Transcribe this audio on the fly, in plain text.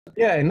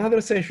Yeah,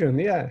 another session,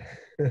 yeah.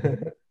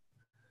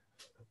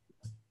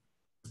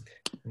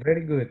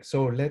 Very good.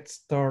 So let's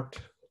start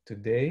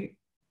today.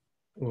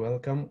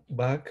 Welcome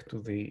back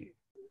to the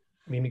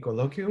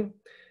mini-colloquium.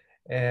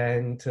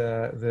 And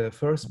the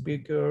first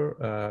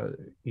speaker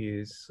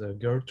is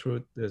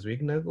Gertrude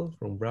Zwignagel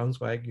from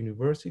Braunschweig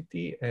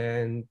University.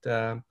 And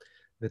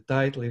the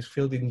title is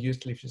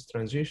Field-Induced Lifshitz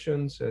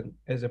Transitions and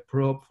as a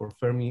probe for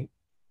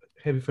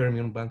heavy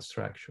fermion band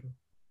structure.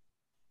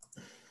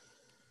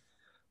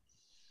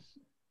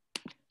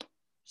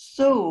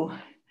 So,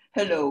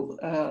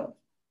 hello,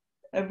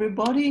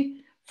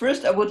 everybody.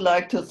 First, I would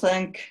like to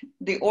thank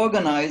the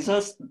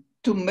organizers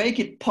to make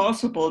it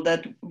possible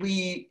that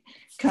we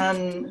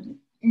can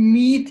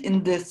meet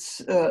in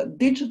this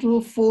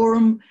digital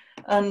forum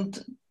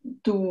and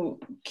to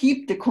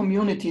keep the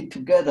community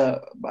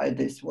together by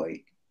this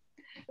way.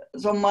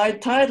 So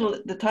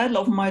the title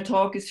of my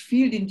talk is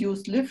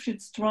Field-Induced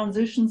Lifshitz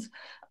Transitions,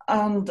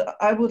 and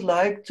I would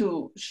like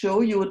to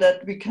show you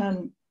that we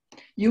can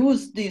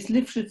use these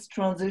Lifshitz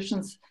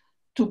transitions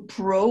to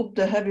probe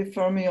the heavy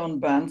fermion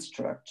band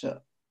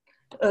structure.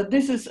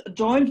 This is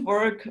joint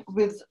work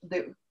with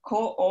the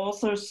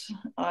co-authors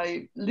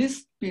I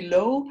list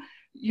below.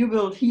 You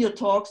will hear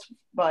talks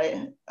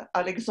by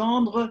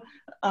Alexandre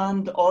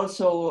and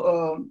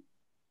also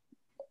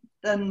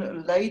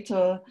then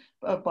later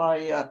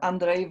by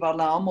Andrei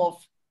Varlamov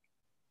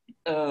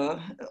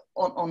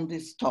on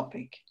this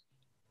topic.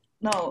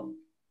 Now,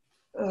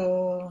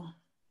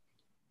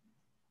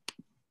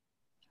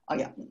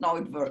 now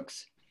it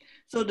works.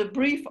 So the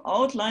brief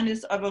outline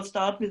is I will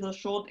start with a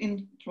short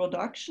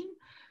introduction.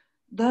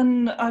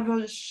 Then I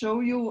will show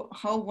you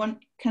how one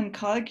can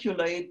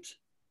calculate,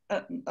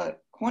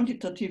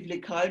 quantitatively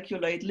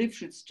calculate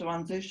Lifshitz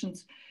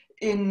transitions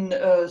in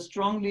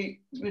strongly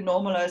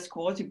renormalized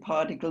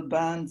quasi-particle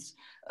bands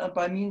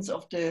by means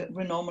of the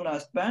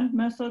renormalized band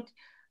method.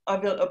 I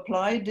will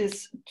apply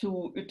this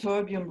to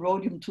ytterbium,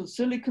 rhodium to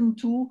silicon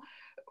 2,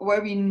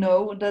 where we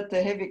know that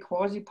the heavy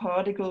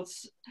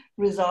quasi-particles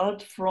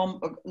result from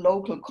a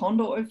local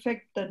Kondo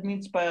effect. That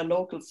means by a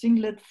local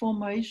singlet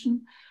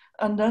formation.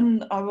 And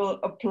then I will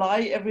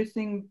apply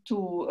everything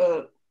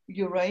to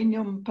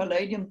uranium,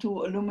 palladium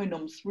to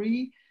aluminum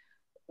 3,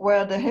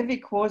 where the heavy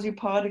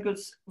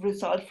quasi-particles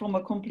result from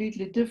a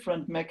completely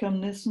different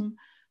mechanism.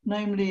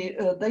 Namely,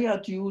 they are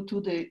due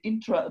to the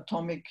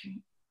intra-atomic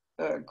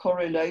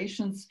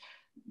correlations,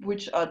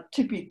 which are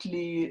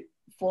typically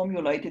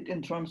formulated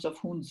in terms of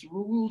Hund's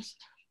rules.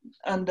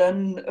 And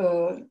then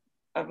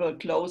I will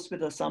close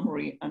with a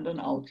summary and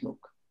an outlook.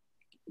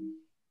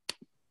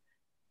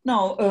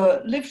 Now,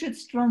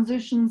 Lifshitz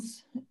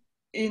transitions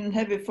in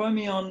heavy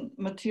fermion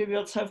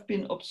materials have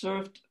been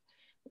observed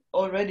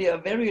already a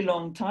very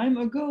long time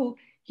ago.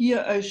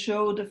 Here I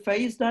show the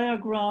phase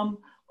diagram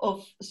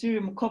of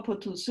cerium copper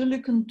to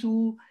silicon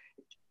 2,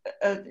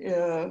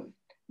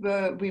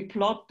 where we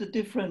plot the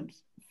different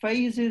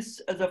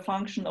phases as a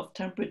function of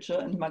temperature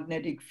and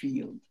magnetic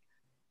field.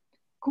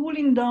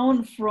 Cooling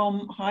down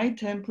from high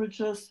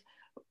temperatures,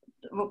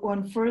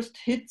 one first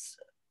hits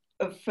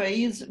a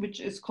phase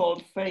which is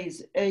called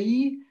phase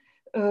A,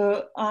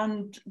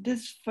 and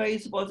this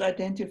phase was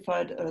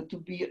identified to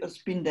be a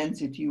spin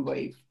density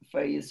wave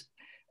phase.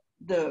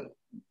 The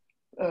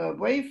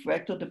wave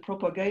vector, the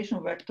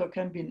propagation vector,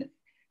 can be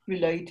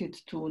related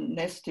to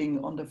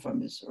nesting on the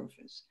Fermi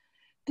surface.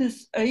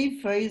 This A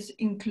phase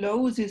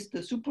encloses the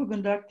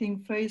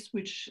superconducting phase,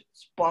 which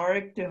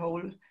sparked the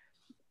whole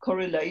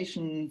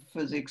correlation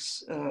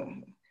physics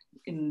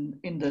in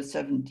the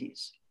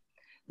 70s.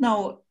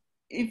 Now,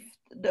 if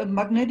the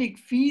magnetic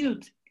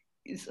field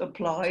is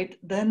applied,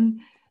 then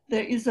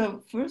there is a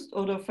first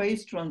order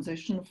phase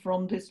transition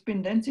from the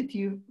spin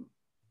density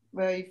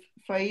wave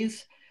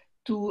phase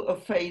to a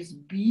phase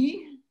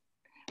B.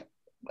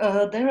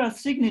 There are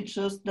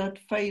signatures that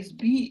phase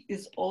B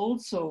is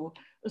also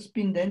a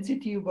spin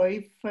density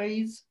wave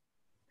phase,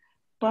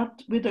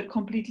 but with a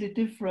completely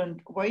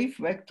different wave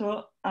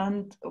vector.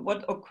 And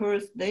what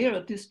occurs there,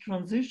 this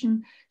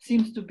transition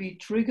seems to be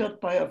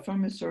triggered by a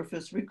Fermi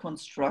surface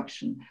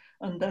reconstruction.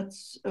 And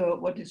that's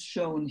what is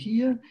shown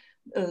here.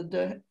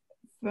 The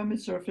Fermi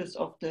surface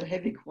of the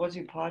heavy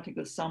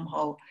quasi-particle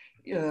somehow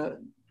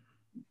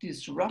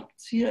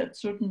disrupts here at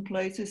certain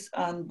places,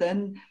 and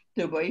then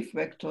the wave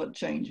vector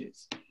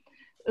changes.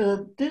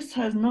 This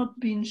has not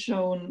been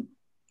shown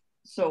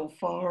so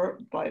far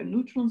by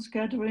neutron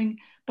scattering,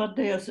 but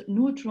there's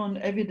neutron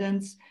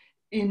evidence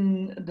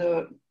in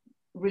the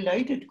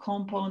related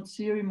compound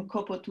cerium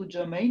copper to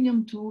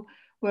germanium 2,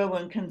 where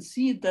one can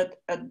see that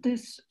at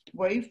this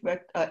wave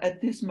vector,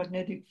 at this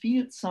magnetic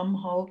field,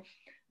 somehow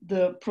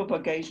the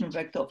propagation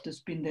vector of the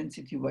spin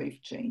density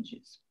wave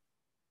changes.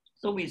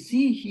 So we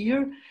see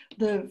here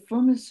the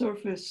Fermi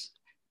surface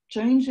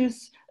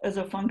changes as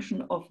a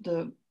function of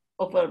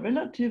a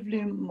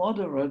relatively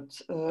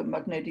moderate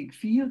magnetic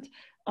field,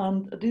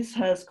 and this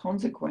has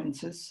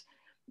consequences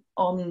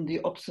on the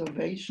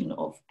observation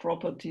of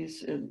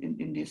properties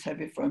in these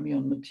heavy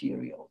fermion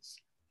materials.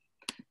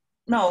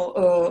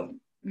 Now,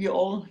 we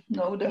all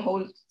know the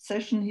whole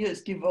session here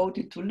is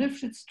devoted to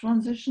Lifshitz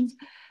transitions,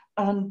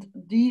 and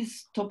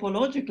these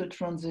topological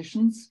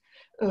transitions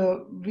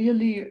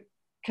really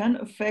can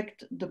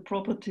affect the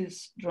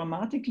properties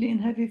dramatically in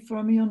heavy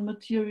fermion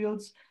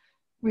materials.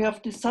 We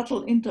have this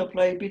subtle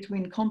interplay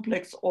between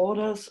complex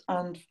orders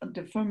and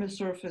the Fermi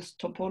surface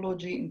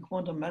topology in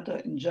quantum matter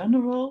in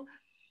general.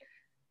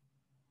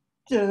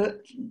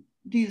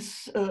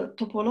 These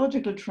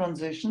topological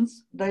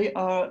transitions, they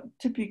are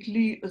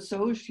typically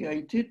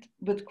associated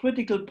with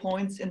critical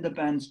points in the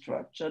band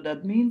structure.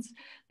 That means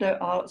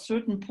there are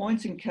certain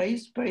points in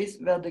K-space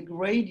where the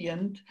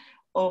gradient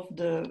of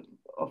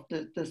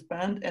this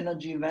band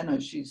energy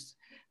vanishes.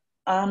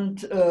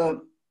 And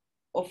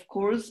of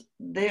course,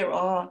 there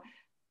are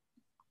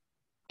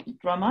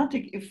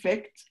dramatic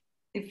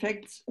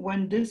effects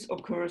when this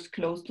occurs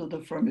close to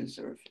the Fermi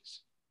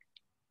surface.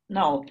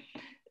 Now,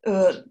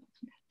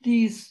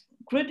 these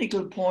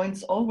critical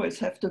points always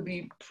have to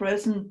be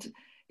present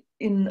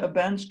in a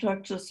band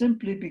structure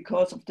simply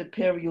because of the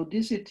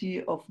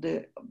periodicity of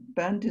the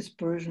band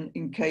dispersion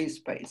in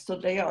K-space. So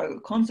they are a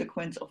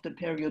consequence of the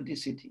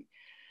periodicity.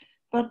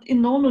 But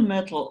in normal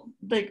metal,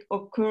 they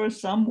occur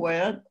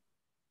somewhere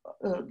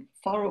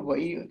far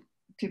away,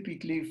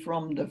 typically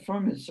from the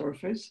Fermi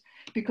surface,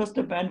 because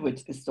the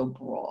bandwidth is so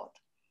broad.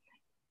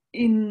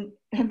 In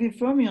heavy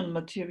fermion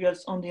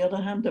materials, on the other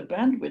hand, the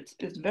bandwidth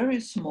is very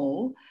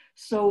small,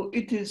 so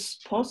it is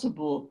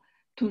possible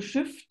to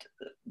shift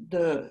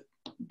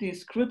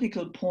these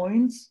critical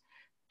points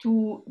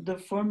to the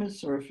Fermi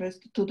surface,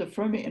 to the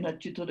Fermi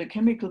energy, to the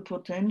chemical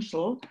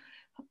potential,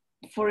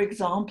 for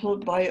example,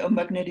 by a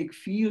magnetic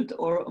field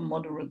or a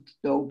moderate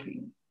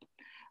doping.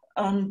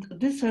 And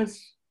this has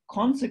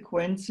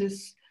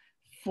consequences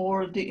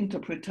for the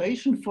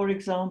interpretation, for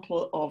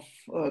example, of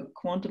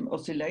quantum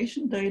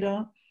oscillation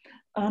data,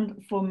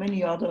 and for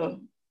many other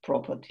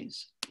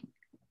properties.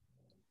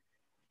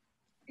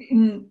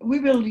 We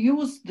will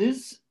use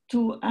this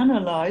to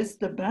analyze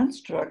the band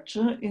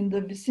structure in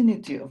the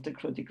vicinity of the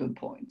critical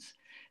points.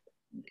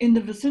 In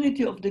the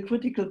vicinity of the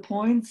critical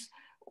points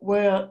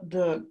where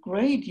the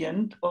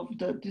gradient of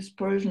the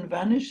dispersion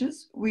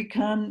vanishes, we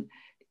can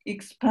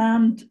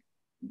expand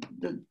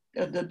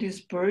the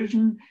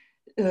dispersion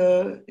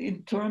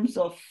in terms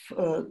of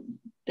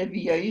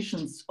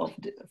deviations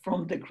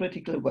from the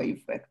critical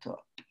wave vector.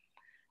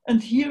 And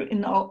here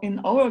in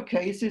our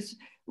cases,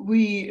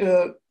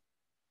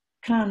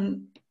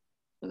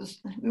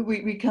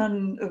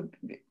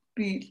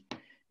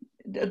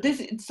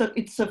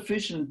 it's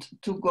sufficient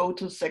to go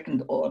to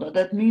second order.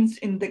 That means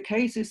in the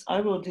cases I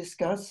will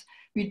discuss,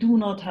 we do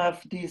not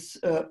have these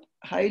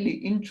highly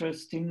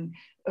interesting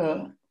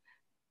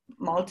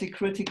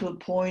multi-critical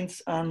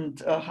points and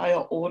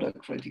higher order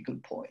critical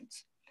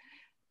points.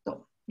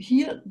 So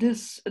here,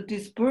 this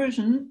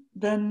dispersion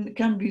then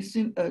can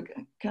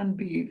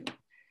be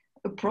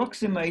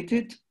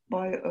approximated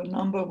by a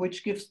number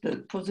which gives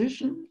the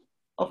position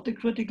of the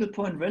critical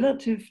point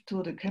relative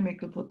to the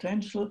chemical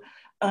potential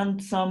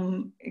and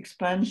some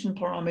expansion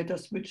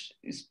parameters which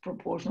is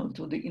proportional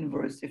to the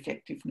inverse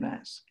effective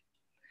mass.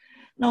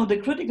 Now, the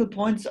critical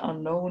points are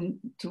known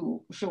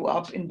to show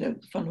up in the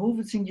Van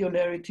Hove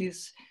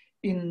singularities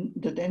in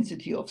the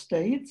density of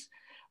states,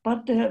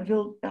 but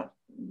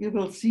we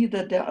will see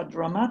that there are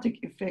dramatic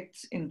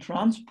effects in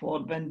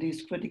transport when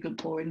these critical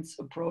points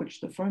approach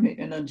the Fermi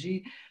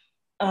energy.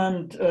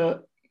 And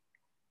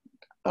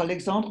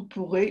Alexandre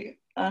Pourret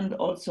and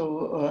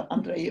also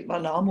Andrei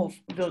Varlamov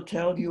will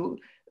tell you,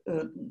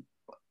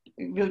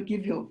 will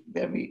give you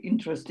very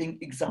interesting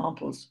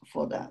examples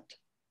for that.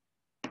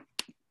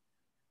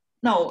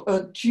 Now,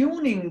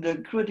 tuning the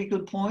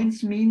critical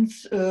points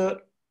means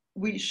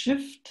we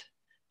shift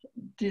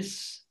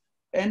this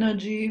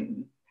energy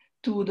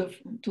to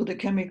the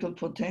chemical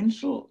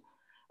potential.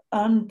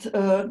 And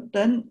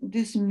then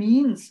this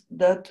means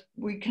that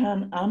we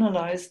can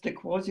analyze the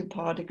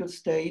quasi-particle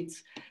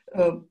states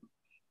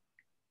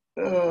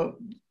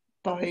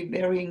by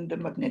varying the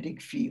magnetic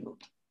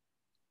field.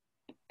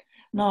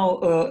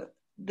 Now,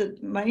 the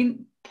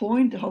main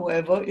point,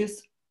 however,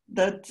 is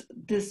that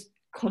this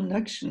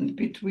connection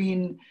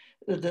between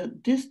the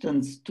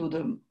distance to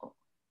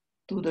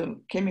the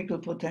chemical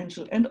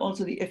potential and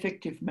also the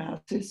effective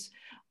masses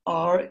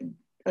are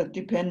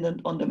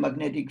dependent on the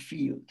magnetic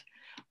field.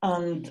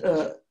 And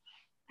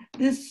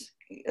this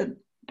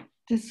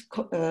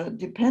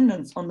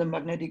dependence on the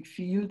magnetic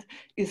field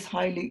is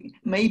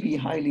maybe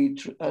highly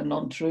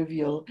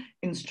non-trivial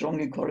in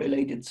strongly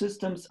correlated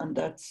systems, and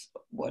that's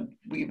what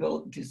we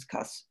will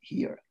discuss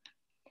here.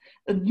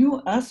 A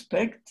new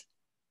aspect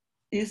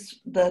is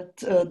that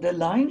the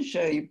line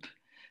shape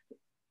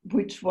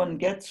which one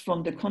gets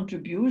from the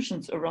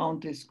contributions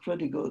around these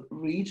critical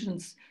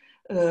regions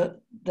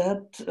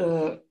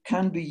that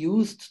can be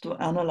used to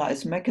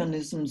analyze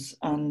mechanisms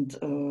and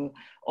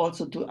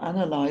also to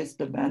analyze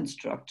the band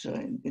structure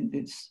in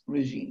this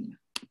regime.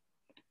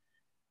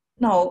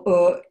 Now,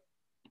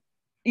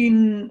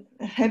 In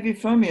heavy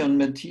fermion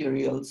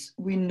materials,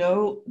 we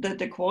know that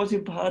the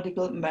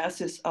quasi-particle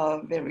masses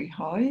are very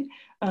high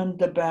and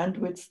the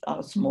bandwidths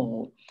are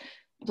small.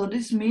 So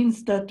this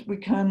means that we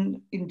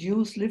can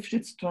induce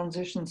Lifshitz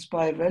transitions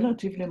by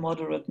relatively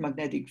moderate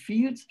magnetic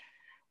fields,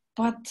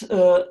 but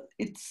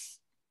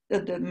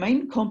the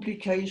main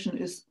complication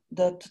is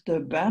that the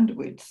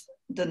bandwidth,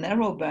 the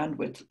narrow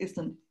bandwidth, is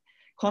a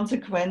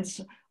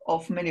consequence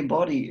of many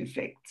body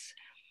effects.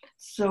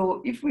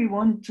 So if we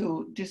want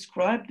to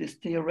describe this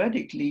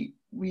theoretically,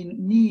 we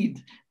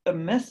need a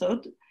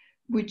method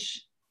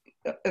which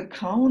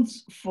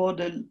accounts for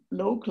the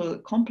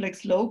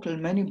complex local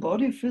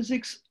many-body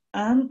physics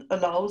and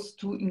allows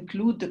to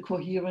include the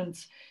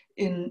coherence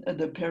in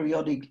the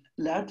periodic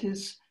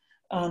lattice.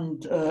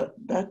 And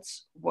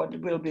that's what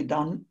will be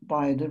done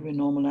by the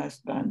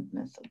renormalized band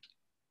method.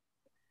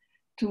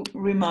 To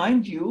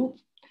remind you,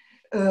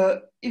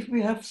 if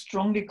we have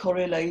strongly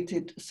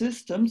correlated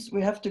systems,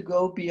 we have to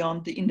go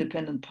beyond the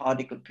independent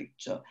particle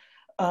picture.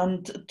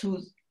 And to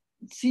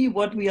see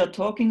what we are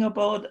talking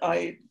about,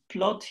 I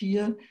plot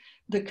here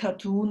the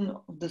cartoon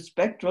of the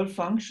spectral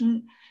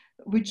function,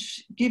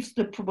 which gives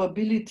the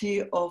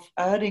probability of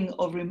adding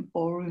or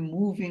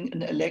removing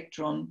an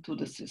electron to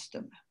the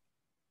system.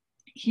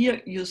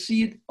 Here you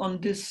see it on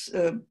this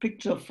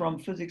picture from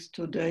Physics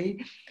Today.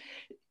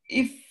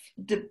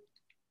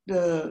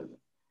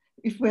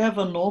 If we have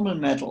a normal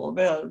metal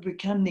where we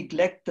can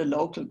neglect the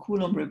local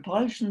Coulomb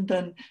repulsion,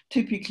 then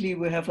typically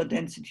we have a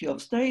density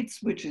of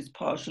states which is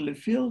partially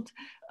filled,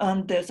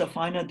 and there's a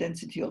finite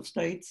density of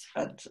states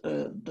at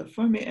the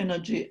Fermi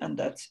energy, and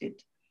that's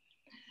it.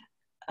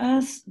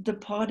 As the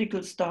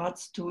particle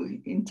starts to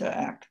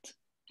interact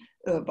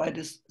by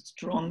this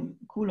strong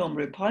Coulomb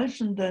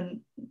repulsion,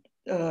 then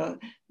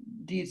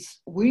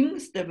these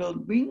wings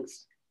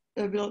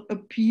will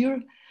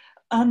appear,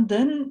 and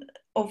then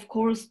of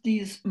course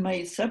these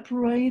may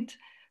separate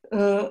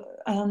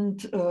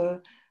and a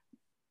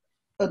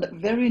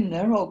very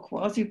narrow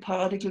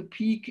quasi-particle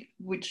peak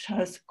which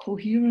has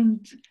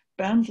coherent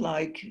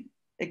band-like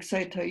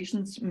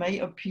excitations may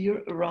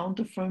appear around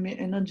the Fermi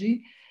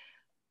energy.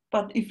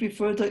 But if we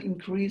further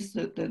increase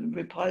the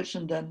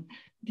repulsion, then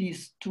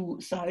these two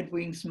side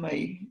wings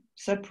may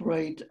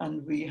separate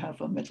and we have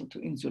a metal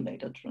to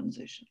insulator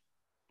transition.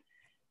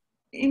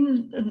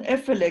 In an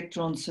F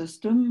electron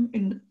system,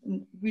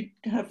 we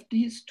have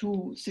these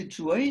two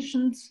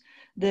situations.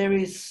 There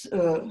is,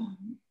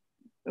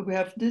 we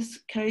have this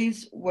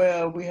case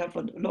where we have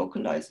a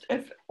localized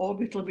F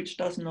orbital which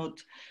does not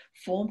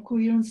form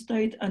coherent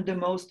state, and the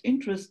most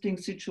interesting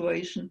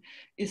situation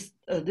is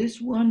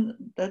this one.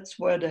 That's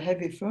where the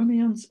heavy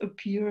fermions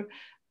appear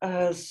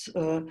as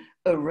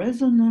a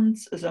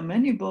resonance, as a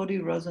many-body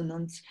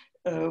resonance,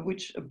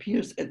 which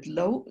appears at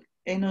low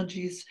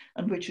energies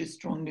and which is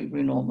strongly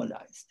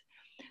renormalized.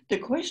 The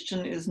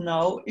question is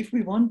now, if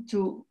we want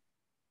to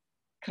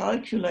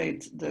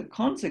calculate the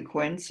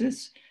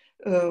consequences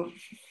to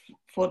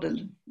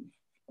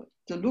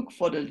look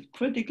for the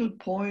critical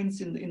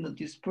points in the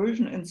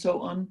dispersion and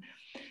so on,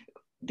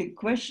 the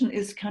question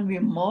is, can we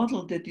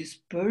model the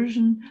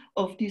dispersion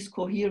of these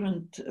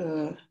coherent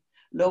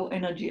low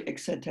energy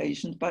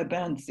excitations by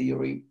band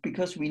theory?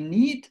 Because we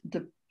need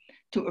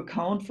to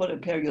account for the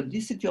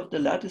periodicity of the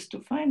lattice to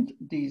find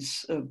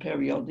these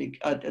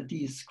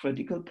these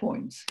critical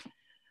points.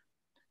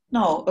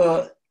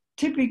 Now,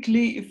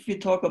 typically, if we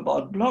talk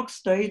about block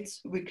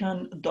states, we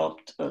can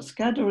adopt a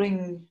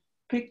scattering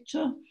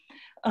picture.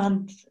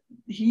 And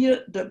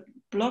here the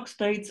block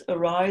states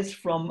arise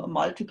from a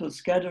multiple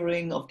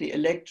scattering of the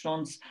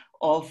electrons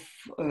of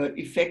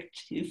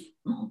effective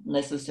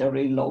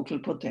necessary local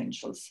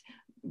potentials,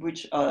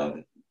 which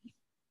are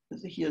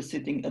here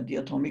sitting at the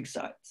atomic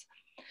sites.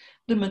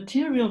 The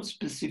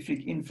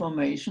material-specific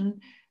information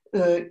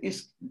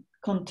is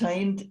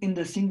contained in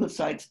the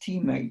single-site T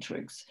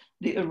matrix.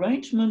 The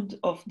arrangement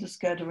of the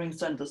scattering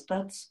centers,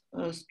 that's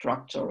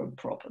structural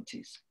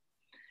properties.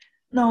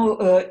 Now,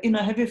 in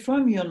a heavy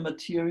fermion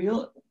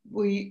material,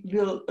 we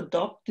will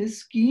adopt this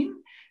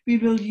scheme. We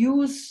will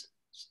use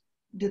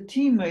the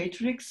T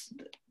matrix,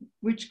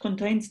 which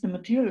contains the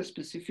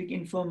material-specific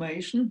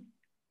information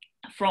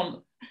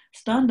from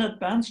standard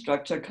band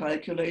structure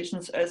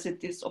calculations as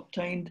it is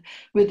obtained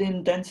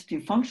within density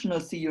functional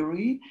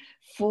theory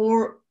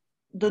for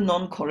the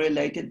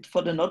non-correlated,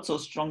 for the not so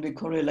strongly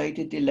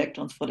correlated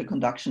electrons, for the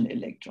conduction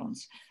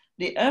electrons.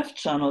 The F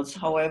channels,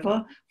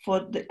 however,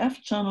 for the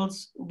F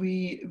channels,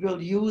 we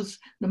will use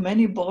the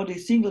many-body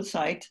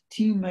single-site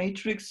T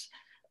matrix,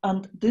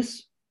 and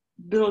this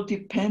will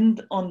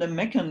depend on the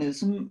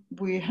mechanism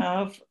we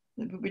have,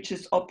 which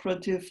is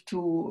operative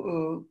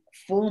to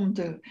form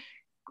the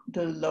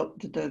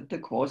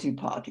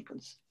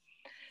quasi-particles.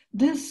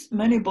 This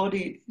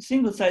many-body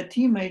single-site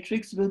T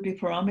matrix will be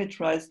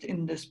parameterized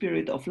in the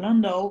spirit of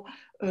Landau.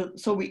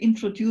 So we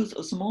introduce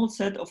a small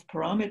set of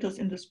parameters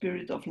in the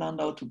spirit of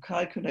Landau to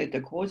calculate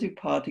the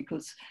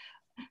quasi-particles.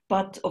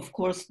 But of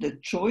course, the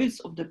choice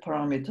of the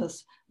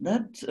parameters,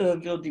 that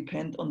will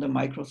depend on the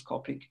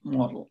microscopic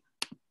model.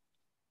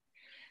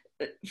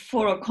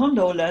 For a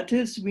Kondo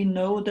lattice, we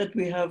know that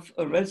we have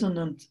a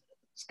resonant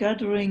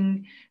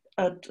scattering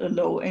at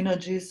low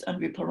energies, and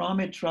we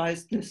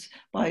parameterize this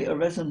by a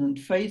resonant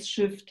phase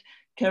shift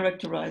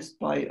characterized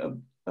by a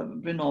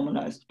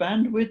renormalized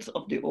bandwidth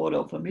of the order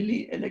of a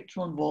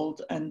milli-electron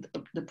volt and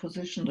the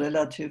position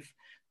relative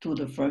to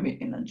the Fermi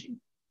energy.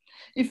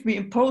 If we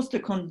impose the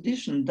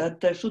condition that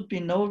there should be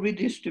no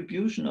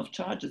redistribution of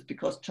charges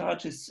because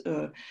charges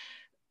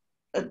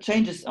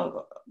changes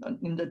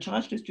in the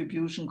charge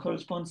distribution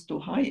corresponds to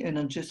high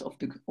energies of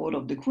the order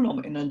of the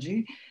Coulomb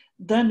energy,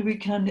 then we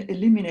can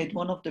eliminate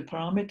one of the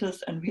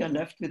parameters and we are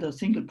left with a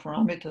single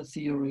parameter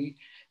theory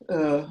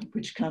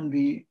which can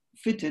be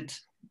fitted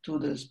to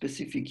the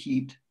specific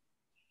heat.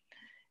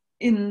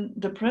 In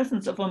the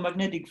presence of a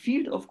magnetic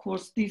field, of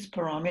course, these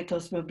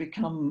parameters will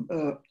become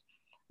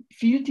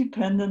field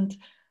dependent,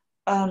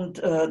 and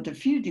the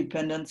field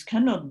dependence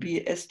cannot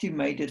be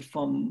estimated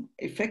from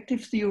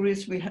effective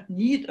theories. We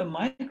need a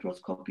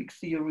microscopic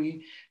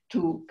theory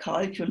to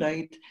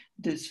calculate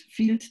this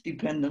field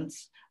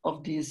dependence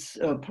of these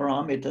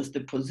parameters,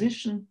 the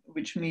position,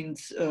 which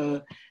means,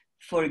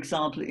 for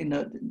example, in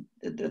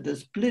the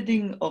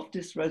splitting of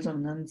this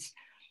resonance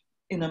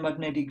in a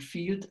magnetic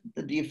field,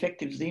 the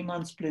effective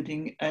Zeeman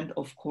splitting, and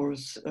of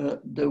course,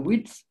 the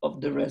width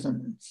of the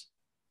resonance.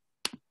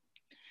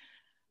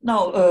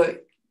 Now,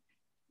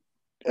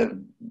 a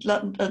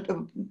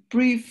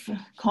brief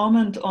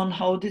comment on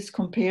how this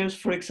compares,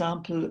 for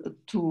example,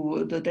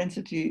 to the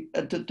density,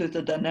 to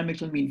the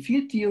dynamical mean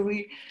field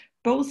theory.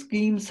 Both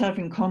schemes have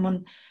in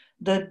common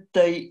that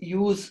they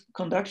use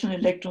conduction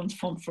electrons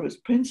from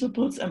first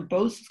principles, and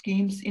both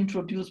schemes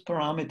introduce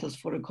parameters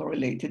for the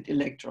correlated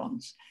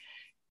electrons.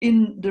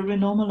 In the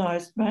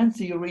renormalized band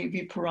theory,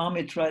 we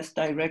parameterize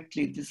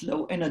directly this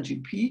low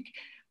energy peak,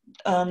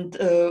 and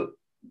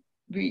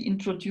we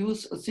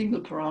introduce a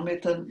single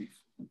parameter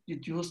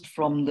deduced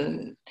from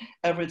the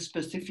average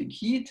specific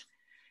heat.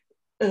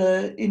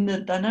 In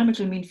the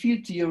dynamical mean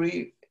field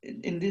theory,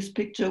 in this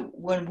picture,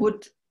 one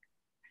would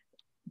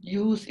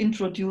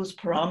introduce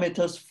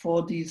parameters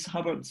for these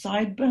Hubbard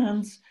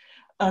sidebands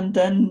and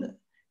then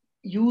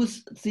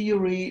use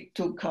theory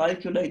to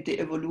calculate the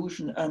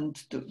evolution and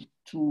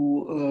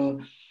to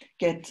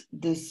get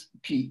this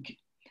peak.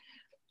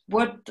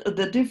 What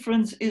the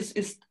difference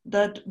is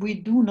that we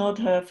do not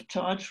have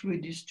charge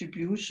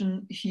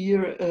redistribution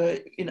here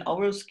in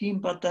our scheme,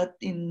 but that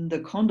in the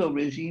Kondo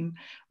regime,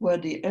 where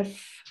the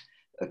F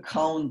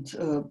count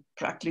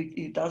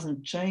practically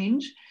doesn't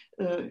change,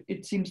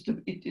 it seems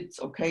to, it's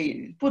okay.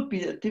 It would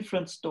be a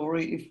different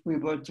story if we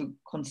were to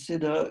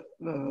consider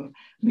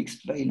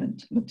mixed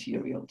valent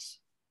materials.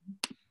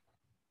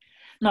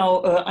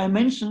 Now, I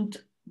mentioned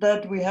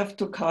that we have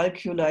to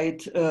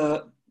calculate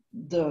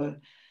the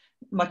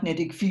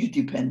magnetic field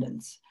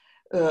dependence.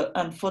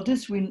 And for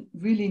this, we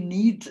really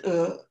need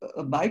a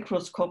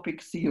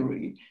microscopic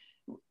theory.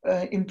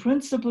 In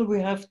principle,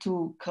 we have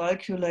to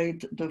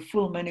calculate the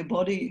full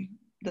many-body,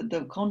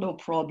 the Kondo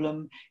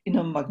problem in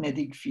a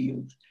magnetic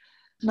field.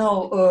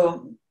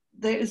 Now,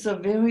 there is a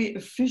very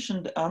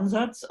efficient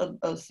ansatz,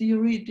 a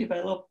theory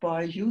developed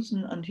by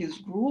Houston and his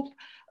group,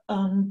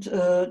 and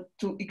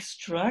to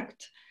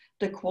extract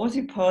the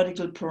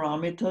quasi-particle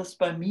parameters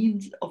by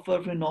means of a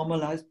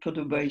renormalized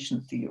perturbation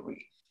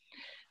theory.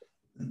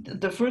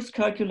 The first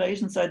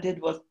calculations I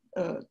did was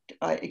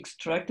I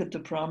extracted the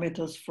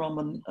parameters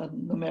from a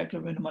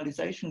numerical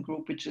renormalization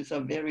group, which is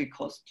a very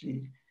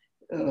costly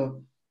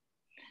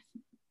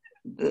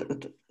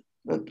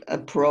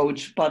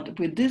approach. But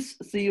with this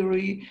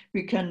theory,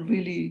 we can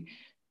really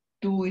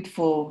do it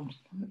for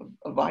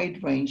a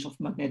wide range of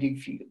magnetic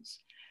fields.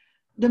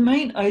 The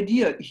main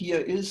idea here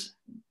is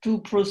to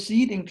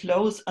proceed in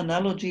close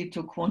analogy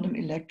to quantum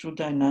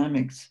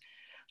electrodynamics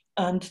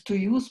and to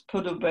use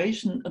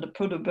perturbation, the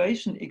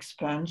perturbation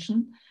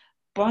expansion,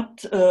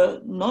 but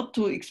not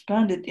to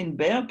expand it in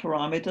bare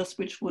parameters,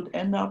 which would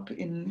end up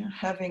in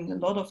having a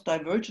lot of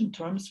divergent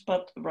terms,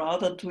 but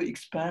rather to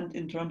expand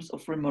in terms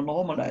of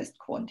renormalized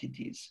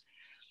quantities.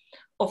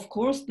 Of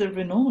course, the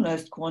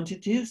renormalized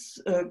quantities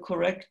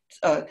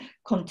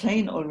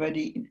contain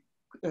already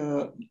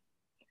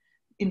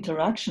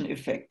interaction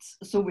effects.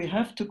 So we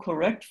have to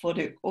correct for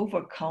the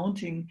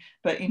overcounting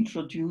by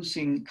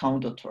introducing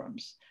counter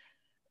terms.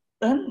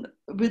 Then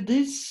with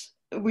this,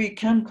 we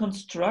can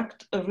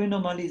construct a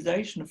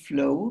renormalization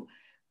flow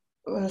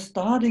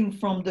starting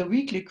from the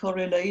weakly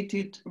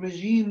correlated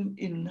regime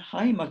in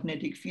high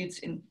magnetic fields,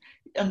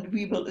 and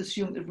we will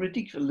assume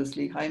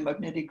ridiculously high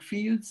magnetic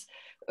fields,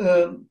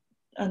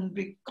 and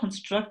we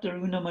construct a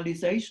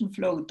renormalization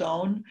flow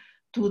down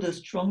to the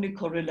strongly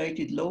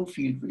correlated low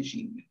field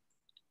regime.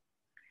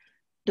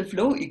 The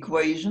flow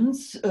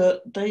equations,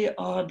 they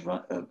are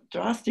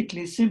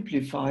drastically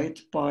simplified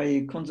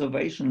by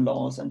conservation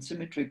laws and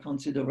symmetry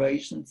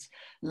considerations,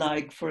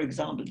 like, for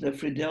example, the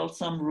Friedel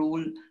sum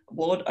rule,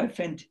 ward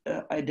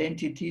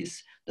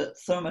identities, the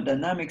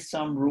thermodynamic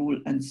sum rule,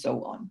 and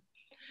so on.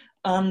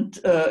 And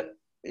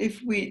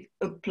if we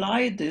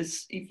apply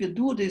this, if you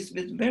do this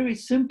with very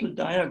simple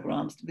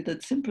diagrams,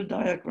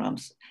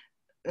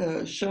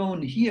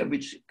 shown here,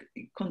 which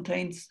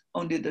contains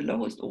only the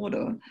lowest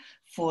order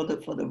for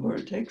the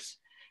vertex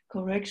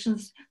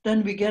corrections,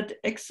 then we get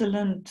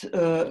excellent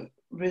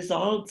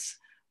results.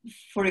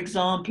 For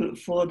example,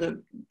 for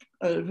the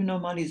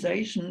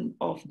renormalization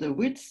of the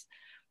width,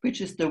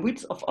 which is the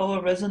width of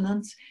our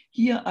resonance.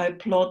 Here I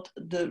plot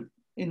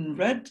in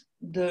red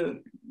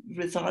the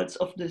results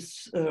of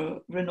this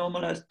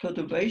renormalized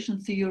perturbation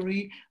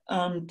theory,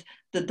 and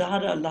the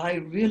data lie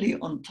really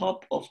on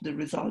top of the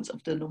results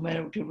of the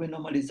numerical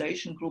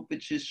renormalization group,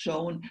 which is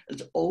shown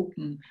as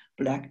open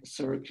black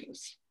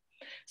circles.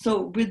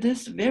 So with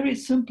this very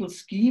simple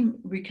scheme,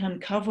 we can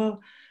cover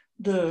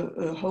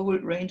the whole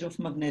range of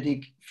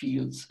magnetic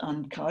fields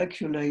and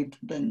calculate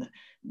then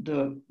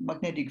the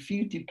magnetic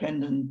field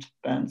dependent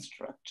band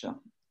structure.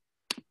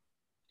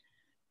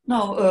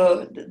 Now,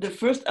 the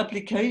first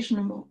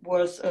application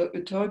was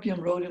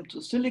ytterbium rhodium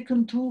to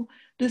silicon 2.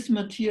 This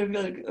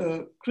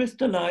material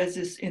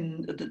crystallizes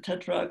in the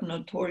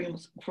tetragonal thorium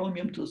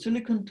chromium to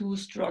silicon 2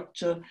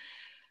 structure.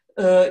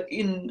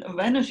 In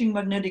vanishing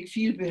magnetic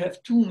field, we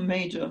have two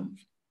major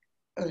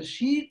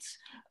sheets,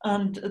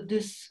 and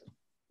this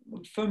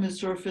Fermi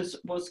surface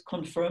was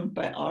confirmed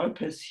by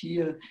RPES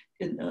here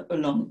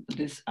along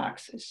this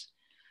axis.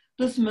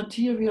 This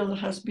material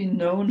has been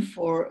known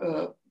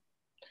for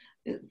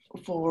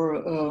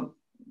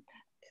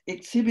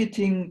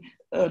exhibiting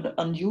an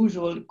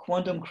unusual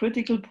quantum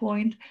critical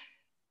point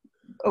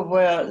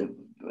where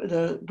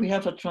we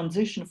have a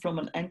transition from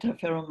an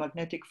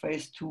antiferromagnetic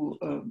phase to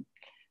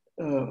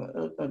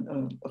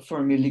a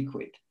Fermi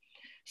liquid.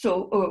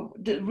 So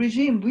the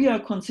regime we are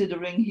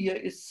considering here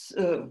is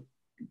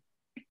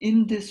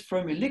in this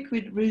Fermi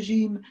liquid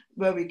regime,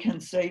 where we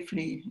can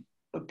safely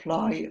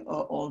apply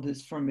all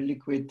this Fermi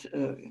liquid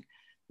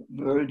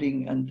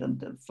wording and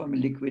the Fermi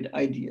liquid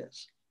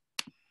ideas.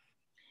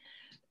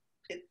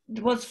 It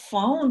was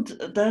found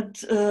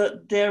that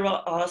there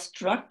are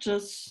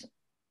structures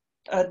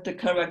at the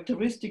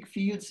characteristic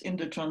fields in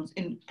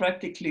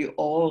practically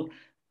all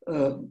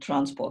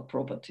transport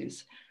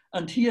properties.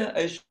 And here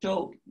I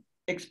show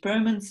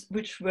experiments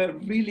which were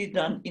really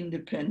done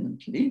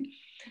independently,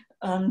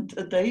 and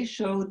they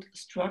showed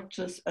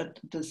structures at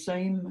the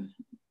same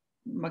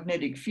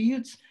magnetic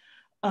fields,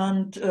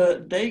 and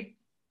they,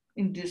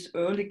 in these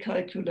early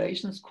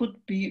calculations, could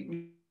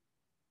be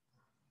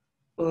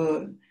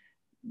to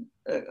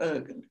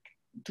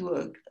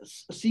a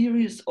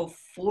series of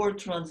 4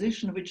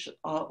 transitions which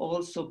are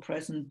also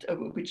present,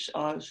 which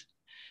are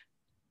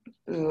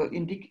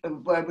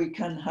where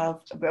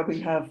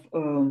we have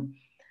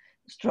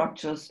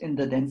structures in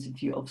the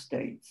density of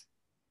states.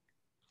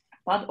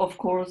 But of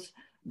course,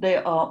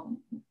 there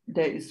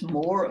is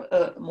more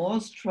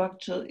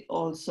structure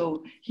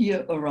also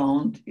here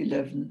around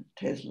 11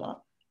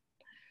 Tesla.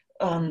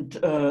 And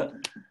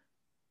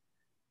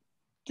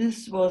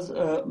this was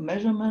a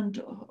measurement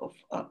of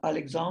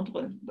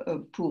Alexandre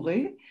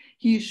Pourret.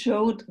 He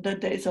showed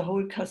that there is a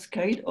whole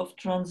cascade of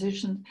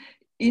transitions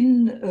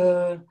in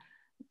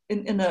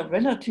a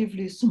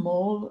relatively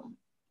small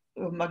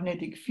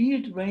magnetic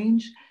field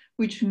range,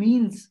 which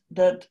means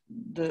that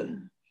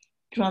the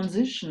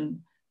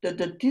transition, that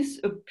the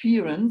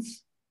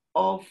disappearance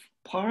of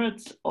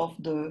parts of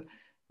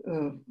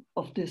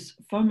this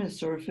Fermi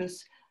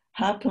surface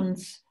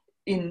happens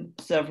in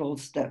several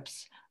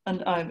steps.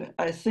 And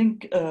I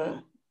think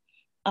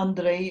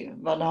Andrei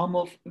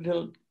Varlamov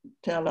will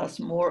tell us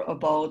more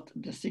about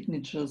the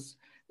signatures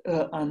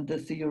and the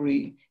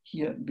theory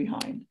here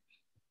behind.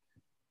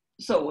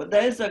 So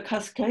there's a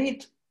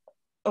cascade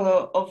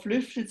of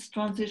Lifshitz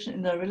transition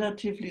in a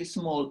relatively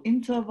small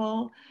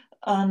interval,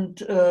 and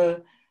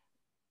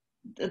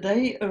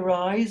they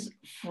arise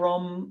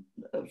from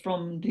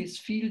this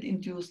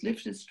field-induced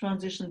Lifshitz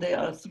transition. There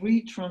are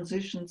 3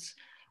 transitions,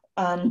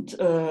 and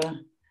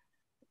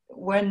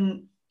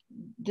when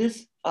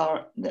these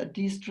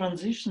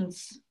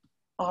transitions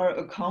are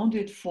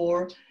accounted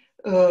for,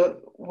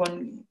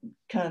 one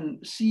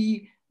can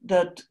see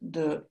that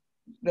the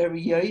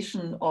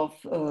variation of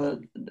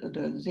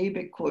the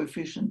Seebeck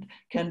coefficient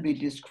can be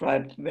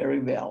described very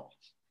well.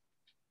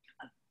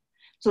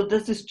 So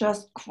this is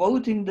just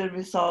quoting the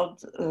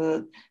result.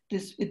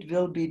 It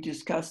will be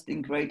discussed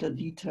in greater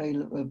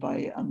detail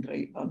by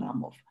Andrei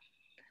Varlamov.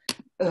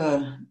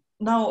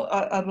 Now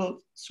I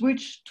will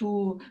switch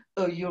to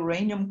a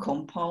uranium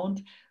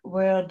compound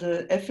where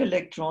the F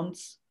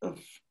electrons,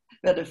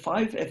 where the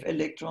 5 F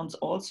electrons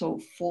also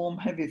form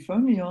heavy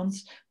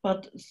fermions,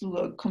 but through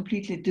a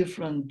completely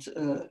different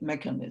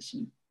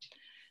mechanism.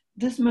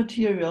 This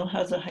material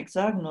has a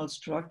hexagonal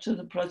structure,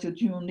 the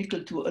praseodymium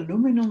nickel to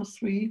aluminum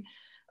 3,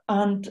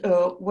 and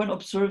one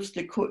observes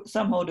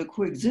somehow the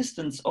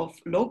coexistence of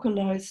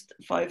localized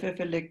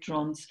 5F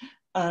electrons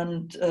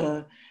and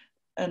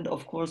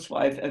of course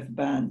 5F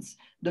bands.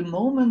 The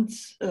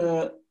moments,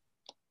 the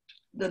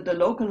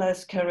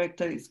localized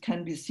characters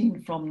can be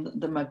seen from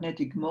the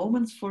magnetic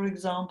moments, for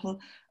example,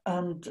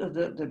 and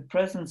the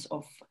presence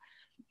of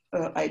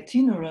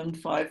itinerant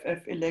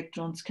 5F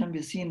electrons can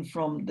be seen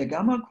from the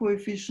gamma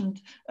coefficient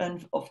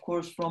and of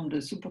course from the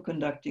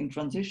superconducting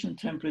transition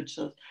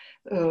temperature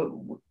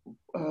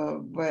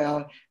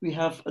where we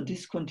have a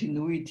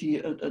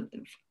discontinuity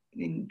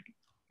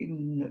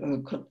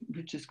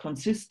which is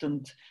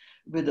consistent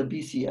with a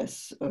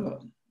BCS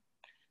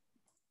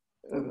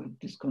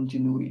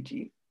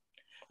discontinuity.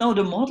 Now,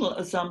 the model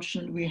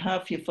assumption we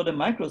have here for the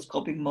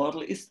microscopic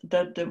model is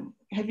that the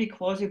heavy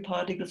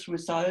quasi-particles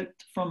result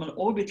from an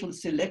orbital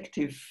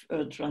selective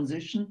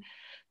transition.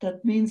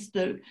 That means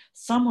that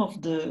some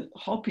of the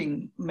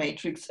hopping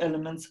matrix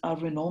elements are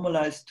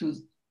renormalized to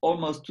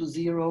almost to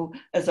zero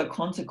as a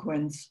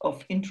consequence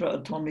of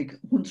intra-atomic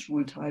Hund's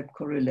rule type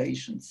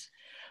correlations.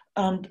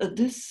 And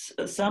this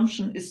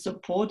assumption is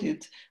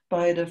supported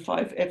by the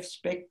 5F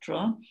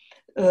spectra,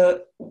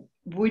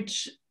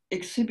 which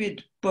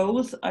exhibit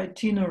both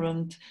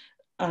itinerant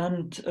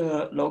and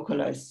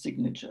localized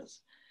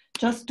signatures.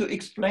 Just to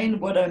explain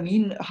what I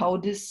mean, how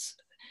this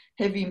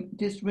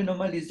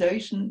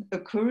renormalization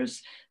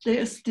occurs,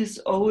 there's this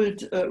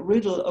old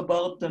riddle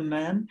about the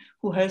man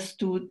who has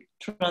to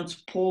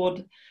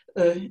transport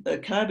a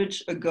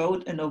cabbage, a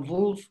goat, and a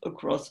wolf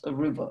across a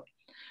river.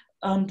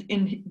 And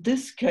in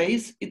this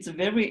case, it's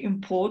very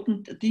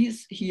important.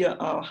 These here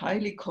are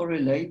highly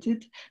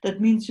correlated.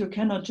 That means you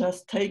cannot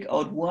just take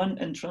out one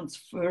and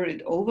transfer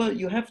it over.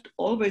 You have to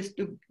always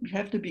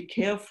have to be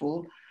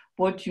careful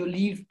what you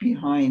leave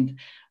behind.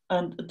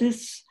 And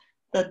this,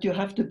 that you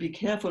have to be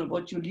careful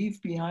what you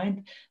leave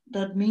behind,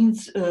 that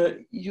means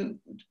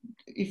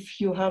if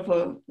you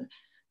have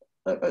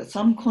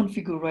some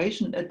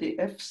configuration at the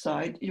F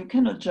side, you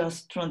cannot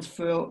just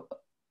transfer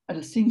at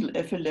a single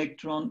F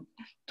electron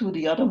to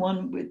the other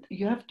one.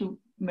 You have to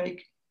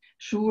make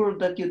sure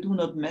that you do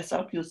not mess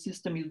up your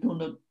system, you do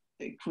not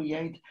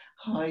create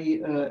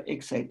high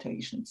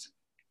excitations.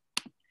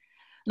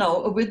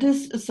 Now, with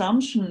this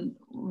assumption,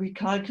 we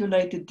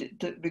calculated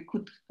that we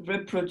could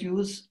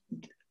reproduce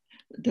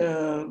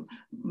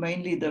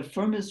mainly the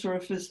Fermi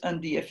surface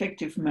and the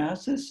effective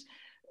masses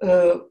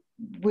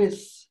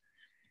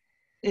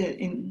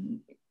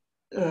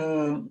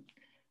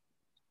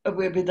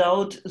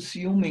without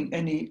assuming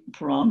any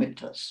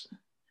parameters.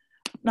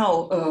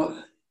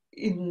 Now,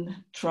 in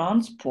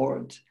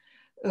transport,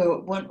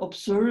 one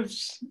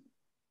observes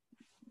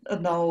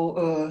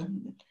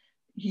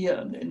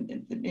here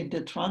in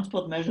the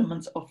transport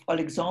measurements of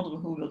Alexandre,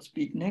 who will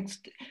speak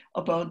next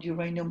about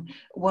uranium,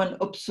 one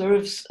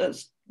observes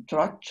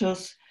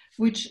structures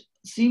which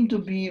seem to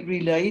be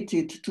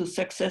related to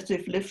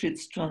successive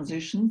Lifshitz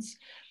transitions.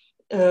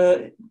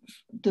 The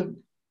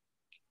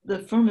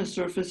Fermi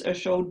surface, I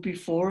showed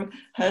before,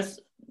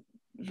 has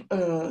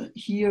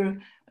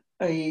here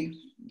a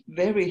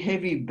very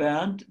heavy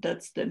band.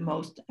 That's the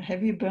most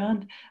heavy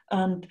band.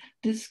 And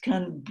this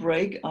can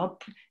break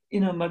up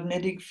in a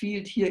magnetic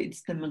field. Here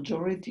it's the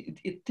majority.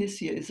 This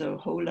here is a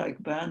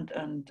hole-like band,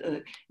 and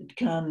it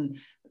can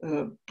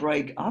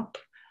break up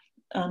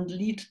and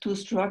lead to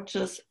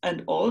structures.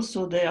 And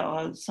also there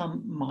are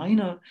some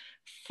minor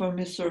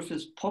Fermi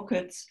surface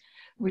pockets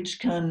which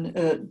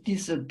can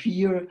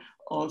disappear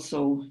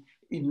also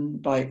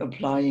by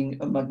applying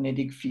a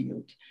magnetic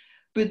field.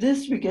 With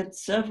this, we get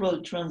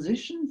several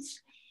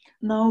transitions.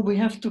 Now we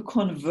have to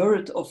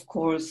convert, of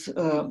course,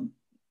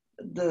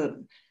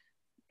 the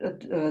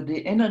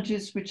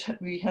energies which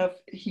we have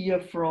here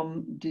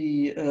from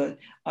the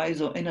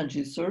iso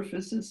energy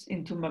surfaces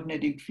into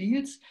magnetic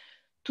fields.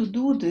 To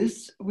do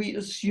this, we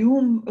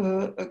assume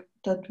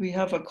that we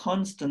have a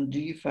constant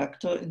G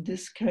factor in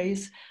this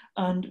case,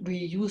 and we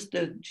use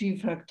the G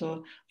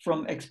factor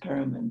from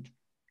experiment.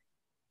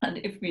 And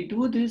if we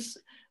do this,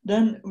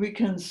 then we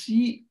can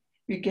see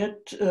we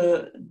get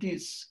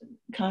these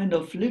kind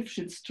of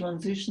Lifshitz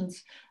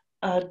transitions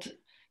at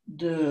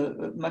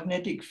the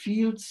magnetic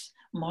fields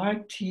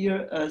marked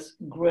here as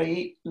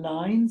gray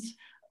lines.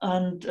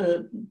 And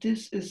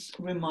this is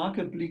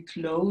remarkably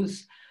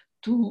close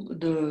to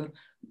the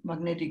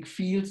magnetic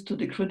fields, to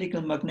the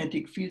critical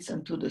magnetic fields,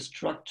 and to the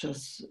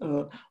structures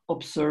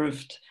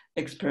observed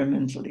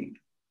experimentally.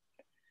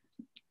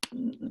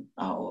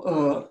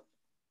 Now,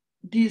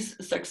 these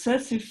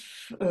successive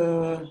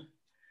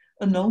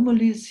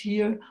anomalies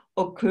here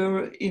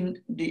occur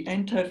in the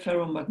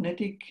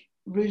antiferromagnetic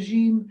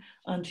regime,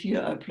 and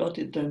here I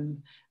plotted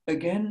them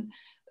again.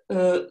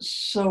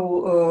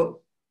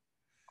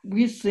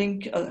 We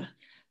think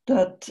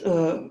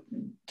that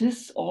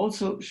this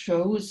also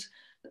shows,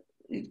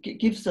 it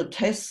gives a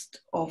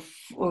test of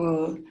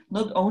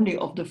not only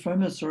of the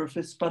Fermi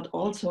surface, but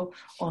also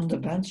on the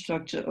band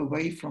structure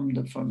away from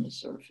the Fermi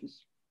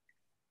surface.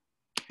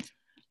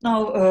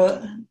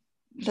 Now,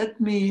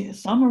 let me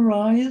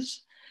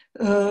summarize.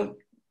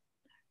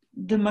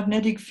 The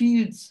magnetic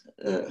fields,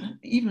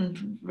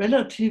 even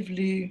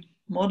relatively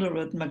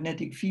moderate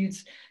magnetic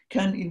fields,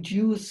 can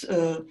induce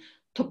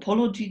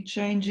topology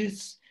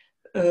changes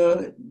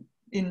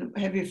in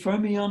heavy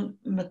fermion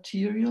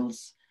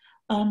materials.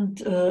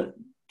 And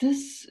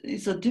this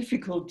is a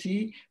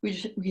difficulty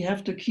which we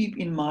have to keep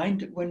in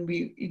mind when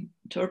we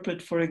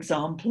interpret, for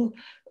example,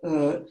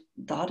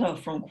 data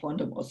from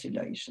quantum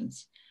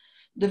oscillations.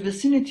 The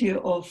vicinity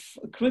of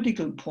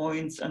critical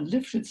points and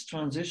Lifshitz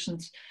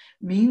transitions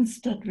means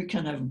that we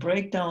can have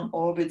breakdown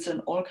orbits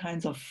and all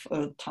kinds of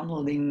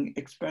tunneling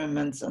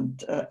experiments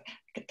and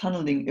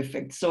tunneling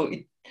effects. So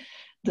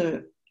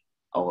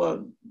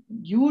our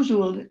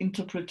usual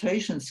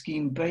interpretation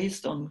scheme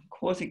based on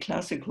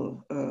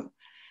quasi-classical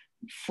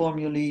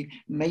formulae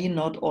may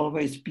not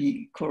always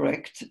be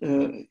correct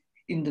in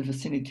the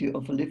vicinity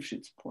of a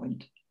Lifshitz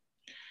point.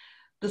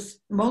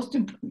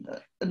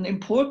 An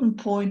important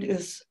point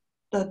is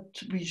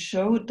that we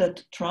showed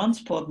that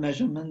transport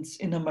measurements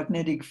in a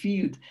magnetic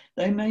field,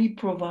 they may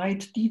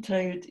provide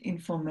detailed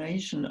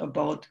information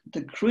about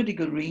the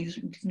critical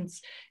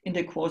regions in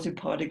the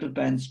quasi-particle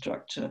band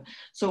structure.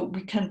 So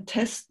we can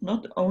test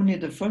not only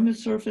the Fermi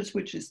surface,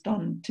 which is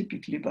done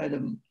typically by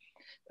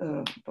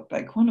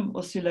quantum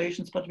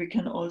oscillations, but we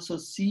can also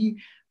see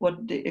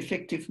what the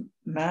effective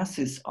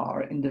masses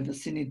are in the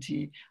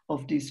vicinity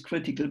of these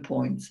critical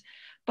points.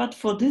 But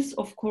for this,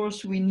 of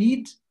course, we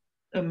need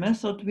a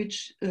method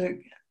which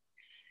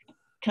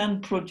can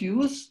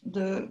produce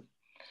the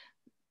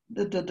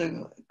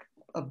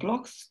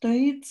block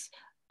states,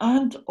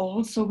 and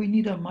also we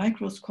need a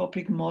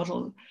microscopic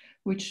model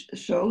which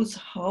shows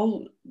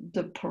how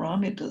the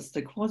parameters,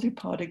 the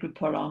quasi-particle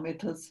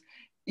parameters,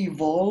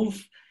 evolve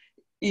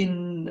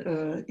in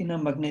a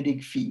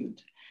magnetic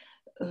field.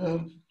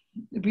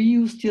 We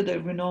used here the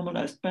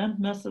renormalized band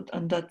method,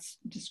 and that's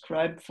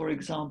described, for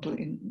example,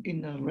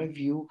 in a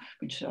review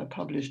which I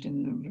published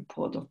in the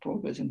Report of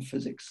Progress in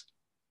Physics.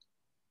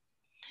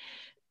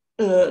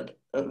 A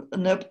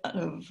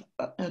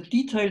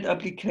detailed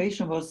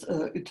application was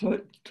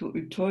to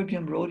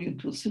ytterbium, rhodium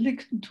to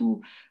silicon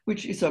 2,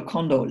 which is a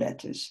Kondo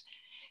lattice.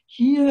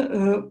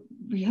 Here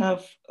we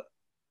have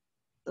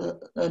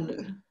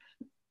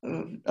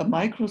a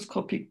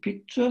microscopic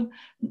picture,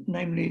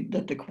 namely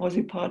that the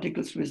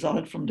quasi-particles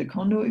result from the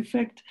Kondo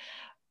effect,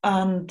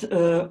 and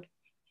the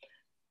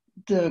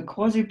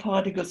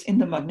quasi-particles in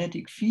the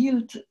magnetic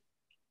field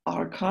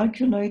are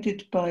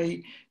calculated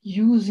by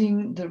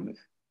using the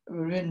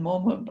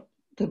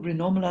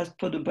renormalized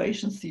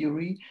perturbation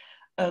theory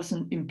as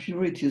an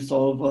impurity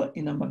solver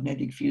in a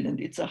magnetic field. And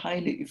it's a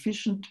highly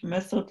efficient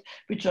method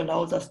which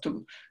allows us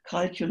to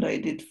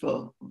calculate it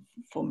for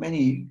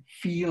many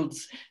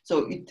fields.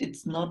 So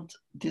it's not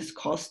this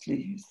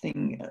costly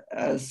thing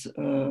as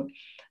a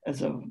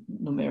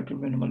numerical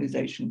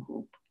renormalization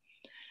group.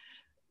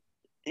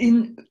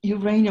 In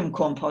uranium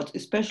compounds,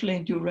 especially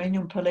in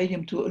uranium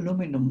palladium to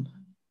aluminum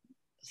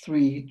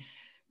 3,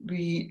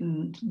 we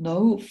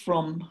know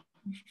from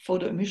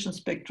photoemission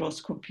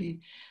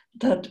spectroscopy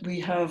that we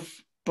have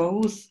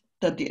both,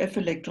 that the F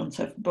electrons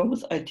have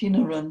both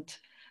itinerant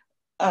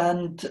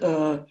and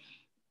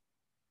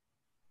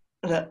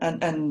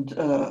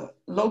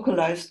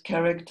localized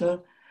character.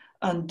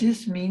 And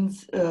this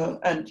means,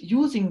 and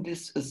using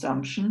this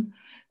assumption,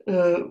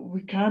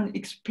 we can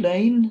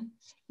explain,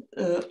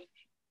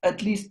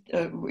 at least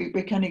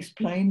we can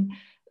explain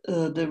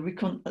the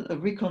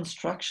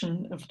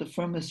reconstruction of the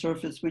Fermi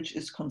surface, which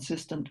is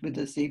consistent with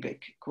the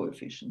Seebeck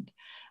coefficient.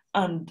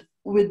 And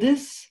with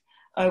this,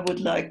 I would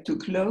like to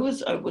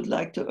close. I would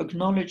like to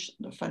acknowledge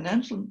the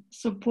financial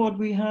support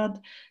we had.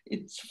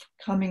 It's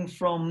coming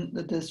from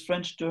this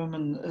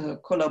French-German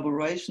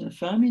collaboration,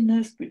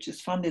 FermiNest, which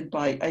is funded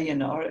by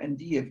ANR and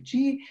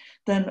DFG.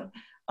 Then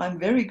I'm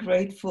very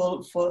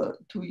grateful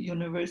to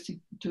Université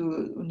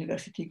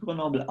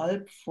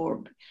Grenoble-Alpes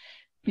for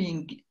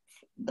being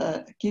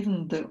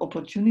given the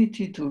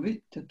opportunity to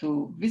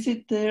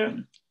visit there.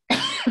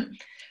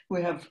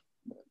 We have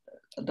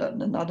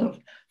another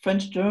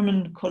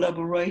French-German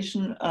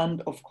collaboration,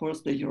 and of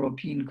course the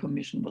European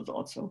Commission was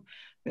also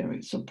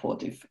very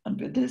supportive. And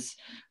with this,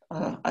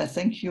 I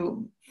thank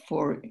you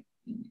for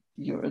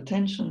your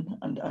attention,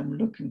 and I'm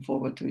looking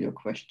forward to your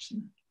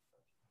question.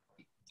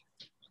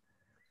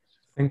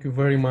 Thank you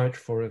very much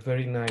for a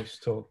very nice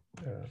talk,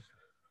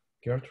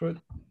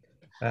 Gertrude.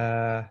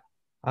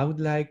 I would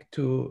like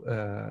to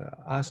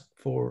ask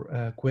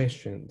for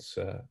questions.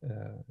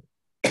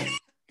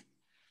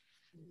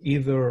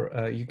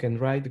 Either you can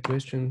write the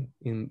question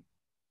in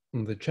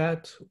the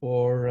chat,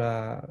 or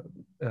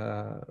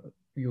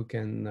you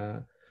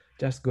can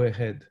just go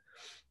ahead.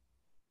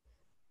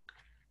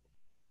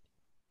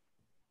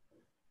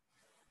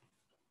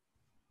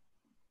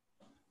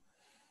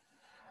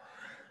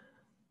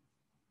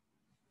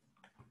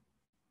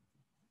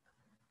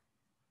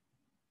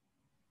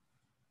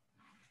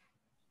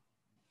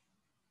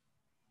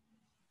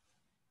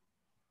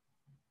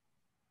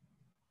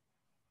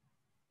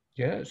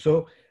 Yeah,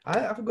 so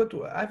I've got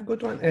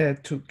one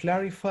to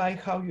clarify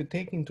how you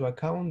take into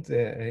account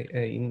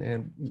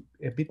in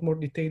a bit more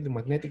detail the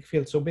magnetic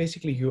field. So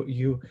basically,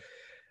 you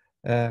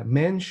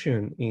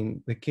mention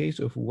in the case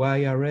of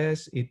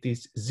YRS, it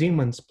is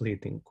Zeeman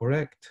splitting,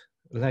 correct?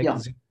 Like yeah.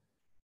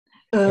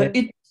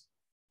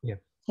 Yeah.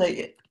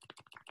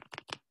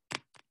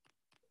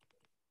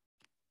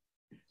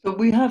 So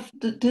we have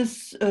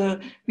this,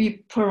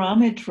 we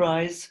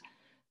parameterize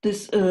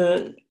this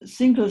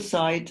single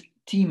side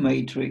T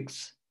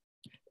matrix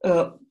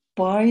for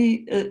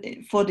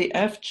the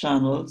F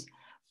channels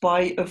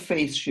by a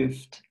phase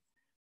shift.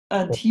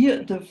 And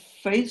here the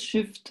phase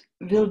shift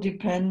will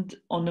depend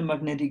on the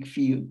magnetic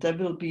field. There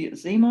will be a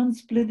Zeeman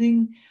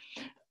splitting,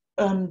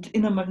 and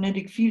in a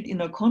magnetic field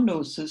in a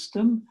condo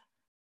system,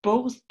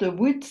 both the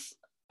width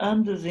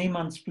and the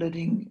Zeeman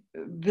splitting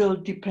will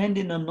depend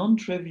in a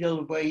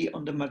non-trivial way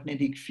on the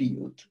magnetic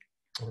field.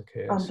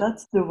 Okay. And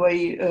that's the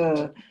way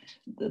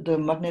the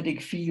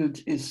magnetic field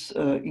is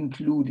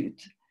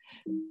included.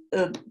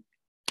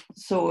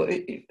 So,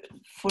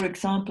 for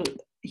example,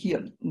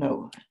 here,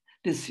 no,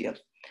 this here.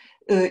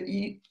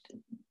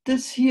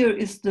 This here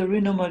is the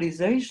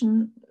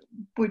renormalization,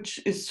 which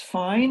is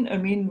fine. I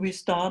mean, we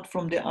start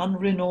from the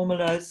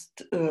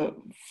unrenormalized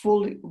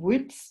full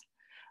width,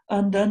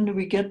 and then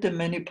we get the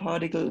many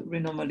particle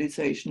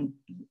renormalization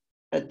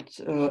at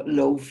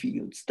low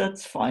fields.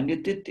 That's fine,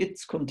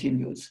 it's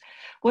continuous.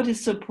 What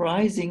is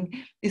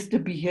surprising is the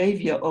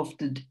behavior of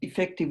the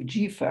effective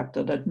G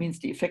factor, that means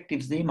the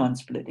effective Zeeman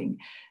splitting.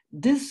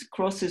 This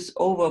crosses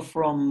over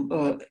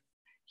from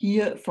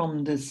here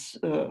from this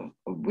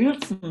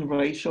Wilson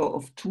ratio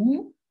of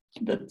 2,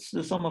 that's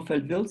the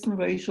Sommerfeld-Wilson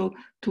ratio,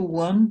 to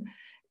 1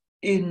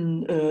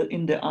 in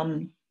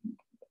the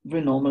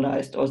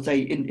unrenormalized, or say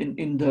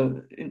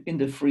in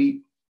the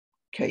free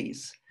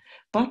case.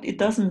 But it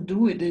doesn't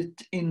do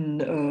it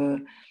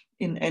in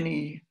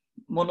any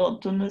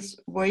monotonous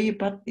way,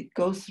 but it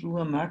goes through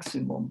a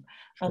maximum.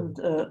 Sure. And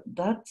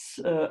that's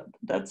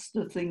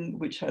the thing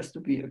which has to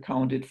be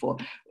accounted for.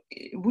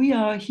 We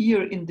are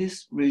here in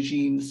this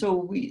regime, so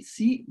we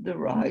see the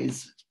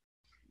rise.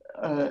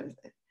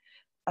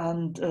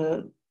 And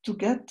to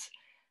get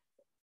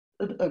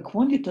a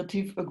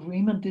quantitative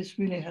agreement, this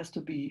really has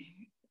to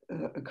be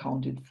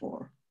accounted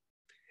for.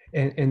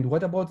 And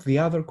what about the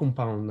other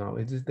compound now?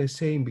 Is it the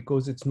same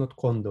because it's not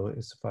condo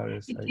as far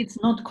as it's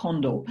not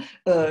condo.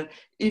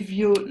 If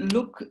you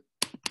look,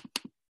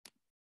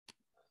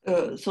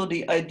 so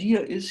the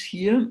idea is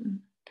here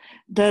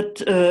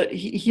that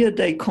here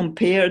they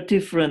compare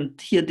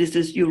different, here this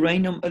is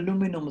uranium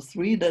aluminum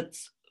 3,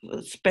 that's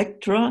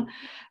spectra.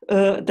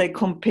 They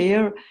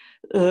compare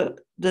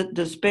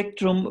the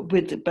spectrum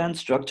with band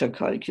structure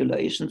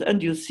calculations,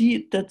 and you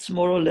see that's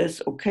more or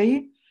less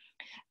okay.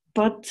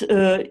 But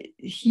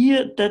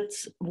here,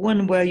 that's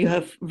one where you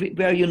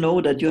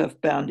know that you have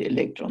band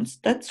electrons.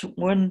 That's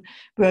one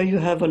where you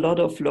have a lot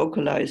of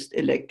localized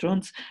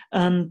electrons,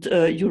 and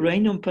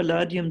uranium,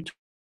 palladium.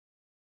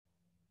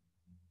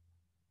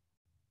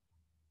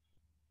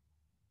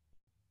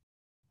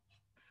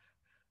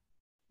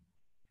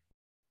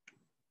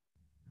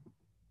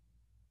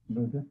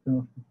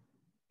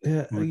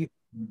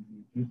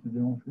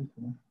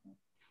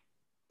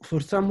 For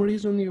some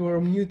reason, you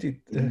are muted.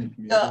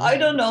 I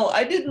don't know.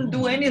 I didn't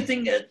do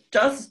anything.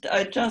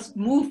 I just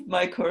moved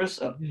my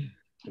cursor.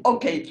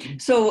 Okay,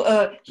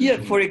 so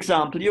here, for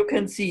example, you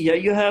can see here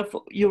you have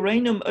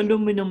uranium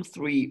aluminum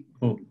 3,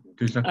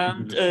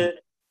 and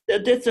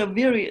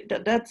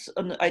that's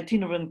an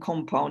itinerant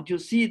compound. You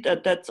see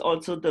that that's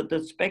also the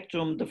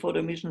spectrum, the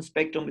photoemission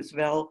spectrum is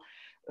well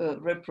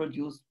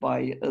reproduced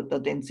by the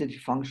density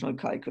functional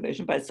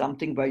calculation, by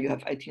something where you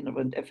have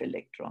itinerant F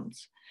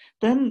electrons.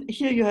 Then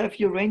here you have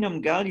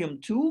uranium gallium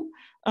 2,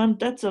 and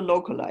that's a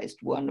localized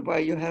one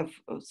where you have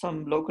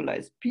some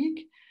localized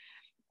peak,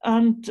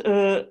 and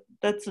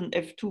that's an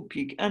F2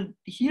 peak. And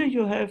here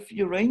you have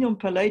uranium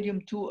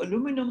palladium 2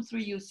 aluminum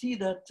 3. You see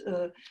that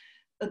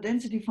a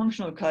density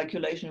functional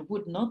calculation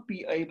would not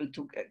be able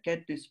to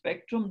get this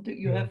spectrum.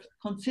 You have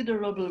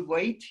considerable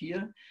weight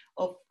here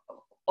of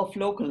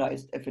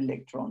localized F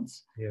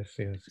electrons. Yes.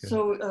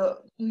 So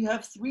you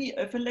have 3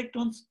 F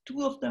electrons,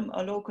 2 of them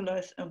are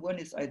localized and 1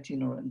 is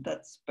itinerant.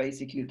 That's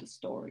basically the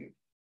story.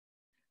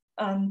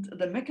 And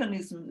the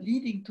mechanism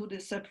leading to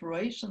this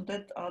separation,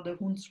 that are the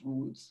Hund's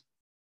rules.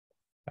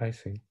 I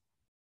see.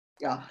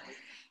 Yeah.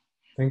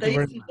 Thank you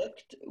very much. They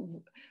select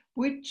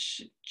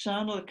which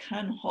channel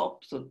can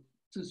hop, so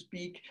to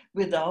speak,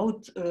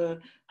 without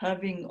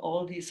having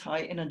all these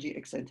high energy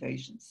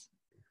excitations.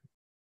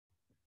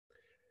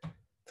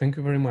 Thank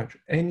you very much.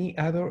 Any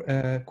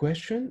other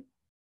question?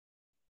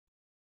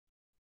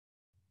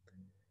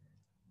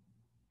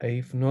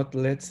 If not,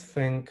 let's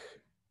thank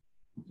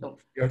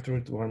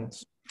Gertrude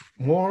once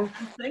more.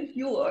 Thank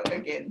you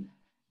again.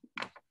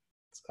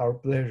 It's our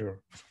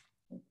pleasure.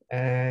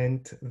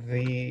 And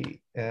the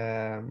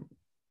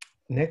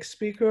next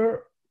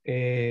speaker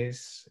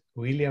is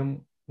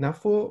William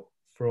Nafo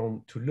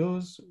from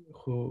Toulouse,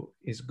 who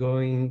is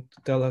going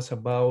to tell us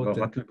about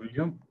the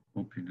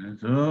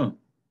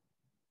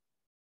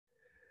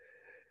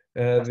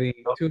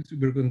two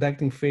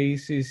superconducting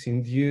phases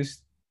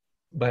induced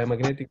by a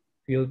magnetic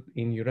field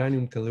in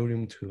uranium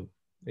tellurium-2,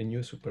 a new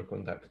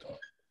superconductor.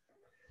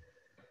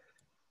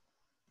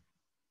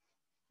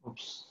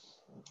 Oops.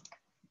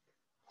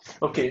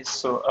 Okay,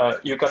 so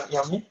you can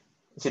hear me?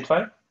 Is it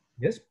fine?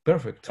 Yes,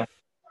 perfect.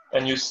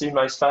 And you see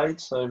my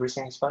slides,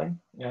 everything is fine?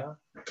 Yeah?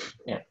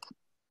 Yeah.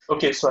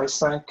 Okay, so I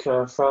thank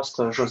first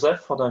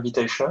Joseph for the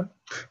invitation.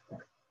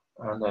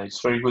 And it's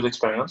a very good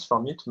experience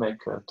for me to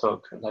make a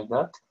talk like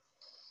that.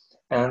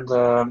 And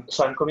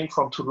so I'm coming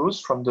from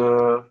Toulouse, from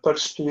the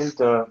pulse field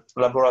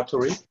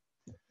laboratory.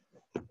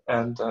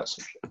 And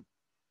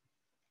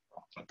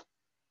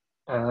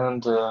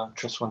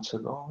just one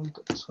second,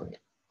 sorry.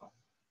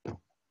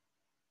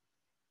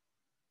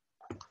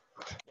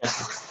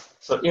 Yes.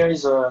 So here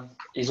is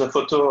a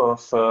photo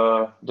of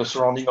the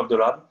surrounding of the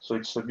lab. So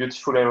it's a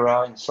beautiful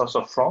area in south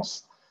of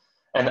France.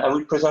 And I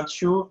will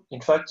present you,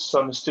 in fact,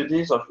 some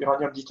studies of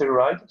uranium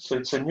ditelluride. So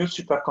it's a new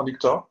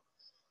superconductor.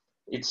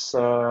 It's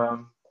a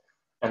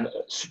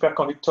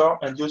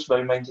superconductor induced by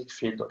a magnetic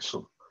field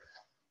also.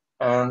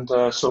 And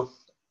so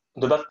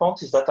the bad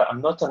point is that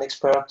I'm not an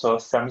expert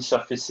of Fermi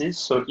surfaces.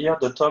 So here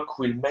the talk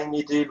will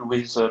mainly deal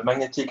with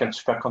magnetic and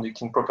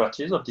superconducting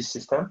properties of this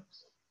system.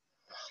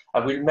 I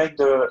will make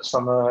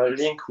some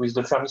link with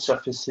the Fermi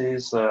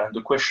surfaces,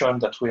 the question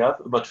that we have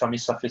about Fermi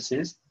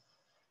surfaces.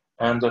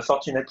 And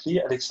fortunately,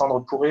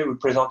 Alexandre Pourret will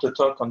present a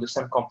talk on the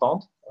same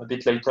compound a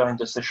bit later in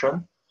the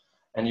session.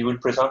 And he will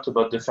present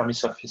about the Fermi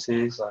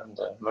surfaces and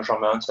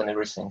measurements and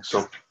everything. So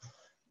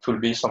it will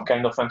be some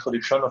kind of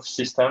introduction of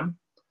system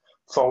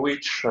for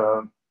which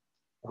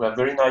we have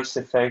very nice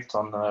effect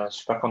on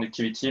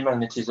superconductivity,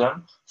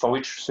 magnetism, for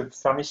which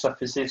Fermi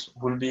surfaces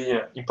will be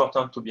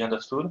important to be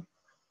understood.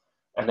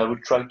 And I will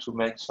try to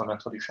make some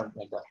introduction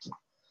like that.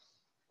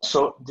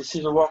 So this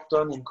is a work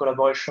done in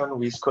collaboration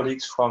with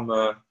colleagues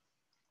from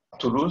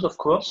Toulouse, of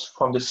course,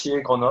 from the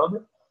CA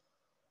Grenoble,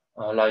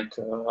 like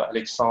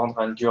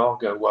Alexandre and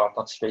Georg who are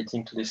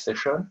participating to this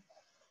session,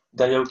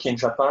 Dayaoki in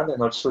Japan,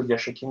 and also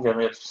Yashekin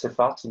Gabriel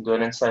Sefart in the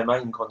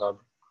LNCMI in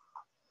Grenoble.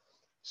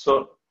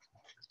 So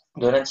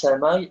the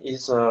LNCMI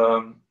is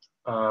a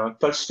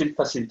pulse field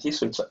facility,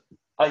 so it's a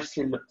high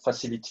field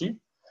facility,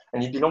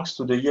 and it belongs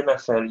to the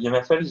EMFL.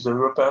 EMFL is the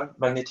European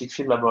Magnetic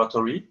Field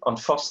Laboratory on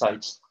 4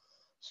 sites.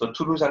 So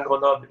Toulouse and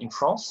Grenoble in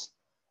France,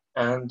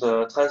 and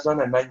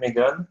Dresden and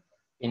Nijmegen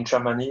in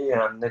Germany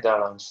and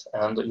Netherlands.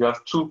 And you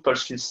have 2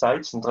 pulse field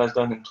sites in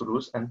Dresden and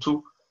Toulouse, and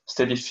 2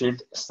 steady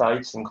field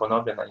sites in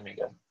Grenoble and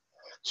Nijmegen.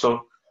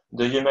 So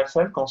the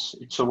EMFL,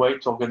 it's a way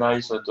to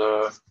organize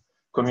the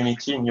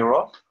community in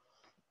Europe.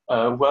 We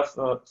have,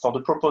 for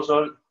the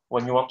proposal,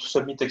 when you want to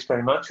submit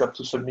experiments, you have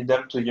to submit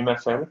them to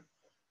EMFL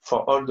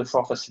for all the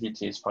 4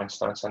 facilities, for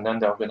instance, and then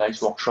they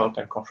organize workshops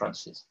and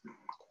conferences.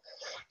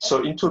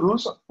 So in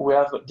Toulouse, we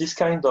have this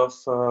kind of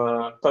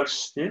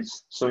pulse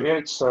fields. So here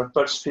it's a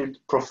pulse field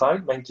profile,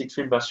 magnetic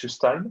field versus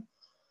time.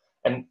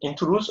 And in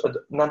Toulouse,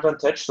 an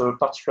advantage, so a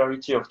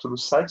particularity of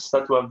Toulouse sites,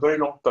 that we have very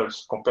long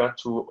pulse compared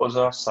to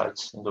other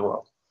sites in the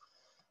world.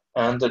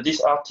 And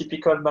these are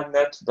typical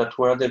magnets that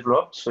were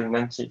developed so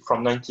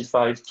from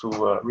 95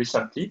 to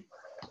recently.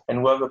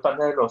 And we have a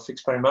panel of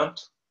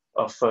experiment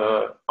of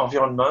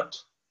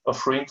environment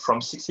offering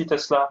from 60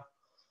 Tesla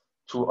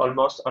to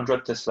almost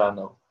 100 Tesla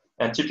now.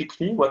 And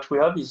typically what we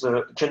have is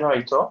a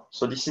generator.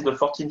 So this is the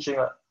 14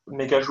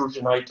 megajoule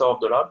generator of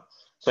the lab.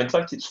 So in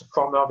fact, it's a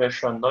former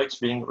version. Now it's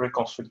being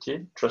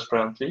reconstructed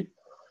transparently.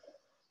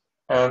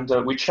 And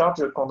we charge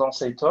the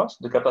condensators,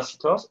 the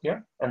capacitors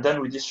here, and then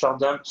we discharge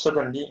them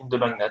suddenly in the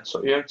magnet.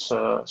 So here it's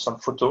some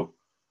photo,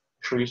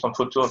 show you some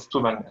photo of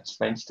 2 magnets,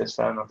 90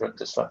 Tesla and 100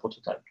 Tesla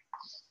prototype.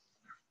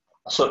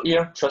 So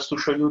here, just to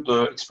show you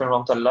the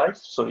experimental life.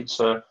 So it's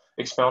an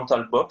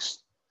experimental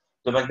box.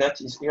 The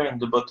magnet is here in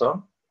the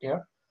bottom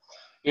here.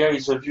 Here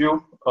is a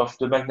view of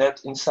the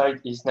magnet.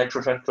 Inside is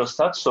nitrogen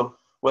chlorostat. So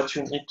what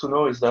you need to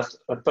know is that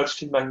a pulse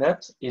field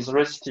magnet is a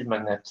resistive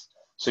magnet.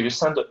 So you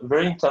send a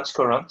very intense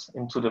current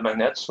into the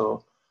magnet,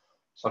 so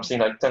something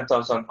like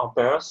 10,000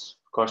 amperes,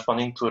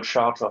 corresponding to a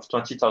charge of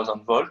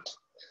 20,000 volts,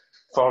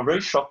 for a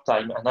very short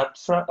time. And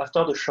after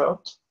the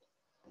short,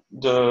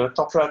 the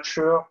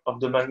temperature of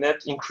the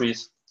magnet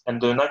increases,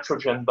 and the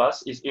nitrogen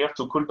bath is here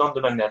to cool down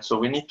the magnet. So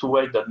we need to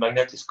wait that the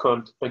magnet is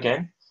cooled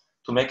again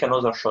to make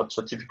another shot,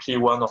 so typically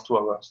 1 or 2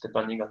 hours,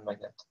 depending on the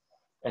magnet.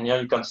 And here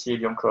you can see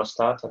helium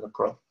chlorostat and a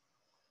probe.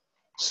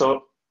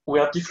 So we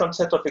have different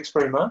set of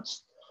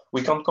experiments.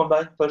 We can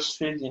combine pulse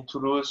field in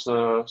Toulouse,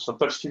 so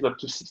pulse field up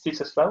to 60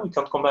 Tesla. We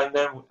can combine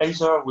them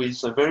either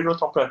with a very low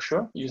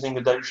temperature using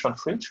a dilution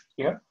fridge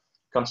here.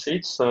 You can see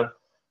it's a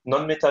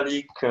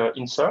non-metallic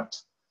insert,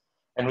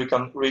 and we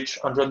can reach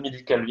 100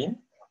 millikelvin.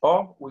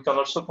 Or we can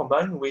also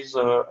combine with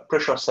a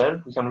pressure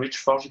cell. We can reach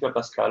 4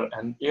 gigapascal.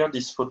 And here,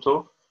 this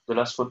photo, the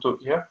last photo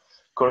here,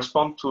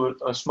 corresponds to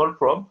a small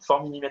probe,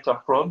 4 millimeter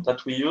probe,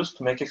 that we use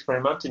to make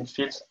experiments in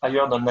fields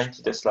higher than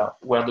 90 Tesla,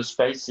 where the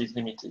space is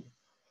limited.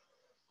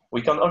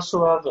 We can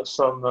also have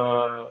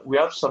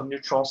some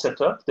neutron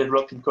setup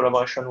developed in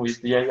collaboration with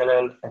the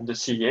ILL and the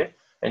CEA.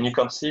 And you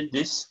can see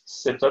this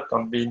setup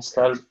can be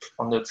installed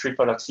on the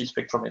triple axis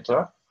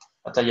spectrometer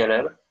at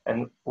ILL,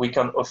 and we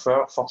can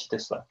offer 40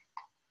 Tesla.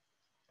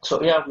 So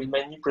here we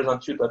mainly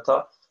present you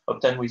data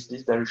obtained with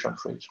this dilution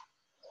fridge.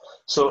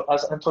 So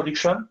as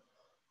introduction,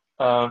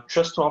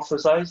 just to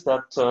emphasize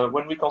that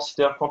when we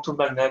consider quantum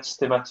magnets,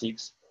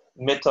 thematics,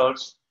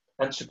 metals,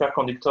 and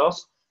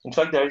superconductors, in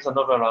fact, there is an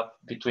overlap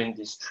between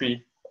these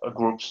three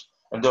groups.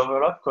 And the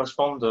overlap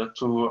corresponds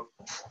to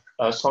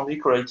strongly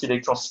correlated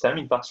electron system,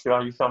 in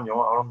particular fermions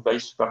around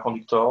base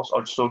superconductors,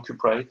 also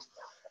cuprate.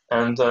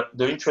 And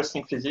the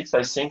interesting physics,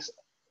 I think,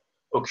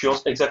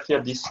 occurs exactly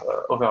at this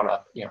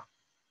overlap here.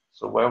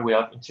 So where we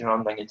have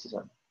itinerant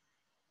magnetism.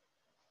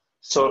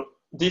 So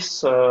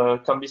this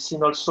can be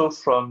seen also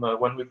from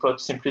when we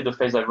plot simply the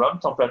phase diagram,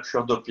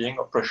 temperature, doping,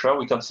 or pressure.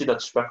 We can see that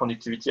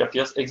superconductivity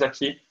appears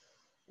exactly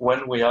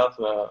when we have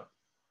a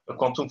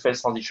quantum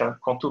phase transition,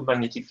 quantum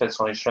magnetic phase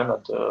transition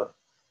at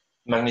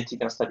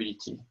magnetic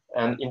instability.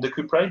 And in the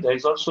cuprate, there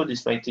is also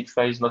this magnetic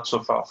phase not so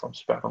far from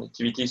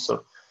superconductivity,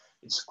 so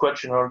it's quite a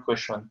general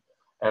question.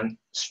 And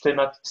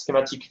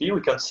schematically,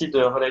 we can see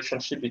the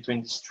relationship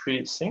between these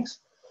three things.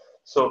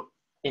 So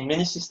in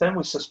many systems,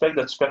 we suspect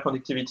that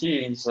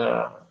superconductivity is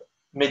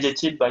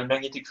mediated by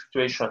magnetic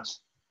fluctuations.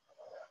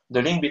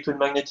 The link between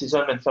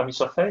magnetism and Fermi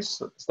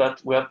surface is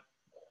that we have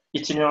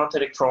itinerant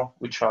electrons,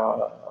 which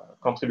are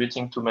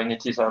contributing to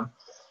magnetism.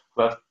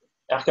 We have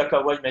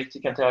RKKY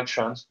magnetic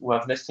interactions, we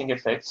have nesting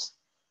effects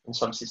in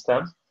some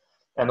systems.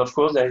 And of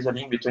course, there is a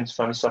link between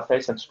Fermi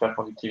surface and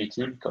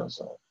superconductivity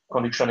because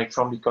conduction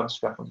electron becomes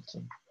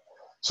superconducting.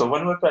 So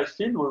when we apply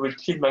field, we will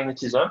kill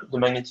magnetism, the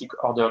magnetic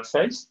ordered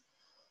phase.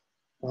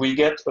 We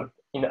get,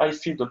 in high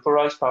field, a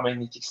polarized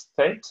paramagnetic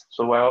state,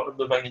 so where all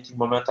the magnetic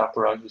moments are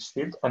polarized with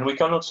field. And we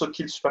can also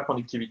kill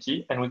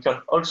superconductivity, and we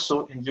can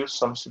also induce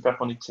some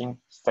superconducting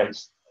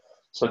phase.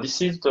 So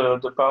this is the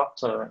part,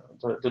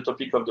 the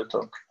topic of the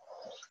talk.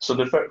 So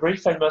the very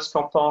famous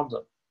compound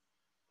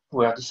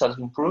where this has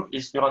been proved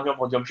is uranium,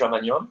 rhodium,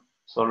 germanium,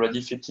 so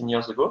already 15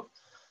 years ago.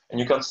 And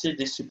you can see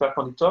this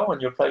superconductor, when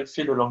you apply a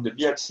field along the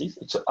B-axis,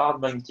 it's a hard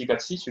magnetic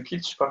axis, you kill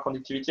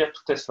superconductivity at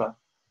 2 Tesla.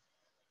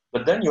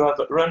 But then you have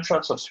a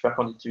reentrance of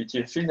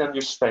superconductivity, a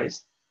field-induced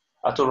phase,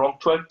 at around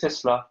 12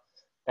 Tesla.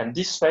 And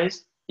this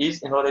phase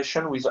is in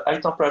relation with a high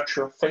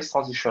temperature phase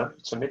transition.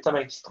 It's a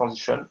metamagnetic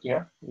transition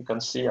here, you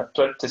can see at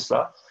 12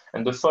 Tesla.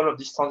 And the fall of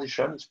this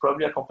transition is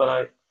probably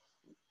accompanied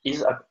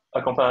with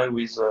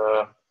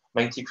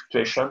magnetic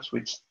fluctuations,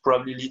 which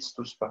probably leads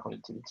to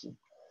superconductivity.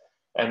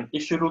 And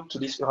if you look to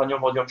this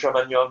uranium, rhodium,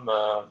 germanium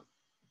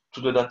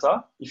to the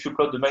data, if you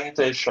plot the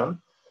magnetization,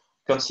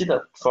 you can see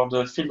that for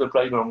the field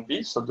applied along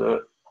B, so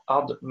the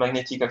hard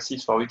magnetic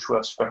axis for which we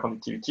have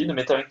superconductivity, the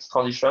metamagnetic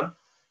transition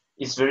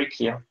is very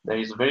clear. There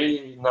is a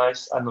very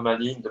nice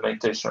anomaly in the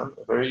magnetization,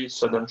 a very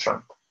sudden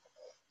jump.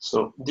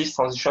 So this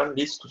transition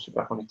leads to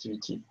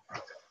superconductivity.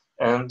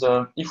 And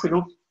if we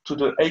look to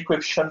the A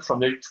coefficient from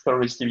the electrical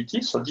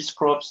resistivity, so this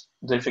probes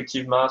the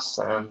effective mass,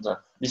 and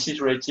this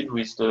is related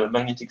with the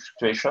magnetic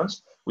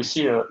fluctuations. We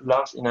see a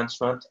large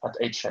enhancement at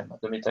HM, at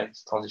the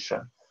metamagnetic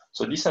transition.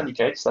 So this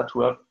indicates that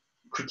we have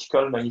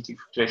critical magnetic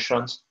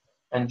fluctuations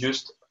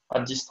induced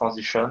at this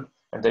transition,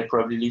 and they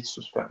probably lead to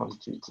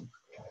superconductivity.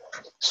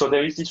 So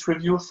there is this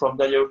review from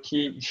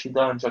Dayaoki,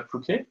 Ishida, and Jacques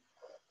Plouquet,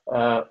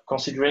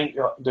 considering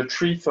the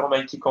three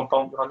ferromagnetic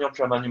compounds, uranium,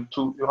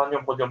 germanium-2,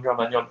 uranium, rhodium,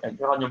 germanium, and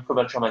uranium,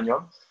 cobalt,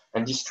 germanium.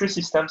 And these three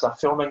systems are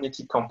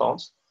ferromagnetic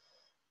compounds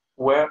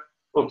where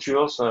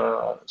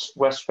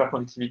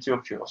superconductivity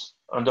occurs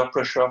under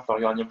pressure for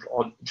uranium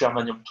or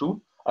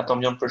germanium-2, at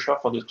ambient pressure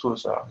for the two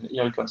other.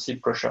 Here you can see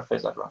pressure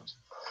phase diagrams.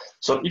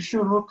 So if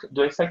you look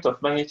the effect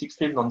of magnetic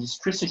field on these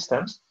three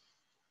systems,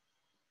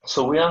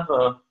 so we have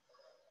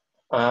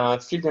a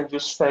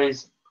field-induced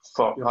phase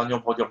for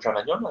uranium, rhodium,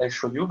 germanium, I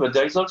show you, but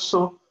there is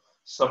also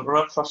some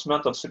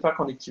reinforcement of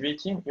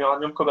superconductivity in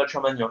uranium, cobalt,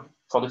 germanium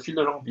for the field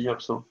along B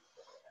also.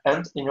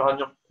 And in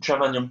uranium,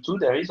 germanium-2,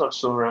 there is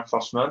also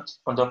reinforcement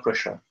under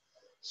pressure.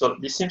 So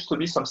this seems to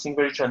be something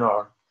very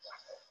general.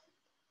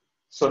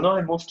 So now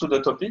I move to the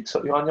topic,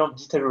 so uranium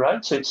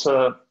ditelluride. So it's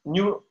a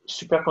new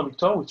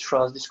superconductor which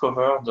was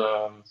discovered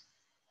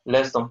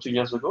less than 2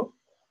 years ago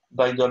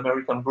by the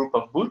American group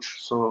of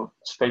Butch. So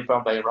it's a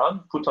paper by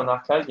Iran, put on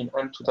archive in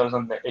end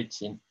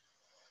 2018.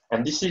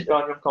 And this is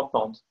uranium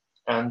compound.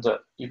 And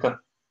you can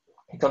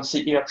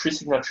see here three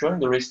signatures in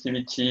the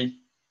resistivity,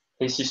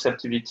 AC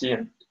susceptibility,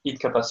 and heat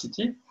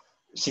capacity,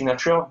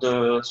 signature of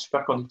the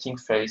superconducting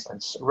phase. And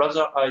it's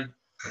rather high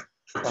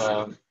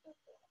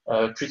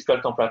critical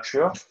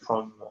temperature.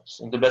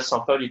 In the best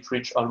sample, it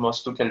reached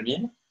almost 2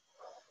 Kelvin.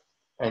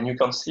 And you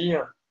can see,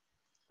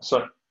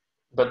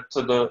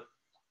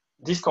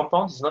 this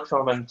compound is not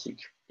ferromagnetic.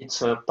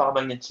 It's a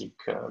paramagnetic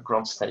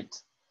ground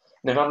state.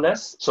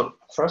 Nevertheless,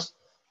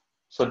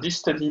 this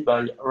study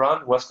by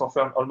Ran was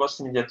confirmed almost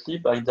immediately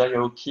by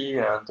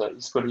Dayaoki and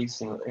his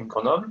colleagues in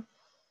Grenoble.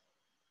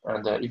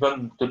 And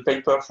even the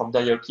paper from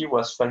Dayaoki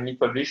was finally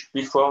published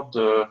before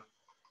the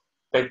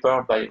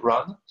paper by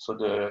Ran, so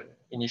the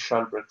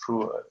initial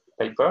breakthrough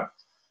paper,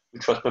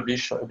 which was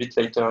published a bit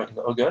later in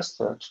August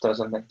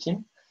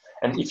 2019.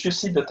 And if you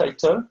see the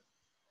title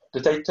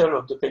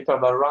of the paper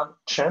by Ran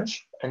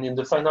changed, and in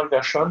the final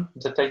version,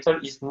 the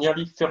title is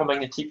nearly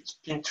ferromagnetic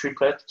spin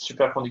triplet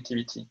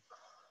superconductivity.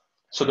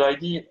 So the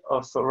idea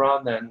of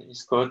Ran and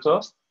his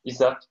co-authors is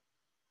that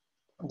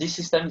this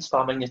system is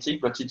paramagnetic,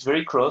 but it's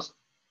very close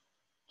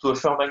to a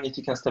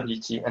ferromagnetic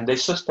instability. And they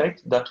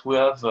suspect that we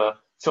have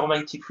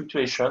ferromagnetic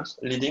fluctuations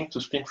leading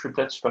to spin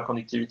triplet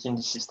superconductivity in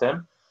the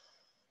system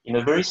in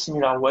a very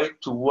similar way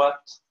to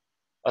what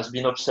has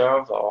been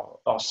observed or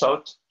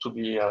thought to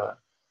be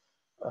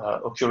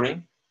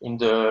occurring in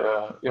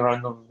the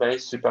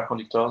uranium-based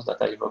superconductors that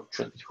I evoked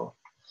just before.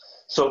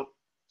 So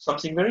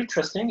something very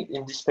interesting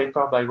in this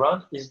paper by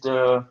Ran is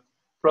the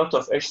plot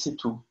of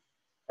HC2.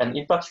 And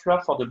in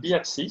particular for the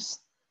B-axis,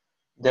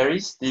 there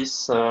is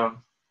this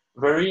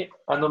very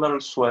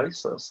anomalous way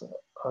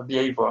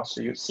behavior.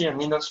 So you see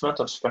an enhancement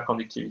of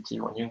superconductivity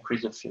when you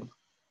increase the field.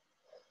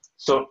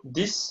 So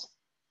this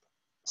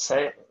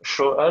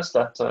show us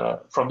that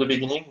from the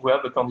beginning, we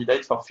have a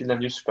candidate for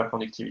field-induced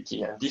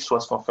superconductivity. And this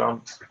was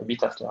confirmed a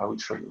bit after, I will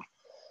show you.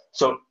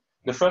 So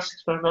the first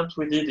experiment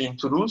we did in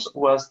Toulouse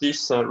was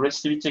this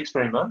resistivity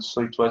experiment.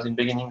 So it was in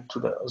beginning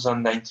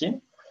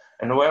 2019.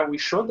 And where we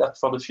showed that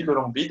for the field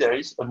along B, there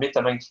is a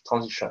metamagnetic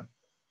transition.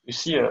 You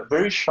see a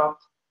very sharp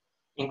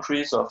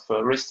increase of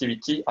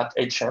resistivity at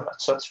HM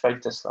at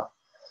 35 Tesla.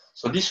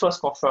 So this was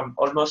confirmed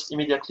almost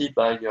immediately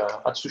by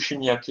Atsushi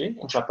Miyake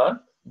in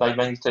Japan by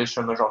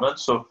magnetization measurement.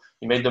 So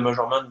he made the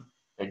measurement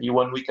maybe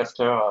 1 week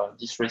after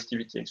this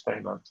resistivity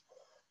experiment.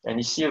 And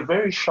you see a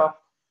very sharp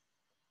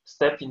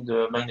step in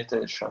the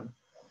magnetization.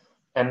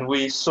 And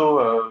we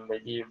saw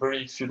maybe a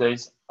very few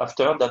days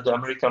after that the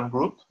American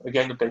group,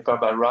 again a paper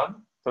by Ran,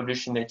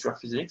 published in Nature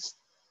Physics,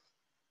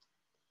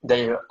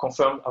 they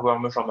confirmed our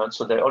measurement.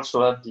 So they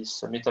also had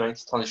this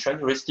metamagnetic transition,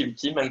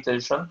 resistivity,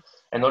 magnetization,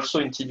 and also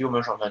in TDU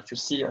measurement. You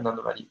see an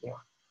anomaly here.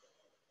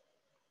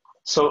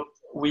 So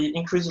we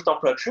increase the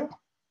temperature,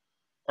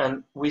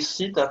 and we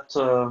see that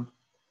the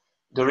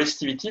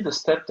resistivity, the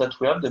step that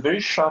we have, the very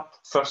sharp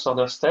first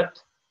order step,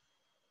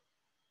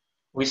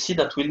 we see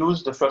that we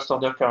lose the first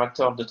order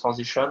character of the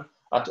transition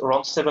at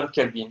around 7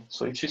 Kelvin.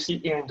 So if you see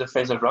here in the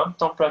phasogram,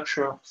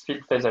 temperature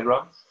field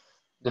phasogram,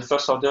 the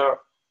first order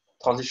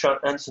transition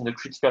ends in the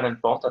critical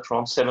endpoint at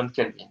around 7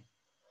 Kelvin.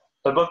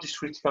 Above this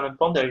critical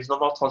endpoint, there is no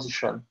more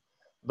transition,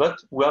 but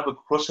we have a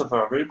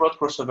crossover, a very broad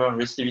crossover in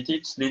resistivity.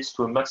 It leads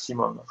to a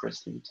maximum of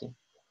resistivity.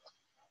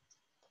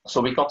 So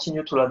we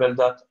continue to label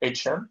that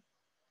HM,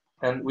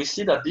 and we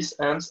see that this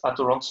ends at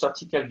around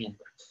 30 Kelvin.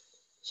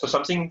 So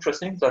something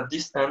interesting is that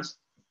this ends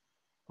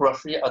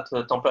roughly at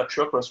a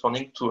temperature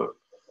corresponding to a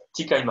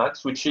Tk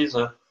max, which is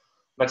a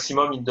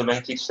maximum in the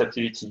magnetic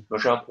susceptibility,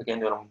 measured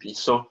again along B.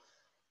 So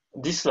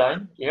this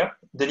line here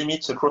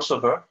delimits a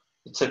crossover.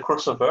 It's a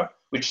crossover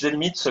which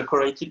delimits a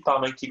correlated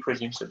paramagnetic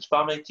regime. So it's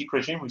paramagnetic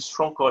regime with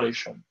strong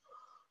correlation.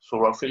 So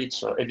roughly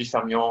it's a heavy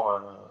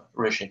fermion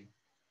regime.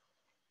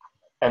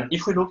 And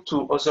if we look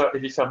to other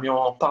heavy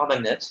fermion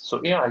paramagnets,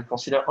 so here I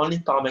consider only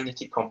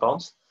paramagnetic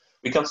compounds,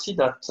 we can see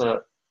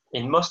that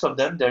in most of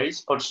them there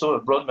is also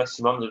a broad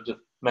maximum of the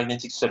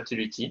magnetic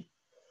susceptibility,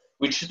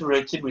 which is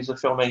related with the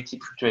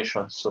ferromagnetic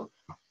fluctuations. So,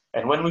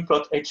 and when we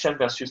plot HM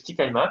versus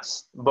Tk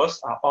max, both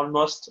are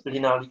almost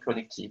linearly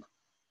connected.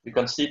 You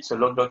can see it's a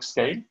log-log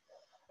scale,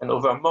 and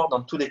over more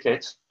than 2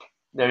 decades,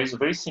 there is a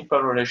very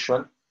simple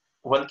relation,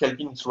 1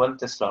 Kelvin is 1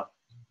 Tesla.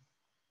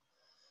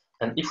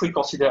 And if we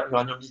consider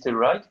uranium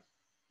ditelluride,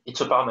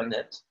 it's a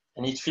paramagnet,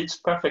 and it fits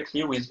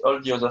perfectly with all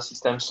the other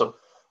systems. So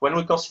when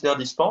we consider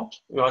this point,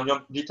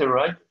 uranium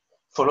ditelluride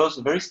follows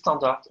a very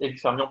standard heavy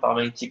fermion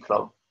paramagnetic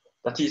law.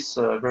 That is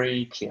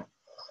very clear.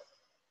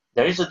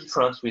 There is a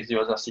difference with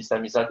the other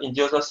system, is that in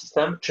the other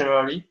system,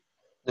 generally,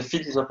 the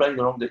field is applied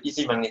along the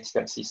easy magnetic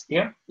axis.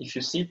 Here, if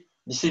you see,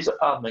 this is a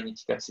hard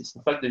magnetic axis.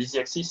 In fact, the easy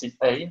axis is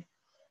A,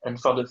 and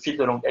for the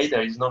field along A,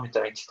 there is no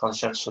metamagnetic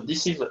transition. So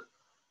this is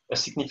a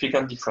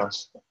significant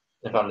difference,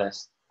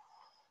 nevertheless.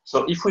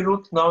 So if we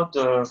look now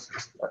the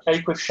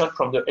A coefficient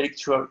from the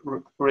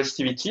electrical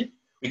resistivity,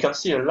 we can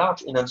see a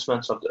large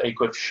enhancement of the A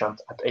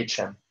coefficient at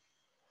HM.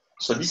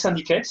 So this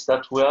indicates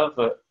that we have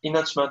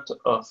enhancement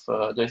of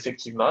the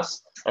effective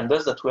mass, and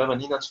thus that we have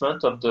an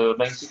enhancement of the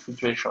magnetic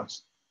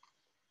fluctuations.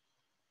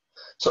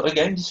 So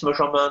again, this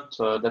measurement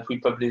that we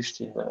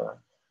published in the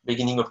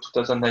beginning of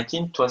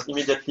 2019, it was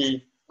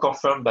immediately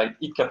confirmed by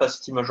heat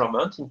capacity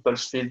measurement in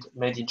pulse field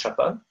made in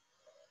Japan.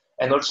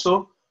 And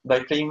also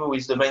by playing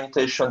with the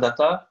magnetization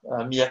data,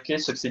 Miyake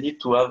succeeded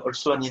to have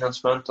also an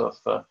enhancement of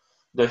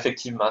the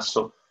effective mass.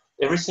 So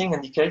everything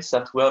indicates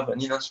that we have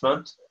an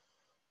enhancement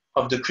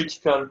of the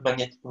critical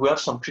magnetic, we have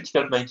some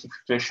critical magnetic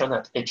fluctuation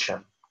at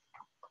HM.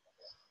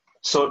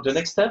 So the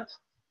next step,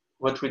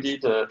 what we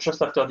did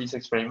just after this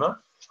experiment,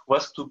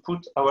 was to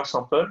put our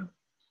sample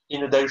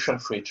in a dilution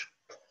fridge.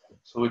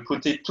 So we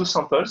put 2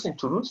 samples in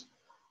Toulouse,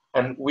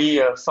 and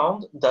we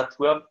found that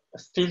we have a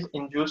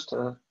field-induced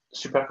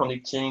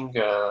superconducting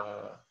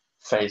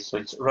phase. So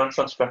it's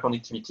Rankine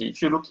superconductivity.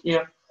 If you look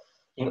here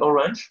in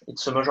orange,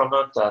 it's a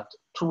measurement at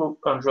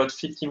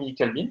 250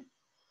 millikelvin.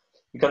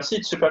 You can see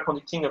it's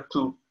superconducting up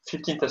to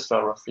 15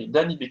 Tesla roughly.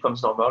 Then it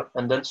becomes normal,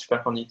 and then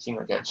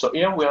superconducting again. So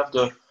here we have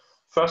the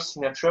first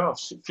signature of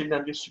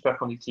field-induced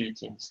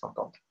superconductivity in this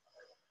compound.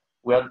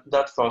 We had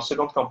that for a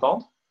second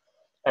compound.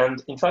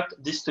 And in fact,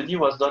 this study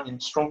was done in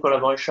strong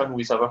collaboration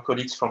with our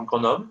colleagues from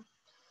Grenoble.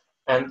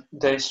 And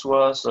this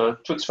was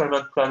two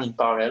experiments planned in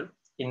parallel,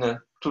 in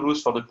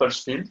Toulouse for the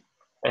pulse field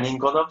and in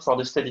Grenoble for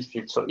the steady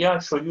field. So here I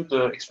show you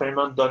the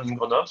experiment done in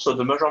Grenoble. So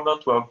the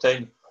measurements were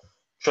obtained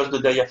just the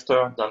day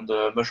after than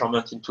the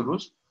measurement in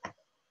Toulouse.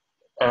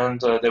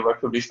 And they were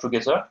published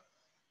together,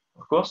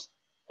 of course.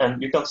 And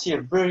you can see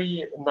a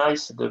very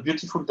nice, the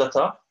beautiful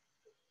data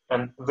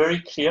and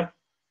very clear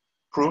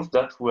proof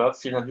that we have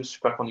field-induced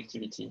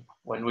superconductivity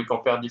when we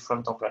compare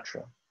different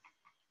temperatures.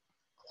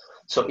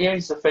 So here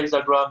is the phase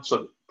diagram,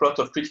 so plot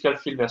of critical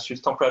field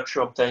versus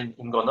temperature obtained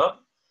in Grenoble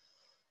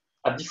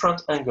at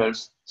different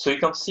angles. So you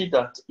can see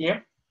that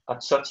here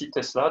at 30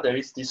 Tesla, there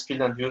is this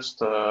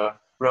field-induced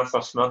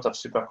reinforcement of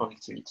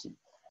superconductivity.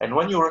 And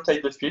when you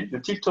rotate the field, you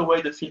tilt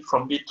away the field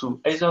from B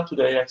to either to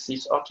the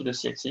A-axis or to the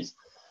C-axis,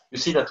 you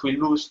see that we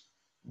lose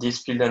this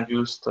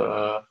field-induced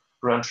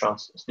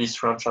reinforcement,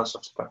 this reinforcement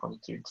of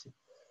superconductivity.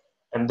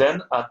 And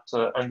then at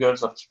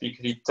angles of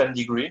typically 10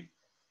 degrees,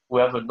 we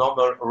have a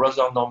normal,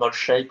 rather normal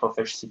shape of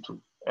HC2,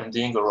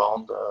 ending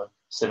around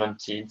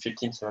 15,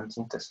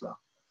 17 Tesla.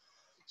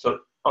 So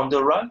on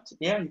the right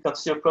here, you can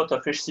see a plot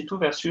of HC2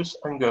 versus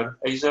angle,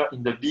 either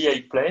in the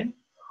BA plane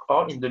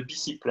or in the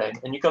BC plane.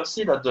 And you can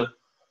see that the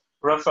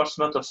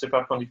reinforcement of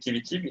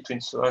superconductivity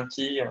between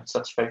 20 and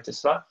 35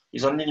 Tesla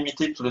is only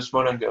limited to the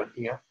small angle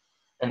here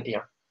and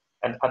here.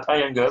 And at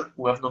high angle,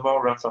 we have no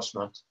more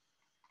reinforcement.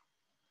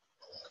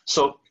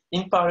 So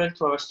in parallel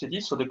to our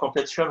study, so the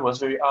competition was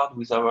very hard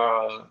with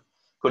our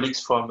colleagues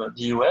from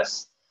the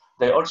US.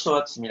 They also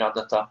had similar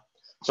data.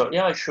 So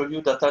here I show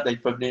you data they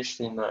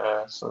published in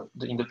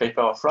the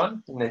paper of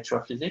Ron in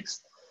Nature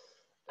Physics.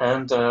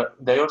 And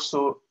they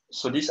also,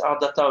 so these are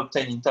data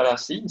obtained in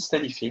Tallahassee in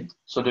steady field,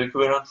 so the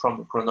equivalent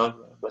from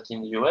Grenoble, but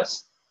in the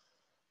US.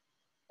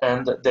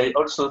 And they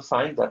also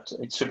find that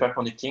it's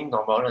superconducting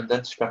normal and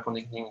then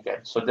superconducting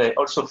again. So they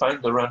also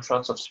find the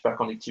reentrance of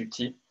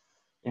superconductivity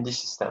in this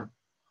system.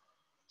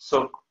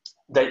 So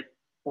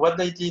what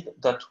they did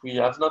that we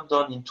have not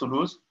done in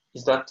Toulouse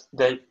is that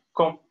they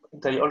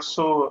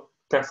also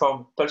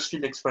perform pulse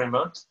field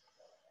experiment,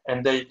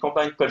 and they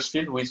combine pulse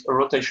field with a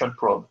rotation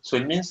probe. So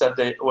it means that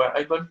they were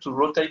able to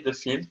rotate the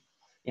field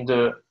in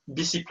the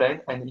BC plane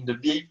and in the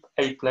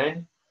BA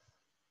plane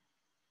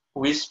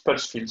with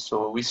pulse field,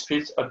 so with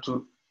fields up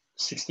to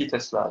 60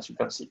 Tesla, as you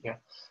can see here.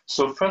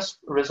 So first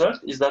result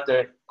is that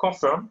they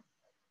confirm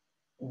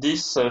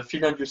this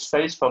field-induced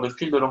phase for the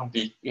field along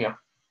B here.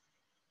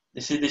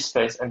 This is this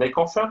phase, and they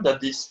confirm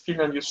that this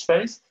field-induced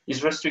phase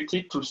is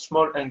restricted to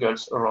small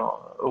angles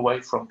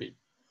away from B.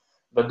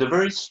 But the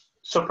very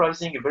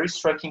surprising, very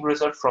striking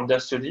result from their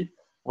study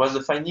was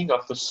the finding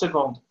of a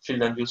second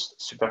field-induced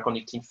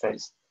superconducting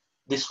phase,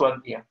 this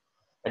one here.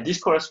 And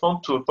this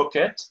corresponds to a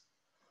pocket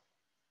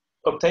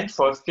obtained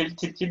for a field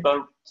tilted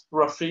by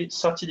roughly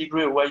 30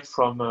 degrees away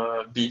from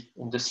B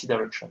in the C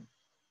direction,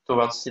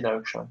 towards C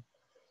direction.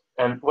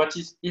 And what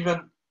is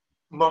even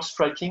more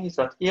striking is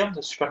that here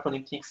the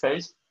superconducting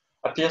phase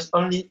appears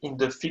only in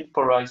the field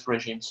polarized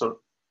regime, so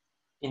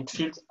in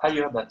fields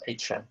higher than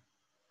HM.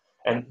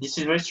 And this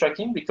is very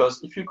striking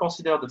because if you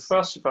consider the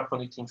first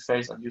superconducting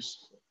phase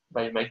induced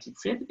by a magnetic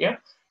field here,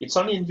 it's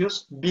only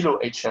induced below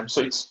HM.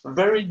 So it's a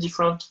very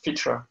different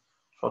feature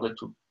for the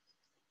two.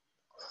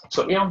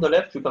 So here on the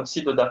left, you can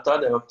see the data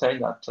they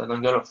obtained at an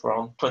angle of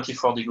around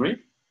 24 degrees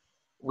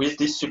with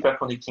this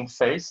superconducting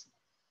phase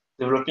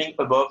developing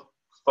above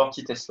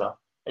 40 Tesla.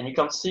 And you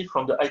can see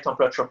from the high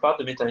temperature part,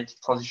 the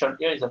meta-magnetic transition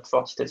here is at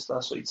 40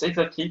 Tesla. So it's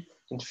exactly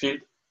in field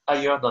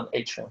higher than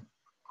HM.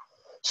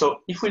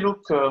 So if we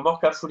look more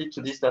carefully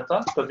to this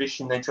data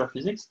published in Nature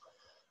Physics,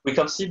 we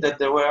can see that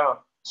there were,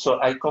 so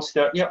I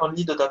consider here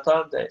only the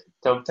data that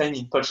they obtained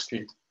in pulse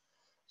field.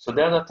 So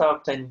their data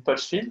obtained in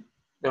pulse field,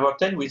 they were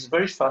obtained with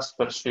very fast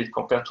pulse field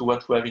compared to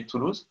what we have in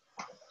Toulouse.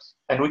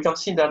 And we can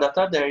see in their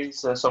data there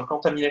is some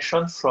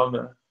contamination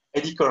from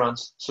eddy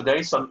currents. So there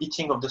is some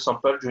heating of the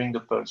sample during the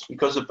pulse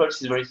because the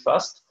pulse is very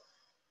fast,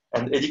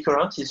 and eddy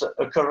current is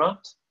a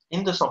current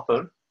in the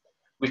sample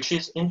which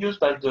is induced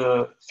by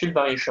the field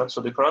variation.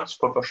 So the current is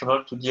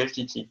proportional to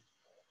dH/dt,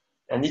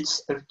 and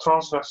it's a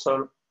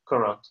transversal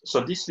current. So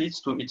this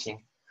leads to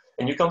heating.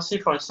 And you can see,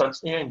 for instance,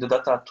 here in the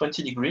data at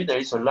 20 degrees, there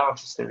is a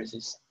large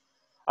hysteresis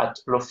at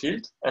low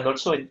field and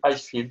also in high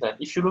field. And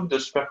if you look at the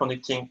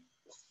superconducting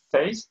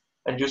phase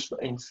and use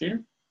in field,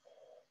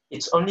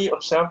 it's only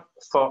observed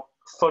for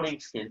falling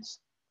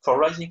fields. For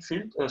rising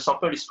field, the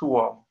sample is too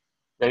warm.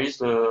 There is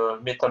the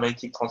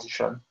meta-magnetic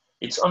transition.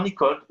 It's only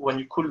cold when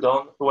you cool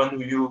down, when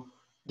you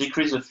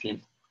decrease the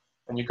field.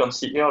 And you can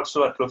see here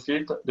also at low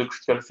field, the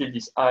critical field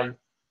is high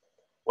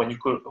when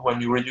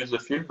you reduce the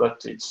field,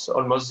 but it's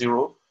almost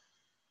zero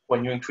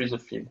when you increase the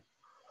field.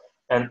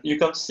 And you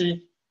can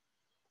see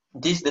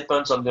this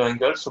depends on the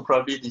angle, so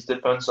probably this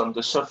depends on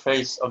the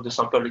surface of the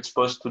sample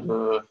exposed to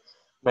the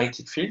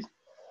magnetic field.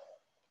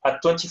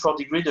 At 24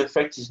 degrees, the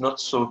effect is not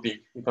so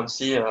big. You can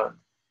see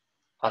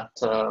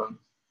the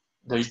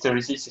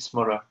hysteresis is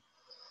smaller.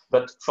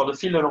 But for the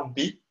field along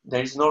B,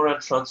 there is no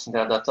reentrance in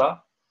their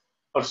data.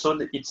 also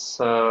it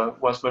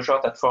was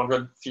measured at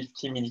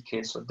 450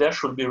 mini-K. So there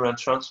should be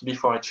reentrance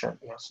before HM.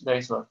 Yes, there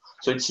is not.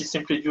 So it is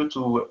simply due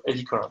to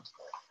eddy current.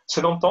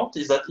 Second point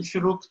is that if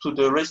you look to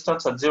the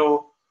resistance at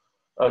zero,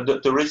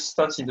 the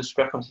resistance in the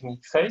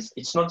superconducting phase,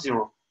 it's not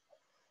zero.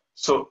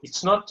 So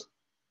it's not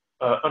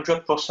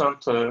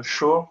 100%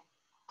 sure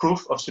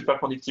proof of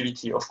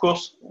superconductivity. Of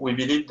course, we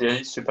believe there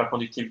is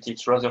superconductivity.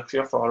 It's rather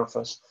clear for all of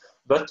us.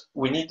 But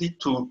we needed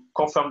to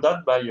confirm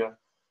that by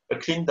a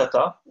clean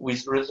data with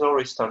zero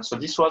resistance. So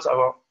this was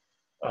our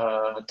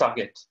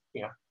target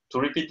here, to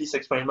repeat this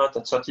experiment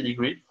at 30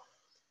 degrees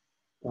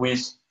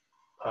with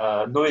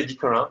no eddy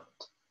current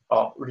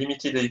or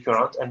limited eddy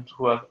current, and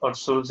to have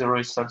also zero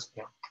resistance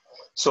here.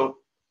 So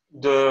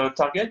the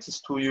target is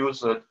to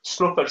use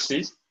slow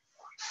pulses.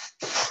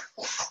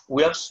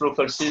 We have slow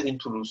pulses in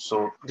Toulouse,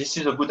 so this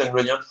is a good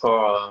ingredient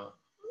for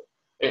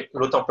a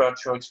low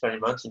temperature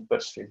experiment in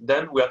pulse field.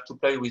 Then we have to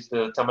play with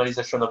the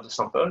thermalization of the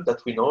sample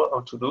that we know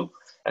how to do,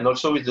 and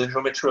also with the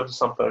geometry of the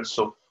sample.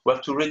 So we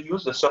have to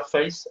reduce the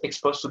surface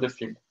exposed to the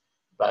field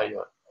by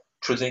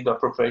choosing the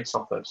appropriate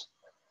samples.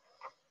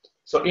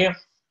 So here,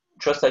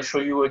 just I show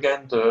you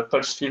again the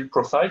pulse field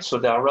profile. So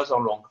they are rather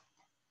long,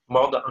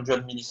 more than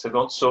 100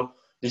 milliseconds. So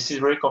this is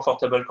very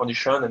comfortable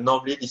condition, and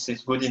normally this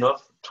is good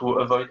enough to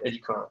avoid eddy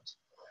current.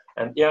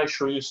 And here I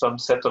show you some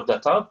set of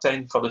data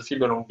obtained for the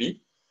field along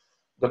B.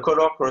 The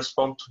color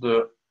correspond to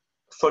the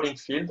falling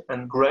field,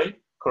 and gray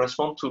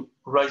correspond to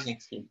rising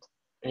field.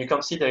 And you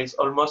can see there is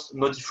almost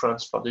no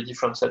difference for the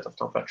different set of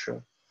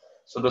temperature.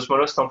 So the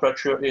smallest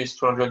temperature is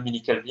 200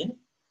 millikelvin,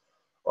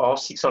 or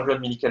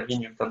 600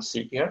 millikelvin you can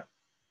see here.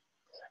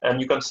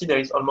 And you can see there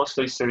is almost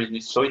no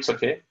hysteresis, so it's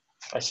okay.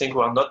 I think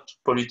we are not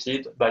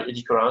polluted by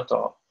eddy current,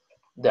 or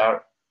they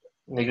are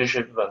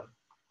negligible.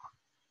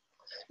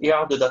 Here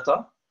are the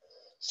data.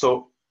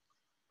 So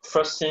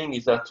first thing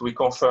is that we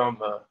confirm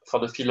for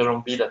the field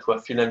along B that we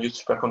have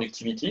field-induced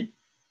superconductivity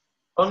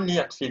only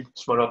at field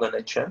smaller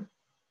than HM.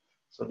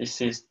 So this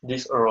is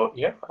this arrow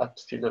here at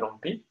field along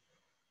B.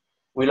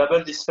 We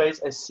label this phase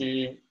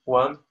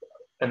SC1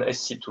 and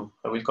SC2.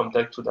 I will come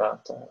back to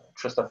that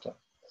just after.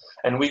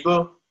 And we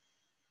go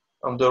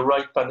on the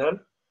right panel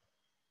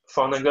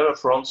for an angle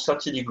of around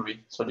 30 degrees.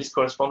 So this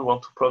corresponds, we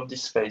want to plot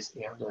this phase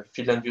here, the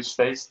field-induced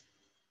phase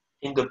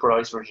in the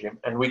polarized regime.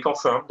 And we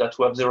confirm that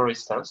we have zero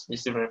resistance.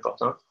 This is very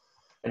important.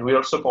 And we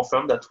also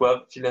confirm that we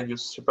have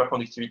field-induced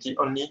superconductivity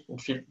only in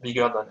field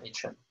bigger than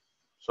HM.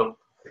 So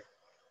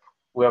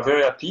we are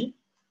very happy.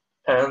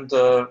 And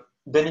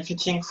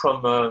benefiting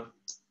from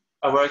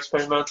our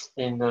experiment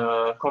in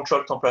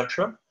controlled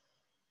temperature,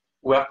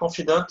 we are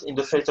confident in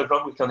the phase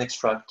diagram we can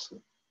extract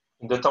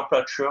in the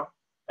temperature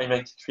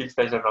magnetic field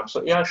phase diagram.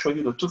 So here I show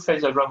you the two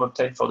phase diagrams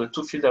obtained for the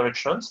two field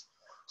directions.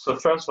 So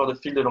first for the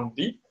field along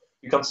B,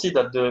 you can see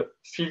that the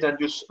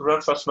field-induced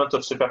reinforcement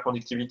of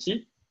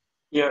superconductivity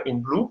here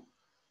in blue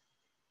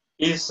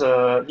is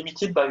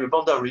limited by a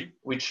boundary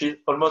which is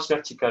almost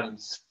vertical in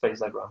this phase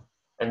diagram.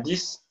 And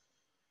this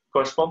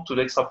corresponds to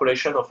the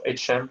extrapolation of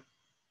HM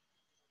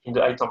in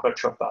the high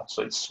temperature part.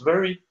 So it's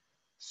very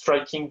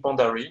striking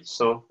boundary.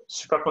 So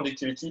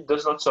superconductivity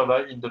does not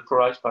survive in the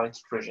polarized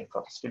magnetic regime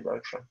for this field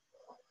direction.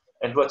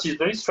 And what is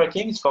very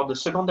striking is for the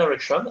second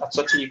direction at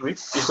 30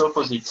 degrees is the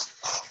opposite.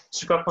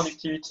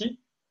 Superconductivity,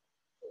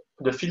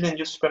 the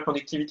field-induced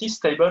superconductivity is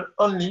stable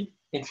only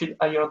in field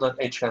higher than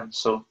HM.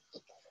 So,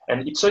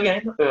 and it's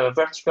again a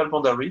vertical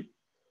boundary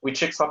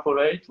which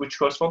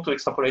corresponds to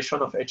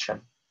extrapolation of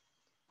HM.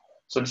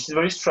 So this is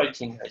very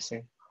striking, I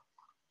think.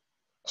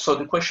 So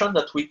the question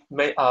that we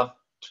may have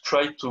to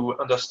try to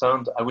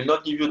understand, I will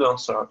not give you the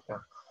answer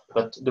here,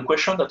 but the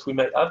question that we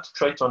may have to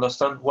try to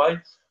understand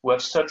why we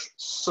have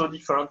so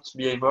different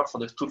behavior for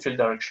the two field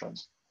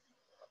directions.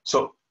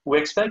 So we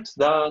expect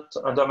that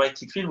under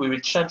magnetic field, we will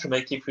change the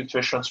magnetic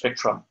fluctuation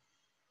spectrum.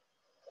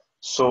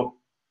 So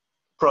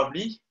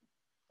probably,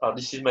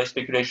 this is my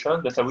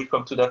speculation, but I will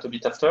come to that a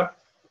bit after.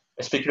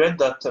 I speculate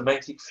that a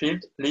magnetic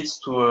field leads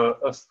to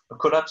a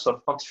collapse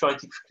of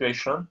antiferromagnetic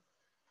fluctuation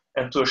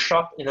and to a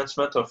sharp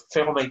enhancement of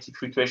ferromagnetic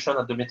fluctuation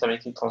at the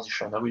metamagnetic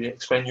transition. I will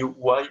explain you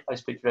why I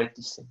speculate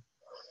this thing.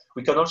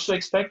 We can also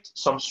expect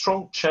some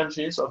strong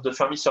changes of the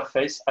Fermi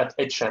surface at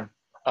HM,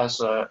 as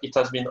it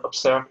has been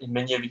observed in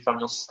many heavy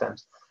fermion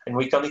systems. And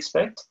we can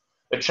expect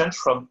a change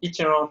from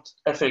itinerant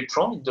F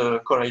electron in the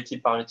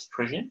correlated parametric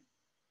regime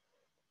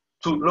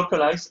to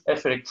localized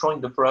F electron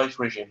in the polarized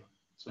regime.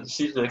 So this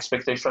is the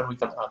expectation we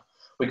can have.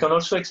 We can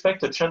also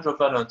expect a change of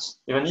valence,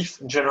 even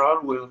if in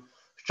general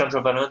change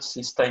of valence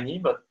is tiny,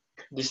 but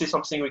this is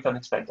something we can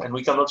expect. And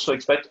we can also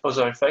expect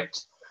other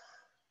effects.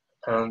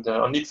 And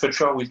only the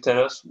future will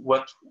tell us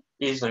what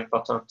is the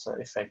important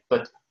effect.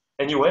 But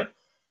anyway,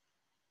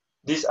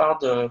 these are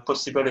the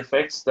possible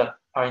effects that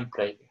are in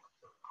play.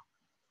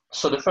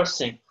 So the first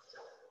thing,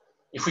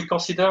 if we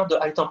consider the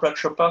high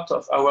temperature part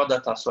of our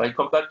data, so I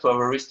come back to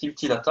our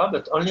resistivity data,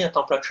 but only a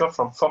temperature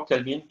from 4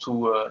 Kelvin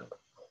to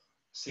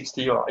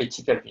 60 or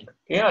 80 Kelvin.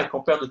 Here I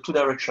compare the two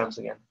directions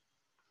again.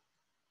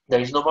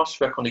 There is no more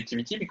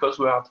superconductivity because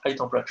we are at high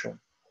temperature.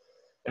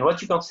 And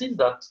what you can see is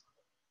that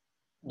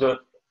the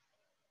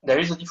there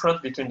is a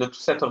difference between the two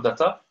sets of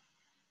data.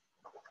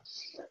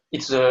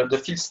 It's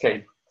the field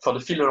scale. For the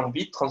field along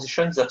B,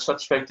 transition is at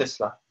 35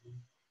 Tesla.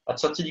 At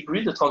 30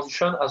 degrees, the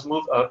transition has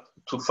moved up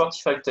to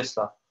 45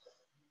 Tesla.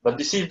 But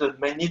this is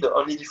mainly the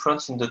only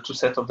difference in the two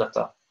sets of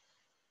data.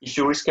 If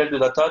you rescale the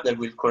data, they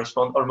will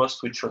correspond almost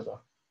to each other.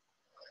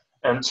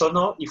 And so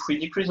now, if we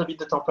decrease a bit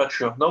the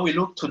temperature, now we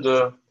look to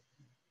the,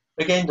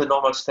 again, the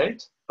normal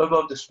state,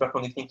 above the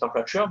superconducting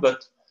temperature,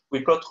 but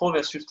we plot rho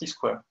versus t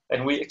square.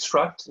 And we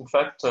extract, in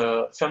fact,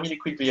 Fermi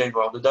liquid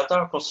behavior. The data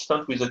are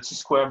consistent with the t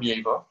square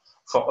behavior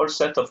for all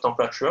sets of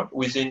temperature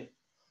within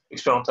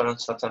experimental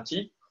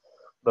uncertainty,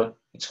 but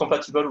it's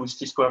compatible with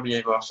t square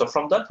behavior. So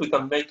from that, we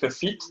can make a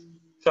fit,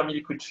 Fermi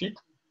liquid fit,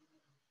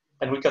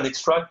 and we can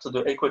extract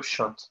the A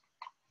coefficient,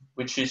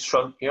 which is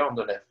shown here on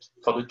the left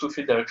for the two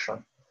field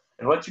direction.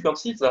 And what you can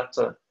see is that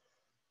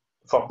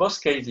for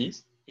both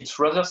cases, it's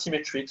rather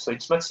symmetric. So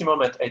it's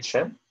maximum at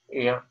HM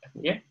here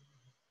and here,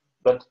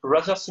 but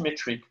rather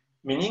symmetric,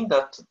 meaning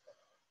that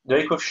the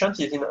A coefficient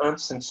is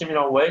enhanced in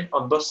similar way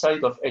on both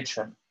sides of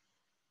HM,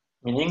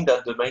 meaning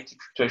that the magnetic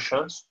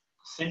fluctuations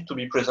seem to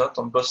be present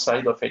on both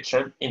sides of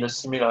HM in a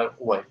similar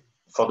way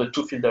for the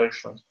two field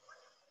directions.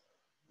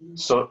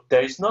 So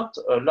there is not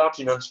a large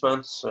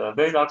enhancement,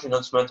 very large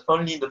enhancement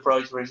only in the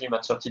polarized regime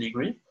at 30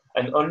 degrees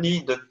and only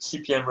in the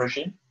CPM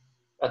regime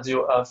at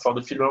for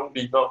the field along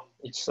B. No,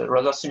 it's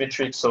rather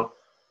symmetric. So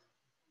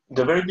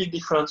the very big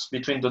difference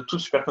between the two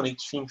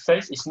superconducting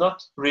phases is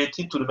not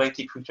related to the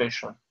magnetic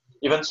fluctuation.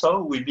 Even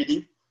so, we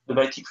believe the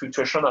magnetic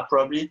fluctuation are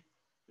probably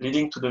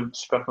leading to the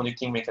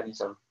superconducting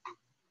mechanism.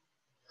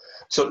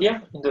 So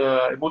here,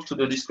 I move to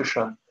the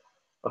discussion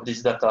of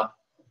this data.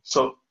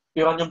 So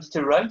uranium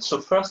deuteride, so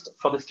first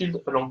for the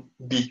field along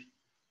B,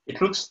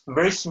 it looks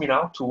very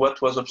similar to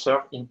what was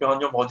observed in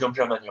uranium, rhodium,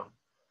 germanium.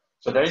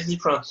 So there is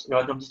difference.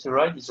 Uranium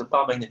deuteride is a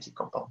paramagnetic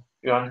compound.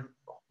 Uranium,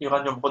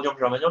 rhodium,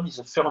 germanium is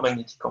a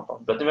ferromagnetic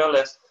compound. But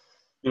nevertheless,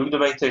 you look at the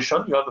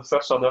magnetation, you have a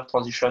first order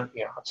transition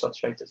here at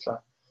 35 Tesla.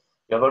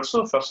 You have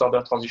also a first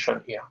order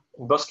transition here.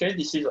 In both cases,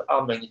 this is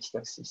our magnetic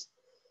axis.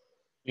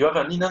 You have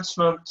an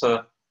enhancement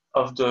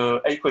of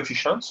the A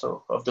coefficient,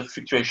 so of the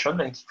fluctuation,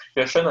 magnetic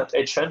fluctuation at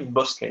HM in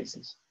both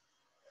cases.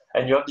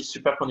 And you have this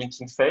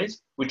superconducting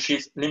phase, which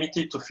is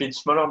limited to fields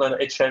smaller than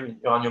HM in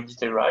uranium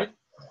deuteride.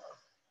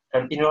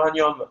 And in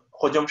uranium,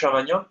 rhodium,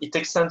 germanium, it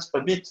extends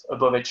a bit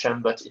above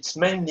HM, but it's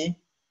mainly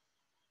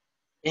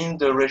in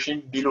the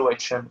regime below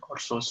HM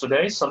also. So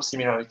there is some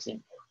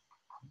similarity.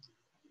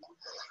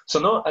 So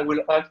now I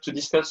will have to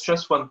discuss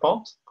just one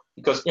point,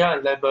 because here I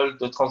labeled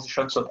the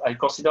transition, so I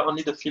consider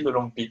only the field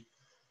along B.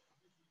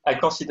 I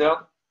consider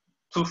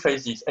two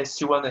phases,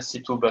 SC1,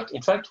 SC2, but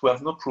in fact, we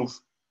have no proof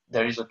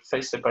there is a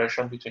phase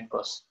separation between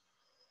both.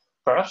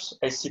 Perhaps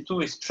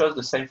SC2 is just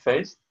the same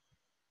phase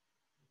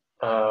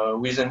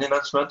with an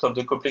enhancement of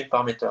the coupling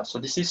parameter. So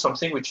this is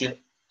something which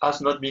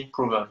has not been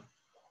proven.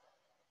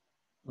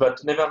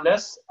 But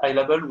nevertheless, I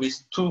label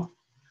with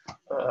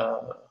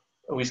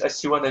with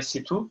SC1,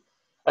 SC2,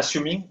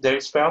 assuming there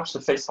is perhaps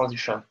a phase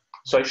transition.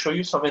 So I show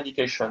you some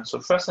indications. So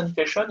first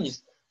indication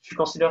is if you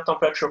consider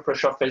temperature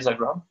pressure phase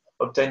diagram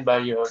obtained by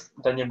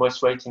Daniel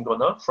Braithwaite in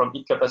Grenoble from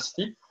heat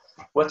capacity,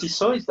 what he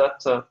saw is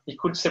that he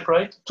could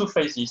separate two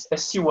phases,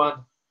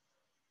 SC1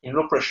 in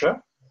low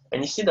pressure,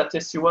 and you see that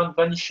SC1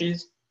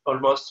 vanishes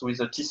almost with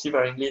a TC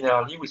varying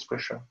linearly with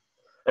pressure.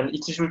 And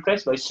it is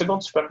replaced by a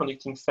second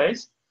superconducting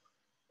phase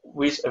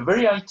with a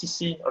very high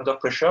TC under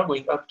pressure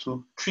going up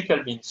to 3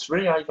 Kelvin. It's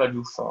very high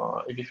value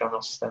for heavy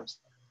thermal systems.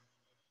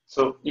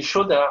 So he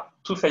showed there are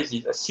two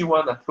phases,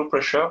 SC1 at low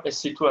pressure,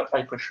 SC2 at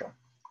high pressure.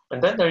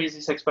 And then there is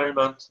this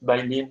experiment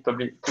by Lin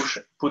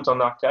put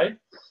on archive.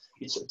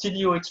 It's a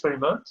TDO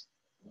experiment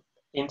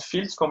in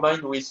fields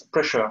combined with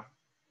pressure.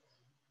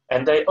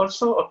 And they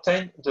also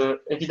obtained the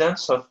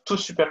evidence of two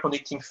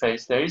superconducting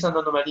phases. There is an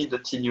anomaly in the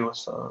TDO,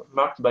 so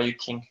marked by a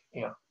kink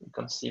here. You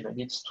can see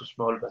maybe it's too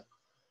small.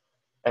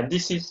 And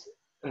this is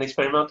an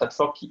experiment at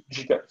 4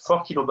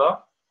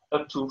 kilobar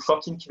up to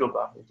 14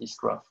 kilobar in this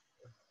graph.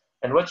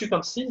 And what you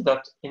can see is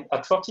that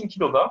at 14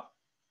 kilobar,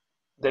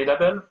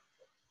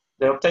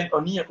 they obtain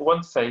only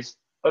one phase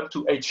up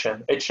to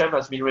HM. HM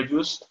has been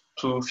reduced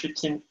to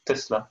 15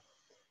 Tesla.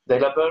 They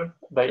label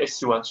by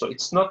SC1. So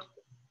it's not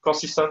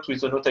consistent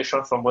with the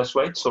notation from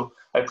Braithwaite. So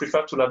I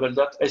prefer to label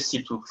that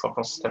SC2 for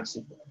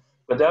consistency.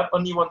 But they have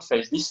only one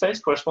phase. This phase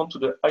corresponds to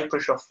the high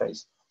pressure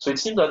phase. So it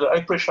seems that the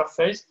high pressure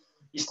phase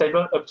is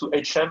stable up to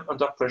HM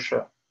under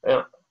pressure.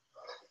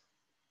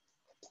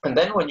 And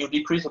then when you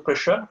decrease the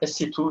pressure,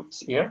 SC2 is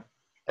here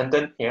and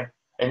then here.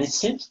 And it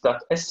seems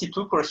that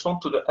SC2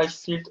 corresponds to the high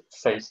field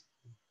phase.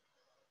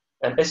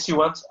 And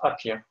SC1 is up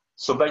here.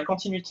 So by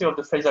continuity of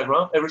the phase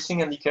diagram, everything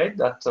indicates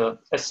that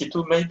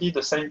SC2 may be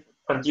the same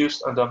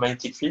induced under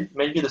magnetic field,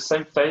 may be the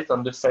same phase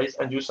than the phase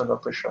induced under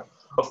pressure.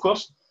 Of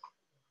course,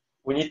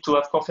 we need to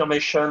have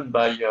confirmation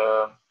by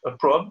a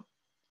probe,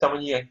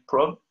 thermodynamic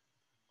probe,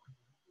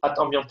 at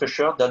ambient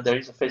pressure that there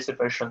is a phase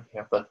separation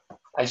here. But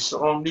I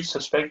strongly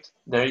suspect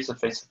there is a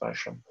phase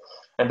separation.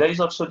 And there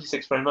is also this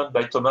experiment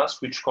by Thomas,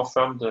 which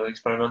confirmed the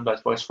experiment by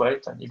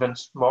Braithwaite, and even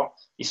more,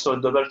 he saw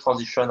a double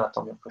transition at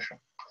ambient pressure.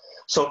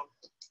 So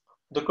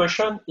the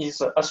question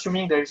is,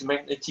 assuming there is a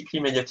magnetically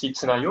mediated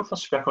scenario for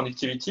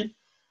superconductivity,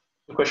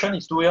 the question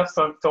is, do we have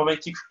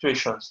ferromagnetic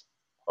fluctuations,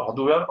 or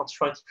do we have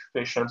antiferromagnetic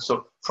fluctuations?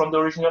 So from the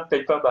original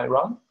paper by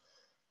Ram,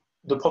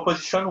 the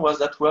proposition was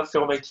that we have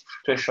ferromagnetic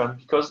fluctuation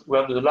because we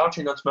have the large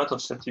enhancement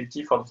of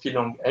susceptibility for the field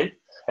along A,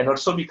 and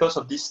also because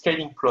of this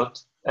scaling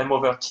plot, M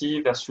over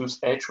T versus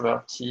H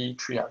over T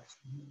 3i.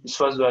 This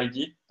was the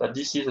idea that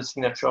this is a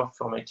signature of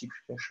ferromagnetic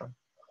fluctuation.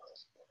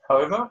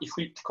 However, if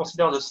we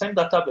consider the same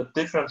data but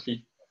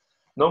differently,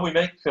 now we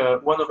make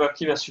 1 over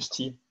T versus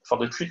T for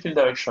the 3 field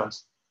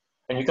directions.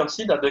 And you can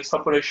see that the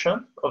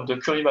extrapolation of the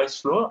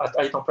Curie-Weiss law at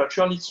high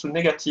temperature leads to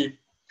negative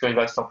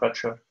Curie-Weiss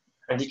temperature,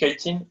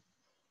 indicating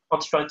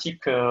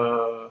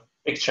antiferrotic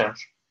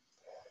exchange.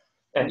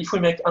 And if we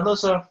make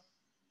another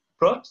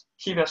plot,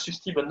 T versus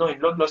T, but now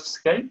in log loss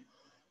scale,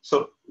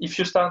 so if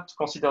you start to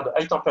consider the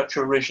high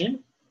temperature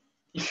regime,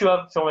 if you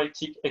have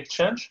ferromagnetic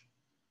exchange,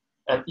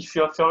 and if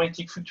you have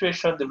ferromagnetic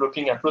fluctuation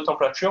developing at low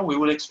temperature, we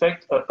will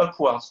expect an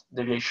upwards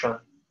deviation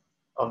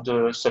of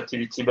the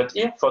susceptibility. But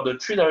here, for the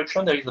 3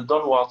 direction, there is a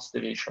downwards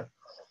deviation.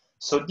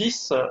 So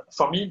this,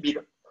 for me,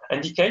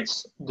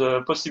 indicates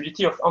the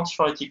possibility of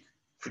antiferrotic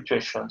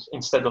fluctuations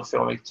instead of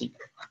ferromagnetic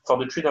for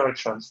the 3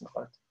 directions, in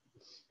fact.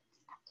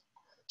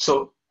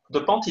 So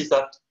the point is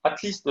that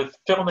at least the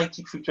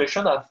ferromagnetic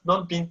fluctuation have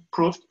not been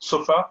proved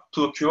so far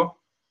to occur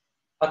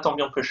at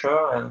ambient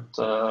pressure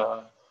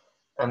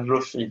and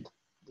low field.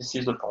 This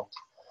is the point.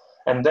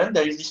 And then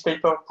there is this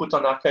paper put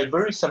on archive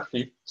very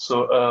recently,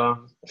 so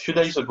a few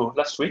days ago,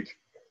 last week,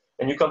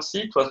 and you can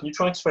see it was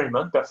neutron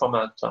experiment performed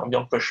at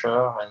ambient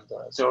pressure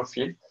and 0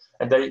 field,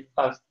 and they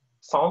have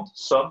found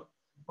some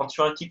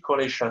antiferrotic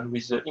correlation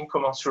with the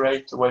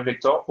incommensurate wave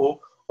vector O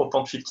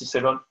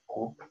 0.57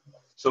 O.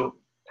 So,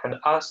 and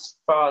as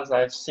far as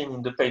I've seen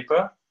in the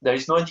paper, there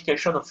is no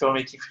indication of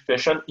ferromagnetic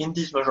fluctuation in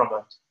this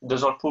measurement. It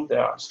doesn't prove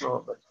there is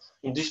no, but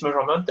in this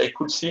measurement, they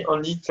could see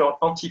only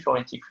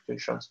antiferromagnetic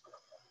fluctuations.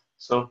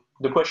 So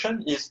the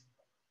question is,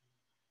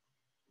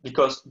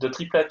 because the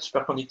triplet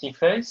superconducting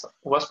phase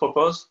was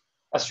proposed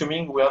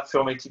assuming we have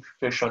ferromagnetic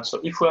fluctuation.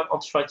 So if we have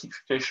antiferrotic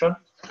fluctuation,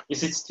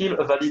 is it still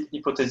a valid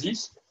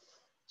hypothesis?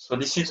 So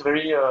this is a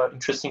very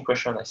interesting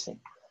question, I think.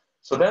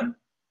 So then,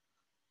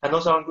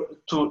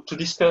 to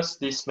discuss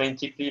this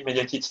magnetically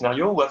mediated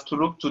scenario, we have to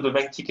look to the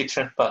magnetic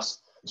exchange path.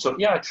 So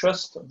here I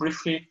just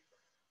briefly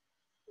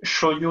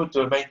show you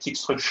the magnetic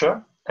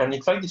structure. And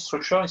in fact, this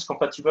structure is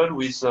compatible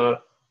with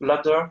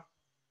ladder,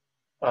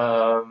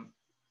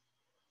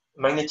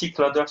 magnetic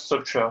ladder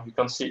structure you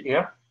can see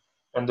here.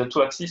 And the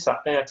 2 axes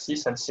are A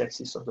axis and C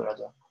axis of the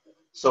ladder.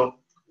 So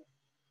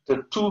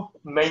the 2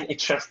 main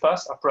exchange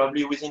paths are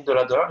probably within the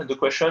ladder. And the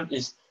question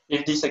is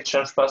if these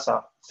exchange paths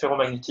are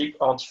ferromagnetic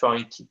or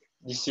antiferromagnetic.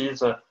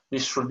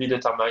 This should be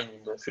determined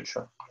in the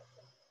future.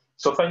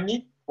 So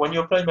finally, when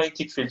you apply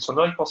magnetic field, so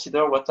now you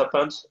consider what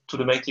happens to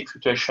the magnetic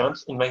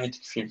fluctuations in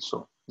magnetic field.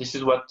 So this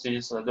is what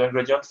is the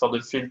ingredient for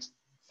the field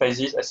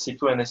phases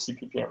SC2 and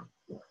SC-ppm.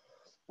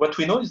 What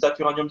we know is that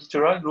uranium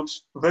deuteride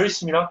looks very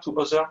similar to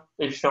other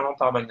heavy fermion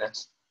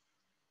paramagnets.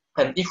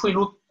 And if we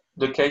look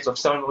the case of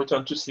cerium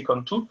return to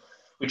silicon-2,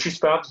 which is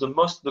perhaps the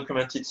most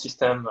documented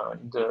system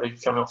in the heavy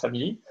fermion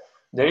family,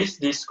 there is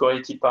this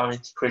correlated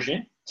paramagnetic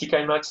regime.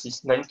 Tki max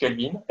is 9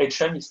 Kelvin,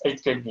 HM is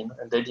 8 Kelvin,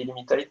 and they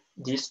delimitate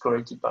this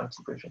correlated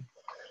paramagnetic regime.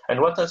 And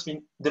what has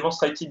been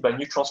demonstrated by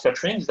neutron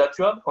scattering is that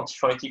you have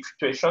antiferrotic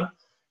fluctuation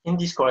in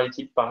this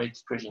correlated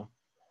paramagnetic regime.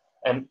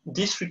 And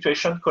this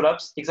fluctuation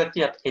collapse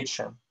exactly at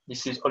HM.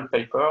 This is old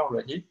paper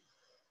already.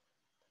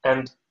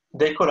 And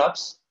they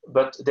collapse,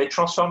 but they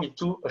transform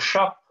into a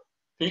sharp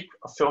peak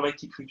of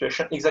ferromagnetic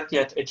fluctuation exactly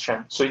at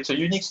HM. So it's a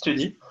unique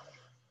study,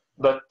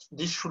 but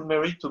this should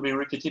merit to be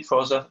repeated for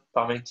other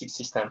paramagnetic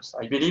systems.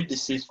 I believe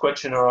this is quite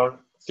general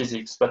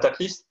physics, but at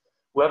least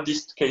we have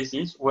these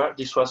cases where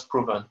this was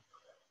proven.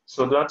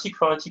 So the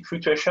antiferromagnetic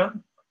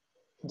fluctuation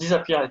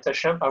disappear at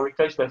HM are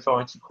replaced by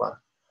ferromagnetic one.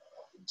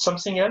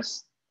 Something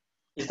else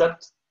is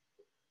that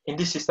in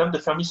this system, the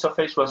Fermi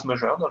surface was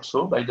measured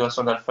also by the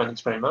Alpha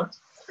experiment,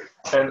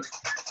 and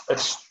a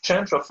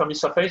change of Fermi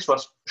surface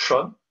was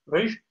shown,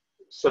 very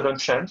sudden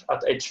change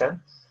at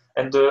HM,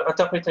 and the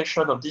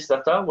interpretation of this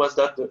data was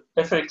that the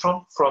F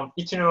electron from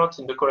itinerant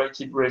in the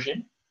correlated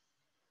regime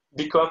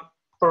become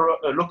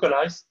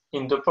localized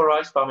in the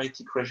polarized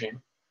paramagnetic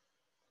regime.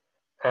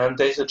 And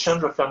there is a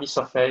change of Fermi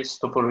surface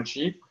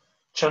topology,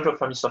 change of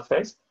Fermi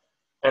surface,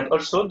 and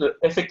also the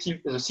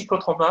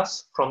cyclotron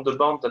mass from the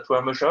band that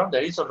were measured,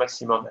 there is a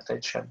maximum at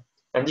HM,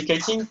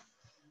 indicating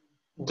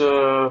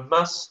the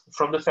mass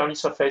from the Fermi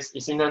surface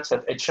is enhanced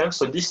at HM,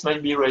 so this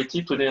might be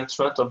related to the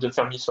enhancement of the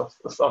Fermi of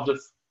the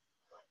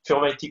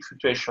ferromagnetic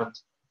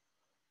fluctuations.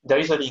 There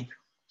is a link.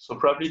 So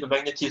probably the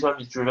magnetism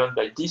is driven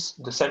by this,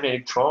 the same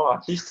electron, or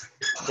at least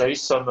there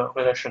is some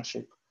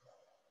relationship.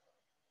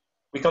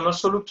 We can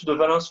also look to the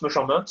valence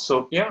measurement.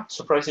 So here,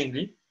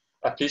 surprisingly,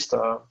 at least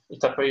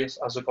it appears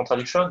as a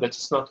contradiction, but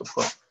it's not, of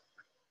course.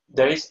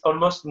 there is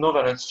almost no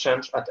valence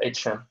change at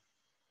HM.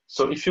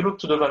 So if you look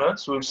to the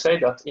valence, we will say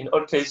that in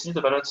all cases,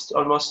 the valence is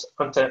almost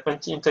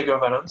anti-integer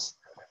valence,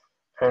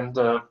 and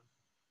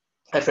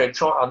F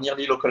electrons are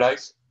nearly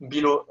localized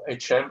below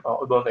HM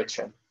or above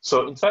HM.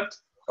 So in fact,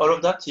 all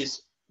of that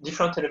is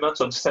different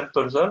elements of the same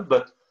puzzle,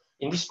 but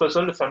in this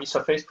puzzle, the Fermi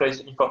surface plays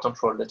an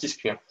important role, that is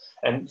clear.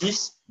 And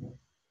these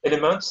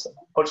elements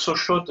also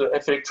show the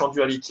F electron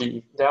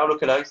duality. They are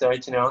localized, they are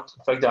itinerant,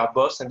 in fact, they are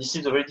both, and this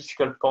is a very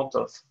difficult point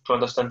to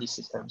understand these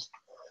systems.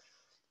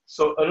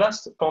 So a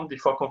last point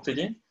before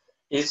concluding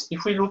is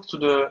if we look to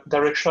the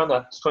direction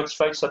at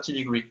 25-30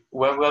 degrees,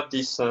 where we have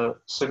this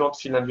second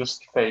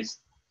field-induced phase.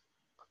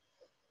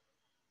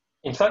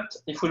 In fact,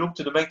 if we look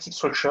to the magnetic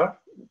structure,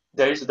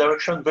 there is a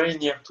direction very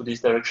near to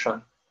this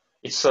direction.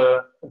 It's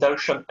a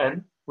direction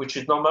N, which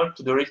is normal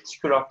to the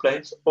reticular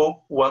planes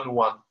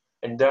O11,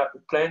 and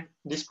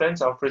these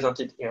planes are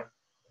represented here.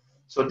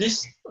 So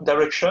this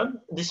direction,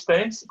 these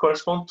planes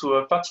correspond to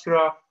a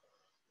particular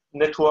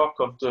network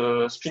of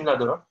the spin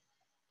ladder.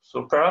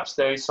 So perhaps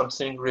there is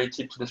something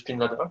related to the spin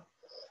ladder.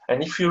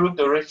 And if you look at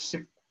the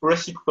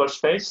reciprocal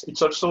space,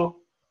 it's also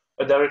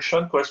a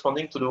direction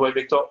corresponding to the wave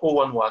vector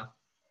O11,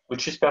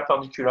 which is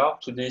perpendicular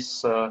to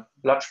this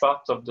large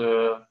part of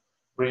the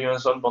Brillouin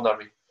zone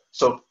boundary.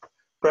 So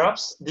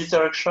perhaps this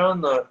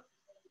direction,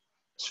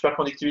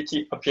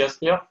 superconductivity appears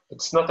here.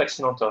 It's not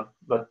accidental,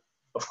 but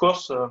of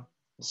course,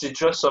 this is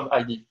just some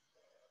idea.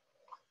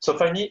 So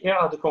finally, here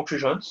are the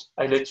conclusions.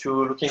 I let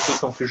you look into the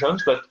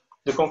conclusions, but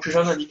the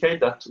conclusions indicate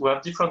that we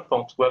have different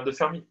points. We have the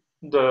Fermi,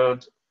 the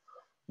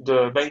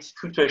magnetic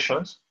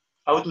fluctuations.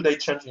 How do they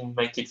change in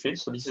magnetic field?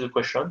 So this is a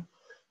question.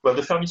 We have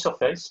the Fermi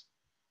surface.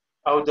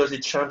 How does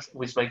it change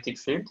with magnetic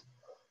field?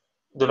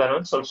 The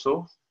valence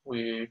also,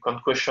 we can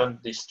question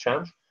this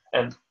change.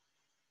 And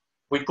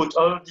we put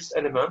all of these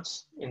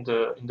elements in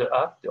the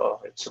app, or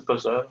it's a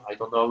puzzle, I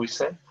don't know how we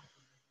say.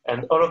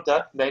 And all of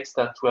that makes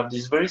that we have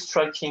this very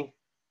striking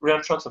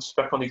reentrance of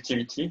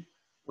superconductivity,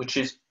 which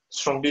is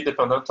strongly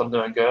dependent on the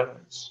angle.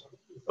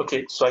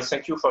 Okay, so I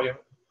thank you for your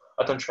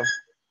attention.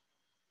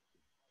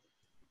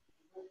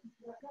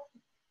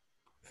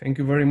 Thank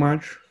you very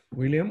much,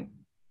 William.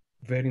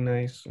 Very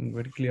nice and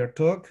very clear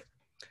talk.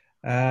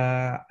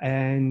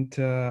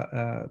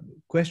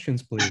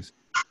 Questions, please.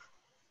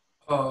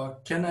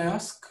 Can I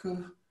ask?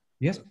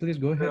 Yes, please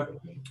go ahead.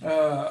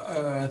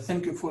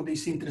 Thank you for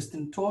this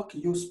interesting talk.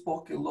 You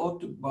spoke a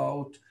lot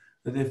about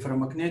the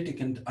ferromagnetic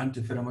and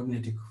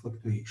antiferromagnetic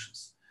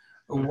fluctuations.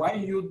 Why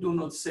you do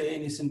not say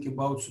anything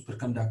about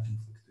superconducting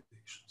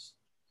fluctuations?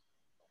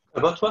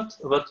 About what?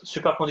 About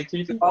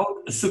superconductivity?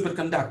 About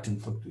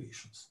superconducting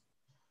fluctuations.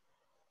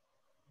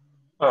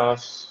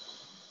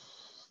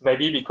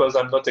 Maybe because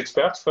I'm not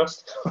expert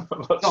first.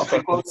 No,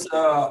 because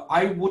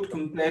I would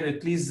compare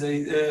at least,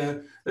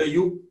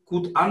 you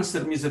could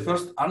answer me, the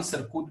first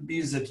answer could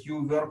be that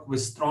you work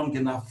with strong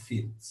enough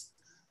fields,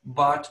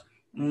 but,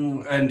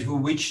 and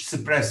which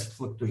suppress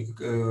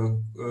thermal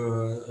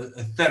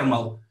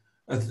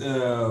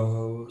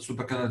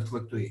superconducting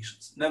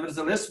fluctuations.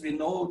 Nevertheless, we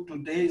know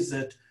today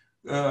that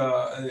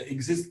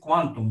exist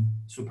quantum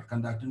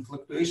superconducting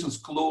fluctuations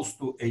close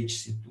to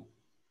HC2.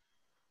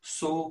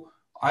 So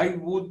I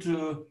would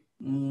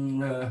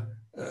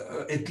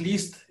at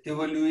least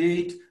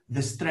evaluate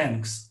the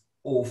strengths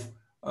of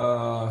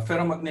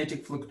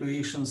ferromagnetic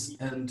fluctuations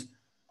and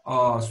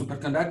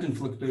superconducting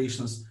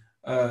fluctuations,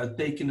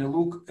 taking a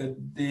look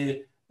at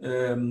the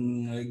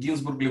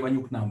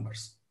Ginzburg-Levaniuk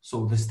numbers.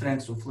 So the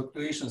strength of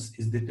fluctuations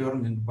is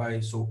determined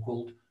by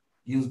so-called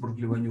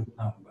Ginzburg-Levaniuk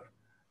number.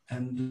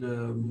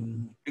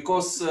 And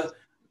because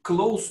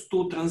close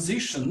to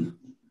transition,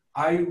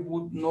 I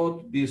would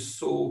not be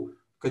so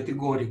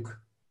categoric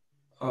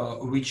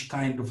which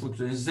kind of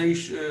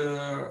fluctuation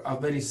are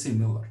very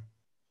similar,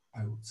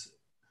 I would say.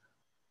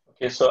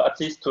 Okay, so at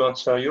least to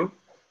answer you,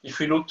 if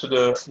we look to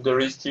the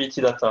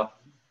resistivity data,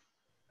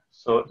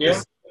 so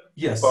here,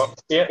 yes. Well,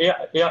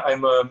 here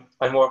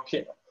I'm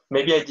working.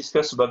 Maybe I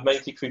discuss about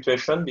magnetic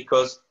fluctuation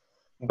because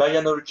by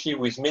analogy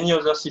with many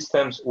other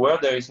systems where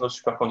there is no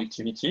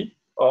superconductivity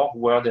or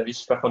where there is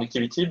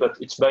superconductivity, but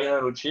it's by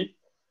analogy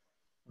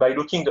by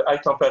looking at the high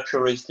temperature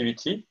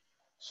resistivity.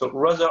 So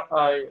rather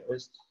high,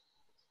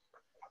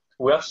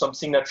 we have some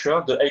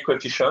signature, the A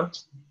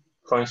coefficient,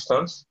 for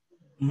instance.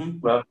 Mm-hmm.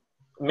 We have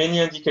many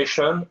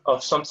indication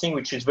of something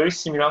which is very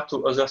similar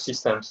to other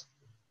systems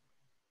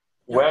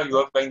where you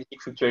have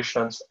magnetic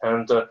fluctuations,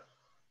 and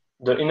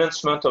the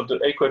enhancement of the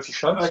A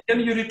coefficient. Can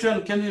you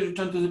return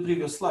to the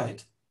previous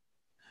slide?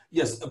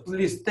 Yes,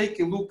 please take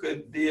a look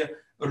at the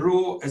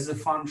rho as a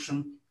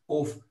function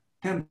of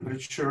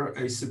temperature,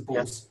 I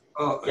suppose.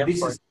 Yeah.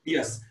 This is,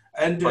 yes.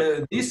 And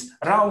this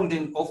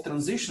rounding of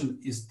transition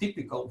is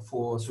typical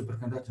for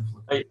superconducting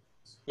fluctuations.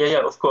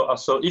 Yeah, of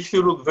course. So if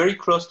you look very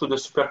close to the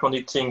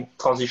superconducting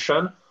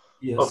transition,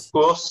 yes, of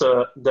course,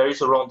 there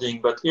is a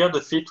rounding. But here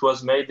the fit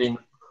was made in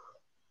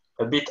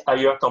a bit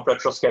higher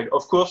temperature scale.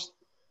 Of course,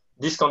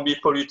 this can be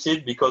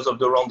polluted because of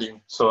the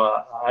rounding. So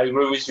I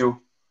agree with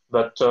you.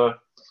 But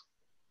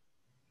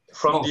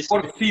from this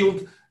for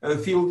field,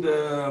 field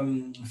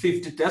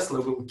 50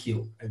 Tesla will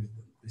kill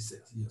everything. They say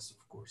yes,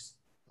 of course.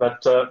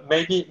 But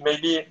maybe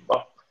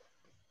well,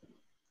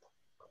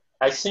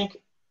 I think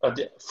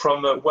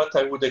from what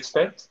I would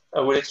expect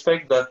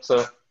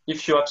that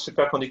if you have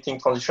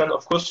superconducting transition,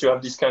 of course you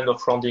have this kind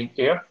of rounding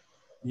here.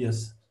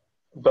 Yes.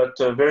 But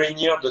very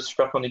near the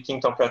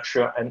superconducting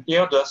temperature. And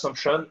here the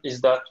assumption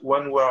is that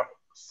when we're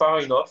far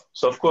enough,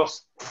 so of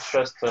course it's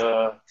just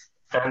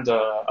an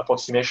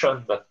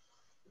approximation, but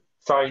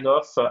far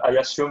enough, I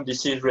assume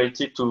this is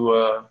related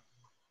to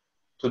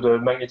the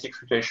magnetic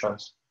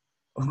fluctuations.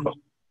 Of course.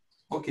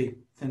 Okay,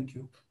 thank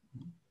you.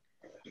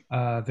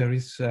 There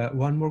is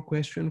one more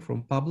question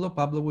from Pablo.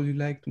 Pablo, would you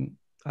like to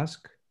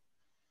ask?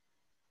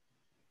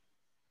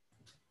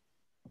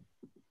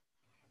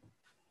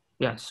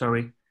 Yeah,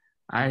 sorry.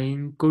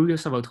 I'm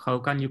curious about how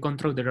can you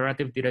control the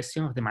relative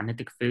direction of the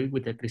magnetic field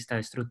with the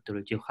crystal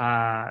structure.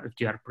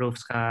 Your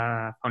proofs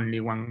have only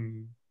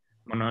one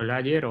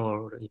monolayer,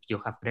 or if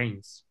you have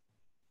grains.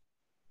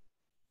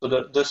 So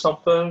the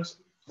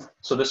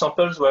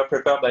samples were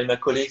prepared by my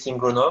colleagues in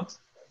Grenoble.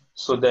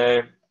 So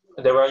they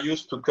were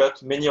used to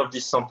cut many of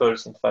these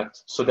samples, in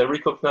fact. So they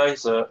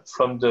recognize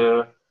from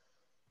the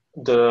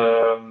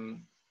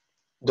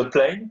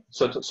plane,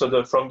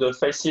 from the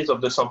faces of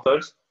the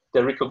samples,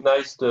 they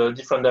recognize the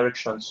different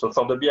directions. So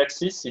for the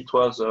b-axis, it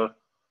was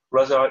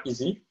rather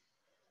easy.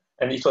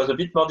 And it was a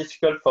bit more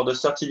difficult for the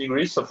 30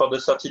 degrees. So for the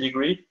 30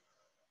 degree,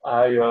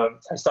 I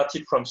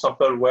started from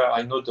sample where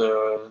I know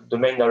the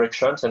main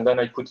directions, and then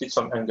I put it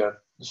some angle.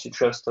 This is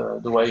just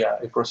the way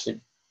I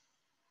proceed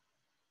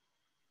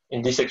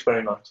in this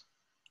experiment.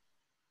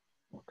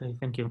 Okay,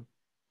 thank you.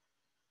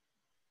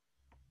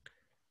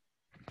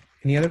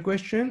 Any other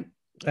question?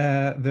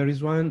 There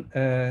is one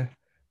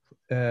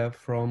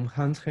from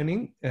Hans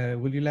Henning.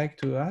 Would you like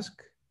to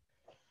ask?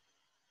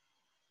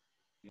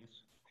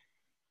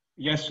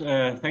 Yes,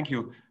 thank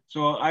you.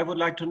 So I would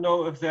like to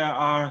know if there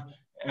are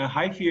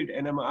high field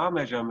NMR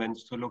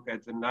measurements to look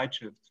at the night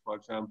shifts, for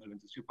example, in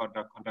the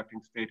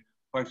superconducting state,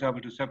 for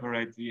example, to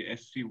separate the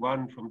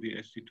SC1 from the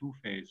SC2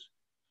 phase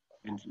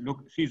and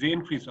see the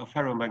increase of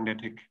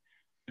ferromagnetic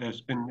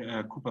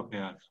spin Cooper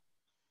pairs.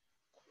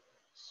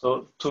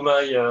 So to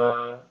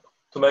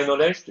my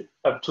knowledge,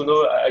 up to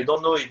now, I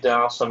don't know if there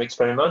are some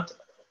experiments.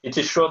 It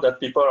is sure that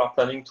people are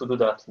planning to do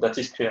that. That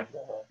is clear.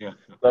 Yeah,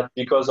 sure. But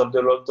because of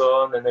the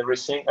lockdown and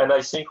everything, and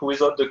I think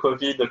without the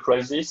COVID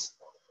crisis,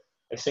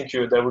 I think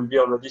there will be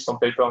already some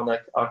paper on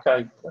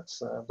archive.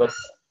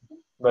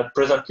 But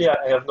presently,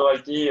 I have no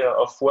idea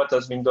of what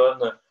has been done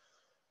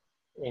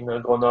in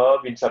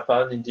Grenoble, in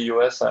Japan, in the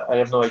US. I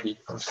have no idea.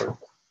 I'm sorry.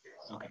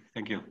 Okay,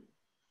 thank you.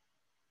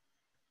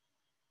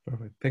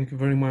 Perfect. Thank you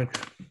very much.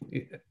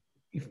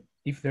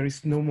 If there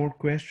is no more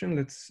question,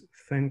 let's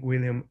thank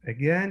William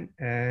again,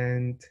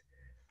 and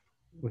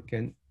we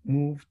can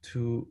move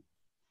to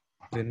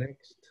the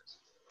next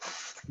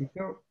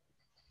speaker,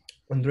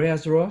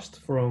 Andreas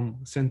Rost from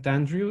St.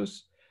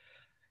 Andrews.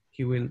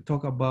 He will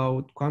talk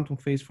about quantum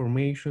phase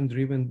formation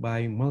driven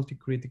by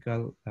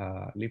multi-critical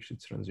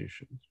Lipschitz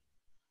transitions.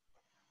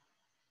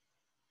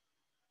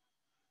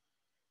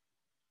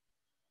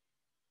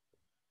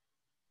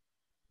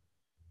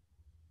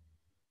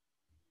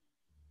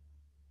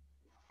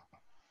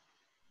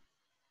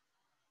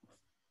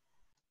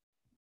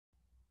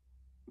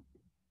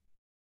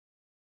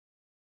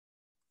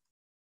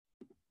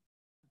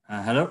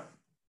 Hello.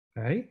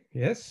 Hi,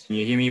 yes. Can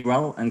you hear me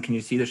well? And can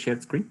you see the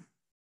shared screen?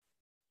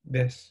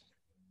 Yes.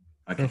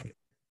 Okay. Perfect.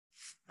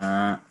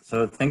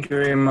 So thank you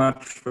very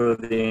much for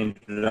the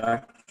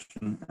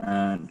introduction,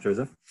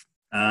 Joseph.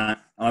 I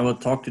will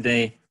talk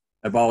today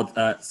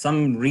about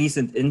some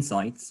recent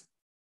insights.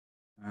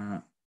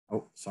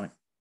 Oh, sorry.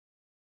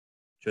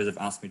 Joseph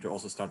asked me to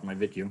also start my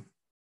video.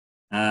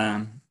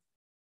 Some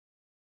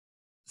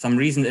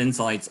recent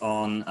insights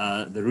on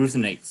the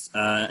Ruthenites,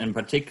 in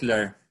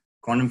particular,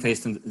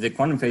 the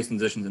quantum phase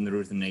transitions in the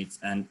Ruthenites,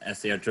 and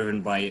as they are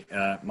driven by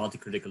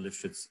multi-critical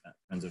Lipschitz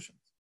transitions.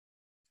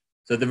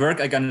 So the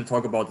work I'm going to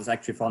talk about is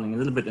actually falling a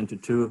little bit into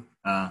two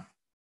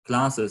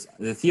classes.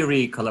 The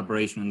theory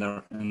collaboration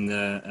in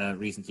the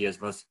recent years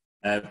was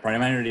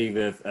primarily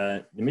with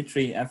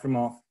Dmitry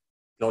Efremov,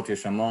 Claudio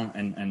Chamon,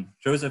 and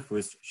Joseph, who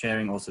is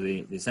sharing also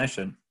the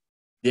session.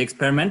 The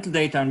experimental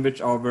data on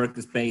which our work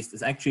is based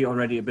is actually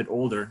already a bit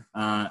older.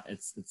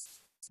 It's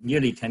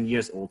nearly 10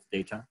 years old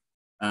data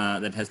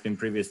that has been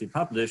previously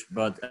published,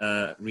 but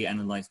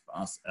reanalyzed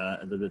by us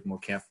a little bit more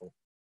careful.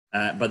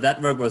 But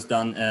that work was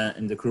done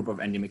in the group of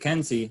Andy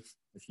McKenzie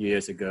a few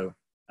years ago,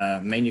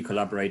 mainly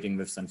collaborating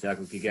with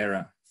Santiago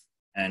Giguera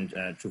and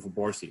Chufo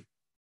Borsi.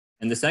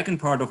 In the second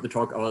part of the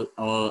talk, I'll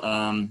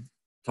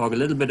talk a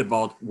little bit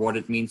about what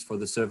it means for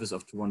the surface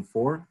of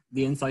 214,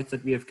 the insights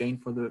that we have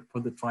gained for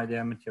the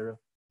tri-layer material.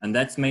 And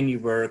that's mainly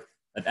work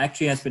that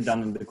actually has been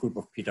done in the group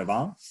of Peter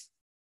Wahl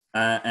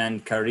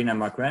and Karina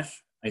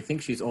Marquesh. I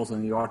think she's also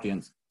in the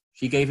audience.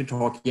 She gave a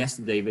talk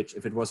yesterday, which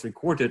if it was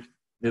recorded,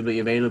 will be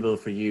available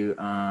for you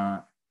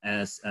to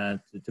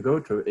go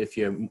to if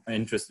you're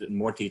interested in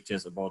more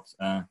details about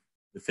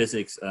the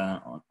physics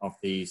of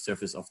the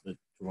surface of the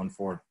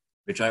 214,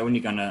 which I'm only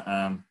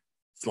gonna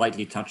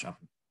slightly touch up.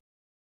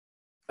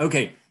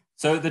 Okay,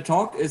 so the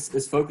talk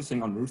is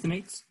focusing on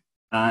ruthenites.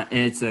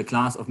 It's a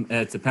class of,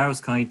 it's a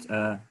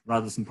perovskite,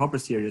 Radisson Popper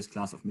series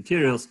class of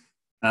materials.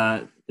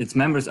 Its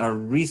members are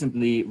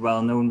reasonably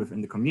well known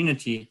within the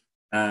community.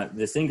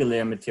 The single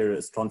layer material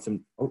is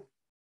strontium,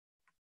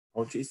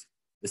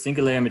 the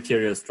single layer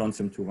material is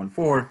strontium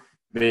 214,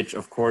 which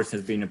of course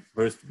has been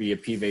supposed to be a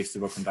P-wave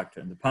superconductor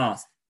in the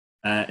past.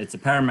 It's a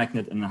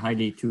paramagnet in a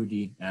highly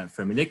 2D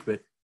Fermi liquid.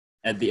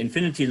 At the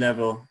infinity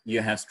level,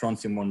 you have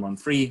strontium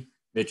 113,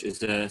 which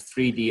is a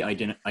 3D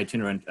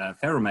itinerant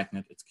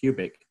ferromagnet, it's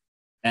cubic.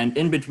 And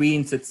in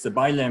between sits the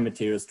bilayer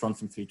material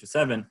strontium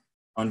 327,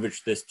 on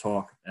which this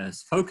talk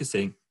is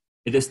focusing.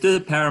 It is still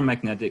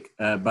paramagnetic,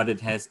 but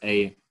it has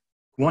a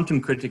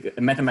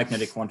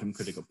metamagnetic quantum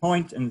critical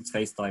point in its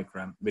phase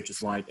diagram, which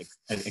is why it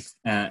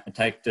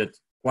attracted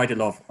quite a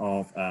lot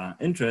of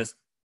interest.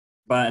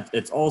 But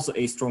it's also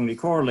a strongly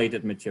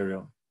correlated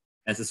material,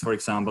 as is, for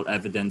example,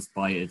 evidenced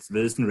by its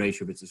Wilson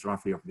ratio, which is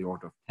roughly of the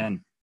order of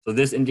 10. So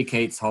this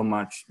indicates how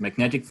much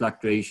magnetic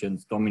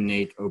fluctuations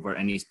dominate over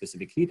any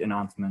specific heat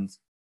enhancements.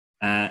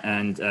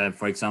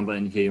 For example,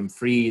 in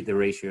helium-3, the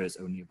ratio is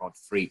only about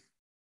 3.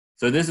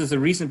 So this is a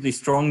reasonably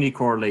strongly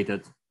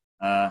correlated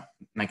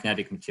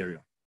magnetic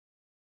material.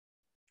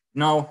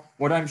 Now,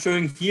 what I'm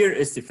showing here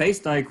is the phase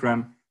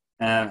diagram,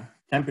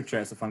 temperature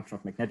as a function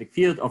of magnetic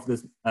field of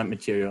this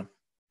material.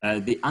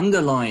 The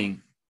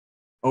underlying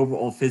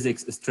overall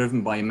physics is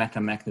driven by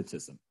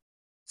metamagnetism.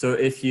 So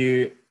if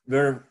you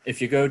go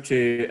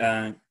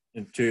to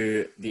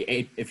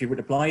if you would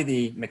apply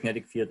the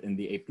magnetic field in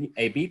the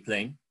AB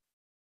plane,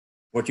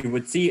 what you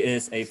would see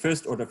is a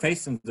first order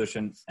phase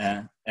transition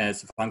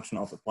as a function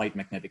of applied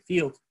magnetic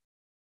field.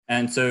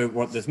 And so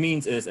what this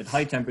means is at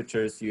high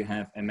temperatures, you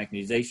have a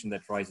magnetization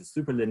that rises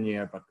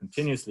superlinear but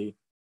continuously.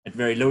 At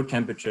very low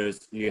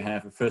temperatures, you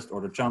have a first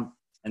order jump,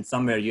 and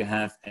somewhere you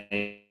have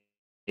a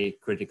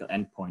critical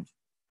endpoint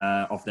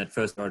of that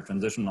first order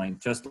transition line,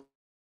 just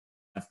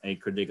have a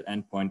critical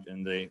endpoint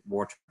in the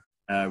water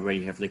where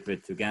you have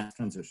liquid to gas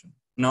transition.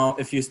 Now,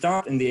 if you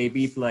start in the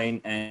AB plane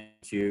and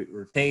you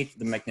rotate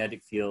the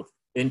magnetic field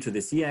into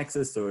the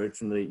C-axis, so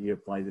originally you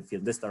apply the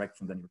field this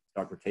direction, then you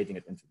start rotating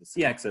it into the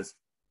C-axis,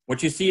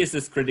 what you see is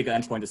this critical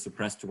endpoint is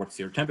suppressed towards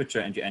 0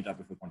 temperature, and you end up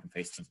with a quantum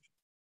phase transition.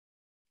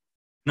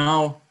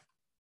 Now,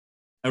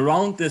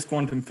 around this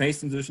quantum phase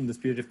transition, this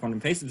period of quantum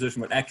phase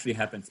transition, what actually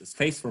happens is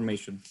phase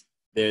formation.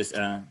 There's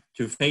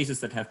 2 phases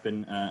that have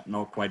been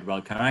now quite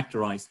well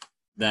characterized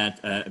that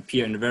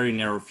appear in a very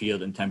narrow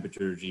field and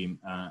temperature regime,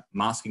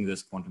 masking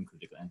this quantum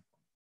critical endpoint.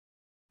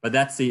 But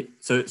that's the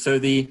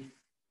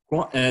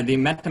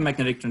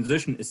metamagnetic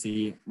transition is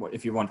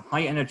if you want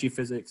high energy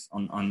physics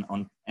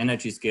on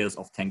energy scales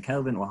of 10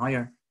 Kelvin or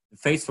higher, the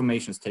phase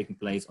formation is taking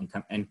place on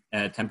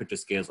temperature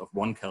scales of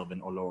 1 Kelvin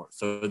or lower.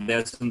 So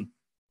there's some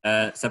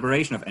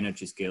separation of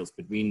energy scales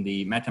between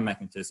the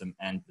metamagnetism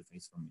and the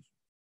phase formation.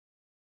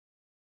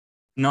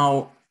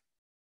 Now,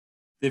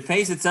 the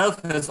phase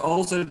itself has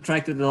also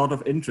attracted a lot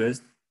of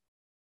interest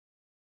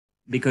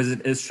because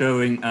it is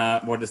showing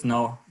what is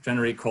now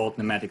generally called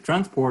pneumatic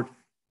transport.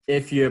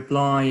 If you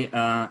apply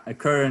a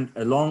current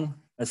along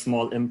a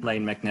small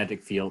in-plane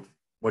magnetic field,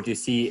 what you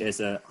see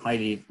is a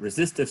highly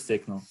resistive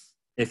signal.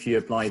 If you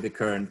apply the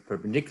current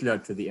perpendicular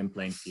to the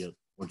in-plane field,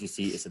 what you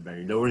see is a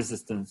very low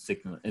resistance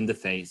signal in the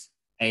phase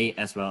A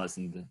as well as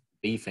in the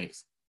B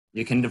phase.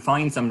 You can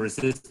define some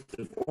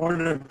resistive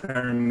order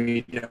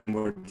parameter, and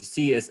what you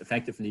see is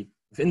effectively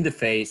within the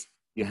phase,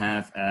 you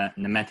have a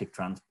pneumatic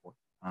transport.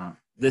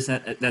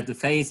 That the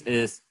phase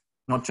is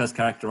not just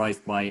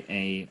characterized by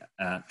a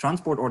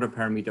transport order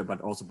parameter, but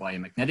also by a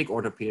magnetic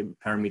order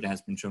parameter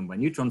has been shown by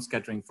neutron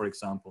scattering, for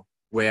example,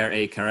 where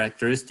a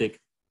characteristic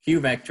Q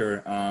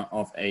vector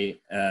of a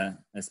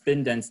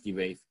spin density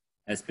wave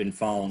has been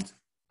found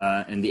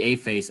in the A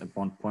phase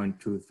upon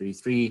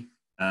 0.233.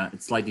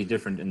 It's slightly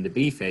different in the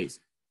B phase.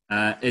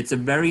 It's a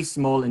very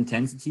small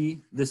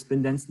intensity, this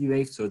spin density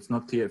wave, so it's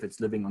not clear if it's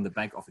living on the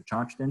back of a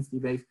charge density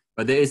wave,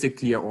 but there is a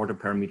clear order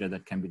parameter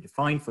that can be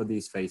defined for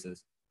these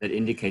phases that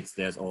indicates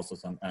there's also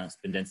some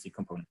spin density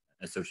component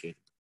associated.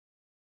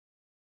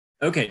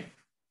 Okay,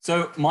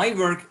 so my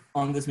work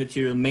on this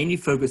material mainly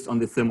focused on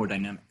the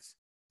thermodynamics.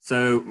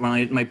 So when I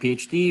did my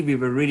PhD, we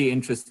were really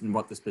interested in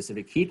what the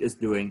specific heat is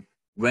doing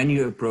when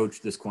you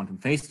approach this quantum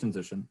phase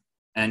transition.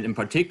 And in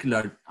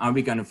particular, are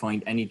we going to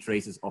find any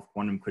traces of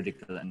quantum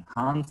critical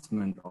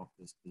enhancement of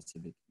this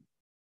specific heat?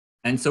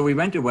 And so we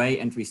went away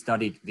and we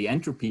studied the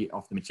entropy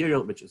of the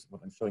material, which is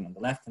what I'm showing on the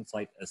left-hand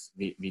side, as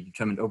we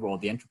determined overall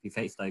the entropy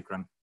phase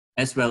diagram,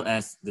 as well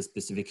as the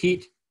specific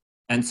heat.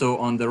 And so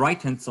on the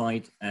right-hand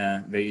side,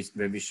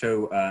 where we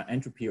show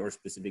entropy or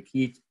specific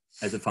heat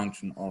as a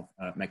function of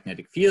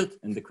magnetic field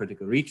in the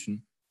critical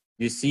region,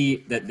 you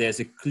see that there's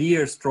a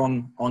clear,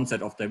 strong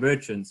onset of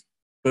divergence,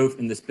 both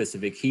in the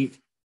specific heat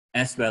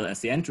as well as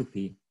the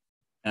entropy.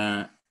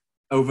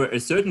 Over a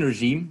certain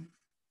regime,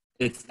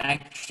 it's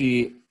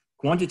actually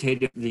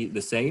quantitatively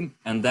the same,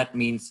 and that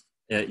means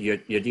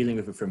you're dealing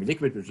with a Fermi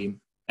liquid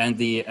regime. And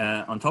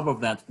on top of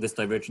that, this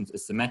divergence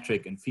is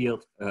symmetric in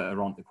field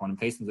around the quantum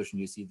phase transition.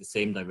 You see the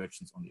same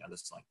divergence on the other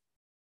side.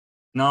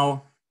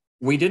 Now,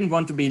 we didn't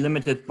want to be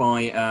limited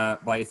by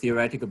a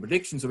theoretical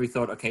prediction, so we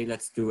thought, okay,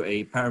 let's do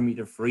a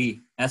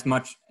parameter-free, as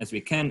much as we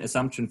can,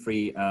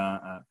 assumption-free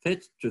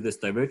fit to this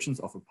divergence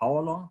of a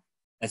power law,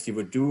 as you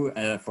would do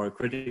for a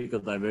critical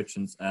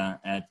divergence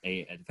at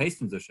a phase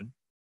transition.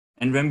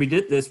 And when we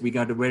did this, we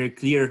got a very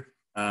clear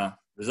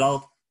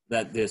result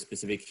that the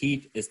specific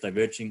heat is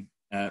diverging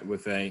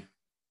with a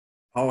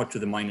power to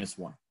the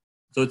 -1.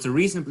 So it's a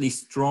reasonably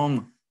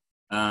strong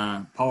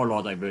power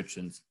law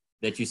divergence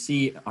that you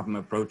see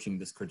approaching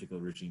this critical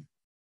regime.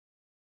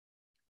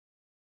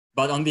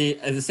 But at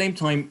the same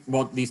time,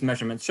 what these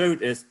measurements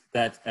showed is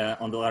that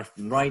on the left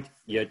and right,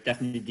 you're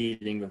definitely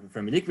dealing with a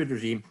Fermi liquid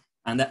regime,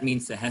 and that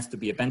means there has to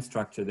be a band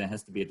structure, there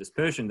has to be a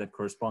dispersion that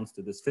corresponds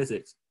to this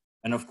physics.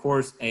 And of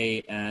course,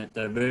 a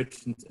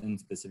divergence in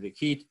specific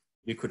heat,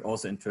 you could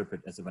also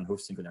interpret as a Van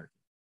Hoff singularity.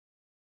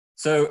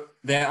 So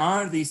there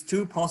are these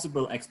two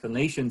possible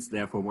explanations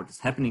there for what is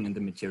happening in the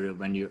material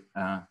when you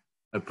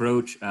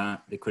approach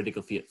the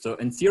critical field. So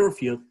in zero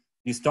field,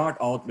 you start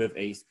out with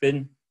a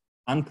spin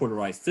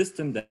unpolarized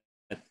system that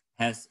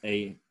has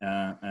a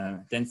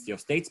density of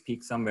states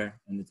peak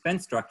somewhere in its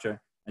band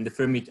structure, and the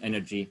Fermi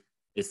energy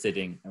is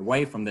sitting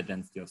away from the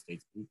density of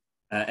states peak.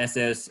 As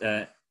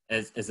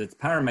it's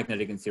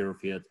paramagnetic in zero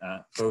field,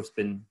 both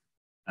spin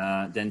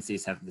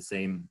densities have the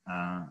same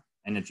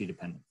energy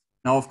dependence.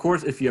 Now, of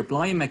course, if you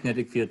apply a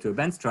magnetic field to a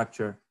band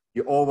structure,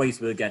 you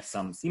always will get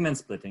some Siemens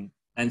splitting.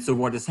 And so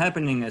what is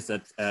happening is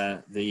that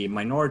the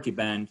minority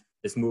band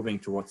is moving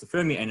towards the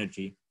Fermi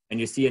energy, and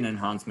you see an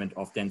enhancement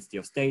of density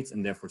of states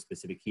and therefore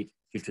specific heat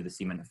due to the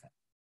Siemens effect.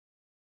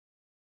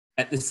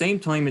 At the same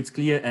time, it's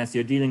clear as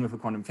you're dealing with a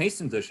quantum phase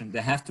transition,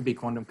 there have to be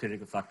quantum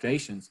critical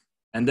fluctuations,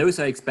 and those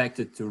are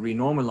expected to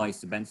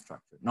renormalize the band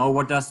structure. Now,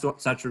 what does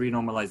such a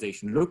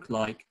renormalization look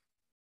like?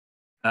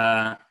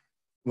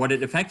 What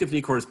it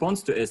effectively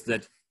corresponds to is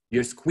that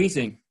you're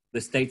squeezing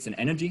the states in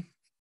energy,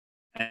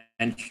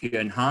 and you're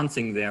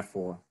enhancing,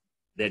 therefore,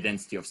 their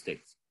density of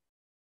states.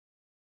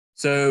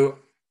 So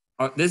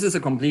this is a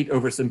complete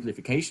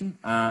oversimplification,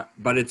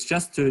 but it's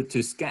just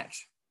to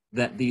sketch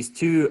that these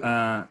two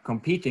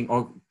competing,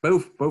 or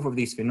both of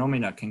these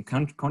phenomena can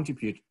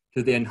contribute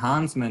to the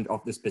enhancement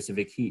of the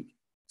specific heat.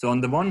 So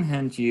on the one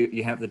hand,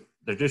 you have the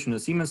traditional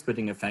Siemens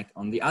splitting effect.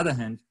 On the other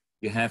hand,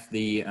 you have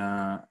the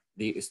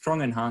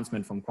strong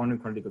enhancement from quantum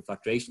critical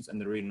fluctuations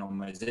and the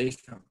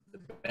renormalization of the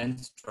band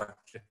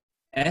structure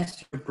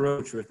as you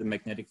approach with the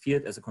magnetic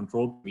field as a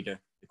control parameter,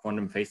 the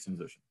quantum phase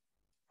transition.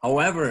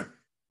 However,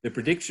 the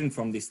prediction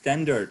from the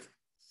standard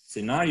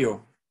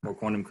scenario for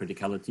quantum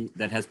criticality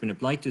that has been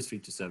applied to 3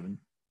 to 7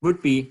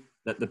 would be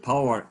that the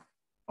power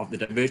of the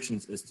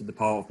divergence is to the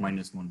power of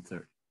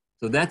 -1/3.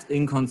 So that's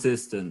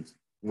inconsistent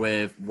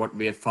with what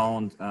we have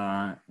found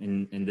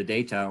in the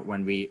data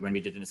when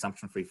we did an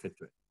assumption-free fit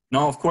to it.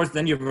 Now, of course,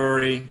 then you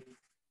worry,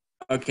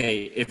 okay,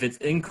 if it's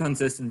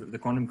inconsistent with the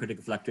quantum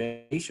critical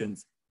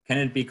fluctuations, can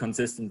it be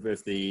consistent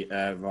with the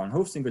Van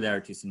Hoff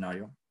singularity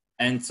scenario?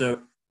 And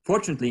so,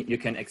 fortunately, you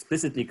can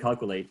explicitly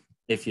calculate,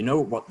 if you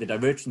know what the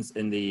divergence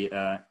in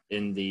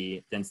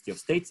the density of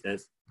states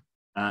is,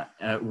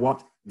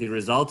 what the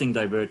resulting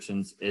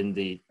divergence in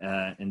the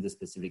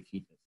specific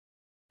heat is.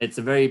 It's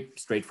a very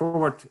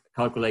straightforward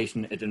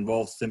calculation. It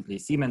involves simply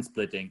Siemens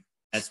splitting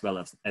as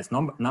well as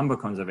number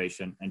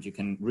conservation, and you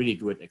can really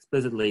do it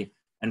explicitly.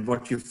 And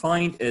what you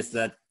find is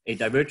that a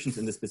divergence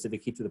in the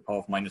specific heat to the power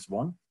of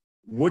 -1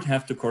 would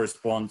have to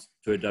correspond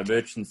to a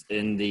divergence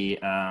in the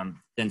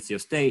density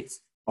of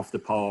states of the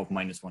power of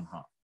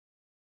 -1/2.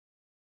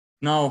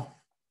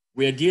 Now,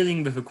 we are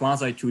dealing with a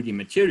quasi 2D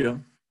material.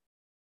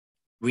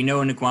 We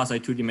know in a quasi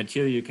 2D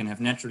material, you can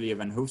have naturally a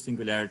Van Hoff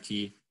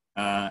singularity,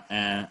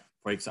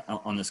 for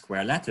example, on a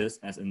square lattice,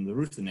 as in the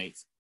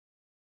Ruthenites.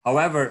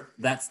 However,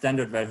 that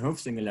standard Van Hoff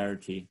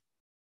singularity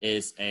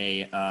is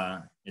a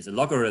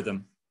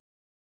logarithm.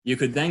 You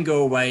could then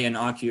go away and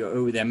argue,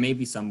 oh, there may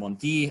be some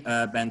 1D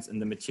bands in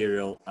the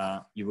material.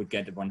 You would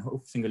get a Van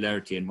Hoff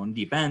singularity in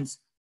 1D bands.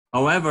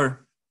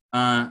 However,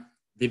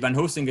 the Van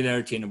Hoff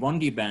singularity in a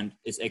 1D band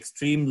is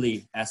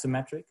extremely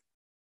asymmetric.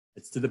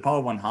 It's to the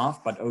power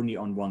 1/2, but only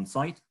on one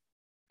side.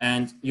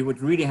 And you would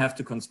really have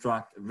to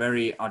construct a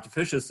very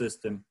artificial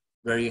system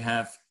where you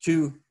have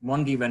two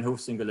 1D Van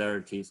Hoff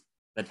singularities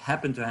that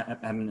happen to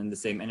happen in the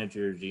same energy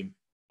regime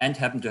and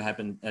happen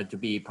to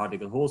be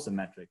particle-hole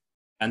symmetric.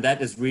 And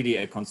that is really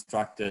a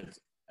constructed,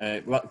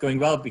 going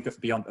well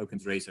beyond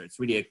Occam's razor. It's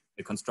really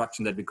a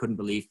construction that we couldn't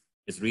believe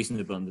is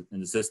reasonable in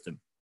the system.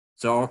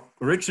 So our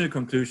original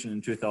conclusion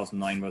in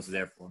 2009 was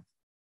therefore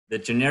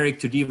that generic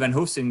 2D Van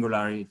Hoff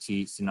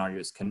singularity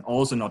scenarios can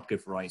also not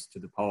give rise to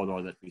the power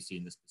law that we see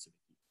in the specific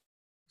case.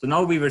 So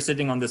now we were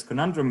sitting on this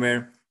conundrum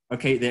where,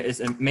 okay, there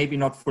is a maybe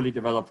not fully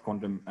developed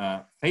quantum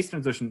phase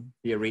transition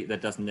theory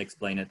that doesn't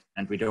explain it,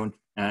 and we don't,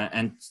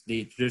 and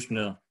the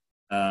traditional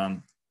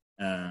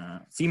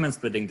Siemens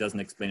splitting doesn't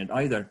explain it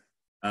either.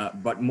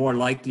 But more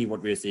likely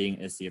what we're seeing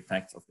is the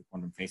effects of the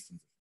quantum phase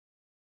transition.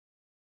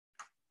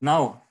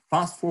 Now,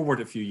 fast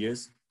forward a few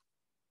years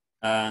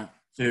to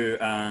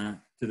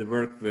the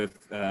work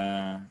with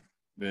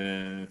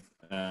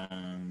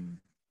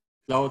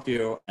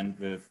Claudio and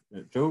with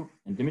Joe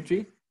and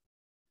Dimitri.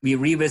 We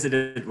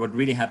revisited what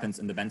really happens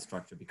in the band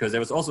structure, because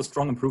there was also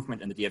strong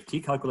improvement in the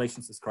DFT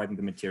calculations describing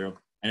the material,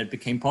 and it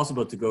became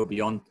possible to go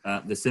beyond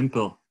the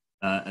simple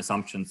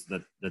assumptions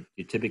that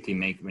you typically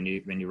make when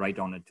you write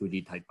down a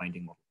 2D tight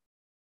binding model.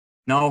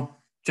 Now,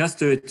 just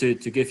to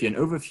give you an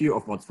overview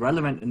of what's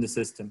relevant in the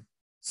system.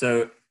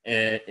 So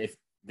if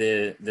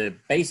the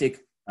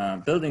basic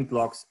building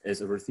blocks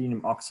is a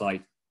ruthenium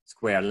oxide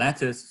square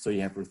lattice, so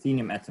you have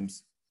ruthenium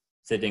atoms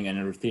sitting in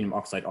a ruthenium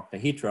oxide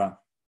octahedra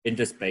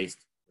interspaced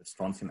with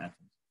strontium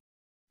atoms.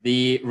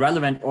 The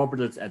relevant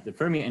orbitals at the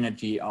Fermi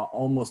energy are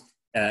almost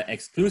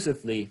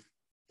exclusively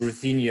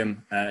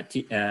ruthenium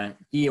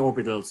d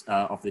orbitals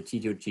of the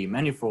T2G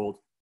manifold,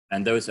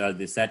 and those are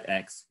the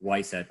ZX,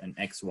 YZ, and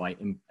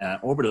XY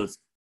orbitals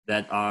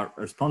that are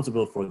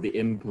responsible for the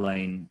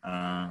in-plane,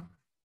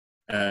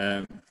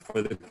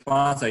 for the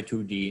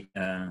quasi-2D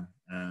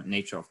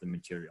nature of the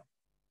material.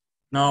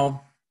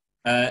 Now,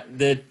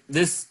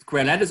 this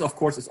square lattice, of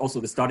course, is also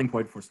the starting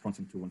point for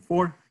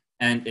strontium-214.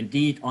 And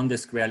indeed, on the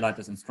square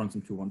lattice in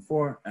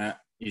strontium-214,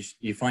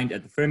 you find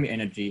at the Fermi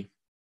energy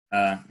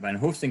Van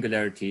Hove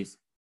singularities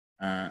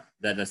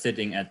that are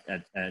sitting at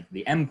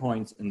the M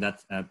points in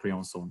that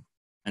Prion zone,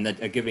 and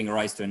that are giving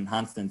rise to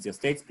enhanced density of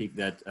states peak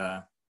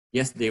that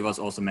yesterday was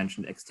also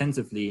mentioned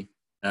extensively,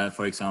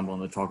 for example, in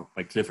the talk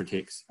by Clifford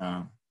Hicks,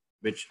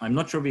 which I'm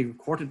not sure we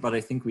recorded, but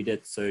I think we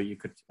did. So you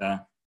could,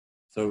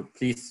 so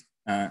please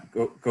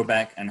go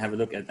back and have a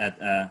look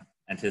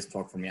at his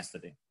talk from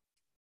yesterday.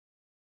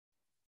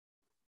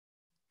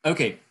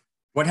 Okay,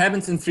 what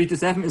happens in 3 to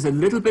 7 is a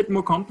little bit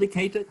more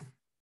complicated.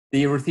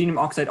 The ruthenium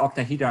oxide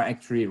octahedra are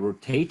actually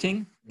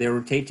rotating. They're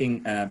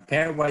rotating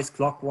pairwise,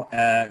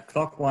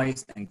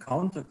 clockwise, and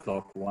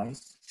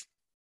counterclockwise.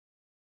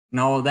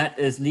 Now that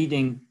is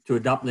leading to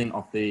a doubling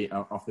of the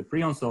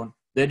Prion zone.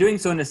 They're doing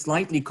so in a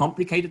slightly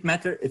complicated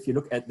manner. If you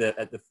look at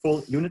the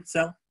full unit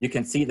cell, you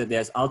can see that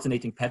there's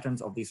alternating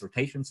patterns of these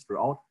rotations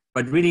throughout.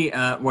 But really,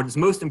 what is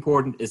most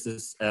important is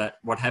this,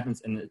 what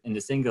happens in the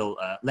single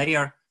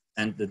layer,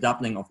 and the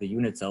doubling of the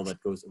unit cell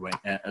that goes away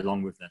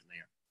along with that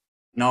layer.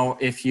 Now,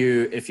 if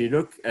you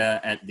look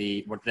at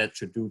what that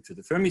should do to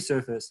the Fermi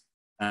surface,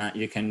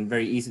 you can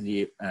very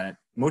easily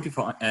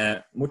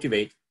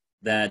motivate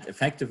that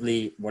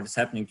effectively what is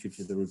happening due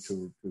to the root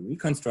 2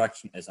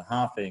 reconstruction is a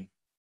halving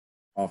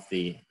of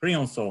the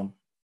Prion zone,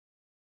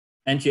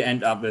 and you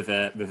end up with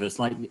a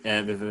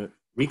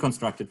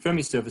reconstructed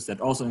Fermi surface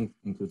that also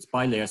includes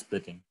bilayer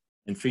splitting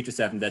in 3 to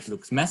 7 that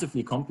looks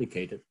massively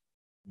complicated,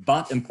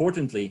 but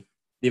importantly,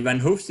 the Van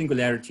Hove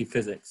singularity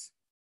physics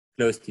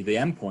close to the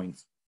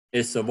endpoints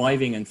is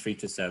surviving in 3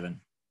 to 7,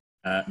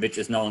 which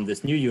is now on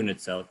this new unit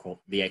cell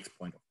called the X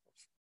point, of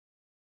course.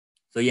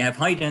 So you have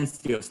high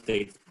density of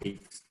state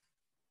peaks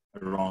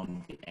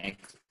around the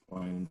X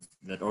points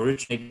that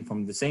originate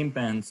from the same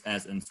bands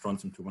as in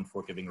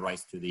strontium-214, giving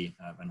rise to the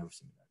Van Hove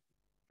singularity.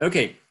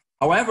 Okay,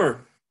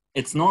 however,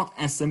 it's not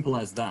as simple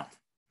as that,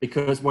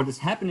 because what is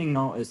happening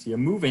now is you're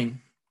moving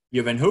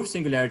your Van Hove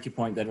singularity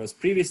point that was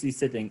previously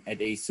sitting at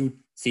a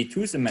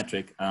C2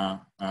 symmetric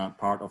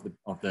part of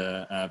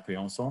the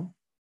Prion zone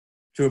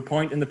to a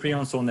point in the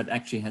Prion zone that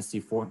actually has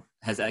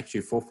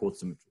actually fourfold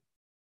symmetry.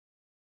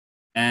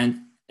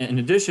 And in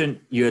addition,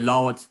 you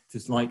allow it to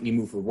slightly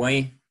move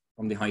away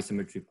from the high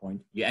symmetry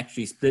point. You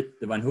actually split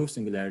the Van Hove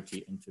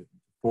singularity into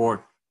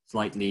 4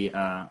 slightly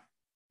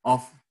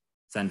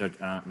off-centered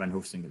Van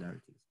Hove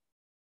singularities.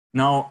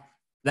 Now,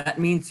 that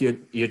means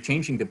you're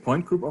changing the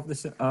point group of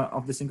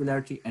the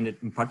singularity, and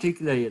in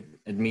particular,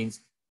 it means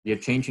you're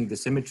changing the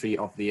symmetry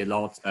of the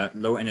allowed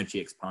low energy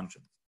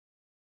expansion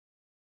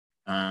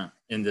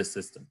in this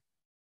system.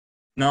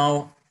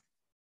 Now,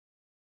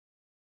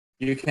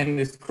 you can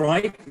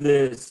describe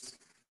this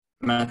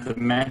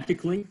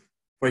mathematically.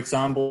 For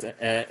example,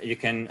 you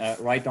can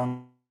write down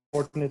a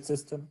coordinate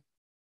system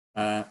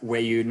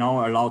where you now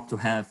are allowed to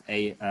have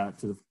a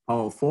to the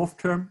power of 4th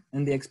term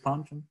in the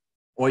expansion.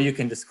 Or you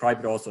can describe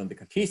it also in the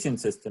Cartesian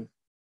system.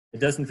 It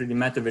doesn't really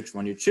matter which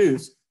one you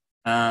choose,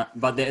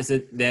 but there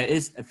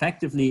is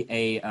effectively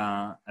a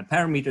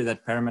parameter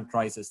that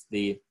parameterizes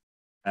the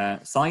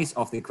size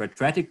of the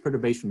quadratic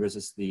perturbation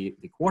versus the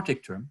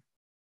quartic term.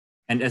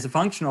 And as a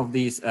function of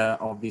these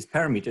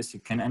parameters, you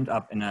can end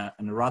up in a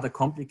rather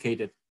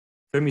complicated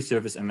Fermi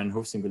surface and Van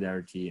Hove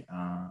singularity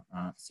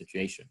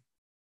situation.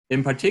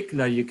 In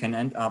particular, you can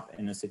end up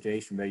in a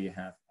situation where you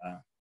have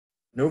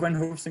no Van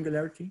Hove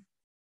singularity,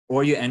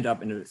 or you end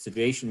up in a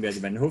situation where the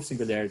Van Hove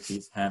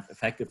singularities have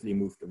effectively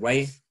moved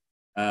away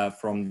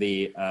from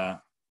the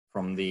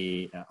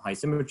high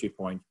symmetry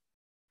point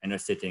and are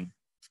sitting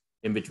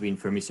in between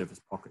Fermi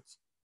surface pockets.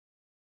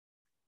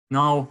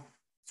 Now,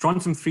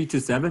 strontium 3 to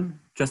 7,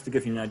 just to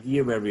give you an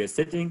idea where we are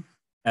sitting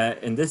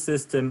in this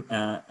system,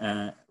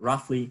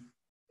 roughly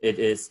it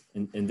is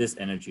in this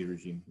energy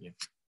regime here,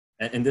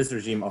 in this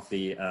regime of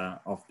the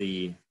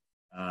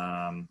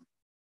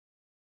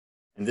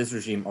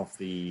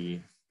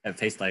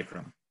phase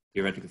diagram,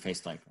 theoretical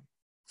phase diagram.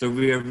 So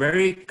we are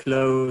very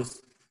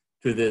close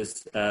to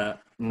this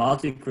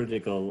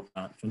multi-critical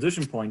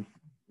transition point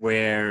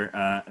where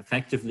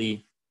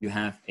effectively you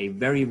have a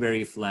very,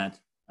 very flat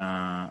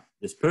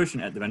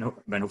dispersion at the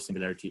Van Hoff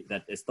singularity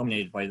that is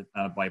dominated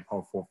by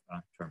power 4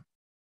 term.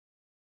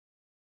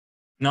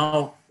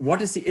 Now,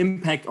 what is the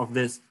impact of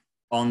this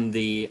on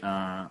the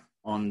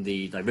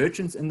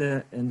divergence in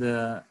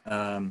the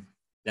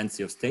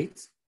density of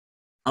states?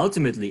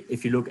 Ultimately,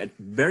 if you look at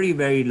very,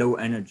 very low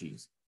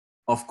energies,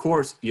 of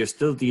course, you're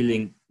still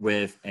dealing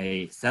with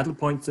a saddle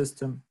point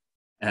system.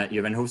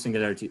 Your Van Hoff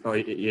singularity, or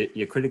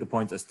your critical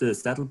points are still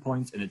saddle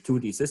points in a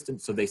 2D system,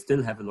 so they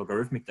still have a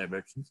logarithmic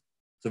divergence.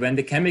 So when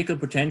the chemical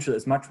potential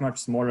is much, much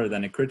smaller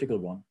than a critical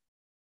one,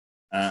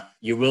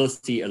 you will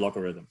see a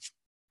logarithm.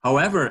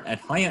 However, at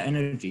higher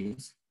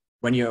energies,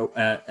 when you're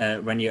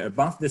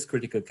above this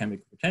critical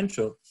chemical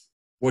potential,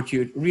 what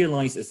you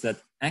realize is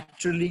that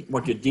actually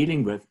what you're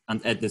dealing with,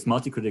 and at this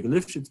multi-critical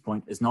Lifshitz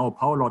point, is now a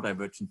power law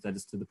divergence that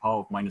is to the power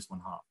of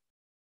 -1/2.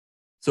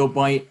 So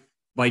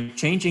by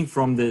changing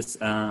from this,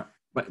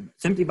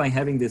 simply by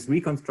having this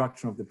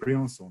reconstruction of the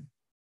Brion zone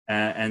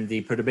and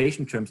the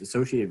perturbation terms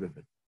associated with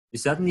it, you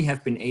suddenly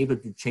have been able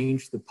to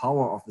change the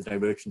power of the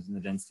divergence in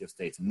the density of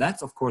states. And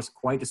that's, of course,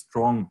 quite a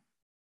strong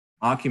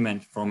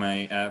argument from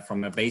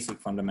a basic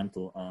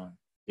fundamental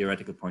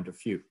theoretical point of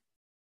view.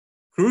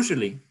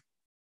 Crucially,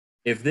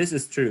 if this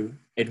is true,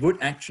 it would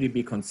actually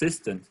be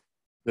consistent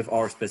with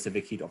our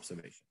specific heat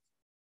observations.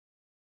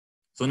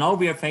 So now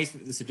we are faced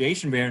with a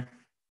situation where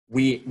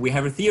we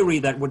have a theory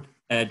that would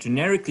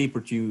generically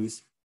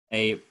produce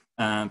a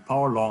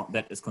power law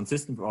that is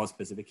consistent with our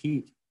specific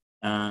heat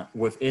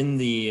within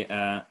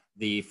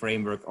the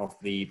framework of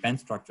the band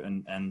structure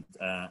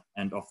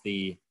and of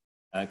the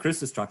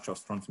crystal structure of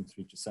strontium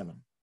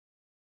 3-7.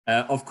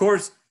 Of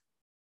course,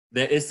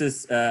 there is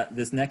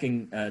this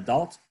nagging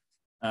doubt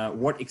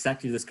what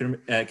exactly this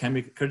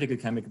critical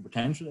chemical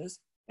potential is,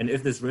 and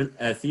if this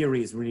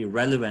theory is really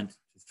relevant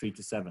to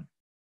 3-7.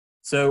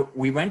 So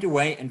we went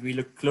away and we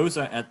looked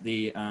closer at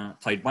the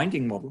tight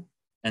binding model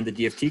and the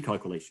DFT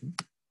calculation.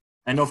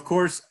 And of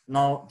course,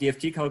 now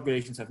DFT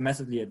calculations have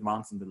massively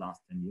advanced in the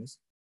last 10 years.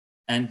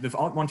 And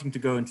without wanting to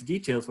go into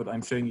details, what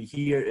I'm showing you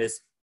here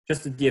is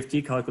just the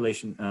DFT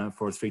calculation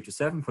for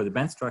 3-7 for the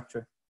band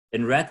structure.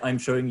 In red, I'm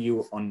showing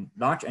you on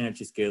large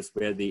energy scales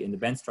where in the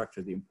band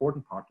structure, the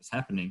important part is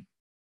happening.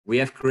 We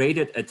have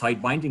created a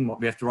tight binding model.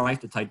 We have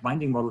derived a tight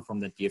binding model from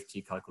the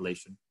DFT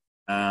calculation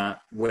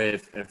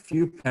with a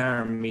few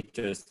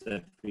parameters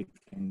that we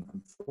can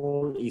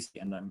control easily.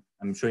 And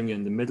I'm showing you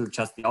in the middle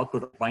just the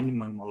output of binding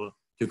model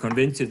to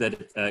convince you that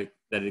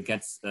it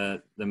gets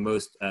the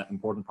most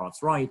important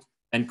parts right.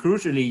 And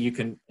crucially, you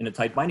can, in a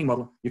tight binding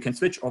model, you can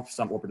switch off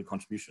some orbital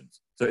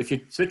contributions. So if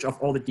you switch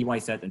off all the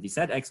dyz and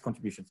dzx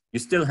contributions, you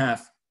still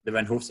have the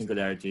Van Hoff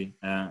singularity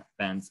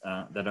bands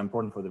that are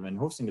important for the Van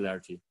Hoff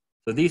singularity.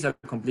 So these are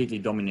completely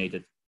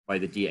dominated by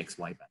the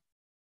dxy band.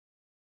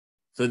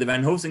 So the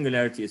Van Hoff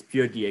singularity is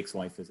pure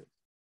dxy physics.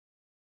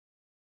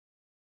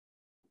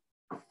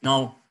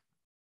 Now,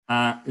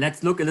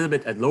 let's look a little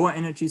bit at lower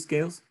energy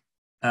scales.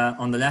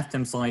 On the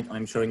left-hand side,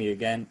 I'm showing you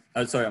again,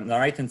 on the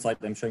right-hand side,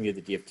 I'm showing you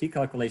the DFT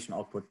calculation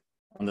output.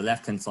 On the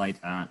left-hand side,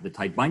 the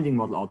tight binding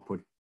model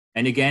output.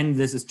 And again,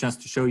 this is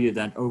just to show you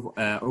that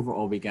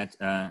overall we get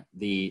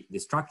the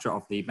structure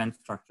of the band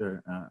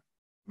structure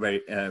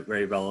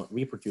very well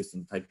reproduced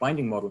in the tight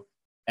binding model.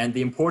 And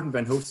the important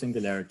Van Hoff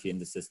singularity in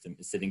the system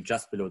is sitting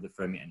just below the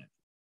Fermi energy.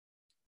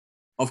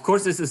 Of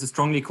course, this is a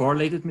strongly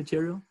correlated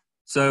material.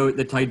 So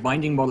the tight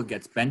binding model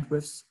gets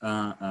bandwidths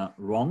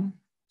wrong.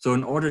 So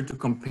in order to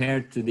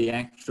compare to the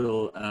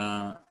actual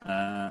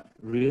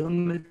real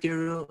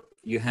material,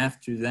 you have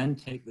to then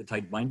take the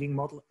tight binding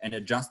model and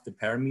adjust the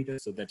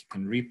parameters so that you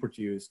can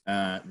reproduce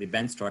the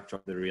band structure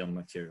of the real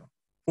material.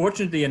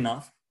 Fortunately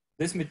enough,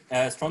 this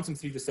strontium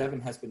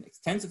 3-7 has been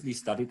extensively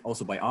studied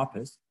also by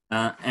ARPES.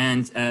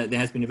 And there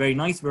has been a very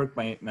nice work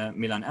by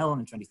Milan L.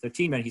 in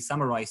 2013 where he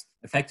summarized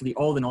effectively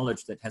all the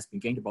knowledge that has been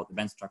gained about the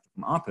band structure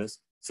from ARPES.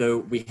 So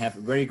we have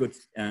very good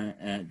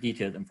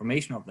detailed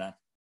information of that.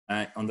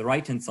 On the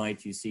right-hand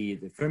side, you see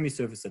the Fermi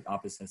surface that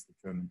ARPES has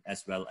determined,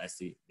 as well as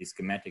the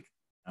schematic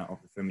of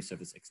the Fermi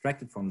surface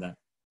extracted from that.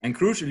 And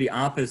crucially,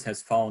 ARPES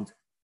has found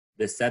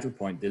this saddle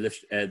point,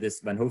 this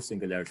Van Hoff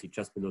singularity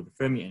just below the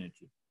Fermi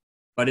energy.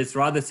 But it's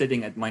rather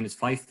sitting at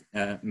 -5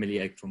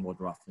 millielectron volt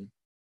roughly,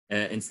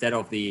 instead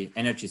of the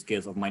energy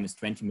scales of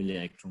 -20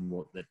 millielectron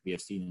volt that we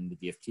have seen in the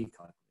DFT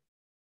calculation.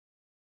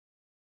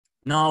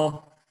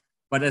 Now,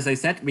 but as I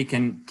said, we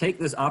can take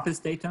this ARPES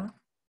data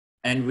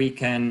and we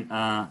can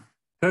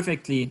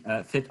perfectly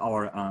fit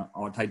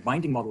our tight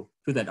binding model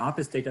to that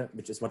ARPES data,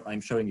 which is what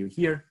I'm showing you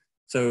here.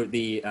 So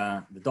the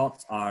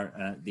dots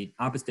are the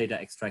ARPES data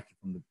extracted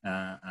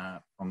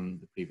from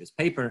the previous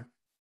paper.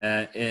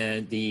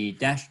 The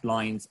dashed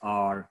lines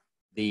are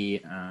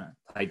the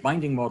tight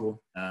binding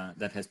model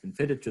that has been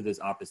fitted to this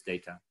ARPES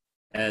data.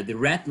 The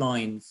red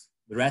lines,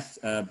 the red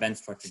band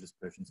structure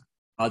dispersions,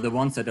 are the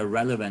ones that are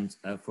relevant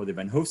for the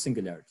Van Hoff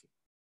singularity.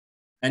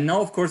 And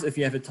now, of course, if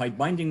you have a tight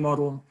binding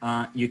model,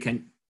 you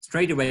can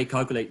straight away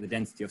calculate the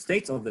density of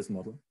states of this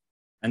model.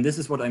 And this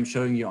is what I'm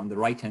showing you on the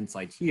right-hand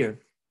side here.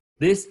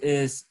 This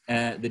is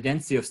the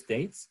density of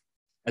states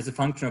as a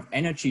function of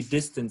energy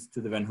distance to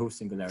the Van Hove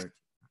singularity.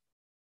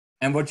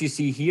 And what you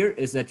see here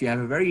is that you have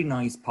a very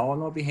nice power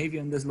law behavior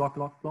in this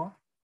log-log plot.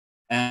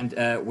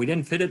 And we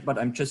didn't fit it, but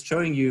I'm just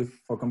showing you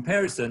for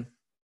comparison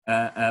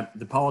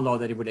the power law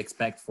that you would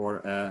expect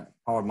for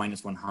power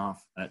minus 1/2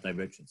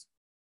 divergence.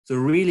 So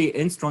really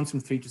in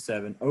strontium 3 to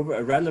 7 over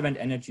a relevant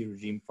energy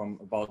regime from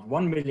about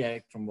 1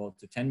 milli-electron volt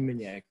to 10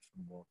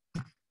 milli-electron volt,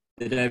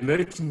 the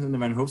divergence in the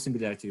Van Hove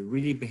singularity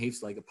really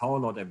behaves like a power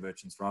law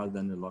divergence rather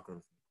than the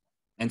logarithm.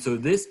 And so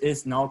this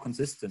is now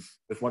consistent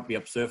with what we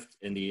observed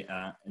in the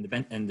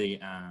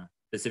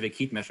specific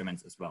heat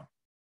measurements as well.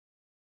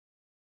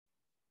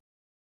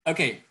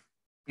 Okay,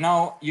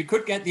 now you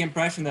could get the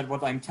impression that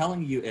what I'm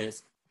telling you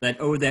is that,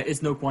 oh, there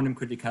is no quantum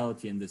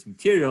criticality in this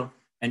material,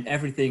 and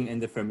everything in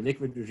the Fermi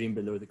liquid regime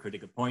below the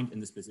critical point in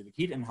the specific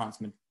heat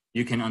enhancement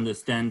you can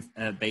understand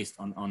based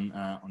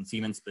on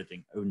Siemens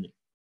splitting only.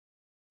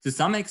 To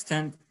some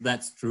extent,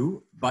 that's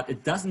true, but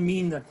it doesn't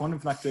mean that quantum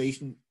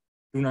fluctuations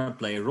do not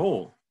play a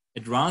role.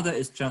 It rather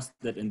is just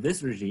that in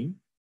this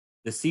regime,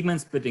 the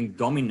Siemens splitting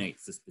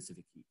dominates the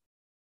specific heat.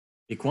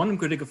 The quantum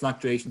critical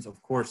fluctuations,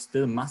 of course,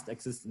 still must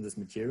exist in this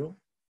material,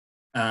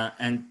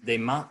 and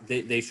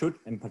they should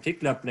in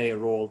particular play a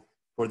role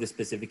for the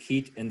specific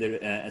heat in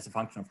the, as a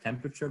function of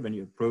temperature when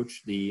you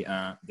approach the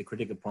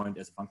critical point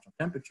as a function of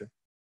temperature.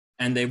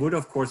 And they would,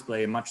 of course,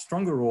 play a much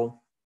stronger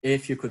role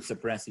if you could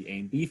suppress the A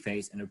and B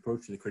phase and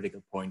approach the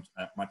critical point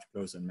much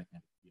closer in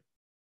magnetic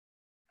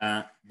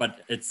field.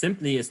 But it's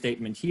simply a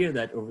statement here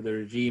that over the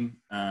regime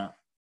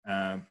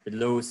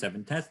below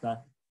 7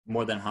 Tesla,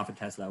 more than half a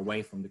Tesla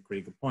away from the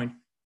critical point,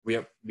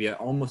 we are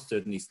almost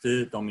certainly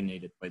still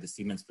dominated by the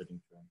Siemens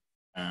splitting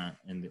term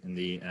in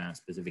the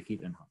specific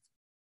heat enhancement.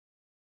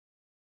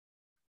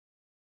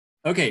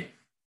 Okay,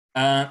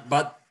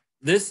 but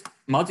this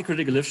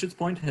multi-critical Lifshitz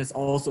point has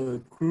also a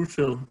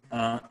crucial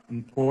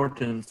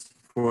importance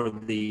for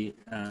the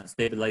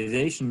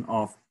stabilization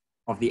of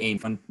the aim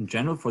in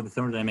general for the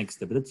thermodynamic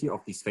stability of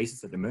these phases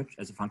that emerge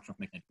as a function of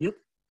magnetic field.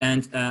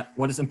 And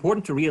what is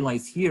important to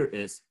realize here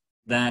is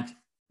that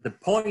the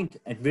point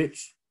at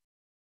which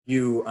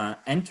you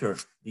enter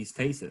these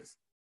phases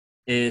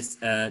is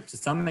to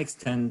some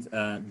extent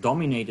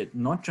dominated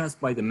not just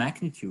by the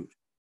magnitude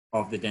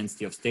of the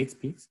density of states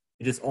peaks,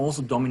 it is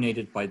also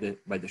dominated by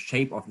the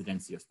shape of the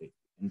density of states.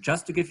 And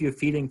just to give you a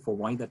feeling for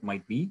why that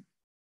might be,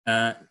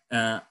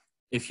 I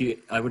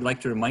would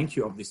like to remind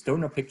you of the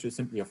Stoner picture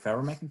simply of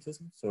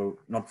ferromagnetism, so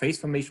not phase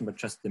formation, but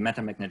just the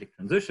matter-magnetic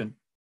transition.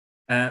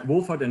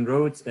 Wolford and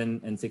Rhodes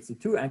in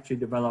 62 actually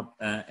developed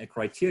a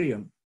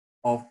criterion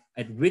of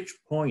at which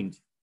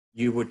point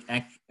we would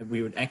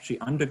actually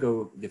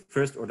undergo the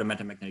first order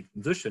matter-magnetic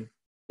transition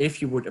if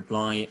you would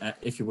apply,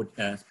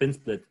 spin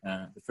split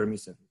the Fermi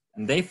surface.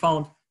 And they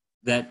found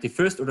that the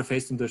first order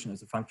phase transition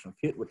as a function of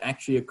field would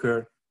actually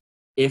occur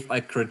if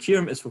a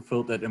criterion is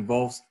fulfilled that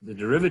involves the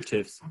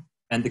derivatives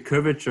and the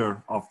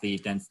curvature of the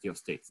density of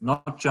states,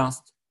 not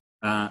just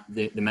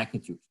the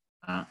magnitude.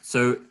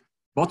 So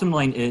bottom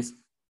line is,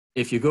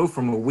 if you go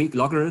from a weak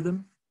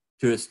logarithm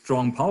to a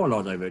strong power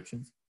law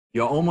divergence,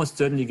 you're almost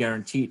certainly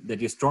guaranteed that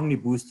you're strongly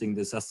boosting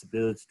the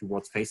susceptibility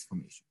towards phase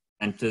formation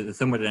and to the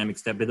thermodynamic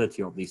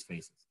stability of these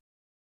phases.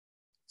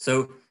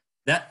 So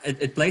that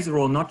it plays a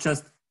role not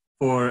just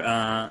for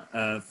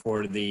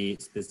the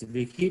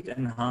specific heat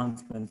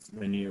enhancements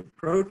when you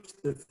approach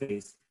the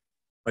phase,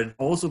 but it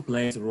also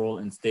plays a role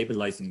in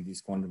stabilizing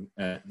these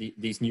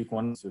these new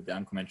quantities with the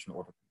unconventional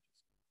order.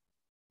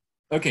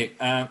 Okay,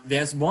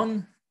 there's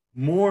one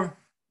more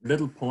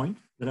little point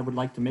that I would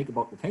like to make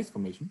about the phase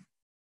formation.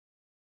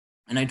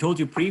 And I told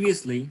you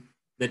previously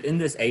that in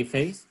this A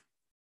phase,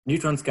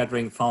 neutron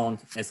scattering found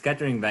a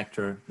scattering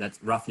vector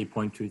that's roughly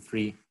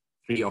 0.233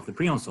 of the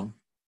pre-ensemble.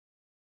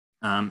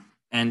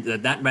 And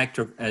that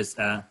vector is,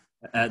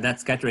 that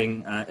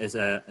scattering is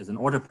an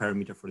order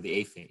parameter for the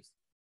A phase.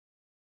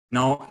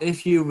 Now,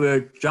 if you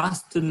were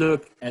just to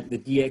look at the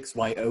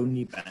dxy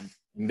only band,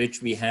 in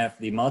which we have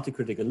the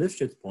multi-critical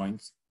Lifshitz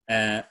points,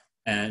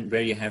 and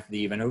where you have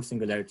the Van Hove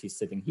singularity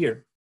sitting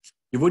here,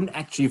 you wouldn't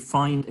actually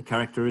find a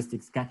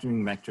characteristic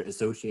scattering vector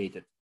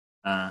associated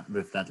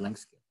with that length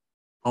scale.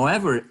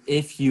 However,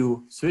 if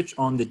you switch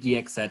on the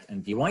dxz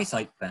and dy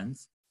side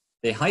bands,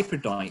 they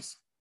hybridize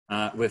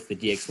with the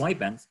dxy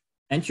bands,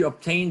 and you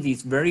obtain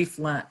these very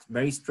flat,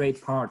 very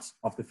straight parts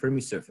of the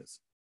Fermi surface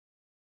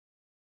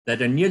that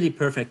are nearly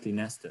perfectly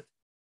nested.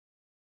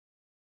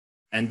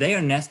 And they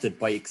are nested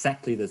by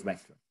exactly this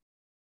vector.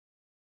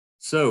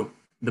 So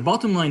the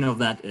bottom line of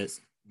that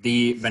is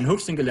the Van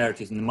Hove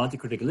singularities in the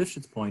multi-critical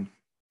Lifshitz point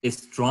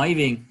is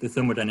driving the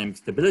thermodynamic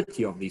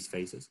stability of these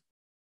phases.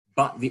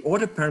 But the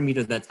order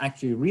parameter that's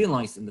actually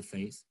realized in the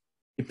phase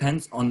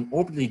depends on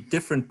orbitally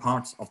different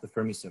parts of the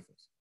Fermi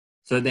surface.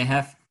 So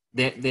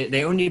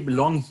they only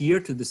belong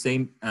here to the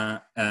same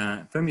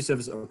Fermi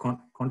surface or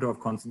contour of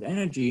constant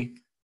energy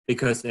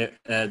because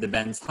the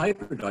bands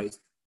hybridized,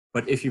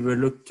 But if you were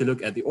to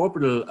look at the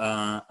orbital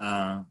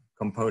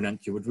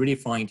component, you would really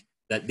find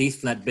that these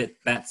flat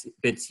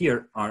bits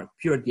here are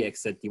pure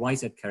dxz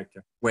dyz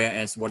character,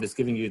 whereas what is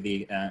giving you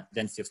the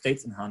density of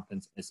states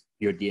enhancements is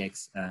pure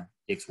dxy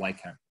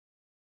character.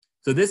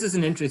 So this is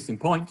an interesting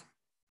point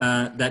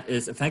that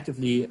is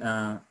effectively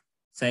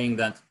saying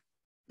that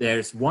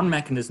there's one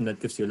mechanism that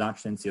gives you a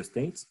large density of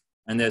states,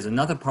 and there's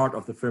another part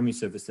of the Fermi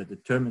surface that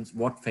determines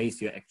what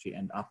phase you actually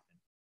end up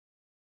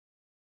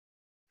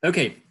in.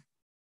 Okay,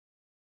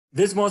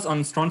 this was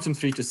on strontium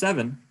 3 to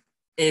 7.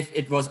 If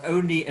it was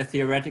only a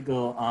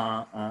theoretical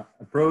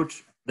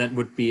approach that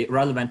would be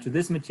relevant to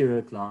this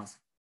material class,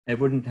 it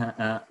wouldn't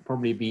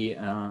probably be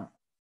of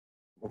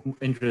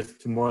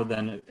interest to more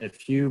than a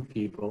few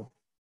people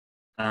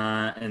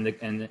in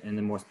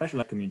the more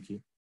specialized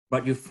community.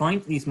 But you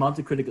find these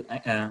multi-critical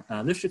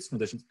Lifshitz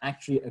transitions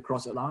actually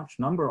across a large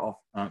number of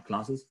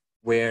classes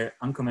where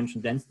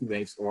unconventional density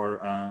waves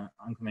or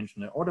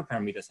unconventional order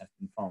parameters have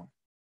been found.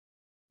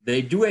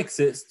 They do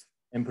exist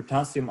in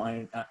potassium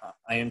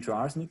ion to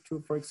arsenic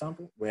 2, for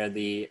example, where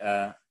the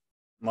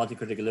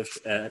multi-critical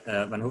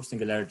Van Hoof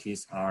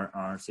singularities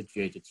are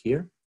situated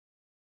here.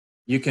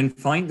 You can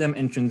find them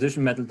in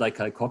transition metal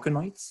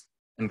dichalcoconites,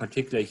 in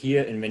particular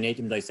here in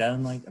vanadium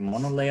diselenite, a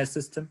monolayer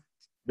system,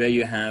 where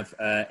you have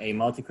a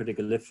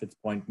multi-critical Lifshitz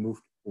point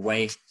moved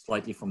away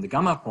slightly from the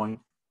gamma point.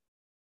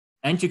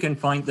 And you can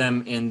find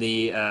them in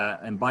the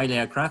in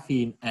bilayer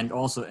graphene and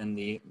also in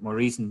the more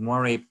recent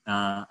Moiré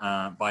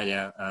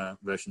bilayer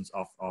versions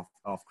of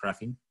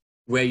graphene,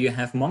 where you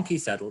have monkey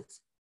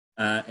saddles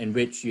in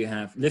which you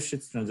have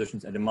Lifshitz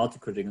transitions at a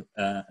multi-critical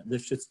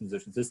Lifshitz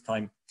transitions, this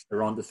time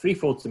around the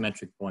threefold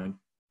symmetric point,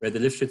 where the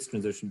Lifshitz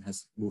transition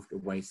has moved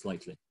away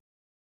slightly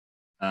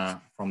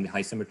from the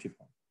high symmetry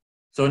point.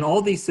 So in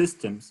all these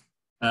systems,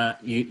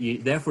 you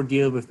therefore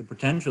deal with the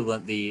potential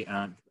that the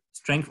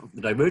strength of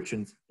the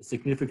divergence is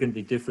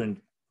significantly different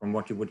from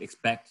what you would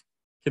expect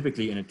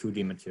typically in a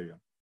 2D material.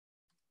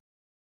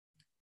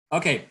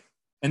 Okay,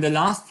 in the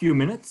last few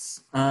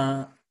minutes,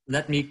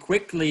 let me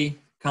quickly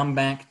come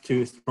back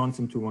to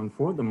strontium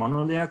 214, the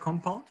monolayer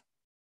compound.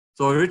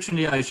 So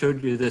originally I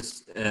showed you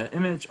this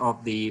image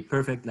of the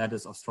perfect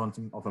lattice of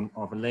strontium,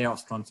 of a layer of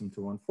strontium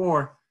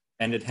 214,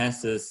 and it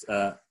has this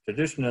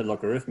traditional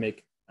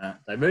logarithmic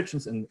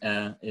divergence in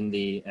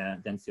the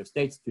density of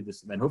states to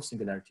this Van Hoof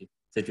singularity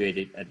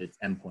situated at its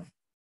endpoint.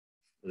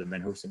 So the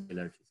Van Hoof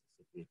singularity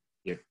is situated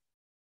here.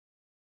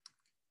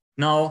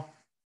 Now,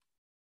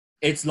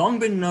 it's long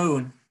been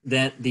known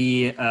that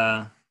the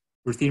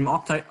ruthenium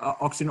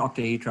oxygen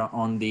octahedra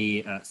on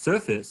the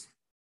surface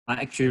are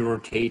actually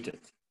rotated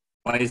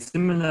by a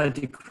similar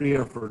degree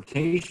of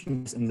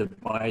rotations in the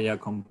bilayer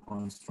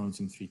compound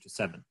strontium 3 to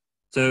 7.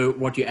 So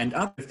what you end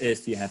up with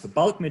is you have a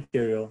bulk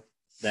material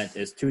that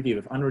is 2D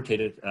with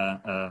unrotated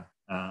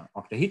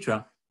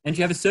octahedra, and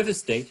you have a surface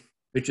state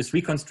which is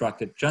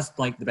reconstructed just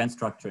like the band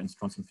structure in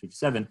strontium 3 to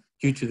 7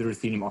 due to the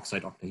ruthenium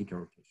oxide octahedra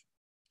rotation.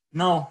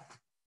 Now,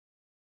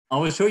 I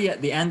will show you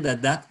at the end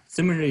that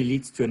similarly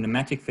leads to a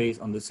nematic phase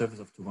on the surface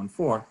of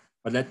 214,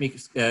 but let me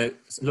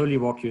slowly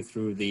walk you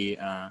through the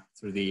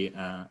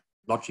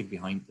logic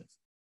behind this.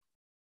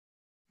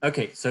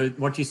 Okay, so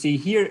what you see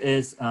here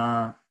is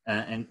a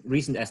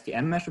recent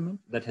STM measurement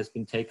that has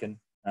been taken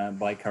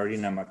by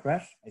Carolina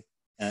Marquez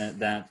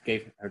that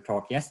gave her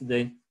talk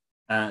yesterday.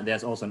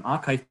 There's also an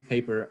archive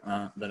paper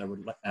that I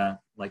would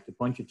like to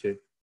point you to,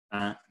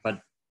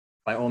 but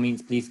by all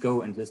means, please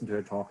go and listen to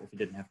her talk if you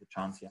didn't have the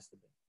chance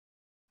yesterday.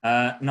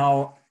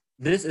 Now,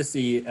 this is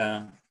the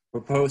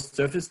proposed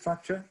surface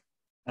structure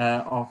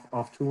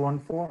of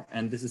 214,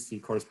 and this is the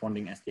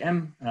corresponding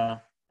STM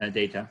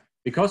data.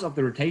 Because of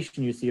the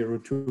rotation, you see a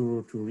root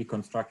 2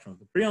 reconstruction of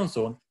the Prion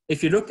zone.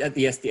 If you looked at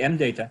the STM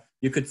data,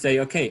 you could say,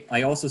 okay,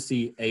 I also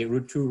see a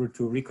root 2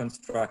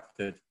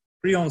 reconstructed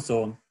Prion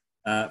zone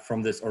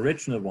from this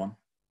original one.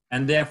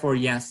 And therefore,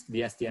 yes,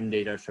 the STM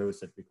data shows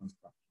that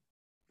reconstruction.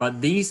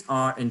 But these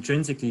are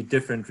intrinsically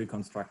different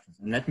reconstructions.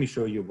 And let me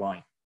show you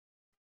why.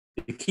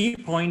 The key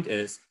point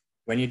is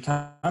when you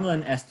tunnel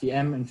an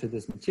STM into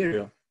this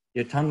material,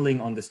 you're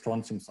tunneling on the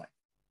strontium side.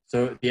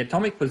 So the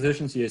atomic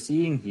positions you're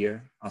seeing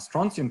here are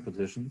strontium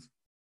positions,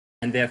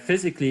 and they're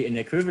physically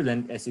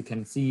inequivalent, as you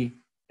can see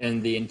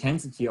in the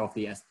intensity of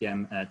the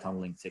STM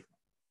tunneling signal.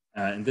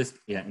 In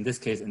this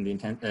case, in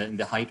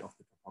the height of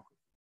the topography.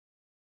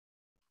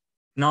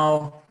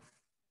 Now,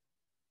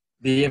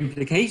 the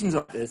implications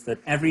of this is that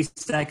every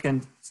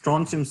second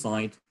strontium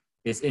site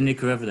is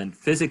inequivalent,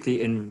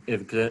 physically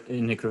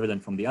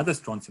inequivalent from the other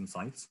strontium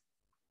sites.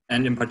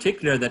 And in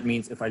particular, that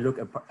means if I look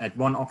at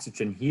one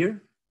oxygen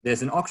here,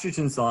 there's an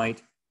oxygen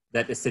site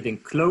that is sitting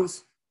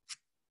close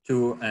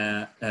to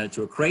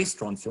a gray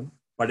strontium,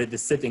 but it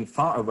is sitting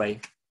far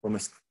away from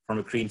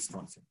a green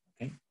strontium.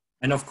 Okay,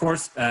 and of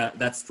course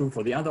that's true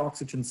for the other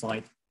oxygen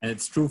site, and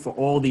it's true for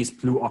all these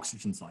blue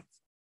oxygen sites.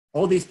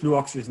 All these blue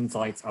oxygen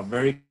sites are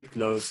very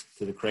close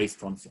to the gray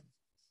strontium.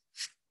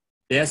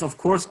 There's of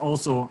course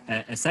also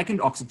a second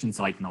oxygen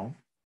site now,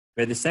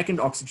 where the second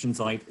oxygen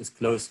site is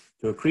close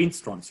to a green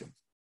strontium.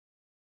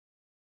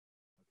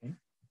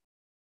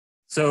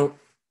 So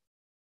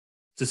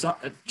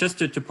just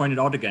to point it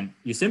out again,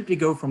 you simply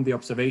go from the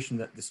observation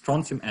that the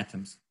strontium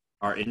atoms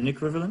are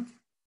inequivalent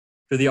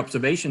to the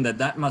observation that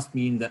that must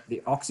mean that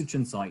the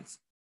oxygen sites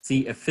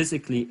see a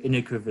physically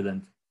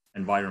inequivalent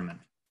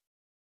environment.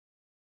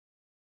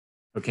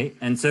 Okay,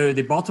 and so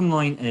the bottom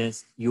line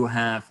is you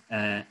have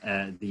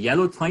the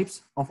yellow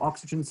types of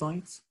oxygen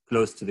sites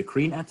close to the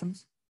green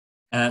atoms,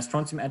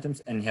 strontium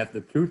atoms, and you have the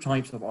blue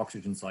types of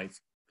oxygen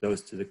sites close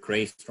to the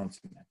gray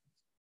strontium atoms.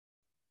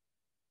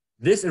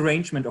 This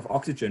arrangement of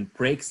oxygen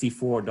breaks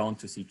C4 down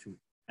to C2,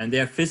 and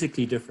they are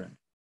physically different.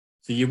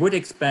 So you would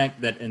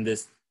expect that in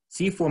this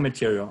C4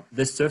 material,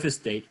 this surface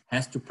state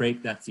has to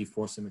break that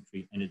C4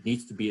 symmetry, and it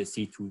needs to be a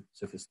C2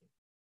 surface state.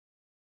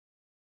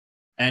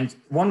 And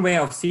one way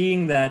of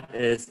seeing that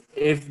is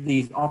if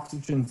these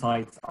oxygen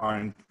sites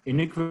are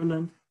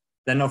inequivalent,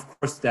 then of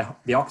course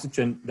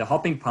the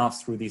hopping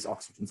paths through these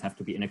oxygens have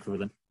to be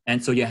inequivalent.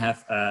 And so you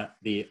have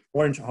the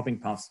orange hopping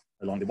paths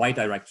along the Y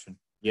direction,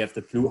 you have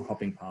the blue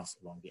hopping paths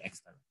along the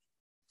X direction.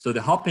 So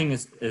the hopping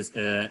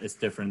is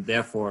different.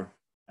 Therefore,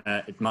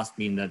 it must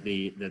mean that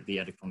the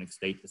electronic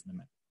state is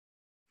nematic.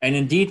 And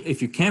indeed,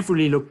 if you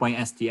carefully look by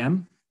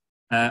STM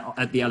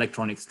at the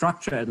electronic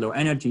structure at low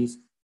energies,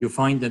 you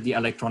find that the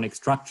electronic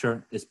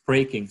structure is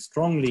breaking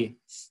strongly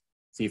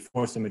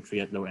C4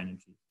 symmetry at low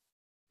energy.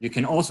 You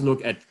can also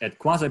look at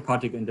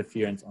quasi-particle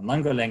interference on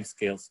longer length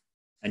scales,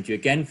 and you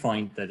again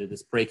find that it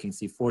is breaking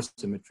C4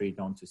 symmetry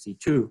down to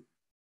C2.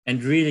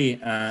 And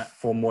really,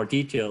 for more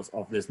details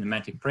of this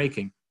nematic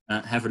breaking,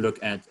 have a look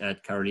at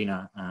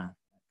Carolina's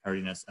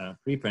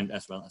preprint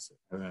as well as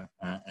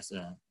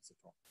a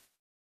talk.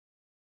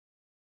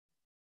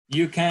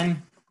 You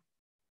can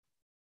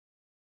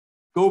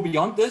go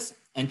beyond this,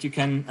 and you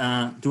can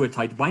do a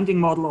tight binding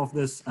model of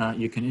this.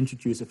 You can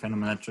introduce a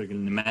phenomenological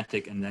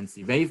nematic and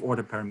density wave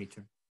order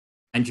parameter.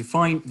 And you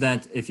find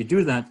that if you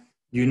do that,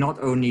 you not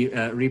only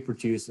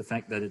reproduce the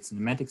fact that it's a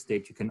nematic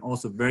state, you can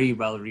also very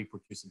well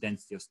reproduce the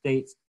density of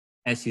states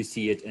as you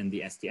see it in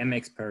the STM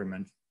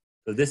experiment.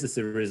 So this is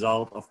the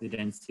result of the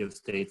density of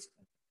states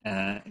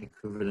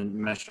equivalent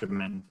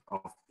measurement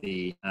of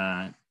the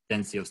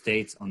density of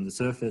states on the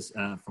surface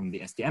from the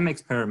STM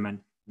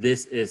experiment.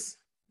 This is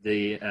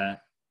the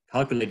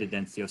calculated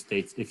density of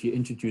states if you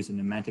introduce a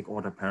nematic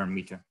order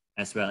parameter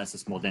as well as a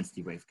small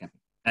density wave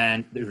capping.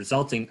 And the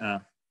resulting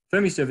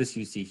Fermi surface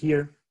you see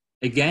here,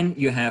 again,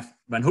 you have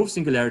Van Hove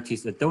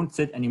singularities that don't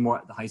sit anymore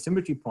at the high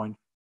symmetry point.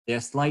 They're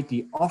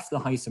slightly off the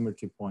high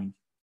symmetry point,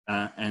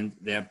 and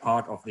they're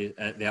part of the,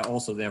 they're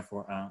also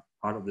therefore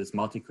part of this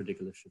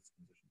multi-critical Lifshitz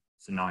condition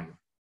scenario.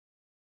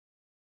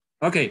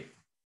 Okay,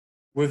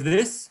 with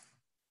this,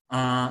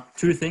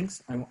 two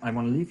things I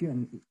want to leave you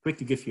and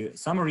quickly give you a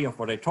summary of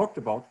what I talked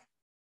about.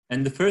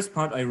 And the first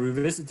part, I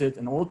revisited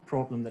an old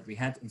problem that we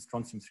had in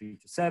strontium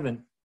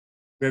 327,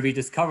 where we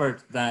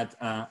discovered that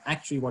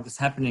actually what is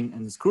happening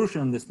and is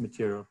crucial in this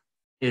material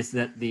is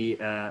that the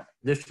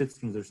Lifshitz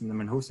transition, the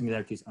Van Hove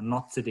singularities, are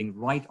not sitting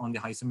right on the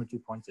high symmetry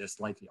points. They're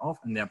slightly off,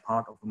 and they're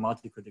part of a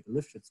multi-critical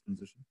Lifshitz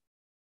transition.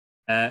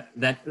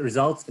 That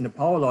results in a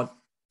power law,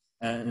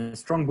 a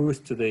strong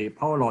boost to the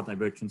power law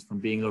divergence from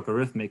being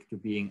logarithmic to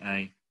being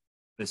a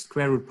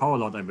square root power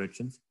law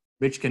divergence,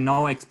 which can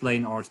now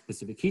explain our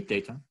specific heat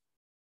data.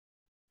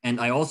 And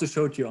I also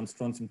showed you on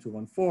strontium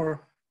 214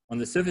 on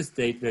the surface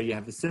state where you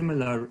have a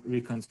similar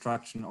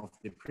reconstruction of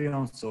the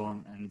preon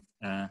zone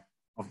and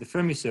of the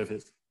Fermi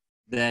surface,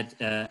 that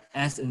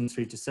as in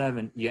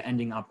 327, you're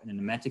ending up in a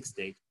nematic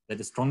state that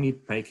is strongly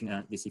breaking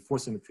the C4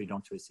 symmetry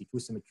down to a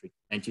C2 symmetry,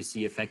 and you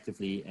see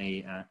effectively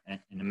a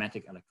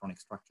nematic electronic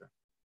structure.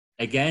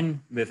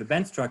 Again, with a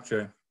band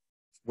structure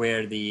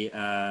where the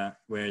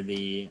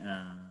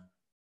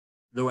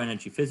low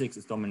energy physics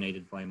is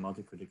dominated by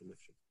multi-critical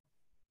Lifshitz.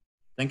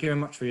 Thank you very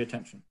much for your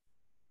attention.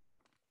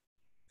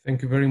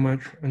 Thank you very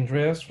much,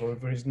 Andreas, for a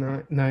very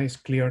nice,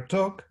 clear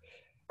talk.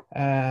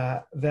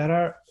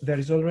 There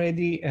is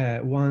already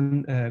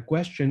one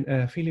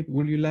question. Philip,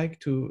 would you like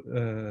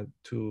to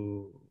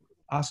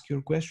ask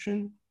your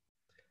question?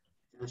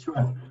 Yeah,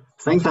 sure.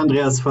 Thanks,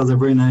 Andreas, for the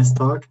very nice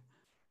talk.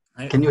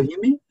 Can you hear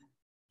me?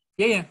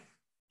 Yeah.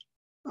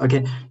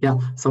 Okay, yeah.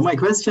 So my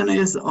question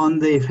is on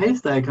the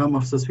phase diagram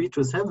of the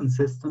 327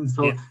 system.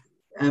 So. Yeah.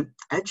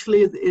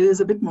 Actually, it is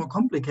a bit more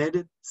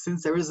complicated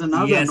since there is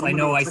another. Yes, I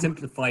know. I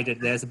simplified it.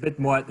 There's a bit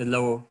more at the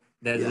low.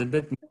 There's a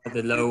bit more at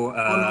the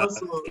low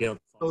scale.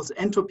 Those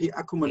entropy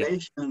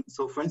accumulation. Yeah.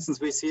 So, for instance,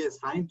 we see a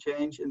sign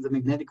change in the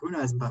magnetic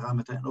Grüneisen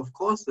parameter, and of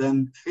course,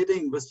 then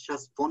fitting with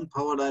just one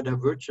power law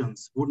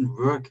divergence wouldn't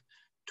work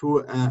to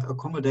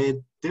accommodate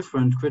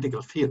different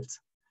critical fields.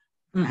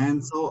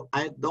 And so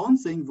I don't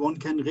think one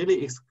can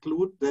really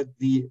exclude that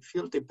the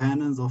field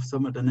dependence of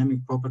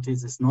thermodynamic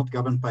properties is not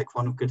governed by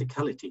quantum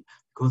criticality.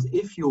 Because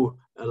if you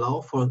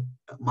allow for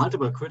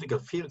multiple critical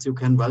fields, you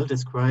can well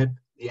describe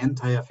the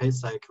entire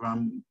phase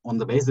diagram on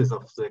the basis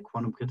of the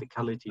quantum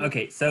criticality.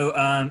 Okay, so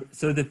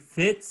so the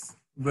fits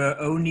were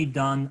only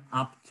done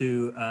up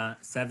to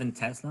 7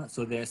 Tesla,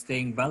 so they're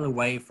staying well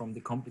away from the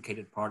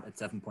complicated part at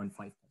 7.5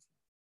 Tesla.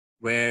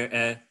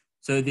 Where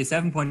so the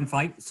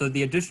 7.5, so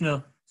the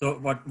additional. So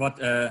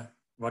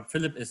what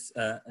Philip is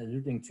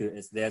alluding to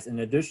is there's an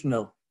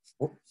additional,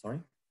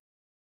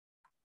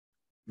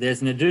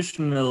 there's an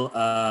additional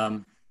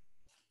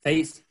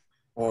phase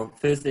or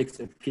physics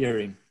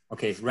appearing.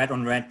 Okay, red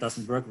on red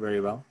doesn't work very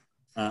well,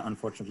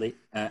 unfortunately,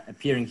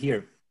 appearing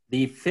here.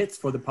 The fits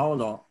for the power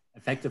law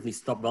effectively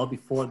stop well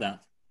before that.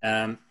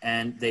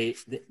 And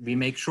we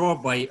make sure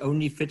by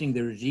only fitting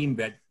the regime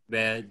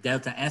where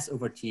delta S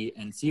over T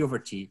and C over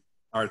T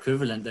are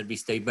equivalent that we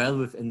stay well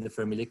within the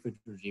Fermi liquid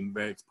regime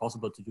where it's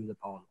possible to do the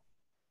power law.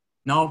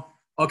 Now,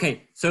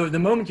 okay, so the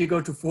moment you go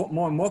to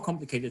more and more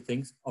complicated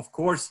things, of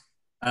course,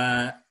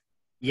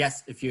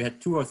 yes, if you had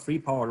 2 or 3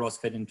 power laws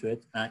fit into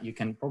it, you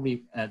can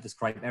probably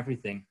describe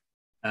everything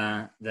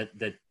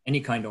that any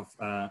kind of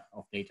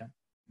data.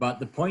 But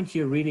the point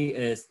here really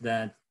is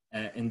that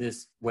in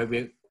this, where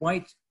we're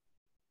quite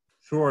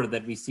sure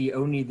that we see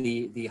only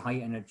the high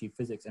energy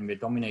physics and we're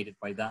dominated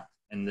by that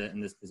in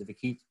the specific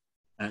heat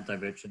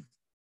divergence,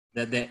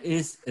 that there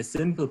is a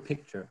simple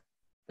picture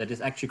that is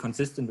actually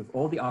consistent with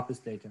all the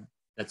RPS data,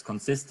 that's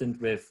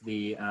consistent with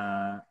the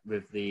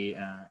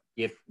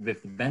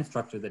band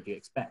structure that you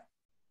expect,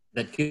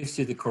 that gives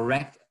you the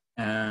correct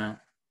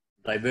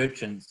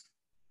divergence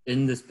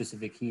in the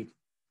specific heat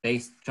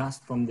based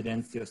just from the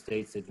density of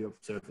states that you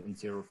observe in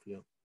zero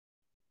field.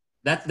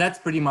 That's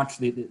pretty much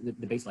the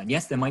baseline.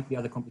 Yes, there might be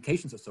other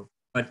complications or so,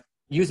 but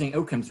using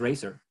Occam's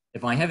razor,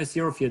 if I have a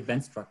zero field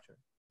band structure,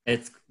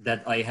 it's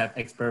that I have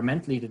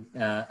experimentally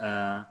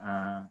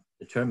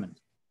determined,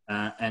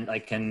 and I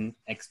can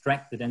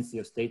extract the density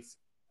of states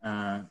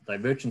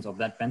divergence of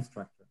that band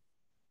structure,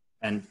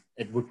 and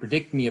it would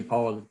predict me a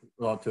power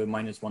law to a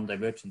 -1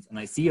 divergence, and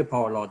I see a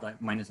power law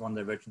 -1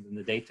 divergence in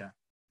the data,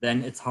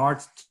 then it's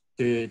hard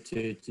to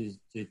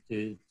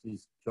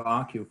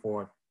argue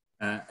for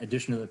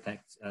additional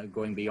effects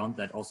going beyond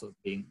that also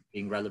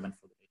being relevant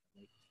for the data.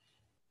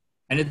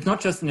 And it's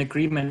not just an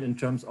agreement in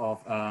terms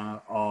of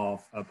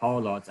power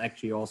law, it's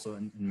actually also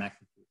in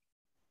magnitude.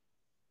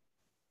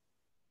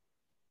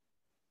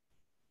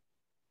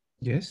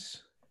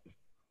 Yes.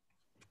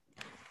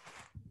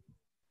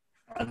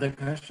 Other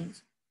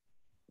questions?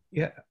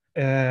 Yeah,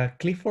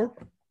 Clifford?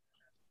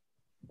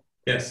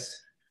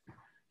 Yes.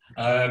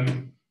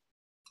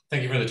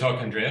 Thank you for the talk,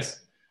 Andreas.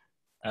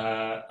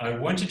 I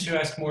wanted to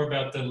ask more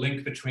about the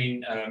link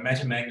between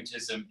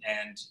metamagnetism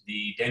and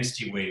the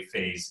density wave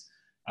phase.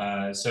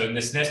 So in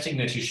this nesting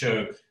that you show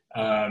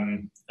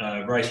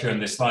right here on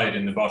this slide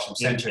in the bottom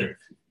center,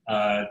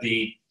 the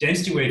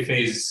density wave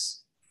phase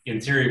in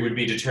theory would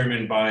be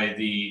determined by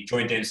the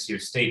joint density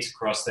of states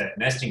across that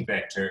nesting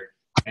vector,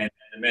 and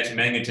the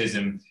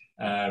metamagnetism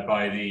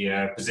by the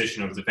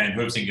position of the Van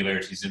Hove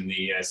singularities in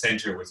the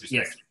center with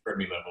respect to the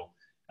Fermi level.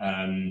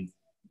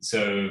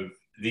 So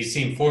these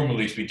seem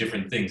formally to be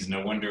different things, and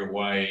I wonder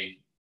why,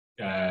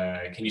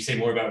 can you say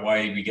more about why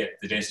we get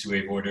the density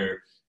wave order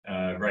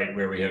right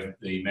where we have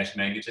the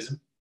metamagnetism?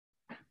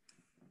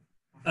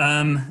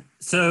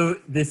 So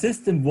the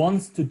system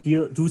wants to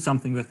do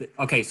something with it.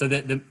 Okay, so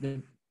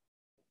the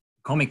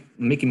comic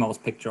Mickey Mouse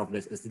picture of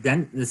this is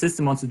the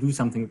system wants to do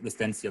something with this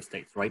density of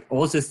states, right?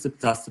 All system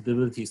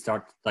stabilities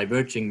start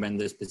diverging when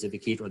the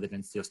specific heat or the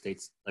density of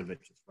states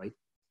diverges, right?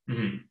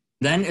 Mm-hmm.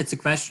 Then it's a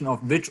question of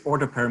which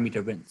order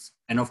parameter wins.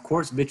 And of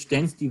course, which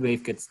density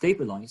wave gets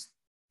stabilized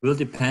will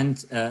depend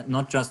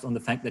not just on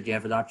the fact that you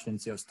have a large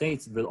density of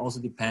states, it will also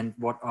depend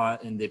what are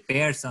in the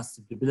bare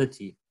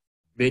susceptibility,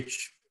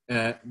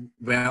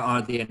 where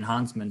are the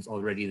enhancements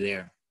already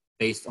there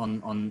based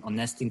on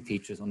nesting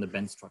features on the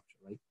band structure,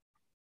 right?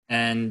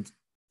 And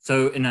so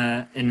in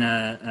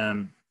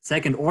a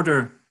second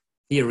order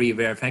theory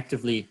where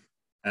effectively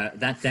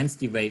that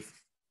density wave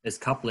is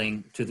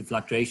coupling to the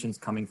fluctuations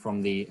coming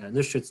from the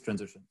Lifshitz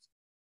transitions,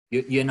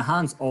 you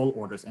enhance all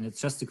orders, and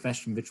it's just a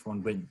question which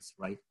one wins,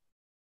 right?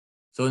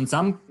 So in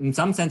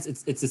some sense,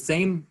 it's the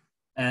same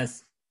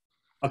as,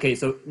 okay,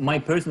 so my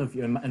personal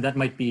view, and that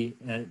might be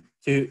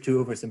too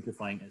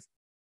oversimplifying, is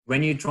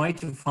when you try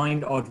to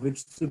find out which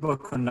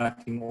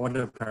superconducting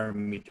order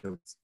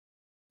parameters,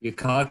 you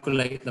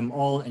calculate them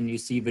all and you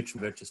see which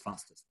converges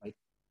fastest, right?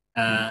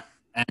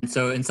 And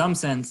so in some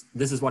sense,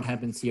 this is what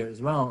happens here as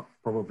well,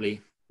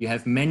 probably. You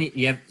have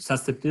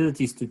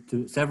susceptibilities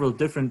to several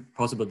different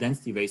possible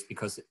density waves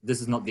because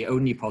this is not the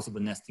only possible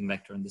nesting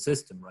vector in the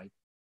system, right?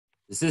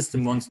 The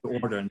system wants to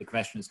order, and the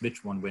question is which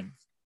one wins.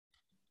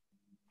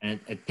 And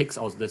it picks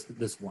out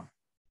this one.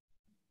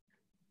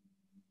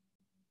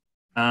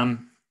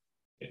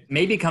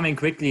 Maybe coming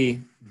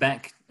quickly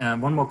back,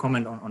 one more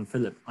comment on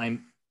Philip.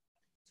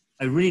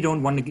 I really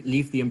don't want to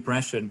leave the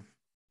impression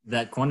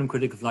that quantum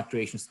critical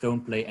fluctuations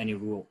don't play any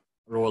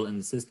role in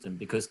the system,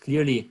 because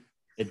clearly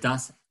it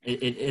does.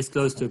 It is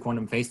close to a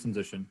quantum phase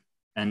transition,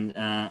 and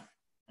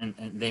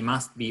they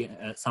must be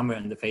somewhere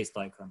in the phase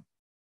diagram.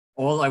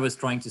 All I was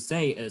trying to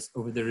say is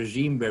over the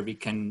regime where we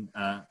can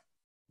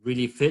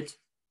really fit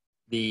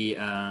the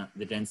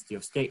density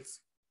of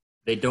states,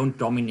 they don't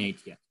dominate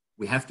yet.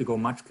 We have to go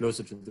much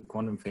closer to the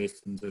quantum phase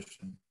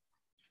transition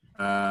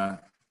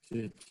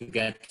to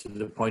get to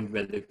the point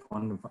where the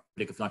quantum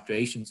critical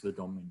fluctuations will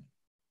dominate.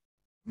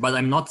 But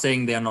I'm not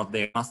saying they are not,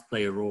 they must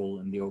play a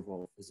role in the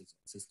overall physics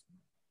system.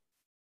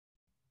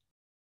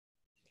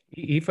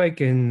 If I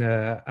can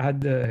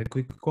add a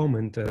quick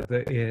comment,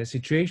 the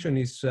situation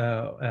is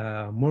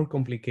more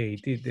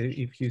complicated,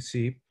 if you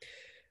see,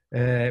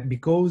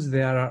 because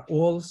there are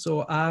also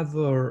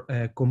other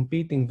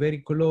competing very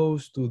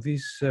close to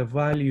this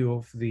value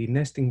of the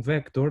nesting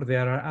vector.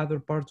 There are other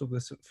parts of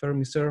the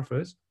Fermi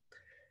surface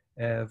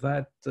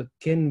that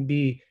can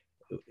be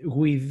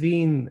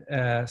within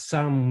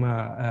some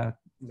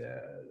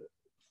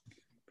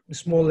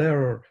small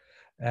error.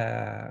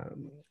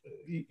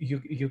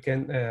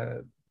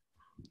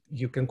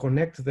 You can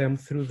connect them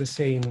through the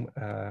same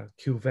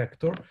Q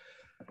vector.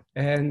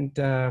 And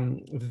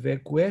the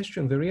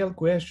real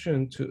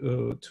question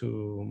to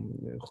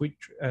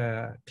which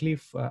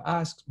Cliff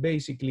asks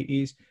basically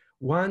is,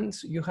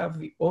 once you have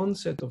the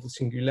onset of the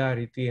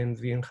singularity and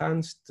the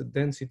enhanced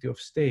density of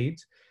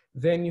states,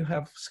 then you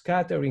have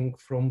scattering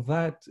from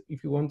that,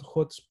 if you want,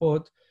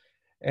 hotspot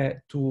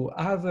to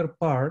other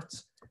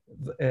parts.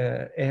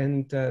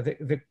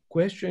 The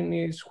question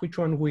is, which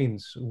one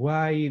wins?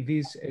 Why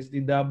this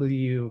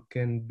SDW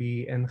can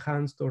be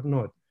enhanced or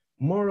not?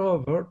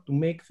 Moreover, to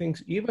make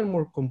things even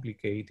more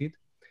complicated,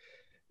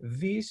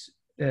 these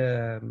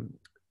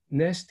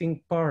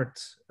nesting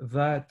parts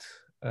that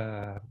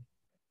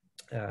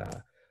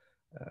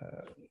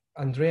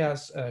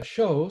Andreas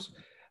shows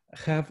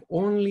have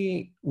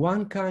only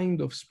one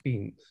kind of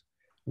spins,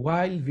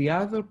 while the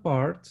other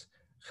parts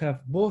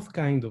have both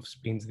kinds of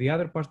spins. The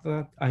other parts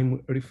that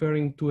I'm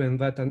referring to and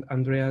that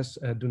Andreas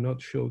do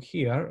not show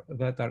here,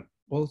 that are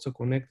also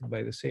connected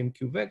by the same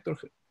Q vector,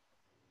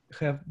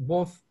 have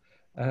both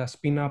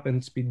spin up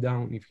and spin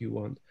down, if you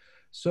want.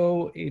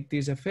 So it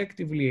is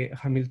effectively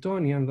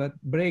Hamiltonian that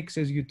breaks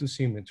as U2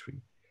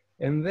 symmetry.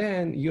 And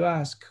then you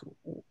ask,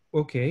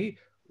 okay,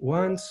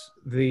 once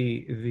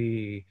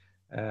this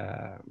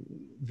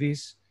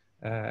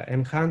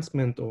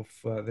enhancement of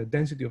the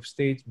density of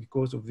states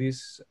because of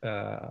this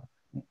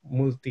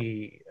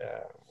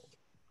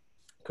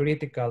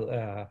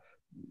multi-critical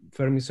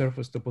Fermi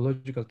surface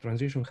topological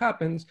transition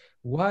happens,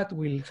 what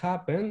will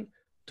happen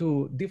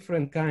to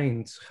different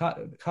kinds,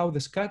 how the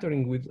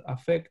scattering will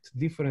affect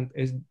different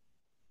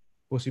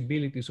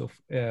possibilities of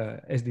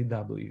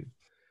SDW.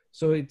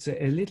 So it's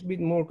a little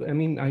bit more, I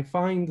mean, I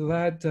find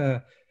that,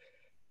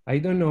 I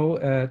don't know,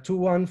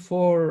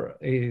 214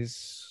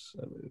 is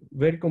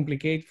very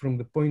complicated from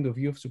the point of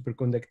view of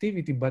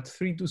superconductivity, but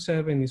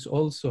 327 is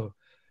also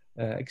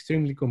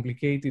extremely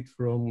complicated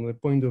from the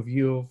point of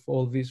view of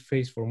all this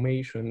phase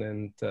formation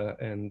and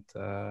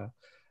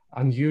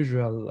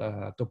unusual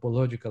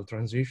topological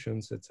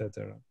transitions,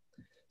 etc.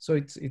 So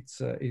it's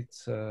a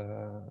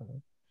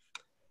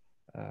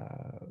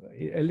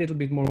little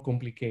bit more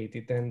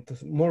complicated, and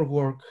more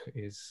work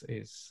is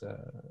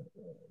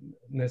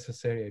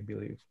necessary, I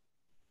believe.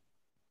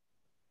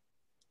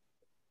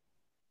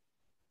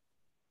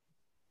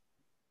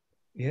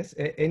 Yes.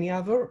 Any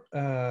other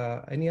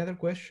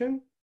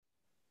question?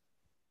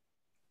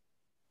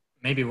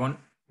 Maybe one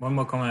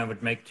more comment I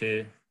would like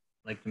to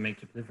make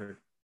to Clifford.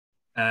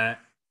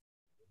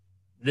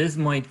 This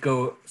might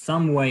go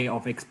some way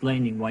of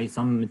explaining why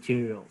some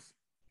materials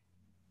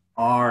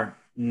are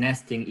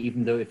nesting,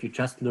 even though if you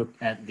just look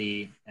at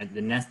the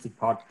nested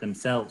parts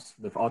themselves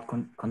without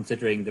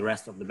considering the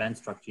rest of the band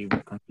structure, you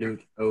would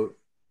conclude, oh,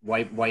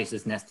 why is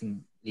this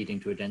nesting leading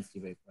to a density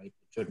wave, right?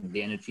 It shouldn't.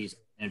 The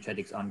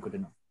energetics aren't good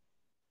enough.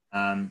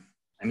 I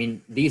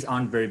mean, these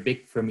aren't very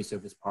big Fermi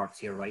surface parts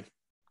here, right?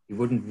 You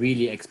wouldn't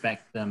really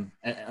expect them.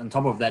 On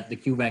top of that, the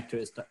Q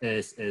vector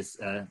is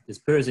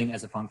dispersing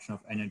as a function of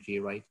energy,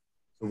 right?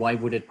 So why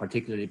would it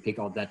particularly pick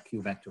out that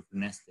Q vector for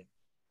nesting?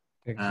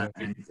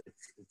 Exactly. And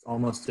it's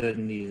almost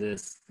certainly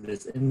this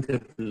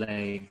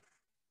interplay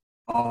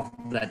of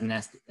that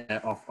nest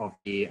of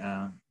the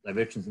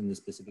divergence in the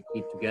specific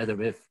heat together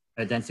with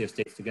density of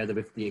states together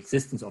with the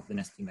existence of the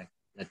nesting vector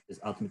that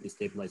is ultimately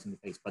stabilizing the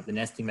phase. But the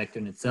nesting vector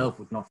in itself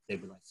would not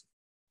stabilize.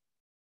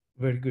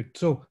 Very good.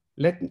 So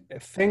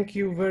thank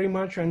you very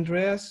much,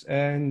 Andreas.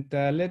 And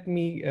let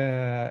me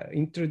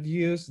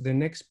introduce the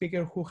next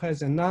speaker who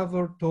has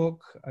another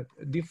talk, a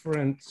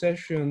different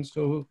session.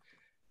 So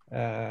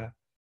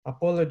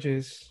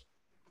apologies,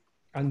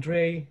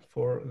 Andrei,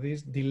 for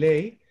this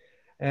delay.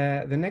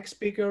 The next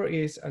speaker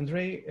is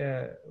Andrei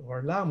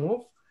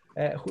Varlamov,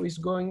 who is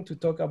going to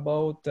talk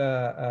about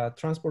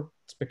transport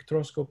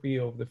spectroscopy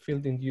of the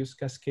field-induced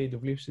cascade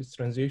of Lipschitz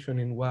transition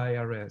in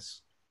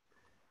YRS.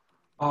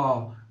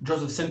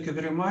 Joseph, thank you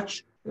very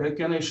much.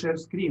 Can I share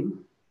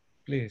screen?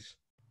 Please.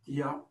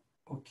 Yeah,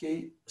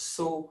 okay.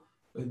 So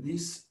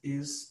this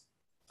is,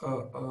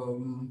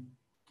 one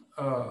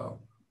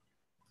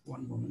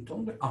moment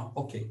only.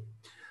 Okay.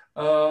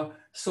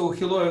 So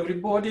hello,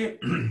 everybody.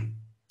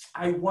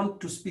 I want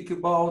to speak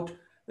about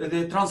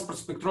the transport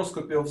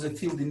spectroscopy of the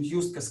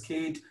field-induced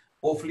cascade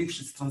of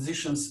Lipschitz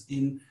transitions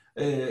in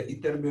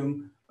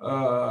ytterbium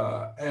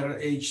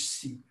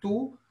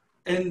RHC2.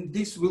 And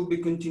this will be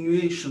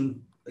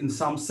continuation, in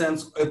some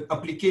sense,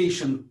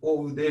 application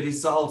of the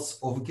results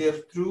of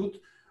Gertrude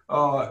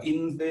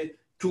in the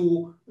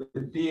to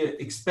the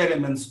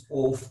experiments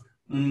of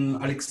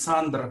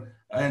Alexander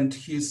and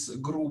his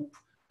group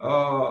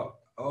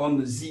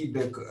on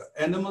Seebeck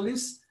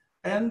anomalies.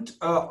 And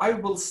I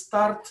will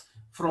start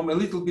from a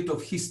little bit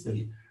of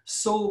history.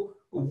 So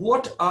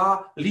what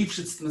are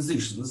Lifshitz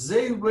transitions?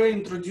 They were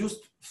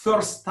introduced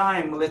first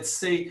time, let's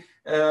say,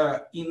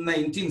 in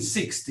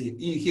 1960.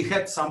 He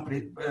had some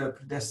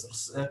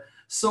predecessors.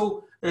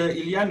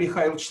 Ilya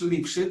Mikhailovich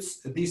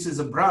Lifshitz, this is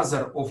a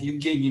brother of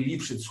Evgeny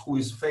Lifshitz, who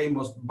is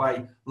famous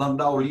by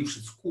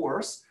Landau-Lifshitz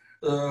course.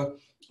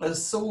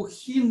 So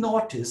he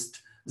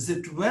noticed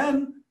that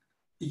when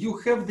you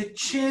have the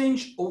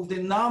change of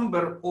the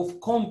number of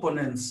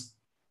components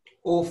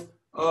of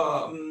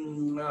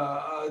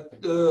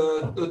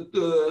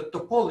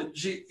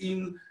topology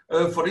in,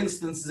 for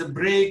instance, the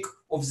break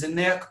of the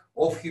neck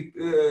of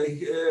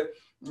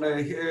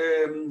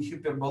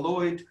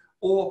hyperboloid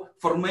or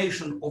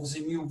formation of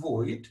the mu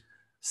void,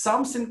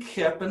 something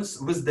happens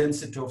with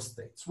density of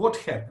states. What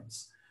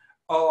happens?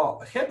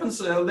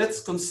 Let's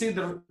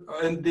consider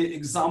the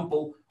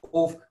example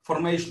of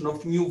formation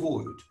of mu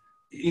void.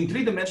 In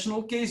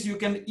three-dimensional case, you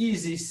can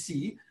easily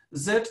see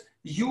that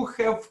you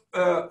have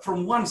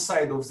from one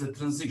side of the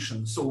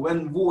transition, so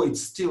when void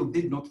still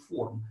did not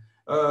form,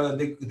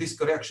 this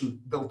correction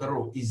delta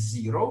rho is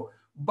 0,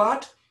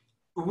 but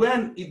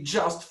when it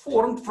just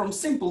formed, from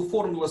simple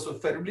formulas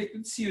of Fermi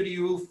liquid theory,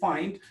 you will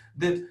find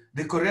that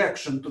the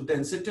correction to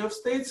density of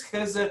states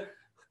has a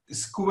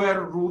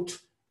square root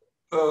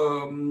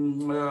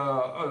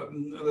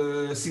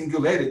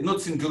singularity,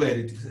 not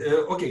singularity.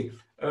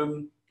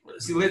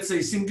 So let's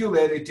say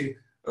singularity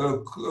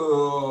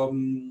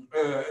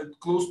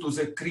close to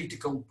the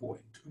critical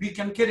point. We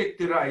can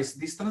characterize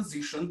this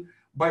transition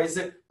by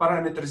the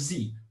parameter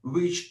Z,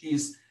 which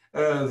is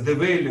the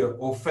value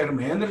of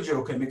Fermi energy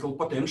or chemical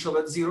potential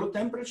at 0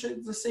 temperature,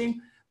 it's the same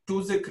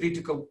to the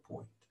critical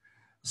point.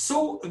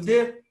 So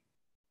the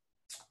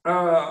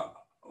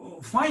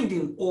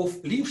finding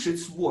of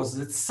Lifshitz was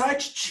that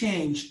such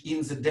change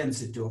in the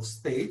density of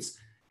states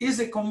is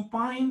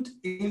accompanied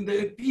in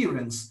the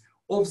appearance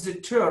of the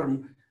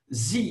term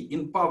Z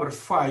in power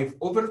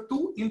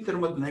 5/2 in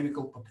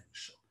thermodynamical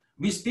potential.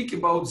 We speak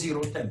about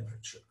 0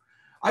 temperature.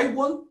 I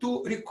want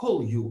to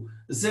recall you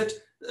that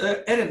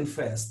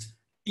Ehrenfest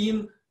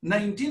in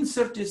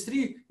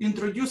 1933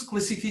 introduced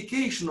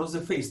classification of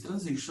the phase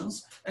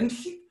transitions, and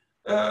he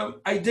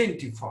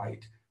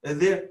identified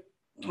the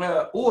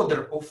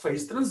order of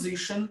phase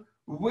transition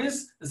with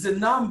the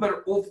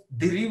number of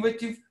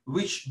derivative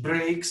which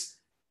breaks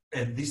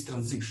at this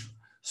transition.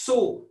 So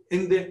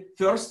in the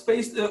first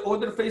phase,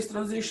 order phase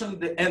transition,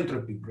 the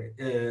entropy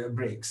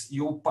breaks.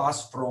 You pass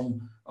from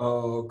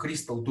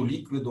crystal to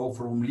liquid or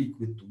from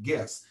liquid to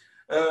gas.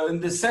 In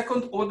the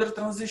second order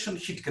transition,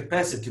 heat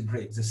capacity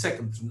breaks, the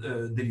second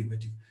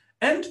derivative.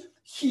 And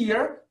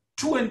here,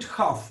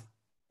 2.5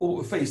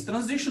 phase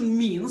transition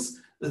means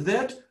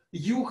that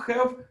you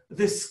have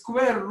the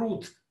square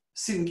root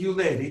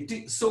singularity.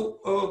 So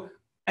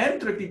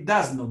entropy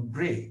does not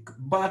break,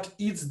 but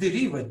its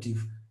derivative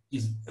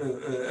is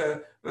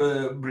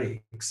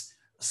breaks.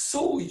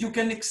 So you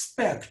can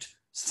expect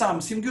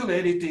some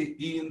singularity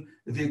in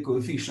the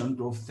coefficient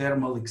of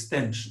thermal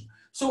extension.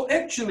 So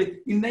actually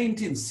in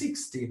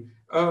 1960,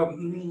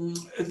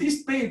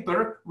 this paper,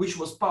 which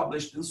was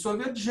published in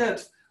Soviet JET,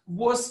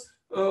 was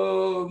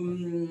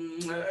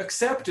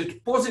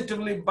accepted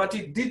positively, but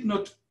it did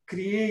not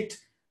create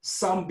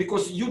some,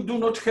 because you do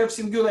not have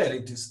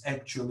singularities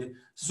actually.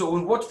 So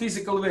in what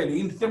physical value?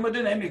 In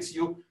thermodynamics,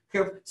 you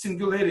have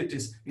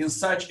singularities in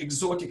such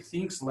exotic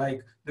things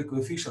like the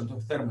coefficient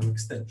of thermal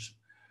extension.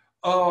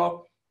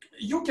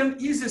 You can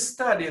easily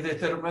study the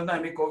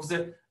thermodynamic of the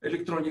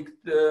electronic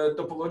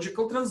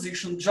topological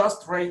transition just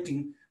writing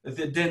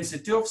the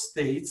density of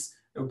states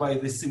by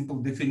the simple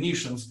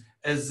definitions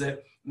as a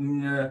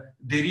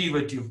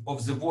derivative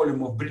of the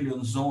volume of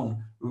Brillouin zone,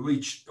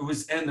 which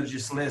with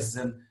energies less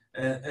than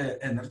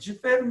energy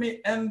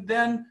Fermi, and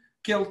then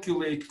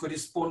calculate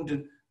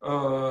corresponding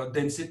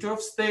density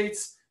of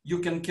states. You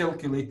can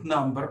calculate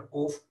number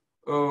of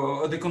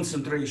the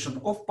concentration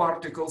of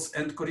particles,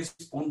 and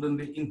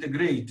correspondingly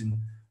integrating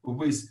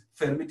with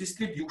Fermi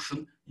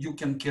distribution, you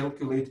can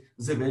calculate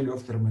the value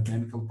of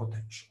thermodynamical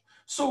potential.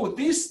 So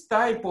this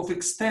type of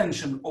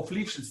extension of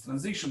Lifshitz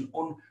transition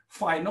on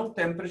final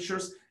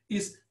temperatures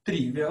is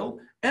trivial,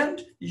 and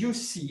you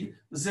see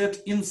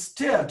that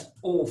instead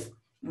of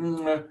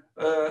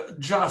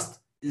just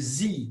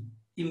Z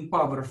in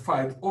power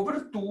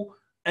 5/2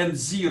 and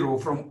 0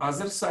 from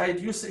other side,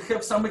 you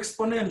have some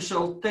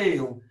exponential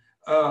tail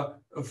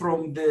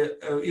from the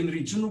in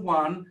region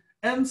 1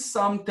 and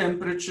some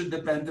temperature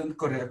dependent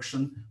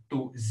correction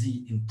to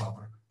Z in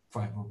power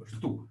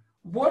 5/2.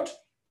 What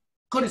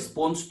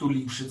corresponds to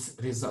Lifshitz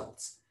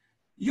results?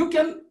 You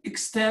can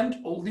extend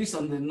all this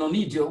on the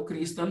non-ideal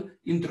crystal,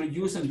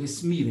 introducing the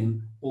smearing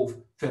of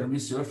Fermi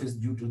surface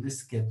due to the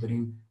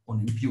scattering on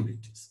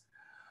impurities.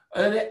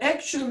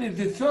 Actually,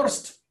 the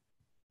first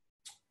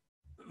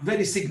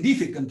very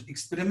significant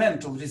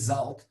experimental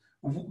result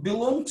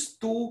belongs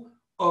to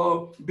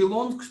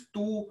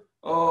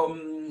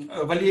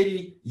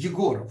Valery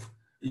Yegorov.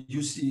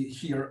 You see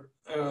here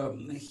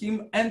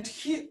him, and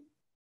he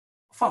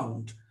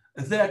found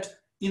that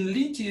in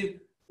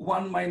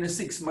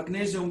Li-1-6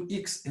 magnesium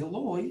X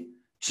alloy,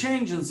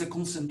 changing the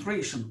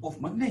concentration of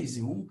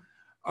magnesium,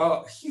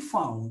 he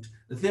found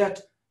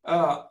that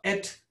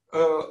at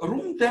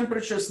room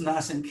temperatures,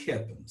 nothing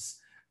happens.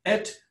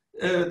 At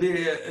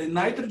the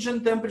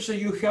nitrogen temperature,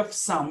 you have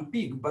some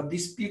peak, but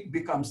this peak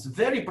becomes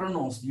very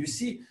pronounced. You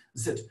see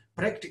that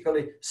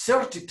practically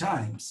 30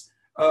 times.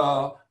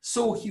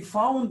 So he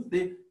found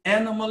the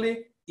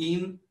anomaly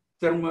in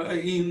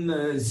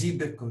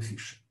Seebeck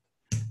coefficient.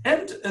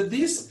 And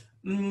this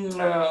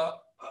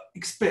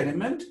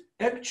experiment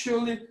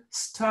actually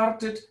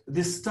started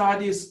the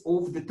studies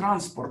of the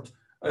transport,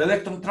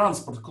 electron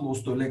transport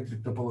close to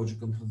electric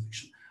topological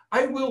transition.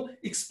 I will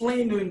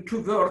explain you in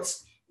 2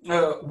 words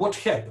what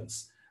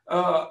happens.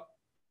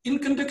 In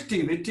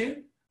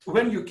conductivity,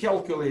 when you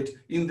calculate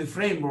in the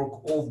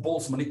framework of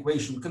Boltzmann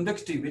equation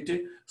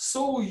conductivity,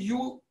 so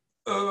you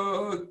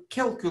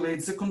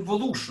calculate the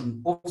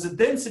convolution of the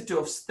density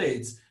of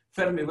states,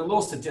 Fermi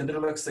velocity and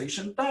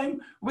relaxation time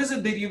with a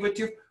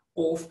derivative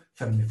of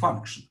Fermi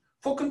function.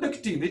 For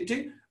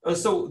conductivity,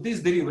 so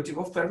this derivative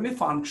of Fermi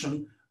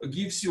function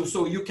gives you,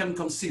 so you can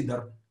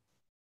consider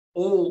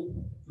all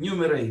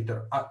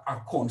numerator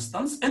are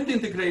constants and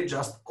integrate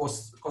just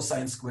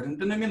cosine square in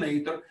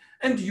denominator,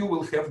 and you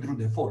will have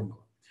Drude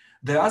formula.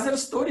 The other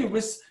story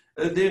with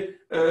the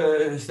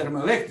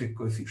thermoelectric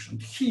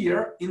coefficient.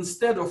 Here,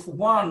 instead of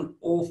one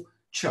of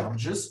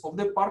charges of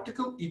the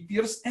particle,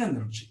 appears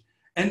energy.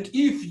 And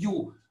if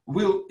you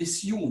will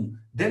assume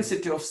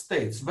density of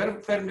states,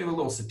 Fermi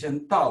velocity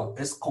and tau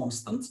as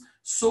constants,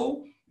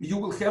 so you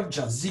will have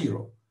just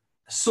 0.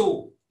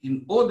 So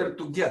in order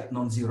to get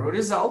non-zero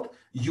result,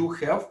 you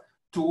have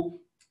to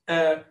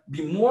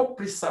be more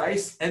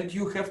precise, and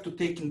you have to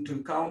take into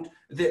account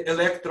the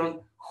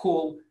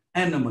electron-hole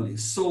anomaly.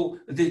 So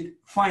the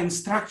fine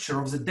structure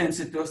of the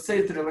density of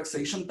state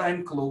relaxation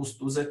time close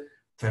to the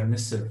Fermi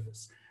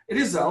surface.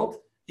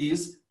 Result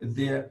is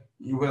the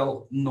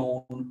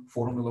well-known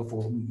formula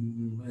for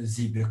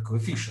Seebeck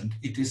coefficient.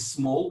 It is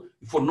small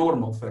for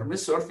normal Fermi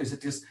surface.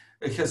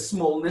 It has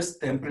smallness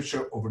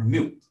temperature over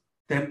mu.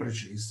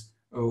 Temperature is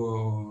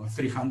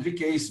 300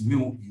 K,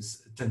 mu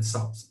is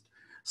 10,000.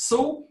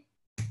 So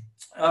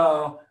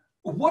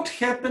what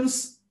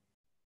happens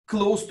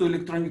close to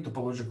electronic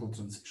topological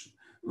transition?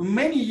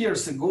 Many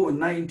years ago, in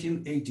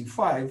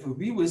 1985,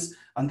 we with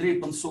Andrei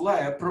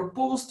Pansulaya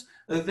proposed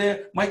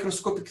the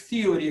microscopic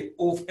theory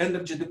of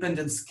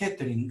energy-dependent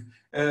scattering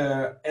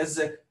as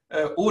an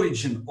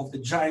origin of the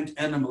giant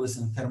anomalies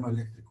in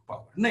thermoelectric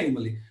power.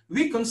 Namely,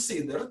 we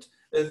considered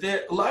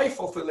the life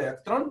of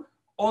electron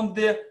on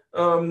the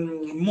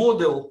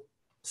model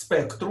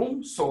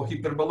spectrum, so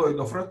hyperboloid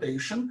of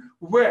rotation,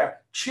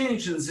 where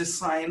changing the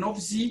sign of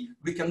Z,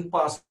 we can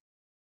pass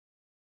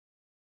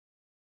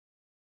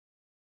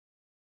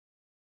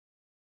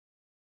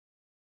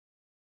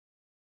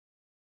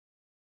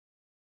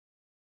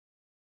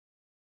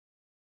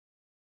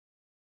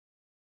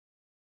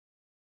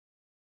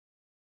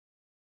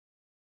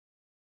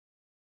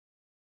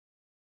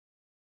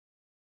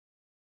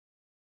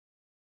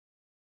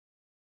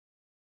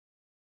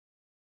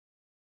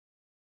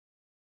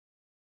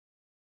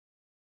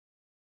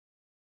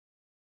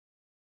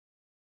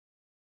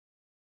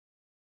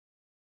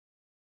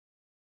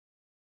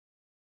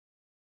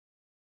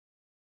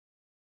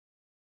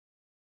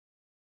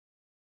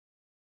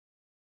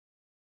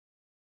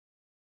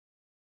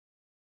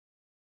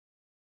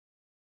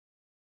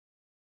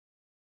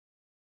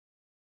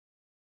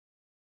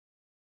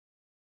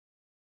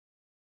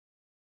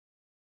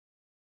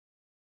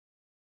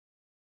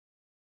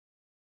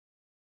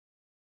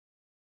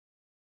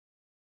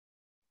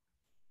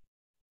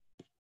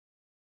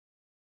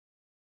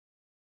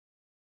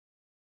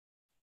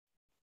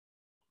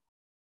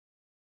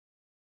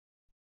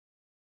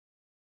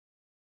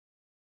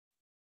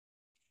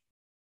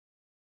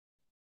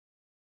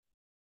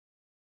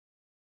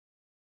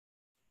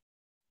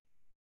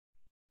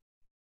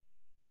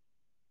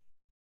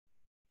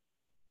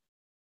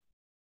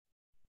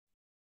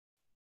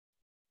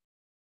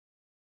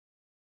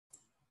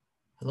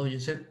Hello,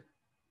 Joseph.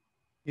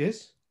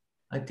 Yes.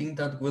 I think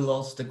that we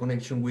lost the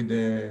connection with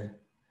the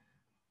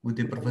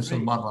Professor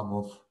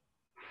Barlamov.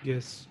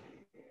 Yes.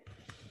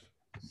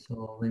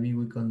 So maybe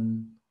we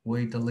can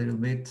wait a little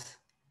bit.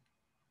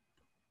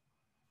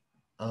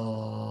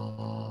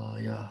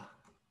 Yeah.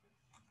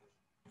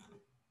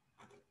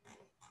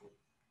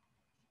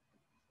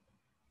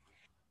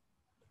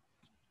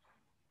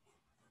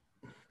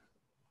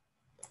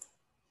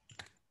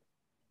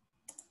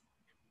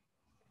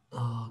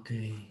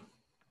 Okay.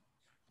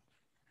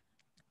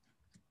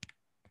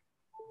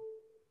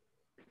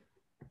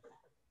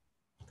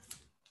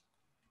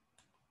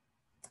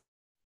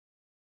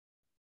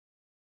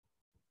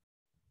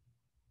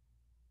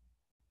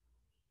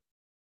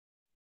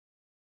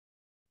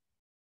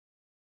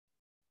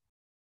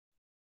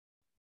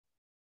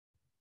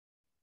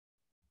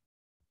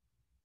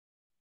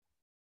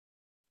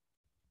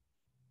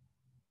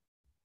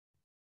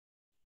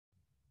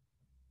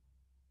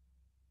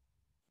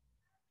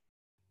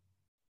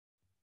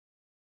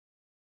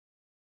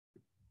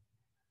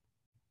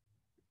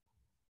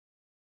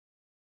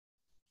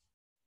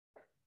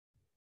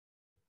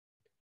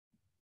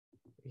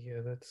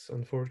 Yeah, that's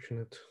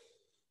unfortunate.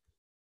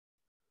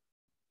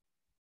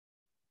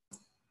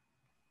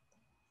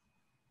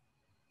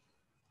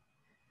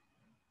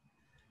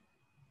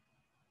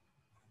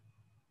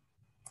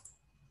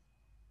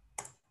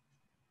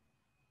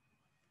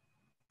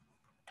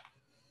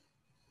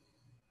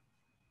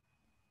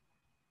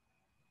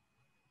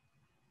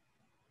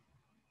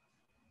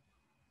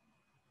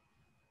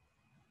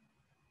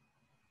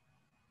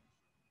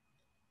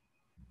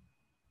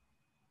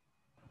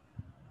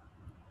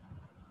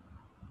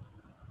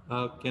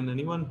 Can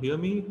anyone hear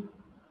me?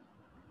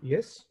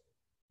 Yes.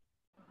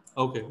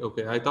 Okay,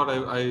 okay. I thought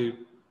I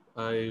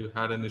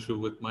had an issue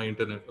with my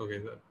internet.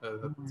 Okay,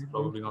 that's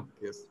probably not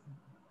the case.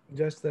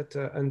 Just that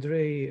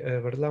Andrei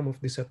Varlamov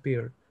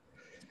disappeared.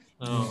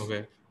 Oh,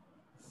 okay.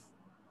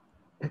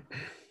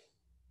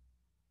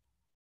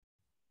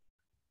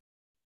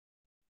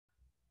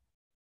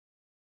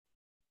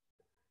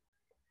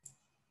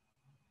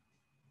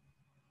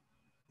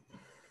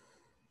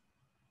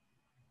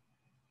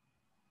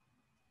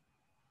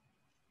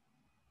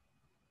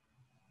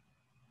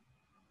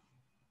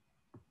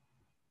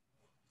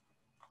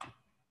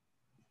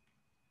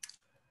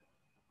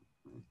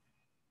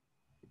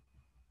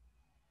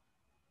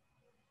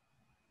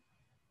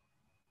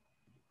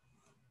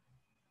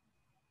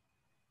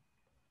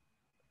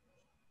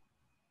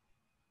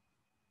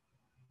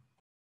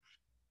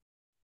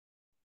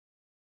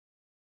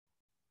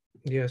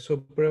 Yeah, so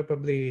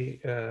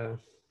probably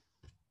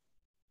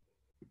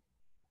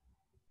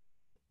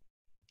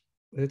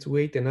let's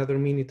wait another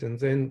minute and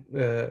then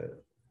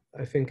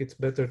I think it's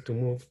better to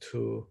move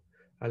to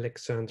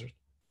Alexander.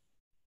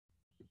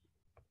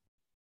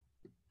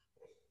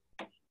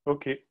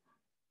 Okay.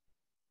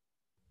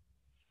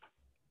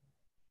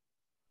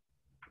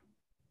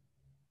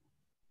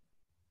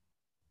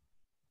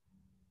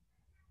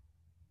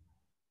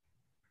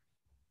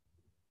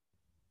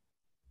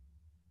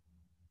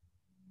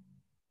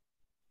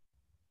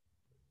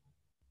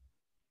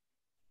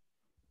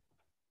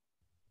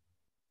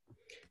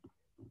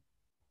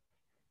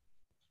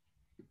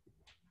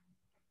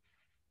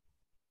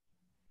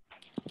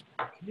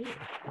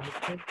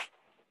 Okay.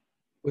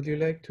 Would you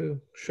like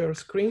to share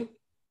screen?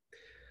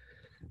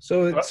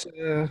 So it's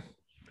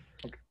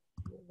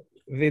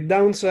the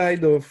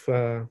downside of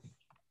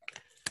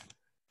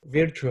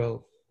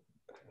virtual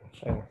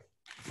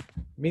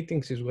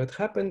meetings is what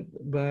happened,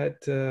 but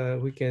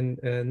we can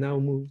now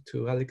move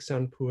to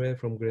Alexandre Pouret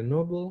from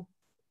Grenoble.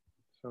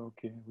 So,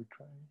 okay, we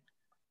try.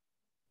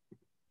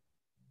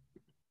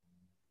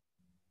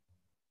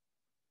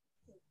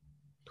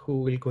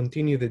 Who will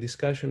continue the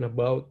discussion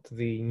about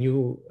the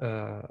new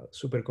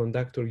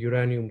superconductor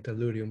uranium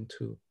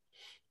tellurium-2.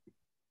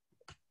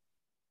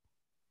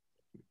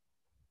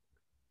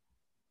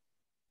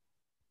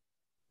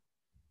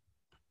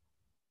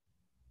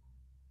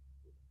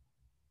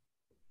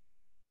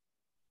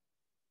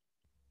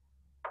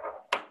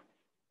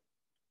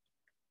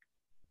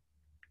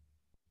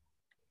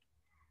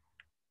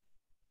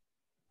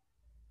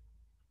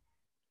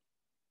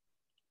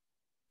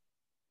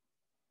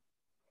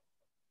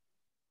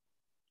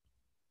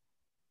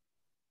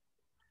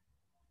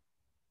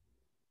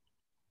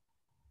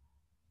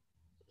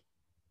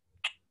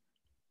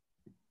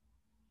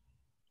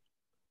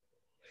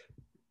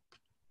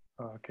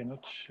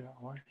 Cannot share.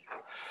 Why?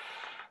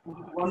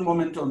 One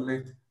moment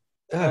only.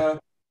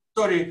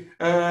 Sorry,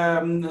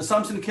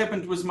 something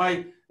happened with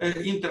my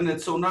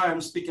internet, so now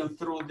I'm speaking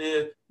through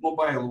the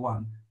mobile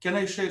one. Can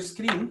I share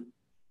screen?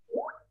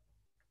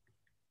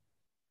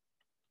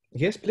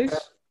 Yes, please.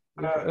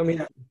 I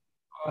mean,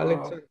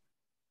 Alexander.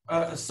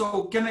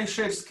 So can I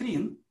share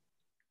screen?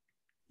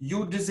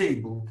 You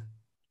disabled.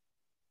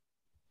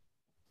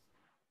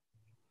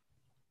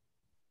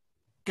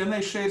 Can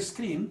I share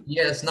screen?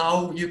 Yes,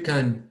 now you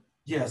can.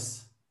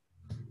 Yes.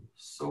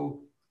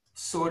 So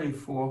sorry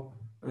for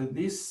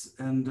this,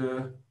 and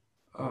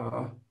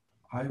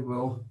I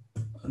will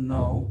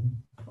now,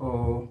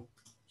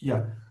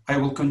 yeah, I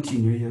will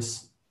continue,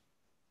 yes.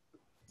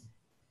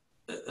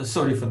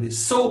 Sorry for this.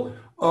 So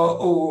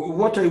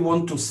what I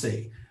want to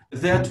say,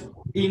 that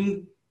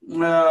in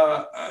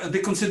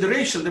the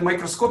consideration, the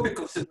microscopic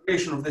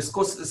consideration of this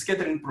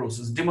scattering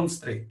process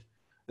demonstrate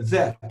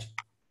that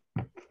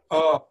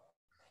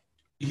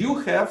you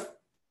have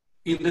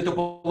in the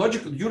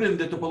topological, during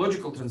the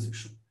topological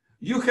transition,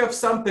 you have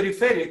some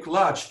peripheric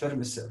large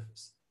Fermi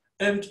surface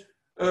and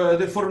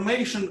the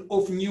formation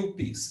of new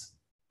piece.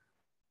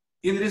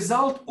 In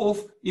result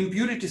of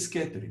impurity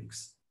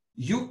scatterings,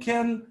 you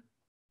can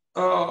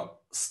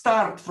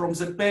start from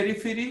the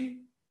periphery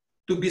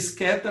to be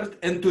scattered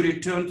and to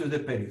return to the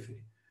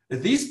periphery.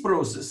 These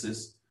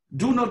processes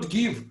do not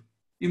give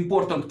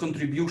important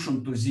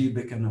contribution to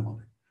Seebeck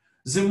anomaly.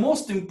 The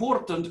most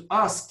important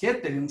are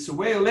scatterings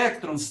where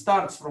electron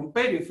starts from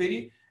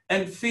periphery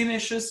and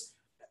finishes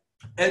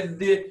at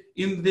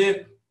in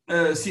the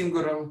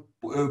singular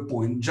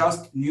point,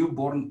 just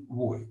newborn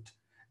void.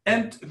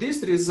 And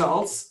this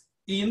results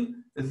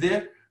in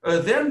the,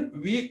 then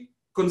we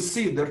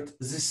considered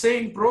the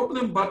same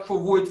problem, but for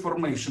void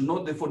formation,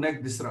 not for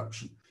neck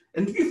disruption.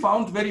 And we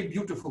found very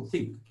beautiful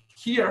thing.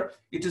 Here,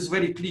 it is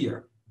very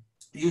clear.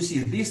 You see,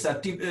 these are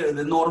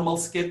the normal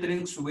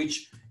scatterings,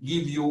 which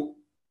give you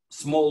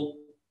small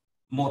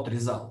mode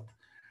result.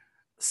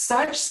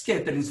 Such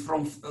scatterings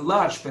from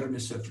large Fermi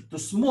surface to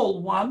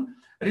small one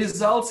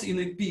results in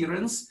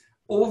appearance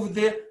of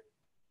the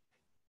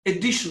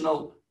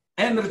additional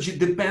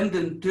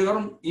energy-dependent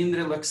term in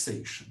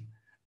relaxation.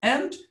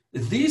 And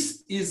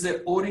this is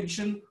the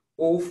origin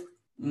of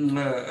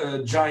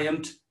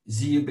giant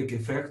Ziebeck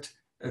effect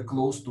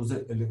close to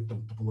the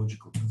electron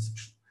topological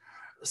transition.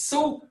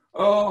 So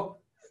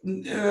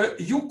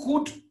you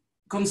could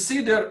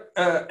consider,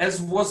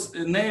 as was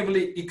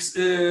naively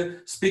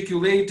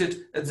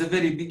speculated at the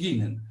very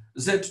beginning,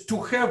 that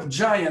to have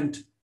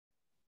giant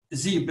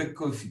Ziebeck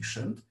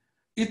coefficient,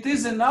 it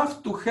is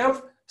enough to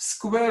have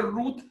square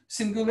root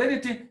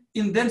singularity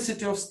in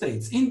density of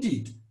states.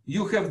 Indeed,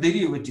 you have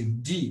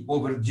derivative d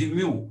over d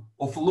mu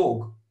of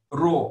log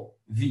rho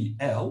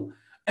VL,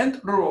 and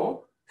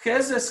rho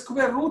has a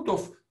square root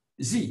of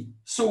z.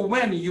 So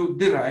when you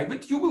derive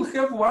it, you will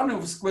have one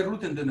of square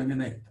root in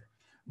denominator.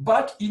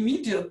 But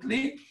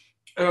immediately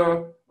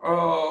the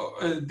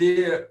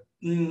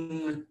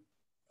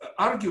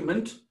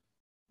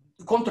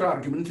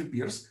counter-argument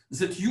appears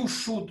that you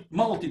should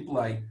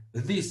multiply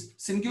this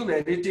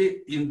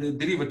singularity in the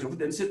derivative of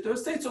density of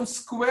states on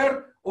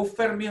square of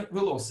Fermi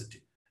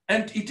velocity.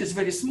 And it is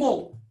very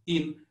small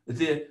in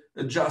the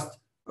just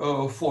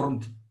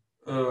formed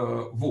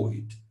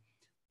void.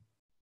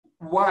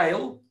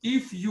 While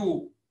if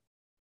you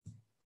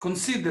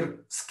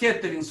consider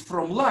scatterings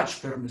from large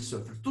Fermi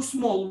surface to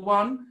small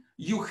one,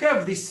 you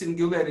have this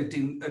singularity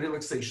in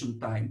relaxation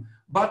time,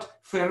 but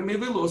Fermi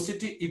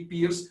velocity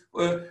appears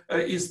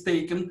is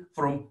taken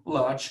from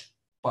large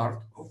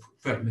part of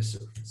Fermi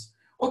surface.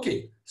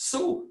 Okay,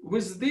 so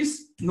with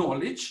this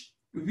knowledge,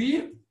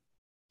 we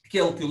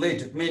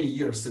calculated many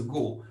years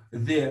ago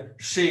the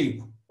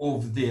shape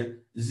of the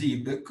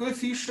Ziebeck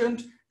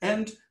coefficient,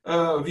 and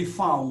we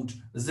found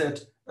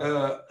that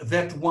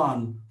that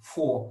one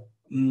for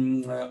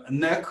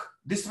neck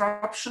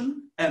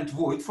disruption and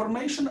void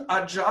formation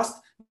are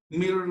just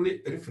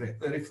merely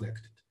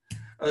reflected.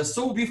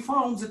 So we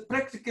found that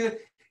practically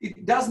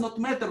it does not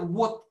matter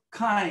what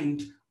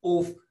kind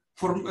of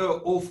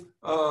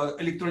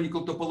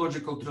electronical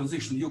topological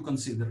transition you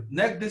consider,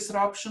 neck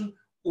disruption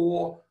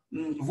or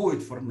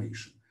void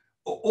formation.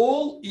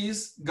 All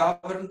is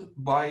governed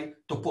by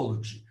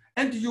topology.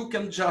 And you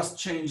can just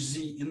change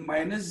z in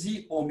minus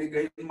z,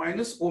 omega in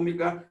minus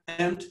omega,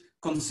 and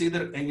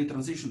consider any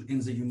transition in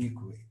the unique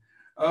way.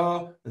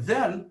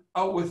 Then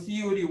our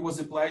theory was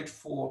applied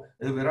for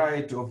a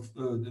variety of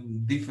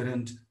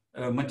different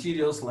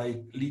materials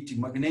like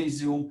lithium,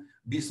 magnesium,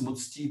 bismuth,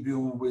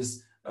 stibbium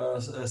with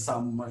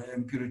some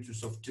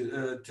impurities of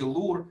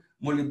tellur,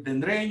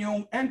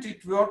 molybdenum, and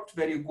it worked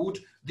very good.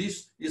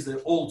 This is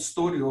the old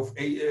story of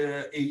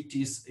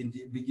 80s and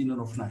the beginning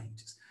of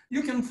 90s.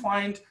 You can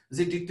find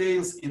the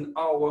details in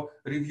our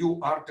review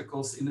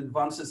articles in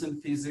Advances in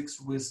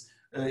Physics with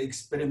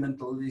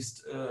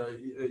experimentalist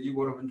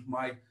Yegorov and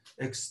my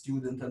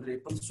ex-student Andrei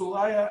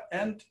Pansulaya,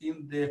 and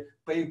in the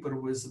paper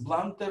with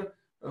Blanter,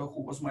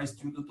 who was my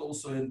student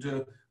also, and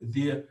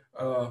the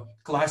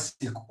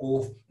classic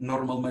of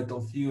normal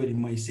metal theory,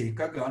 Moisei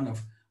Kaganov,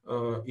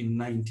 in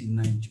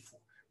 1994.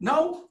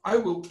 Now I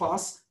will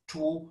pass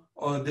to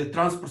the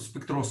transport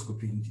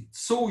spectroscopy indeed.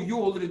 So you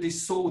already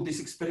saw this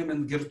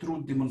experiment,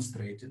 Gertrude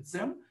demonstrated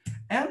them.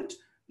 And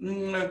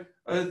in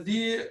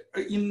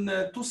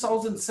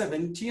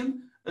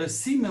 2017,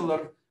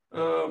 similar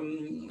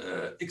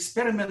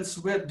experiments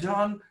were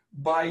done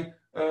by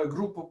a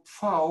group of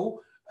FAO,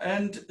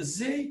 and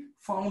they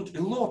found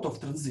a lot of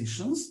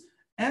transitions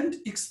and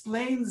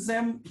explained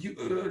them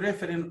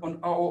referring on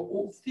our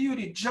old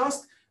theory,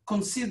 just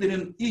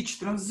considering each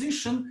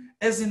transition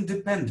as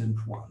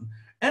independent one.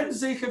 And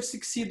they have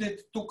succeeded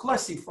to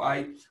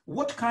classify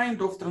what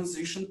kind of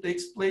transition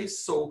takes place.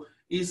 So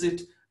is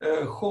it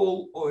a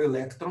hole or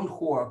electron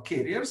who are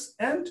carriers,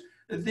 and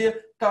the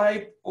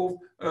type of,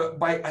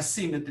 by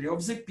asymmetry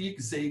of the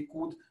peak, they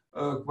could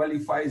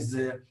qualify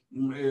the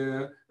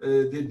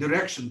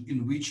direction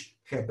in which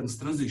happens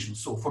transition.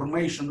 So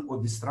formation or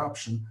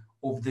disruption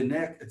of the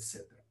neck,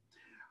 etc.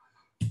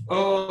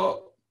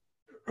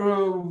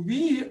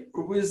 We,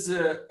 with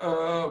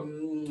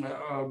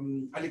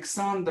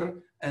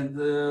Alexander and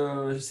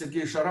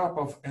Sergei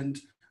Sharapov and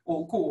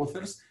all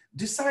co-authors,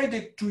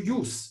 decided to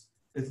use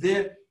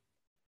the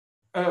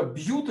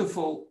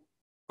beautiful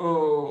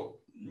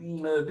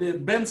the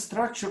band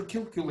structure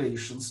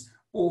calculations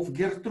of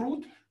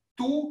Gertrude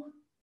to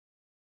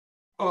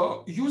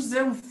use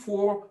them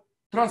for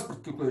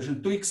transport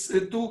calculation,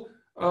 to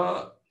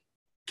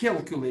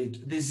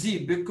calculate the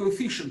Ziebeck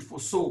coefficient for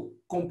so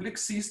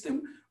complex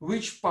system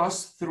which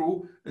pass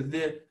through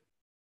the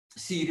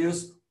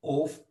series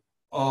of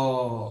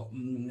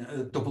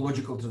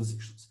topological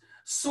transitions.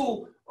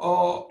 So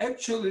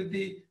actually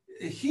the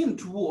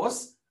hint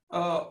was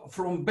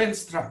from band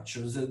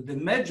structures, the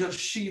major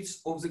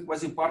sheets of the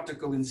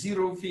quasi-particle in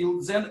zero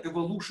field, then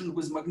evolution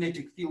with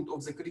magnetic field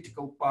of the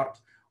critical part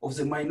of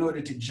the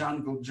minority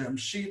jungle gem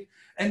sheet.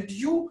 And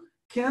you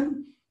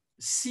can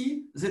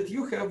see that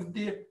you have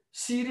the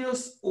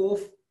series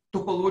of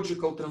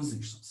topological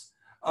transitions.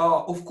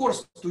 Of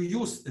course, to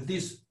use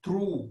these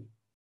true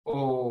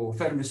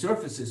Fermi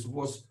surfaces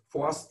was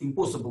for us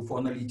impossible for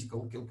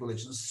analytical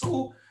calculations.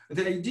 So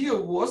the idea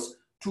was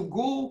to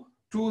go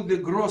to the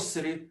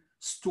grocery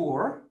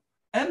store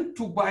and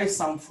to buy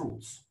some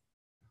fruits.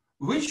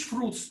 Which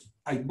fruits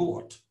I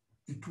bought?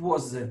 It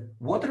was the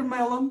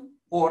watermelon,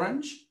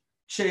 orange,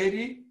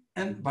 cherry,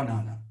 and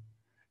banana.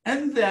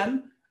 And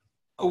then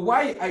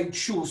why I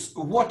choose,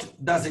 what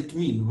does it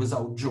mean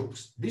without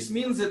jokes? This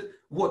means that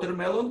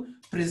watermelon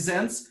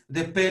presents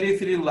the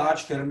periphery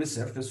large Fermi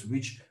surface,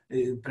 which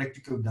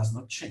practically does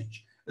not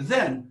change.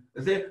 Then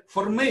the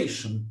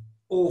formation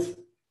of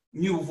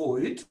new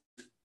void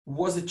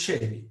was a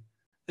cherry.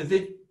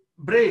 The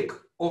break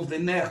of the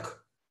neck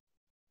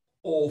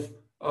of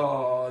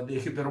the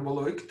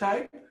hyperboloic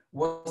type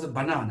was a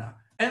banana,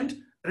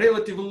 and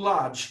relatively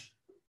large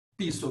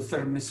piece of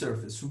Fermi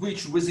surface,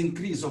 which with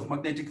increase of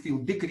magnetic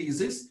field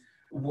decreases,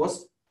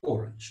 was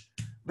orange.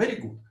 Very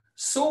good.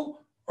 So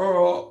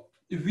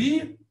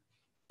we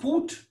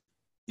put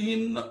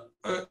in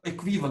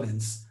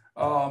equivalence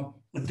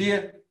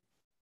the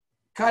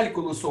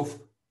calculus of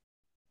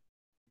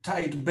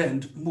tight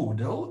band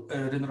model,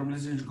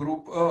 renormalization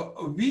group.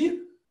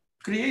 We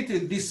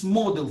created this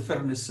model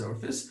Fermi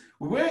surface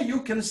where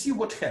you can see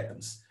what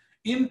happens.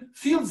 In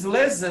fields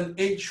less than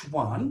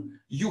H1,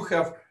 you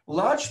have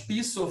large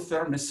piece of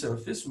Fermi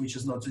surface, which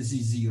is not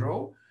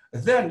Z0.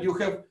 Then you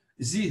have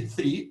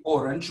Z3,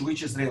 orange,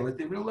 which is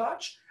relatively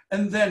large.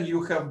 And then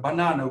you have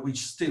banana, which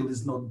still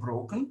is not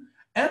broken.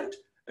 And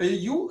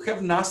you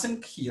have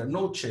nothing here,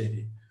 no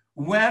cherry.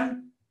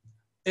 When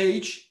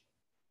H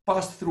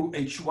passed through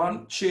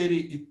H1,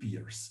 cherry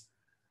appears.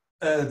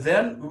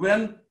 Then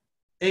when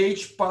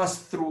H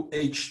passed through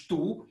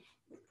H2,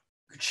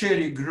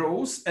 cherry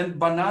grows and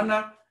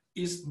banana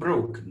is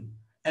broken.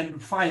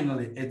 And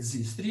finally at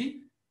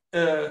Z3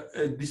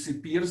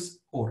 disappears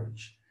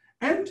orange.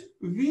 And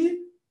we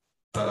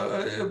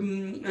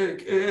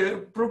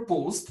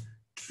proposed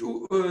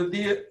to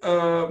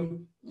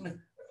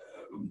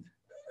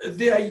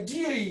the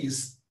idea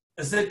is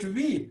that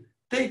we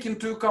take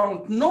into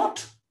account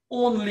not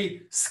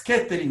only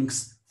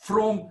scatterings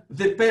from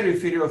the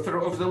periphery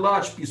of the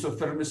large piece of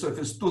Fermi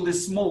surface to the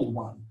small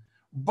one,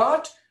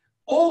 but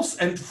also,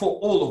 and for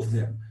all of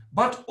them,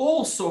 but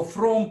also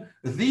from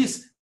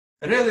this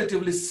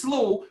relatively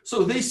slow,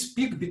 so they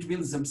speak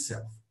between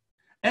themselves.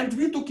 And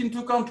we took into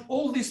account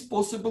all these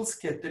possible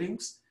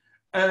scatterings.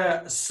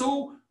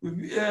 So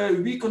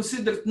we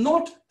considered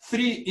not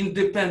three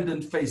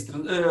independent phase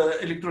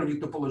electronic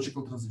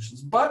topological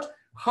transitions, but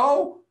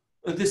how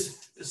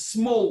these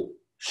small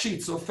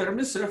sheets of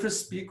Fermi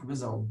surface speak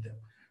without them.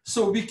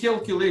 So we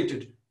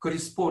calculated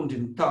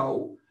corresponding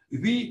tau.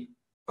 We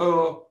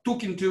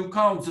took into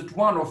account that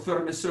one of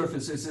Fermi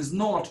surfaces is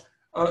not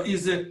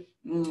is a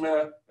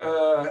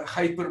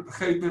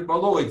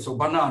hyperboloid, so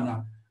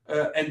banana,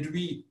 and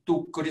we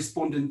took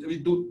corresponding,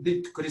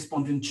 did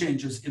corresponding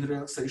changes in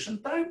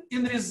relaxation time.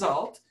 In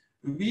result,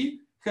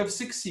 we have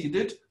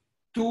succeeded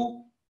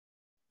to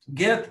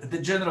get the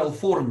general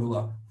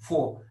formula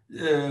for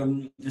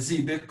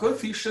Seebeck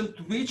coefficient,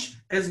 which,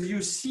 as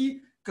you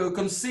see,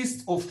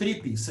 consists of three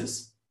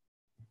pieces.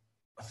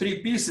 Three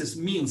pieces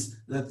means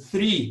that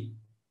three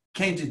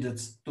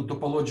candidates to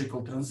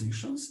topological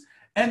transitions.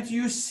 And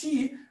you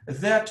see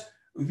that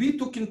we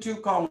took into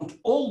account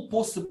all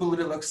possible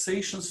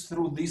relaxations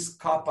through this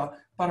kappa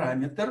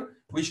parameter,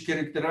 which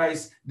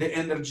characterize the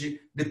energy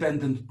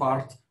dependent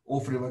part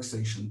of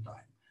relaxation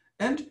time.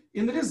 And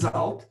in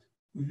result,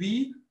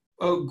 we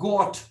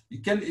got,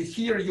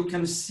 here you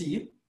can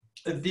see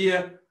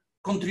the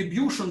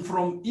contribution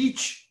from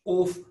each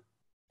of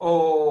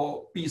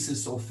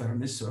pieces of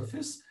Fermi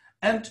surface,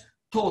 and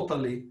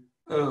totally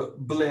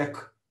black,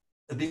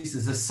 this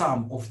is the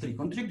sum of three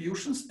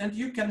contributions, and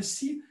you can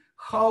see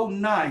how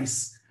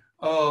nice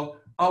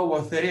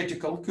our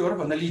theoretical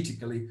curve,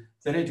 analytically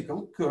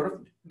theoretical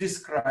curve,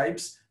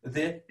 describes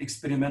the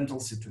experimental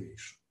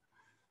situation.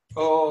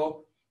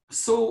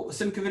 So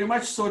thank you very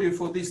much. Sorry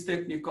for this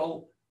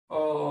technical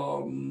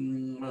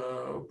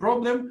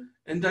problem.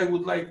 And I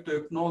would like to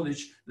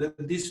acknowledge that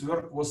this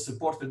work was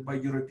supported by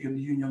European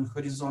Union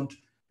Horizon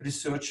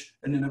Research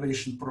and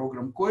Innovation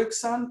Program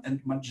COEXAN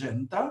and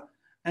Magenta.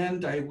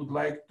 And I would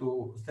like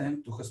to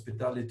thank the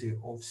hospitality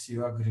of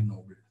CUA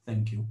Grenoble.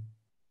 Thank you.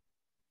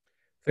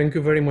 Thank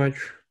you very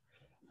much,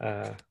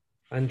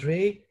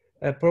 Andrei.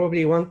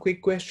 Probably one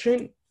quick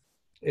question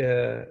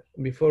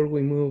before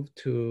we move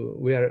to,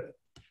 we are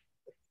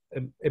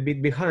a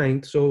bit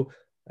behind. So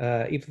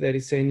if there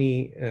is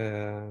any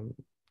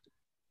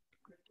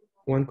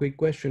one quick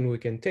question we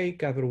can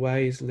take,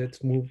 otherwise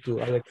let's move to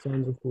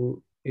Alexander,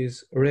 who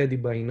is ready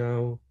by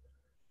now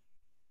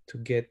to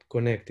get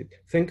connected.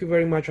 Thank you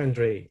very much,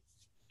 Andrei.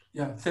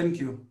 Yeah, thank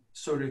you.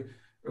 Sorry,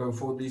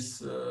 for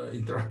this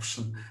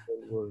interruption.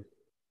 Don't worry.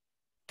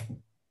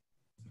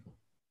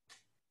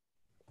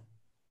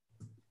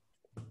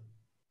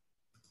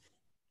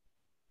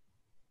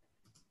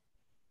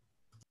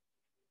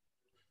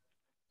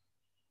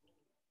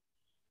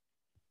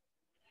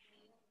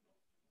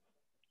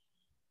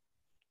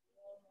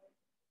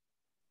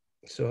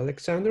 So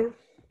Alexander,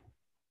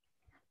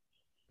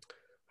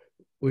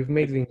 we've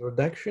made the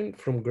introduction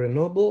from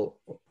Grenoble.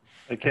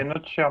 I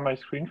cannot share my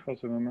screen for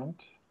the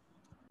moment.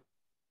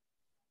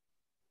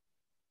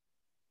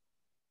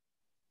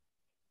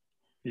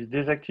 It's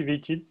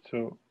deactivated,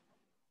 so.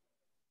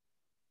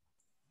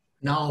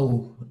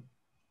 Now.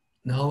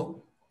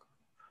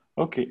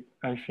 Okay,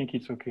 I think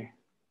it's okay.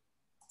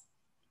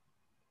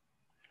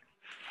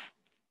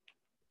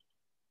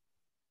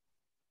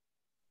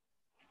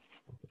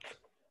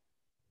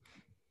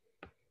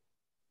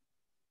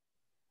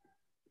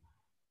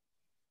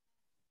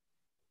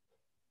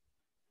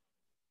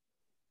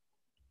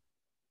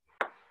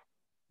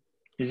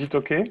 Is it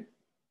okay?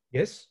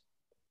 Yes.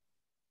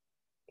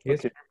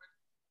 Yes. Okay.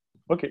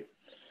 Okay.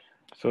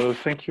 So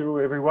thank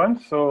you, everyone.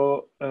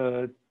 So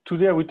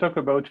today I will talk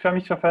about Fermi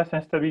surface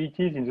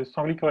instabilities in the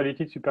strongly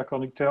correlated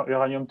superconductor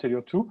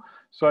uranium-tellure-2.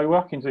 So I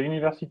work in the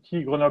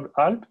University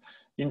Grenoble-Alpes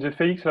in the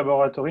Felix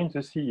laboratory in the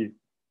CEA.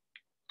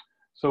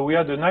 So we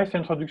had a nice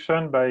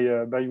introduction by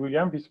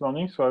William this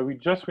morning. So I will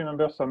just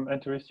remember some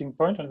interesting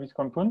points on this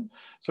compound.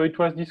 So it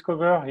was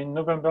discovered in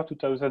November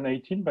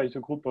 2018 by the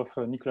group of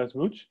Nicholas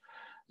Buch.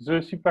 The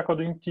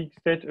superconducting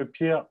state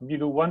appears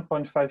below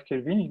 1.5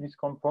 Kelvin in this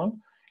compound.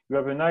 You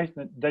have a nice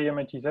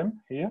diametism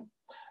here,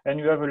 and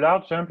you have a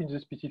large jump in the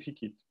specific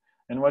heat.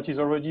 And what is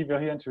already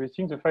very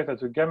interesting, the fact that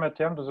the gamma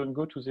term doesn't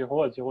go to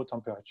zero at zero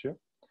temperature.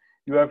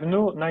 You have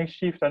no nice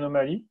shift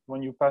anomaly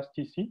when you pass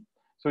TC.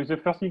 So it's the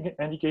first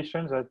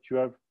indication that you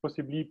have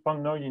possibly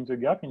point noise in the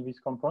gap in this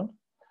compound.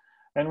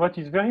 And what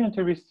is very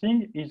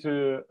interesting is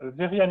a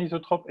very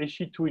anisotrope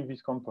He2 in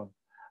this compound,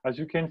 as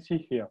you can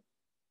see here.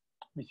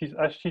 This is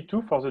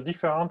He2 for the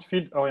different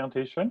field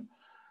orientation.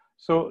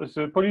 So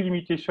the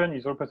polylimitation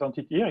is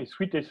represented here, is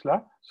 3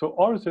 Tesla. So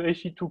all the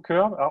He2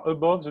 curves are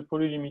above the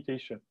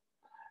polylimitation.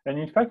 And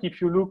in fact, if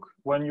you look,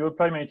 when you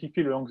apply magnetic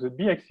field along the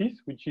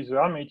B-axis, which is the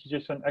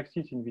magnetization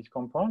axis in this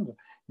compound,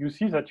 you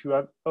see that you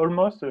have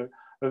almost a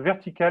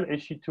vertical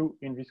He2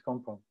 in this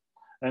compound.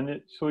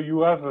 And so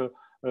you have a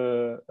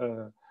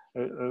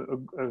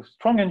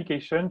strong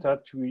indication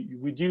that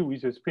we deal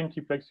with a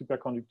spin-triplex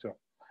superconductor.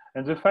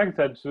 And the fact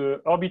that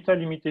the orbital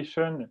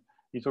limitation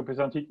is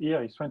represented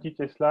here is 20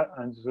 Tesla,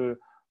 and the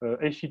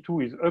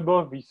He2 is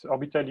above this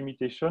orbital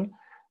limitation,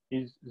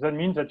 that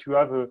means that you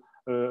have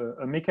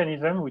a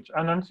mechanism which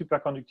enhances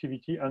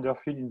superconductivity under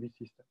field in this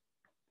system.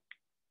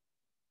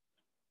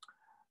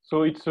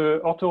 So it's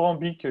an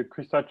orthorhombic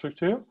crystal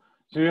structure.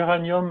 The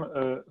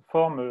uranium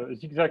forms a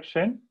zigzag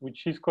chain,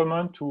 which is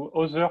common to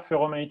other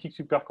ferromagnetic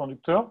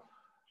superconductors.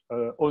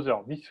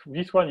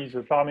 This one is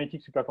a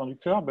paramagnetic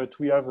superconductor, but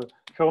we have a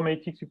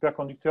ferromagnetic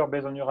superconductor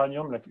based on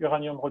uranium, like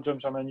uranium rhodium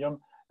germanium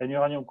and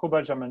uranium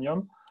cobalt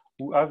germanium,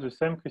 who have the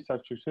same crystal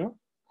structure.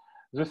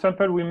 The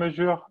sample we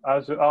measure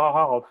has a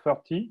RRR of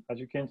 30, as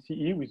you can see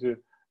here, with a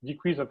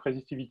decrease of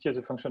resistivity as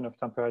a function of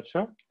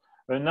temperature,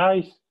 a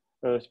nice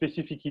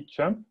specific heat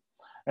jump.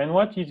 And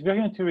what is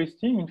very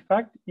interesting, in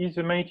fact, is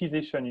the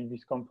magnetization in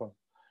this compound.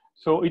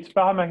 So it's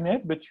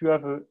paramagnet, but you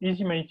have an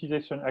easy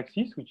magnetization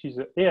axis, which is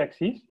the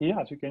A-axis here,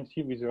 as you can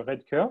see with the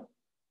red curve.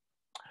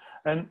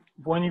 And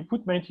when you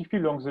put magnetic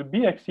field along the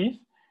B-axis,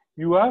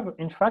 you have,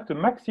 in fact, a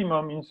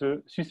maximum in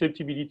the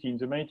susceptibility, in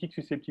the magnetic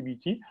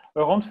susceptibility,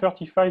 around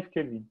 35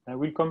 Kelvin. And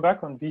we'll come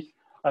back on this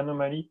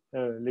anomaly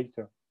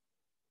later.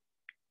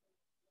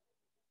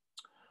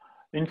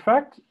 In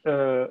fact,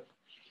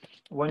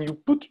 when you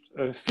put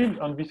a field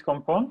on this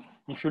compound,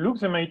 if you look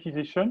at the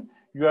magnetization,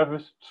 you have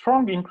a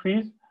strong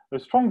increase, a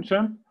strong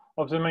jump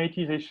of the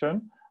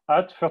magnetization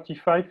at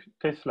 35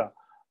 Tesla,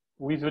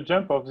 with a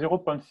jump of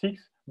 0.6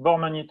 Bohr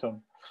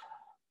magneton.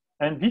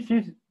 And this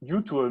is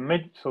due to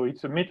so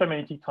it's a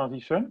metamagnetic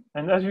transition.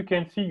 And as you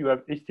can see, you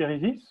have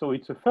hysteresis, so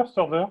it's a first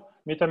order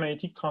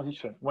metamagnetic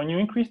transition. When you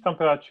increase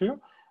temperature,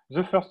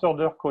 the first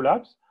order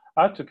collapse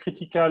at a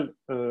critical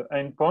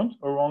endpoint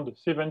around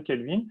 7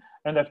 Kelvin,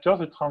 and after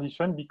the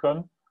transition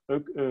becomes a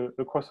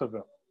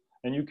crossover.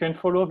 And you can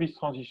follow this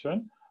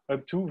transition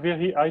up to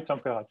very high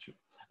temperature.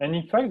 And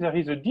in fact, there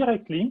is a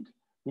direct link,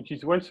 which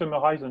is well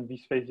summarized on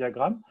this phase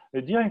diagram,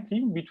 a direct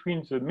link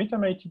between the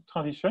metamagnetic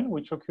transition,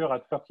 which occurs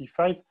at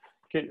 35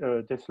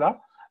 Tesla,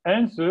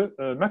 and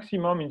the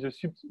maximum in the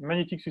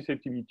magnetic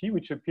susceptibility,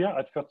 which appears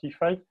at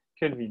 35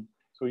 Kelvin.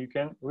 So you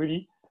can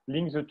really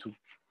link the two.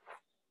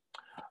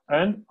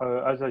 And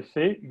as I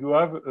say, you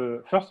have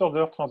a first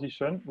order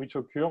transition, which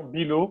occurs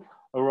below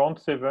around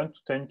 7 to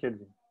 10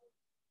 Kelvin.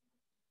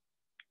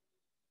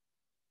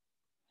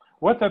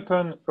 What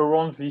happens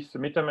around this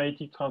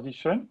metamagnetic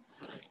transition?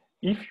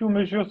 If you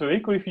measure the A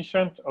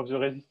coefficient of the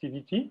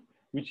resistivity,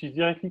 which is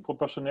directly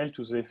proportional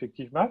to the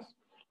effective mass,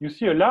 you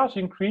see a large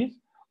increase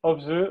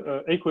of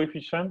the A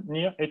coefficient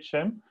near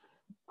HM,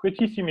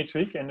 pretty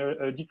symmetric, and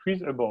a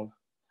decrease above.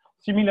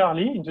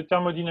 Similarly, in the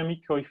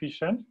thermodynamic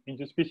coefficient, in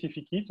the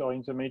specific heat or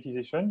in the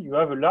magnetization, you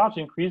have a large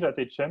increase at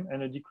HM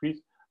and a decrease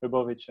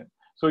above HM.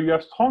 So you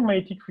have strong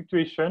magnetic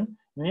fluctuation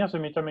near the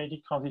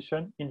metamagnetic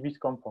transition in this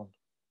compound.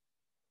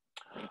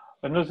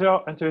 Another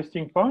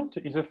interesting point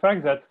is the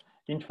fact that,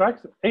 in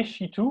fact,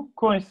 He2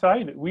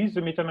 coincide with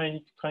the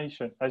metamagnetic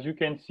transition. As you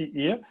can see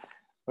here,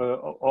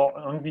 or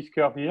on this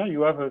curve here,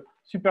 you have a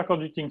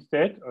superconducting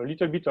state, a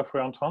little bit of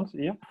reentrance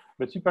here,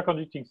 but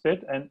superconducting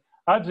state, and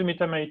at the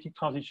metamagnetic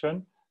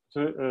transition,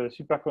 the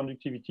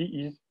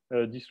superconductivity is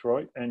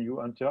destroyed and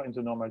you enter in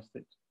the normal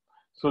state.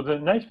 So the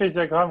nice phase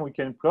diagram we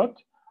can plot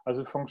as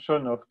a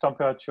function of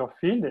temperature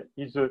field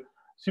is a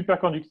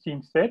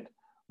superconducting state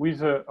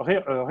with a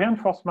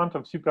reinforcement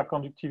of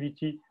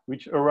superconductivity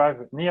which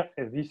arrive near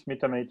this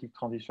metamagnetic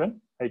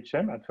transition,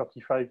 HM at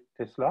 35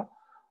 Tesla,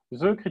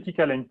 the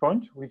critical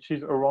endpoint, which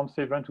is around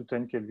 7 to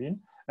 10 Kelvin,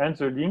 and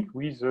the link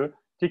with the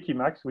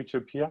Tchimax, which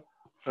appear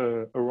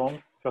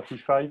around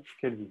 35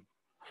 Kelvin.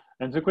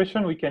 And the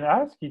question we can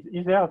ask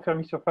is there a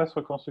Fermi surface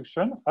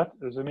reconstruction at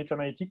the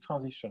metamagnetic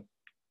transition?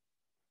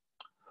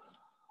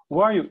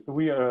 Why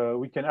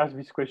we can ask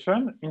this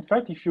question? In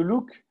fact, if you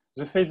look,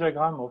 the phase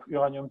diagram of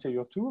uranium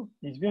tellure 2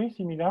 is very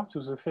similar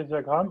to the phase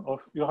diagram of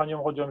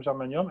uranium rhodium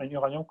germanium and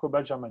uranium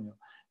cobalt germanium.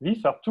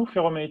 These are two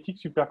ferromagnetic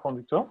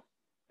superconductors,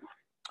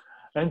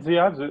 and they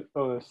have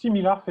the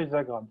similar phase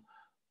diagram.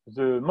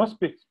 The most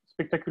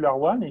spectacular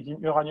one is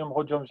in uranium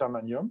rhodium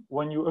germanium.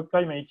 When you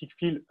apply magnetic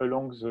field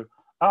along the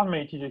hard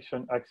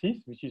magnetization axis,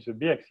 which is the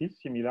B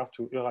axis, similar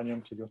to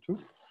uranium tellure 2,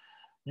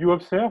 you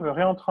observe a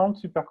reentrant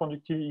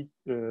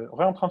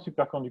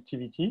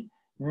superconductivity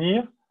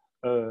near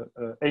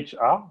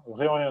HR,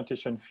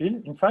 reorientation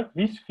field. In fact,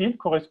 this field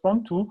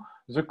corresponds to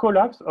the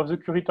collapse of the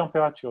Curie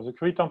temperature. The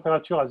Curie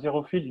temperature at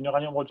zero field in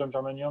uranium rhodium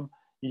germanium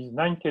is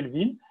 9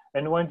 Kelvin.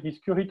 And when this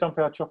Curie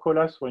temperature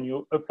collapses, when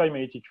you apply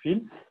magnetic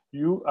field,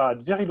 you are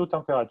at very low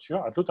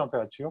temperature. At low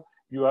temperature,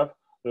 you have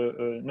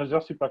another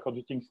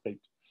superconducting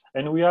state.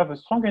 And we have a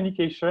strong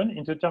indication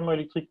in the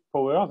thermoelectric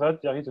power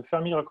that there is a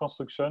Fermi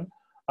reconstruction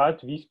at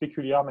this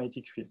peculiar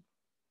magnetic field.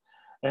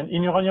 And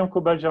in uranium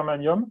cobalt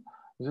germanium,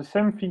 the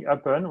same thing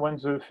happens. When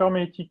the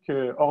fermagnetic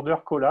order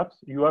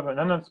collapses, you have an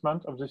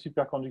enhancement of the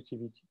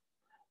superconductivity.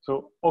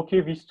 So,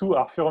 okay, these two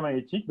are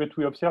ferromagnetic, but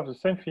we observe the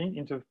same thing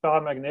in the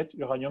paramagnet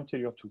uranium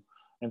tellure 2.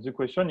 And the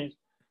question is,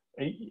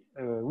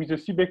 with the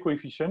Seebeck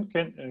coefficient,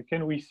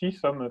 can we see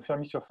some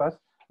Fermi surface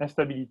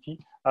instability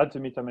at the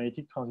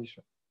metamagnetic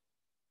transition?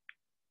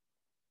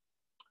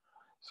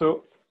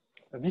 So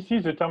this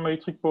is the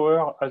thermoelectric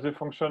power as a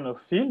function of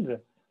field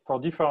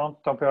for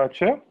different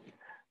temperatures.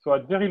 So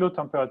at very low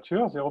temperature,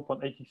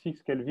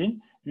 0.86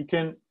 Kelvin, you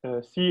can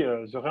see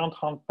the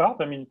reentrant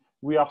part. I mean,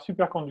 we are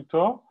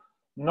superconductor,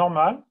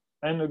 normal,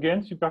 and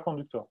again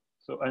superconductor.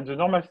 So, and the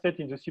normal state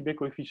in the Seebeck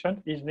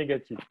coefficient is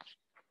negative.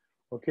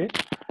 Okay.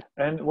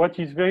 And what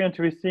is very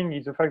interesting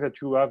is the fact that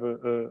you have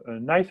a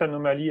nice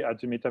anomaly at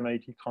the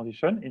metamagnetic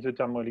transition in the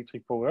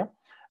thermoelectric power.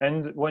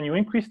 And when you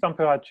increase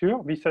temperature,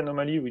 this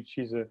anomaly, which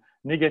is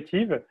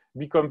negative,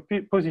 becomes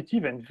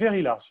positive and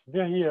very large,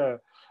 very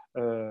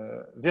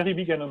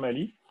big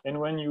anomaly. And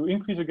when you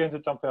increase again the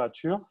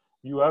temperature,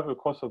 you have a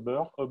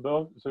crossover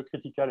above the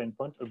critical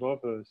endpoint,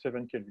 above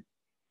 7 Kelvin.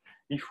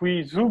 If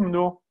we zoom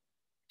now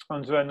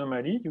on the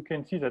anomaly, you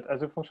can see that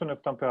as a function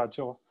of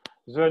temperature,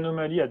 the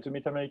anomaly at the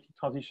metamagnetic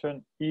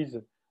transition is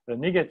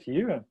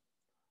negative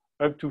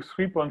up to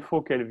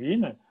 3.4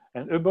 Kelvin.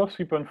 And above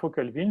 3.4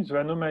 Kelvin, the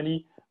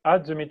anomaly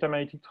at the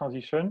metamagnetic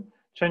transition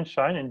change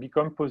sign and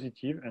become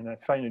positive. And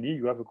finally,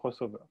 you have a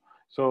crossover.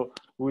 So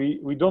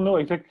we don't know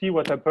exactly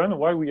what happened.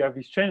 Why we have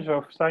this change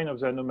of sign of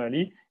the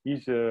anomaly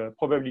is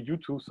probably due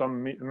to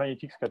some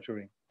magnetic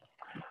scattering.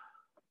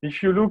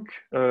 If you look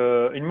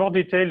in more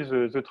detail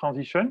the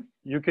transition,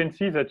 you can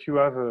see that you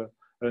have a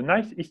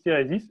nice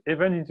hysteresis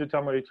even in the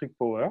thermoelectric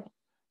power.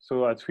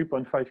 So at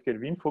 3.5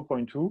 Kelvin,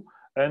 4.2,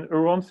 and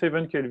around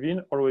 7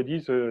 Kelvin already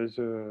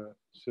the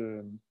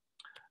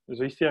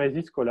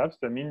hysteresis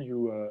collapsed. I mean,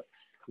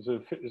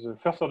 the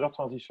first order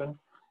transition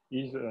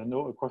is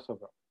now a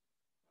crossover.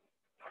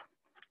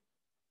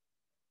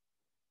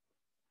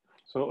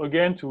 So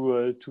again,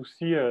 to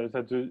see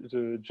that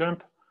the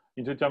jump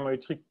in the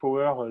thermoelectric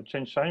power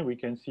change sign, we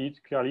can see it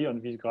clearly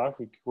on this graph,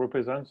 which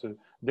represents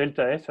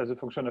delta S as a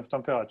function of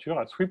temperature.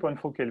 At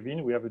 3.4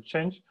 Kelvin, we have a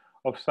change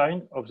of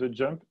sign of the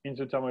jump in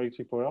the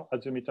thermoelectric power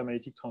at the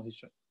metamagnetic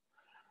transition.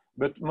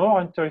 But more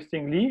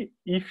interestingly,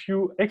 if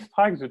you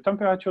extract the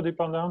temperature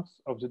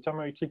dependence of the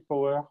thermoelectric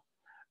power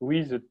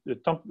with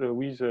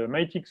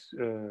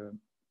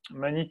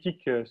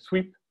magnetic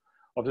sweep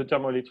of the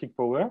thermoelectric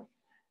power,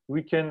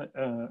 we can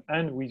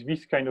end with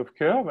this kind of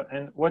curve.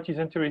 And what is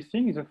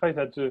interesting is the fact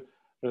that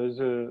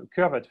the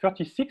curve at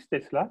 36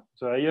 Tesla,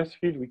 the highest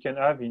field we can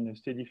have in a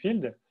steady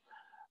field,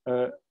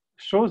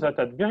 shows that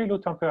at very low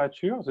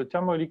temperature, the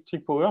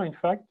thermoelectric power, in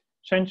fact,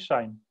 change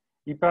sign.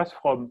 It passes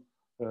from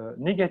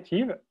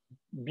negative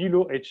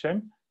below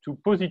HM to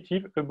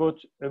positive above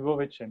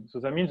HM. So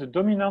that means the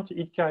dominant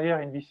heat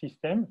carrier in this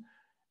system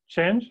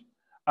change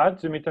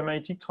at the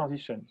metamagnetic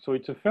transition. So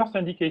it's a first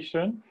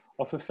indication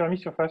of a Fermi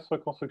surface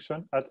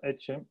reconstruction at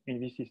HM in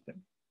this system.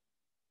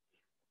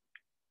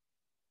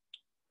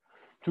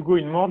 To go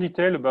in more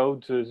detail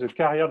about the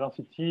carrier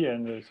density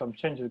and some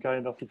change in the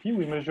carrier density,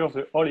 we measure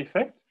the Hall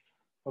effect.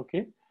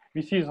 Okay,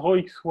 this is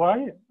rho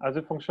xy as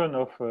a function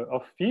of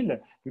field.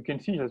 You can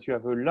see that you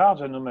have a large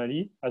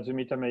anomaly at the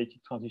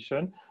metamagnetic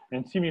transition,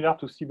 and similar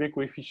to Seebeck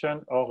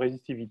coefficient or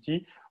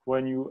resistivity,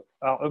 when you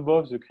are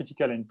above the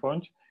critical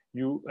endpoint,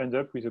 you end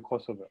up with a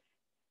crossover.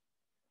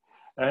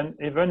 And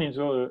even in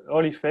the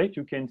Hall effect,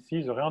 you can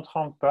see the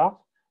reentrant part.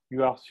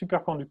 You are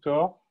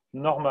superconductor,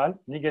 normal,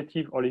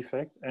 negative Hall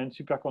effect, and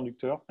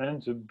superconductor,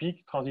 and the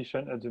big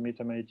transition at the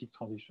metamagnetic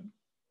transition.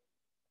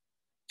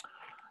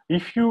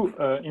 If you,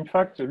 in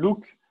fact,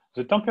 look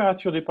the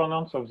temperature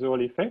dependence of the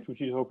Hall effect,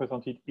 which is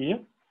represented here,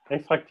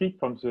 extracted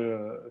from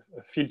the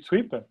field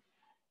sweep,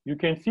 you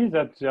can see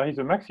that there is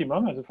a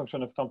maximum as a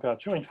function of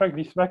temperature. In fact,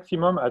 this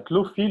maximum at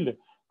low field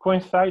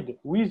coincides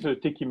with the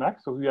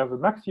Teki-max, so we have a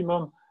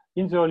maximum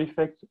in the Hall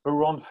effect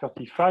around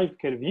 35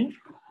 Kelvin.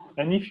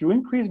 And if you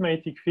increase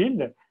magnetic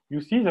field,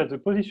 you see that the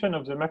position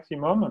of the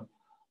maximum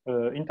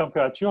in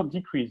temperature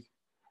decrease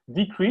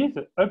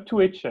up to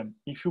HM.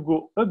 If you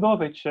go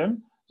above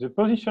HM, the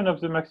position of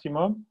the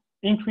maximum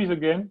increase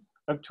again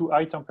up to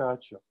high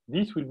temperature.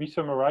 This will be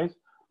summarized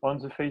on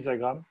the phase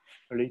diagram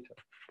later.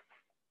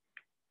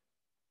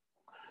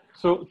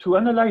 So to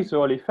analyze the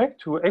Hall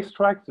effect, to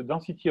extract the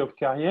density of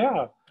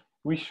carrier,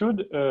 we should,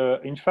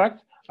 in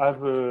fact,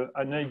 have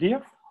an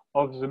idea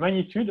of the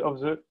magnitude of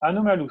the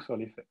anomalous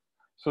Hall effect.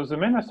 So the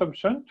main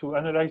assumption to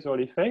analyze the Hall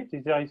effect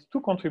is there is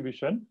two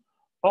contributions,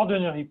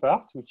 ordinary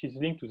part, which is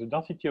linked to the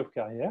density of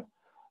carrier,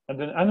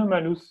 and an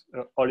anomalous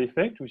Hall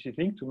effect, which is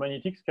linked to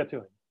magnetic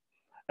scattering.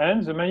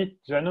 And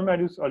the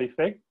anomalous Hall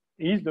effect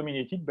is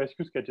dominated by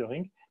skew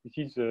scattering. This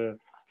is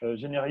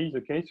generally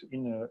the case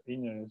in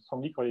a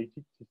strongly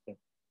correlated system.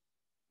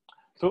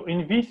 So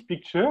in this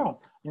picture,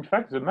 in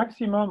fact, the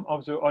maximum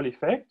of the Hall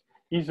effect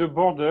is a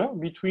border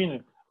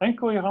between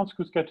incoherent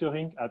skew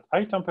scattering at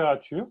high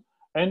temperature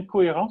and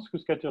coherent skew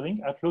scattering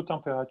at low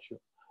temperature.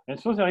 And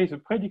so there is a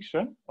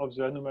prediction of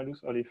the anomalous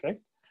Hall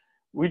effect,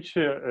 which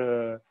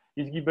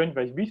is given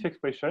by this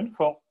expression.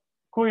 For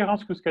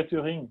coherent skew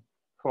scattering,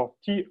 for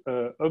T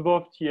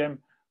above Tm,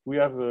 we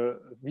have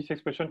this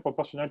expression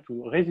proportional to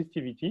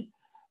resistivity.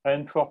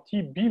 And for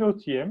T below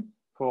Tm,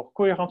 for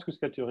coherent skew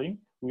scattering,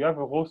 we have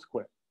a rho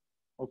square.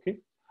 Okay,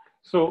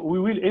 so we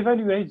will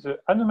evaluate the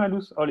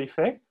anomalous Hall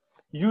effect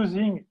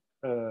using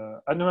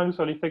anomalous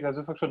Hall effect as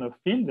a function of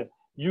field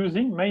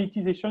using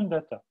magnetization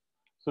data.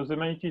 So the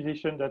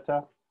magnetization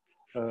data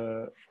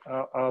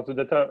are the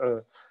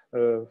data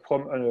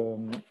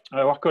from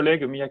our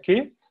colleague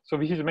Miyake. So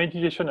this is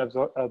magnetization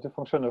as a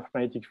function of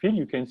magnetic field.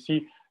 You can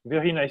see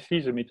very nicely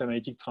the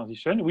metamagnetic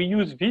transition. We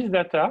use this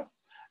data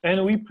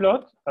and we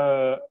plot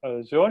the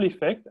Hall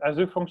effect as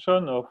a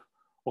function of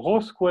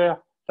rho square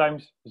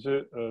times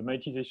the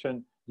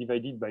magnetization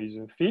divided by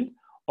the field,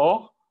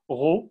 or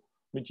rho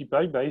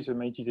multiplied by the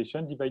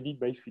magnetization divided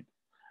by field.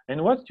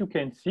 And what you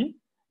can see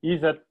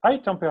is that high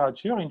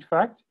temperature, in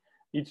fact,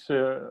 it's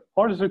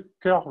all the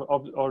curve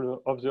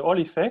of the Hall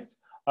effect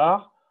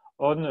are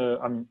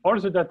on, all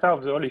the data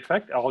of the Hall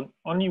effect are on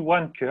only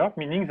one curve,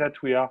 meaning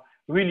that we are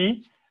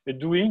really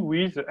doing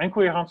with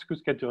incoherent skew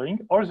scattering.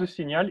 All the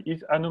signal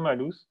is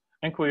anomalous,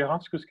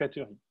 incoherent skew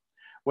scattering.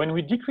 When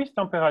we decrease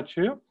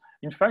temperature,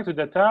 in fact, the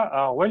data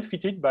are well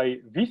fitted by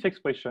this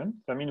expression.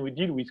 I mean, we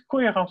deal with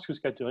coherent skew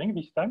scattering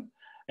this time.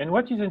 And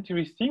what is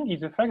interesting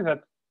is the fact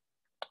that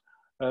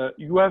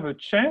you have a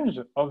change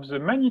of the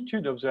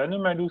magnitude of the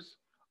anomalous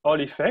Hall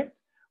effect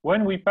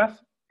when we pass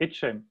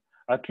HM.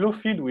 At low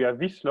field, we have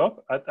this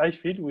slope. At high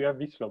field, we have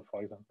this slope,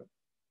 for example.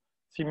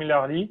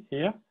 Similarly,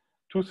 here,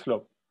 two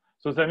slopes.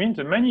 So that means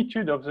the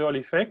magnitude of the Hall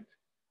effect,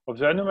 of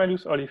the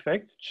anomalous Hall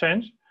effect,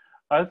 change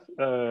as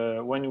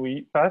when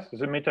we pass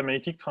the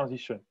metamagnetic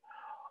transition.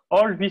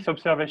 All these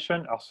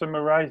observations are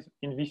summarized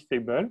in this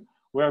table,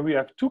 where we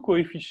have two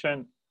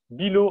coefficients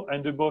below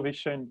and above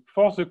HM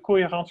for the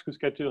coherent skew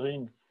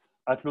scattering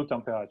at low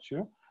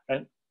temperature,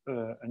 and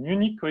a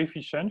unique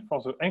coefficient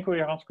for the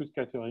incoherent skew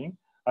scattering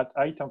at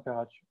high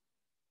temperature.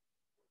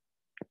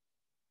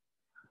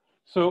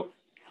 So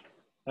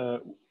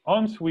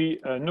once we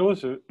know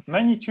the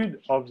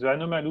magnitude of the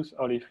anomalous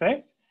Hall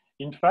effect,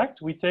 in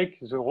fact, we take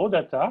the raw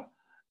data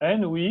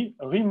and we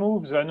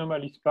remove the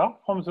anomalous part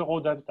from the raw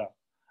data.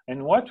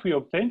 And what we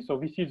obtain, so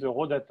this is the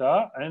raw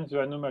data and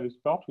the anomalous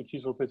part, which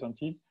is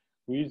represented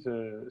with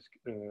a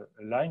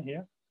line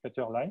here,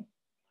 scatter line.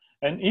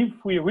 And if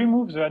we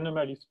remove the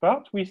anomalous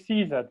part, we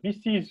see that this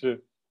is the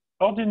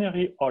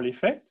ordinary Hall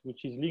effect,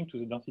 which is linked to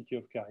the density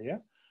of carrier.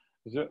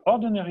 The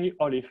ordinary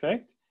Hall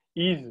effect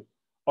is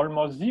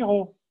almost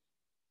zero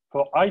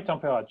for high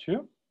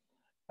temperature.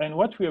 And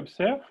what we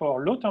observe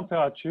for low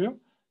temperature,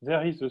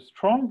 there is a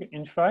strong,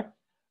 in fact,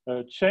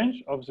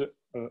 change of the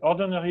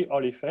ordinary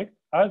Hall effect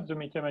as the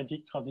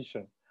metamagnetic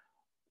transition.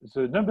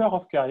 The number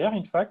of carrier,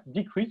 in fact,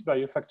 decreased by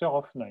a factor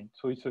of 9.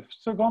 So it's a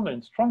second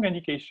and strong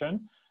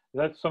indication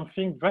that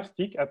something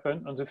drastic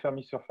happened on the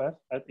Fermi surface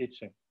at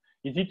HM.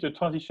 Is it a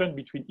transition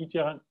between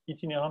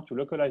itinerant to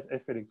localized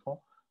F electron?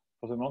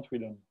 For the moment, we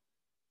don't know.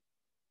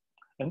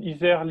 And is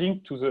there a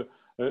link to the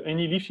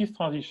any Lipschitz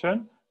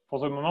transition? For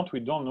the moment, we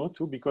don't know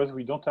too, because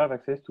we don't have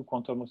access to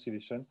quantum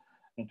oscillation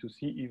and to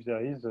see if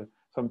there is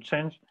some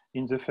change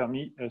in the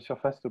Fermi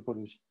surface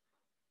topology.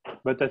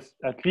 But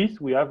at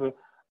least we have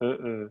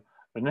an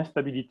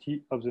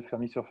instability of the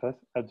Fermi surface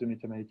at the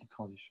metamagnetic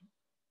transition.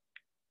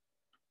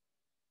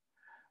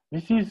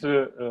 This is,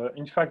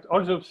 in fact,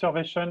 all the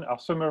observations are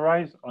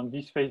summarized on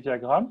this phase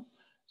diagram.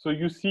 So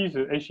you see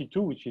the He2,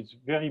 which is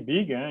very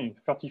big,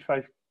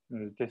 35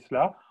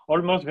 Tesla,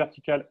 almost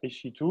vertical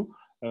He2,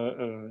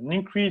 an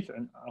increase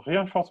and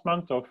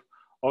reinforcement of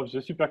the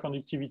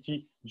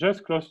superconductivity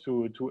just close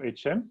to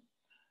Hm.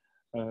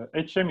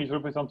 Hm is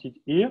represented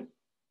here.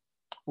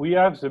 We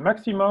have the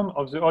maximum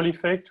of the Hall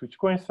effect, which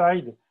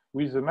coincide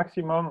with the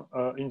maximum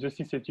in the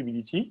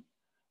susceptibility.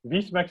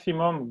 This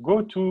maximum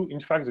go to, in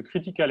fact, the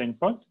critical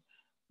endpoint.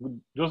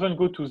 Doesn't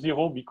go to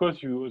 0 because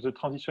the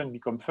transition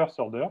becomes first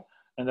order,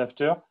 and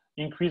after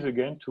increase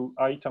again to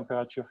high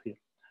temperature here.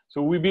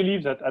 So we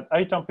believe that at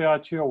high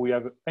temperature, we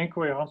have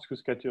incoherent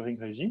scattering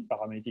regime,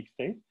 paramagnetic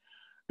state.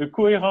 The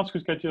coherent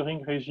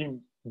scattering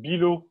regime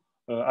below,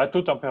 at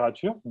low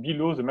temperature,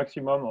 below the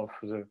maximum of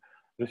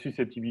the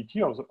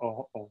susceptibility of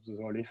the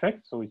Hall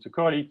effect. So it's a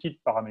correlated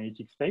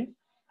paramagnetic state.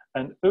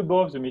 And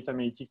above the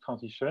metamagnetic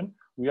transition,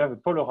 we have a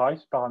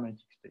polarized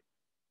paramagnetic state.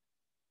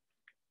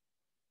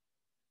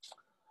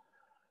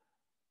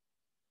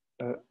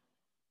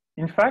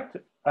 In fact,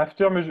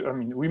 after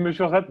we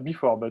measure that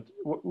before, but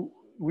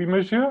we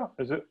measure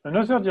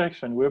another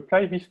direction. We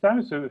apply this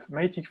time the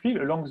magnetic field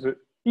along the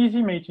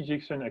easy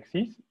magnetization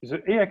axis,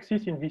 the A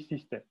axis in this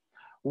system.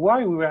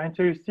 Why we were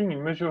interested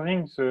in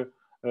measuring the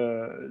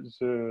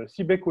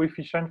Seebeck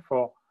coefficient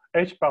for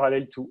H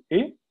parallel to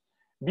A?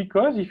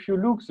 Because if you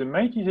look the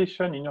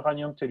magnetization in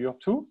uranium tellure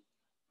 2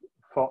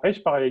 for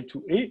H parallel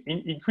to A,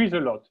 it increases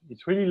a lot.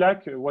 It's really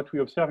like what we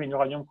observe in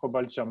uranium,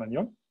 cobalt,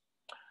 germanium.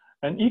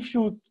 And if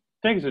you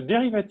take the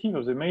derivative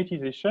of the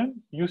magnetization,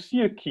 you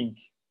see a kink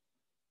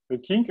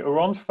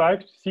around 5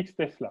 to 6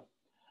 Tesla.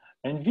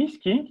 And this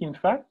kink, in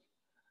fact,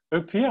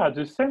 appears at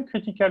the same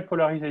critical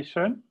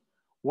polarization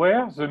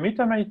where the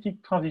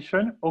metamagnetic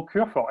transition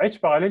occurs for H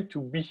parallel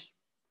to B.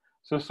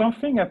 So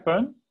something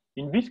happened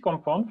in this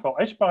compound for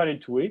H parallel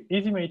to A,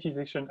 easy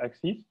magnetization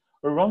axis,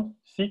 around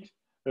 6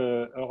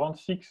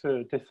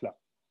 Tesla.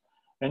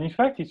 And in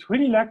fact, it's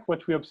really like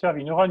what we observe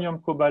in uranium,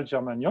 cobalt,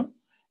 germanium.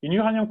 In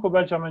uranium,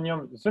 cobalt,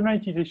 germanium, the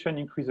magnetization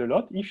increases a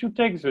lot. If you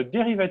take the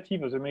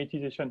derivative of the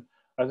magnetization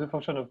as a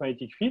function of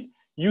magnetic field,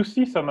 you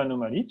see some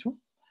anomaly too.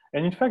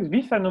 And in fact,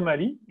 this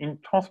anomaly in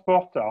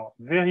transport are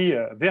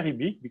very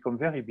big, become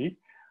very big.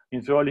 In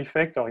the Hall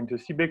effect or in the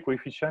Seebeck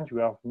coefficient, you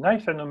have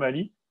nice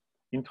anomaly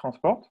in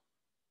transport.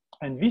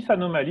 And this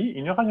anomaly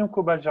in uranium,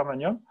 cobalt,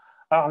 germanium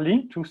are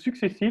linked to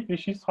successive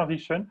Lipschitz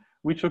transitions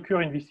which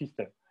occur in this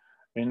system.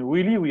 And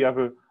really, we have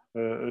a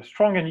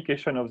strong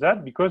indication of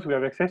that because we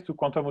have access to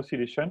quantum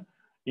oscillation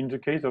in the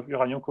case of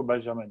uranium,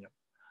 cobalt, germanium.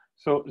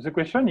 So the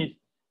question is,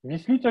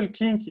 this little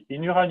kink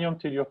in uranium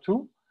tellure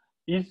 2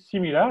 is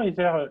similar. Is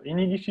there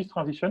any Lipschitz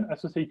transition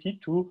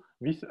associated to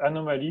this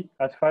anomaly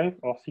at 5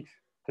 or 6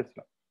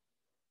 Tesla?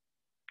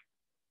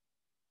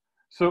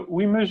 So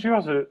we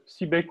measure the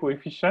Seebeck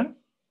coefficient.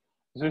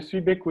 The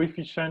Seebeck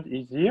coefficient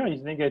is here,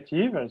 is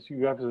negative, as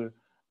you have the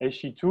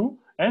He2,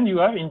 and you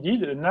have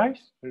indeed a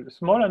nice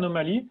small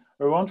anomaly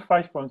around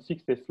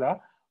 5.6 Tesla.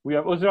 We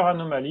have other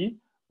anomaly,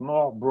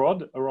 more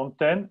broad, around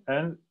 10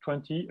 and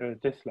 20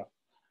 Tesla.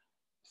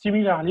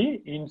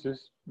 Similarly, in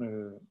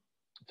the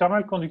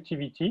thermal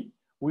conductivity,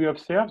 we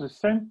observe the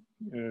same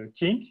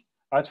kink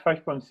at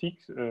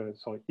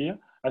 5.6, here,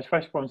 at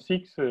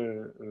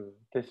 5.6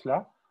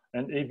 Tesla,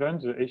 and even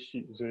the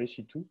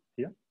He2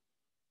 here.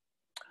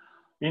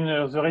 In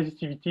the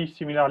resistivity,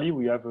 similarly,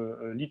 we have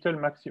a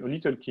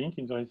little kink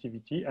in the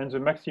resistivity and the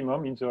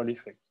maximum in the Hall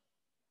effect.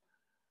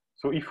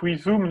 So if we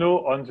zoom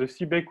now on the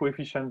Seebeck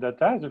coefficient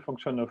data, the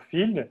function of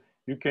field,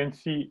 you can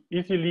see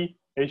easily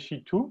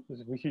He2,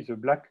 this is a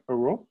black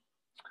arrow,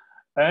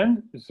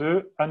 and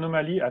the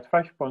anomaly at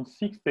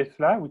 5.6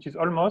 Tesla, which is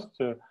almost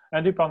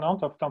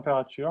independent of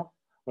temperature.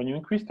 When you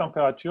increase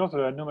temperature,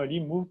 the anomaly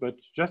moves, but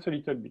just a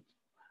little bit.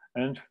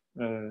 And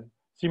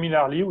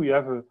similarly, we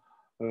have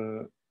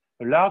a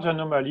large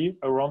anomaly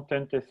around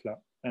 10 Tesla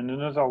and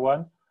another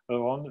one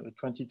around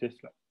 20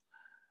 Tesla.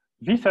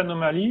 This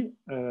anomaly,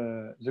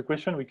 the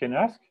question we can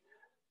ask,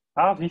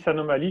 are these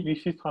anomalies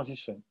Lipschitz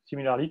transition,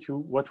 similarly to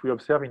what we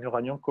observe in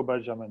uranium,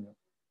 cobalt, germanium?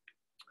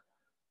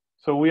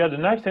 So we had a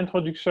nice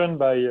introduction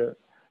by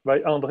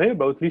André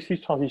about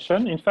Lipschitz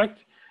transition. In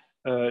fact,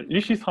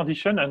 Lipschitz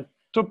transition and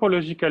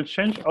topological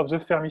change of the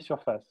Fermi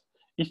surface.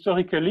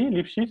 Historically,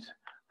 Lipschitz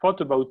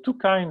thought about two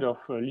kinds of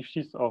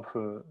Lipschitz of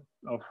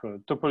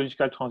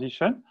topological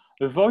transition: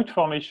 a void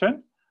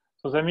formation.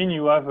 So that means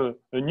you have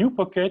a new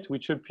pocket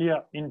which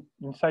appear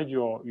inside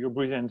your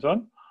Brisson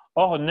zone,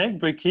 or a neck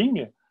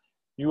breaking.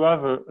 You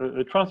have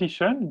a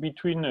transition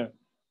between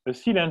a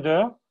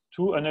cylinder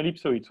to an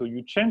ellipsoid. So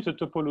you change the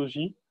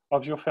topology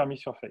of your Fermi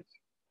surface.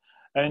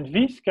 And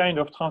this kind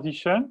of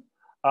transition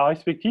are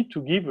expected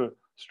to give a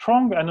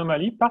strong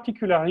anomaly,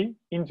 particularly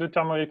in the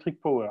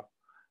thermoelectric power.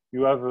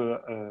 You have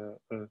a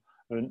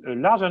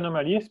large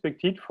anomaly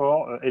expected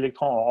for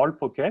electron or hole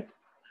pocket.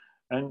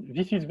 And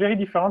this is very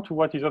different to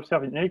what is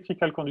observed in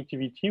electrical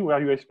conductivity, where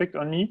you expect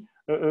only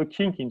a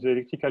kink in the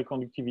electrical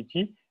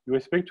conductivity. You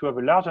expect to have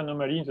a large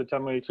anomaly in the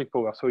thermoelectric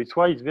power. So it's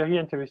why it's very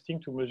interesting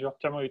to measure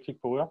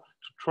thermoelectric power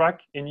to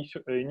track any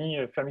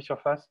Fermi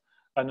surface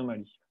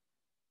anomaly.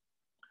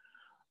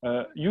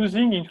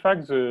 Using, in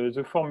fact,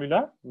 the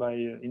formula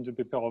in the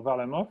paper of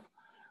Varlamov,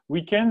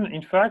 we can,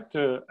 in fact,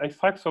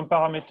 extract some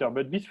parameter.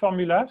 But this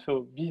formula,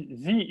 so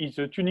Z is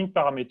the tuning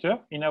parameter.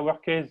 In our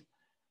case,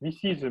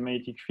 this is the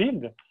magnetic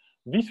field.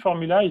 This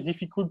formula is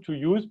difficult to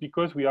use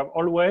because we have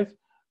always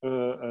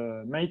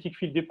magnetic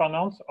field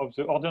dependence of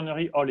the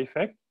ordinary Hall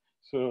effect.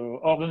 So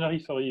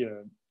ordinary,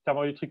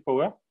 thermoelectric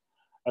power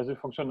as a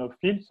function of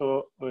field.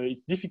 So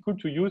it's difficult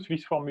to use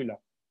this formula.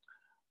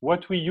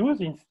 What we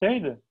use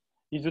instead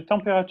is the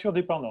temperature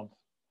dependence.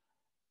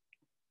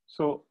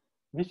 So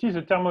this is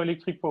the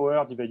thermoelectric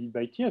power divided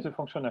by T as a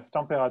function of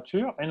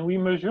temperature, and we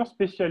measure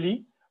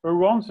specially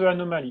around the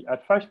anomaly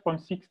at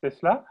 5.6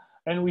 Tesla,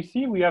 and we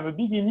see we have a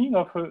beginning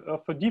of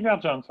a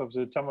divergence of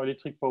the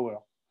thermoelectric power.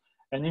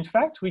 And in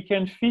fact, we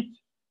can fit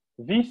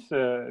this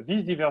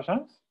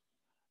divergence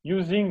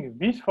using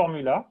this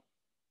formula,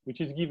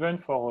 which is given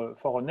for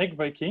a neck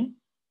breaking.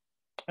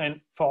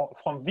 And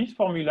from this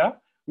formula,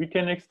 we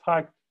can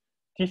extract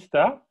T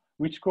star,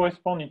 which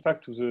corresponds in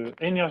fact to the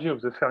energy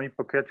of the Fermi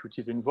pocket which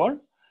is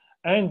involved,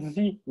 and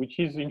Z, which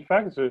is in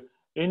fact the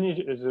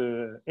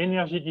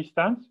energy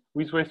distance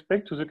with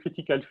respect to the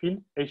critical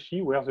field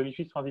He, where the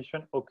Lipschitz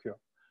transition occurs.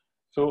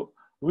 So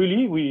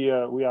really, we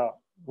are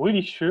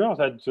really sure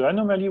that the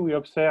anomaly we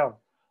observe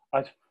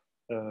at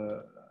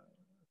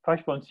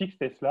 5.6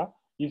 Tesla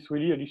is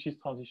really a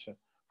Lipschitz transition.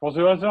 For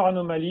the other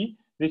anomaly,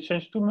 they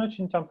change too much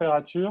in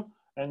temperature,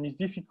 and it's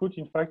difficult,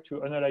 in fact,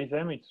 to analyze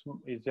them.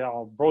 They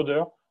are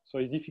broader, so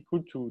it's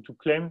difficult to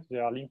claim they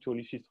are linked to a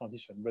Lipschitz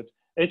transition. But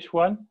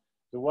H1,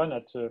 the one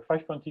at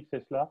 5.6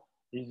 Tesla,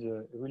 is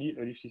really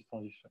a Lipschitz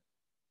transition.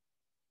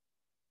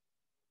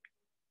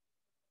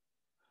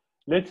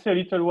 Let's say a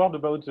little word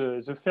about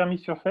the Fermi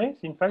surface.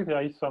 In fact,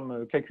 there is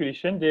some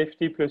calculation,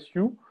 dft plus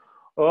u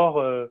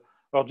or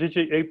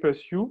JJA plus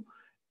u.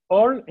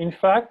 All, in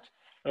fact,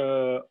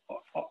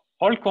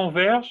 all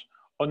converge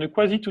on a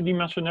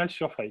quasi-two-dimensional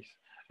surface.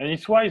 And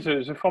it's why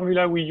the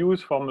formula we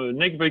use from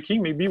neck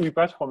breaking, maybe we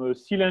pass from a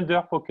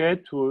cylinder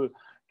pocket to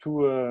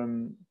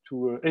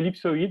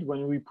ellipsoid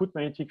when we put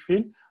magnetic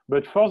field.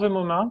 But for the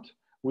moment,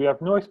 we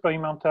have no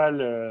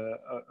experimental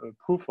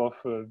proof of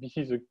this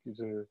is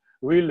the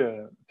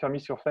real Fermi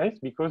surface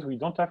because we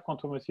don't have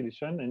quantum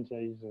oscillation and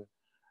there is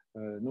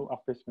no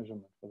RPS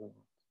measurement for the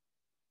moment.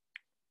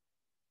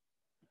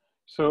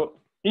 So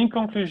in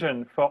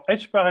conclusion, for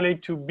H parallel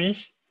to B,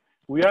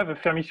 we have a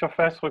Fermi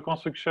surface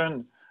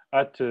reconstruction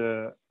at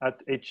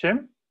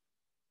HM.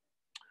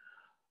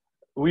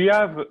 We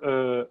have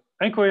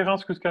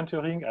incoherence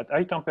cross-scattering at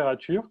high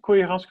temperature,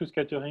 coherence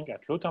cross-scattering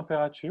at low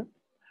temperature.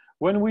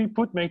 When we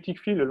put magnetic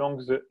field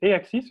along the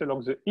A-axis,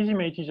 along the easy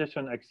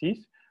magnetization axis,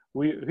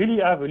 we really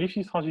have a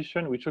Lipschitz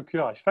transition which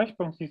occurs at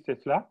 5.6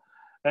 Tesla.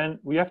 And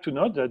we have to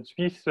note that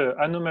this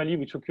anomaly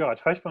which occurs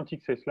at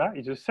 5.6 Tesla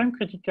is the same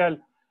critical,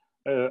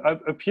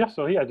 appears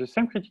at the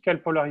same critical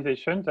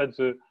polarization that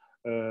the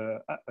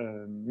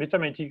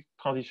metamagnetic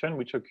transition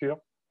which occurs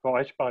for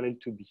H parallel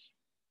to B.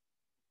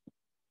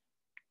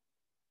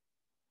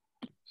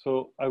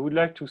 So I would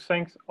like to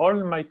thank all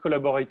my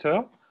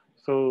collaborators.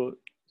 So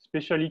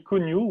especially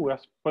Kunyu, who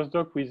was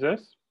postdoc with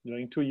us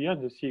during 2 years,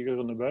 the CE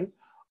Grenoble,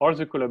 all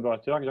the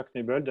collaborators, Jacques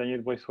Nebel,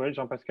 Daniel Breswell,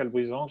 Jean-Pascal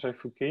Brisant, Jacques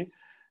Fouquet,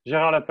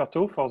 Gérard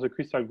Lapertot for the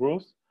crystal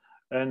growth,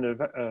 and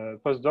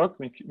postdoc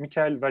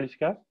Michael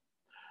Valiskas.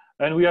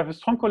 And we have a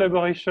strong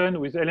collaboration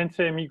with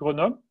LNCMI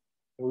Grenoble,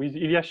 with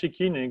Ilya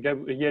Shekin and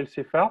Gabriel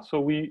Seffard. So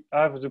we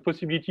have the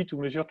possibility to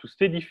measure to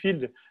steady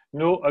field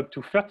now up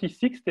to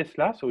 36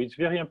 Tesla. So it's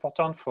very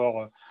important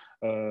for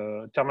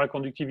thermal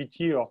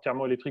conductivity or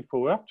thermoelectric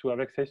power to have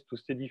access to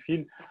steady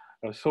field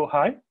so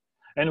high.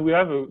 And we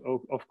have,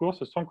 of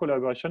course, a strong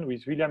collaboration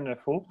with William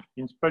Nafo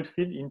in Spult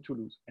field in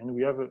Toulouse. And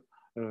we have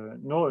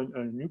now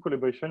a new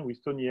collaboration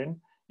with Tony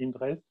N in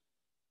Dresden.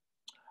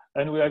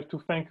 And we have to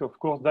thank, of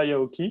course,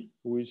 Dayaoki,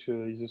 which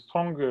is a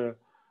strong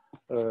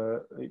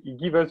he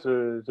gave us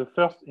the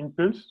first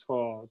impulse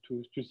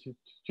to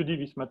study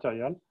this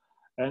material,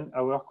 and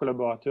our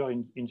collaborator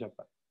in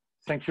Japan.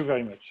 Thank you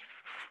very much.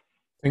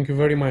 Thank you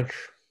very much.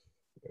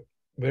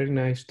 Very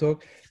nice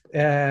talk.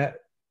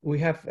 We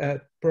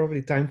have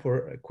probably time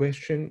for a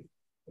question.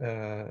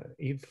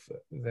 If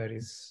there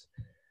is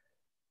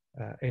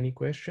any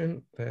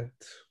question, that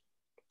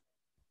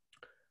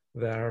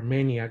there are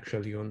many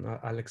actually on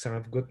Alexander.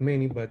 I've got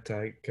many, but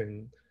I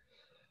can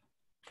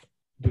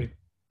do it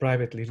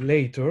privately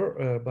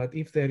later, but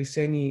if there is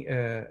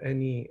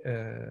any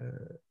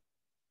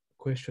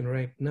question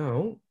right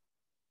now.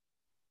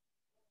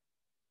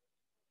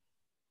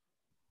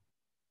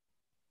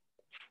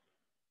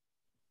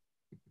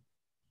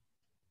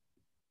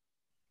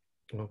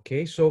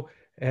 Okay, so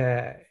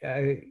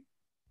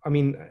I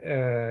mean,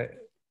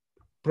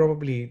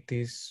 probably it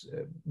is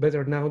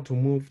better now to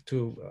move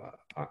to.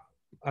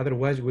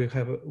 Otherwise, we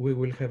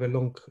will have a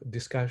long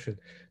discussion.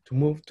 To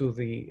move to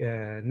the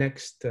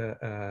next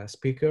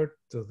speaker,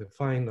 to the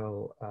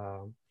final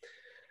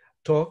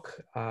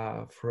talk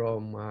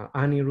from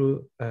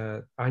Anirudh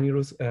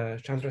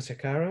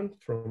Chandrasekaran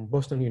from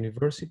Boston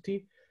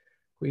University,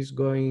 who is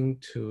going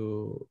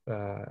to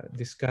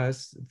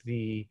discuss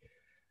the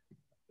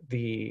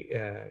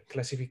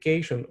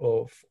classification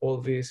of all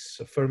these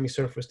Fermi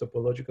surface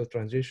topological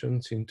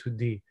transitions in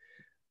 2D.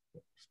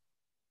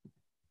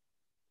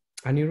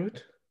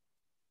 Anirudh?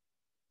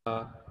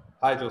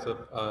 Hi, Joseph.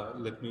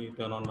 Let me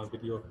turn on my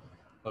video.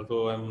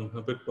 Although I'm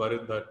a bit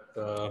worried that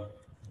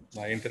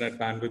my internet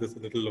bandwidth is a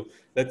little low.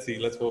 Let's see.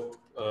 Let's hope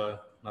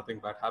nothing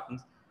bad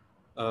happens.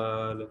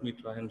 Let me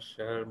try and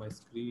share my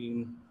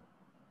screen.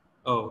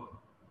 Oh,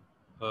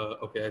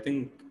 okay. I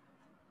think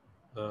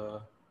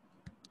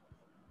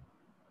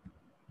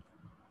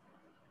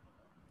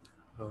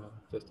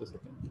just a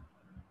second.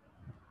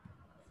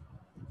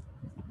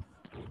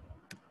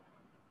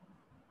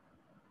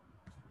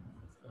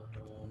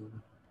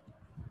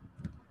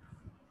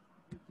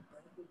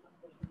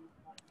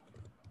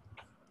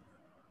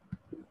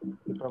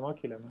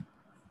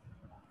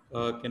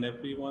 Can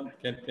everyone,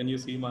 can you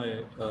see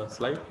my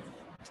slide?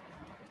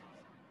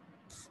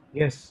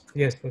 Yes,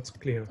 yes, that's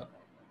clear.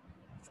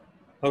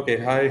 Okay,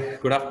 hi,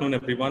 good afternoon,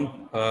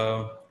 everyone.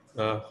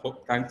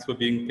 Thanks for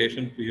being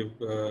patient.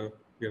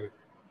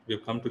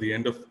 We've come to the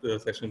end of the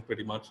session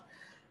pretty much.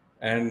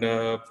 And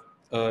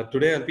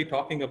today I'll be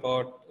talking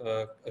about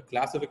a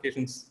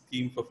classification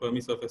scheme for Fermi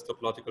surface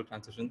topological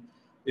transition.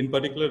 In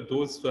particular,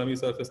 those Fermi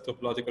surface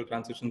topological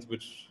transitions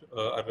which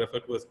are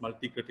referred to as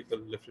multi-critical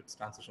Lifshitz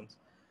transitions.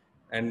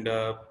 And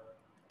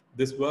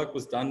this work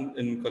was done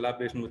in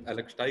collaboration with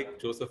Alex Steig,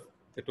 Joseph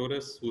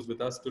Tetoris, who's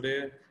with us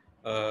today,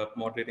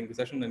 moderating the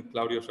session, and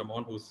Claudio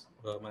Chamon, who's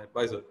my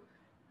advisor.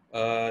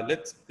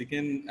 Let's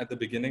begin at the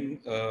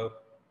beginning. A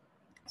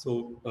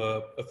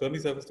Fermi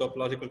surface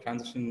topological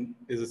transition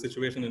is a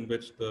situation in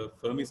which the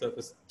Fermi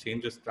surface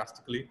changes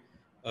drastically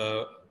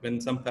when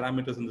some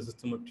parameters in the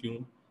system are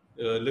tuned.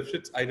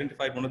 Lifshitz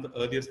identified one of the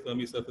earliest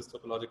Fermi surface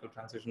topological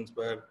transitions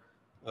where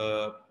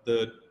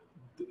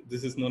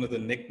this is known as the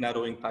neck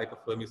narrowing type of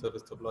Fermi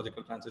surface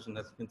topological transition.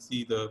 As you can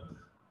see, the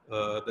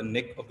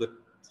neck of the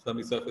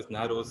Fermi surface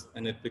narrows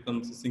and it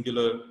becomes a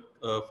singular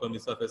Fermi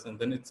surface, and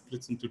then it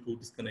splits into two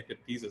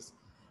disconnected pieces.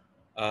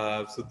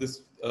 And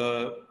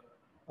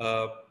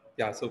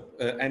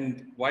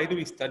why do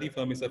we study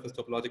Fermi surface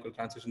topological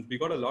transitions? We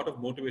got a lot of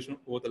motivation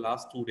over the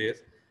last 2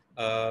 days.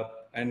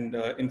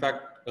 In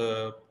fact,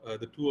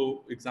 the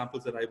two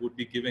examples that I would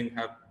be giving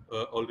have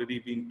already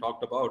been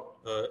talked about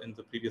in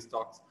the previous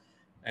talks.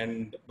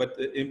 But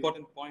the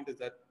important point is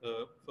that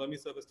Fermi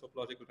surface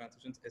topological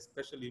transitions,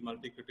 especially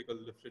multi-critical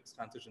Lifshitz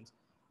transitions,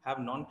 have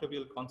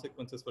non-trivial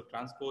consequences for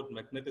transport,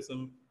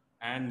 magnetism,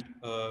 and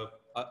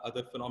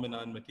other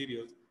phenomena in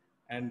materials.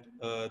 And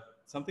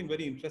something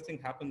very interesting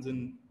happens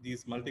in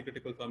these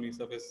multi-critical Fermi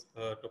surface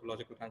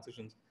topological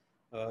transitions.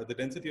 The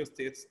density of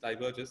states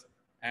diverges,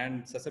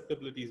 and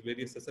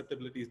various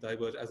susceptibilities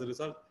diverge. As a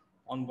result,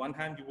 on one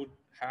hand, you would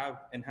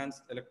have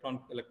enhanced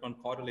electron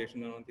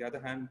correlation, and on the other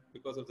hand,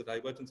 because of the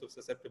divergence of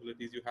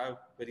susceptibilities, you have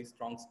very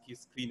strong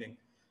screening.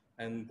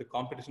 And the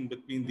competition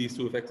between these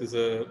two effects is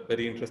a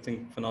very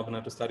interesting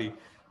phenomena to study.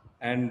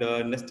 And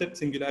nested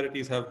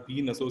singularities have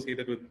been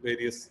associated with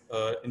various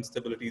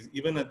instabilities,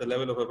 even at the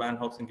level of a Van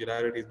Hoff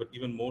singularities, but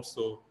even more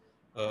so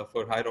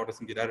for higher order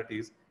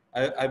singularities.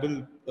 I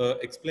will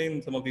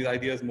explain some of these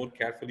ideas more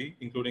carefully,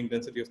 including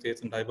density of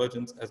states and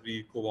divergence as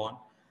we go on.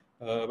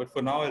 But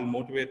for now, I'll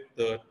motivate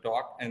the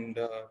talk. And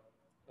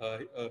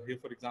here,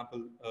 for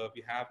example,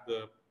 we have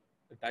the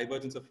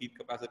divergence of heat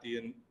capacity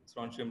in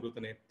strontium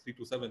ruthenate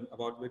 327,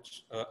 about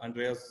which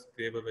Andreas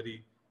gave a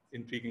very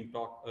intriguing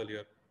talk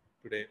earlier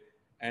today.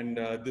 And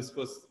this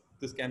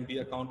can be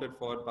accounted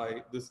for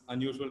by this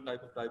unusual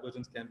type of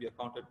divergence can be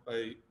accounted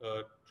by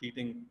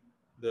treating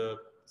the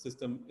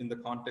system in the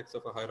context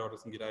of a higher order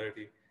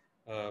singularity.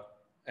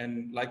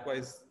 And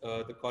likewise,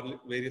 the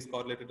various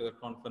correlated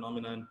electron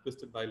phenomena and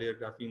twisted bilayer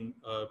graphene,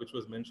 which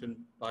was mentioned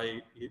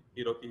by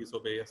Hiroki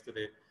Isobe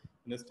yesterday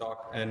in his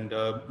talk. And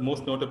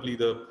most notably,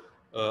 the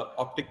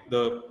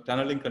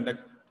tunneling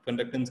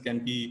conductance can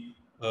be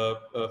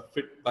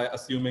fit by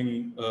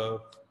assuming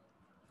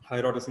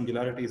higher order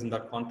singularities in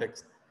that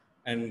context.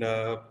 And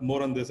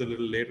more on this a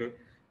little later.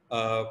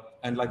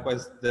 And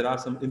likewise, there are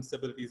some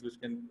instabilities which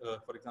can,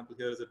 for example,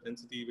 here is a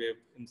density wave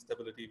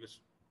instability, which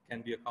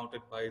can be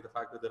accounted by the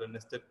fact that there are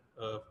nested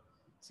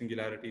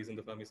singularities in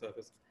the Fermi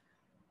surface.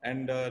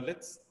 And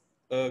let's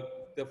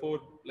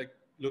therefore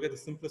look at the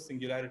simplest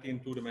singularity in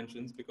 2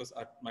 dimensions, because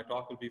my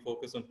talk will be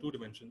focused on 2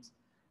 dimensions.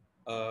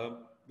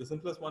 The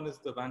simplest one is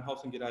the Van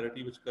Hoff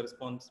singularity, which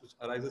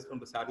arises from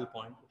the saddle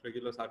point,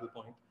 regular saddle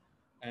point.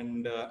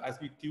 And as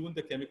we tune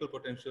the chemical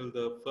potential,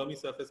 the Fermi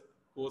surface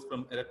goes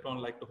from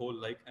electron-like to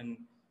hole-like. And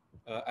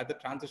at the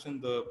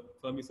transition, the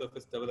Fermi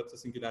surface develops a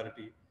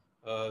singularity.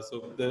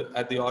 So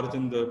at the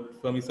origin, the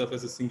Fermi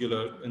surface is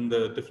singular in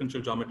the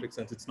differential geometric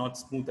sense. It's not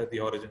smooth at the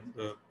origin,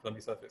 the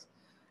Fermi surface.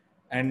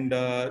 And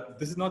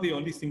this is not the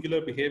only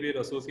singular behavior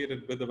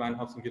associated with the Van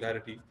Hoff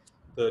singularity.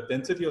 The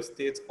density of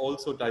states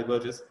also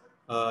diverges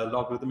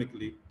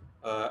logarithmically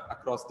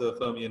across the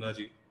Fermi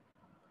energy.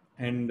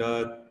 And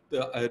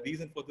the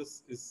reason for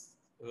this is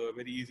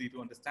very easy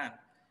to understand.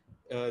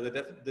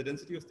 The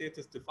density of states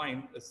is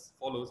defined as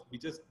follows. We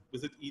just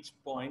visit each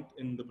point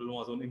in the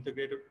Brillouin zone,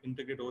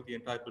 integrate over the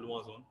entire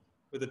Brillouin zone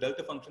with a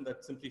delta function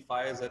that simply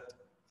fires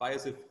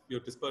if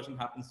your dispersion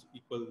happens to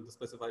equal the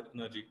specified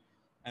energy.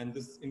 And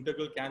this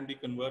integral can be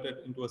converted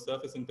into a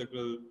surface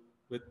integral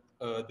with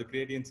the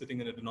gradient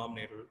sitting in a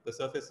denominator. The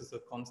surface is a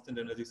constant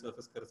energy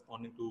surface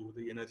corresponding to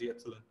the energy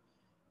epsilon.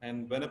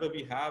 And whenever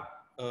we have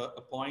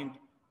a point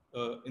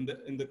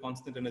in the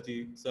constant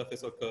energy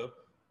surface or curve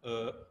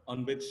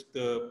on which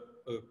the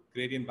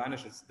gradient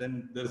vanishes,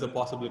 then there is a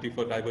possibility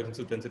for divergence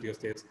of density of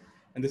states.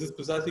 And this is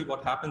precisely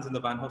what happens in the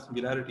Van Hoff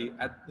singularity.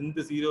 In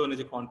the zero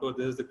energy contour,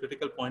 there is the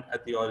critical point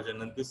at the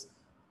origin, and this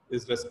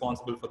is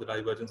responsible for the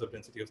divergence of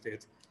density of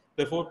states.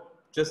 Therefore,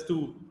 just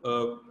to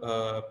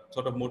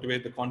sort of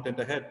motivate the content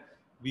ahead,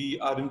 we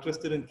are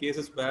interested in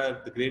cases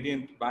where the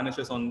gradient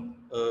vanishes on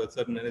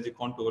certain energy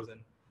contours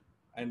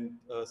and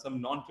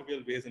some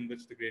non-trivial ways in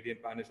which the gradient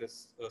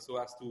vanishes so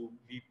as to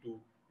lead to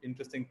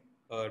interesting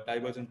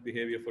divergent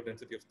behavior for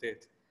density of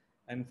states.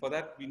 And for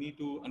that, we need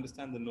to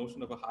understand the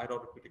notion of a higher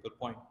order critical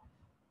point.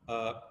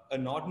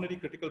 An ordinary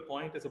critical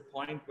point is a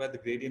point where the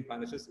gradient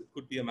vanishes. It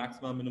could be a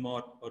maxima,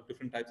 minima, or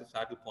different types of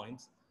saddle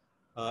points.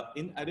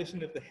 In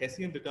addition, if the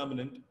Hessian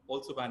determinant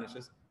also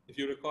vanishes, if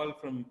you recall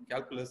from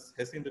calculus,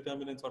 Hessian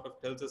determinant sort of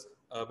tells us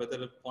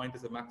whether a point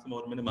is a maximum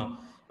or minimum.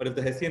 But if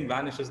the Hessian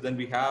vanishes, then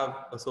we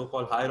have a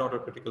so-called higher order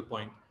critical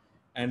point.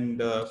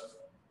 And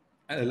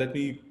let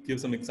me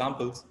give some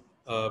examples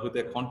with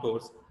their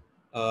contours.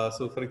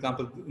 So for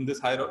example,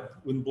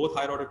 in both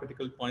higher order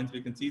critical points,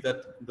 we can see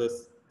that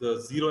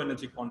the zero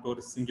energy contour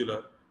is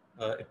singular.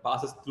 It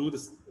passes through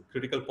this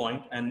critical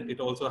point, and it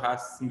also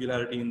has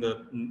singularity in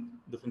the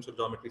differential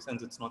geometry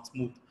sense. It's not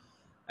smooth.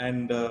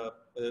 And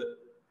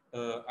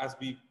as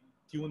we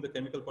tune the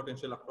chemical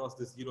potential across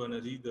this zero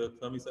energy, the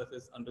Fermi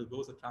surface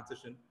undergoes a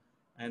transition,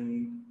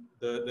 and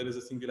there is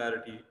a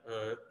singularity.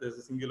 There's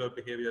a singular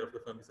behavior of the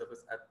Fermi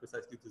surface at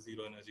precisely the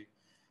zero energy.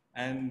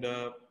 And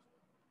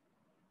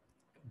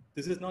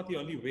this is not the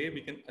only way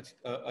we can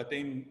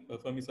attain a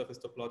Fermi surface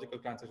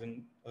topological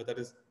transition, that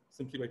is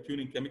simply by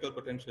tuning chemical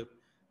potential.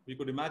 We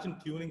could imagine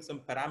tuning some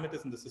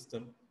parameters in the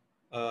system.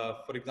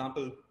 For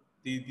example,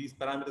 these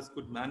parameters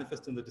could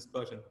manifest in the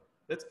dispersion.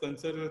 Let's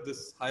consider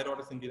this higher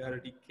order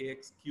singularity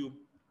kx cubed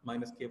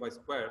minus ky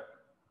squared,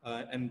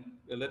 and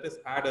let us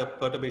add a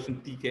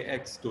perturbation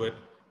tkx to it.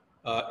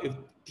 If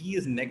t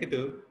is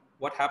negative,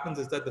 what happens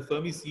is that the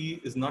Fermi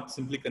C is not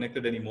simply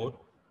connected anymore,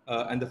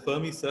 and the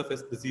Fermi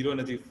surface, the zero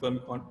energy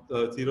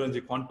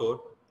contour,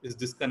 is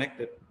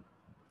disconnected.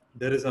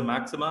 There is a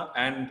maxima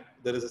and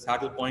there is a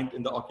saddle point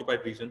in the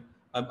occupied region.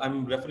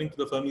 I'm referring to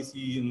the Fermi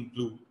C in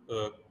blue.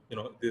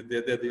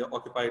 They're the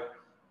occupied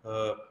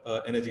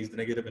energies, the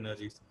negative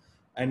energies.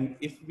 And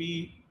if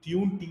we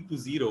tune T to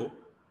 0,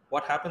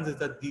 what happens is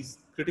that these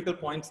critical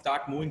points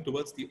start moving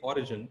towards the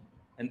origin,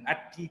 and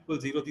at T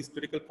equals 0, these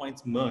critical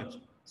points merge.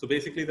 So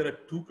basically, there are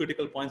two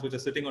critical points which are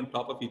sitting on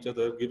top of each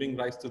other, giving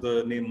rise to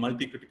the name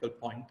multi-critical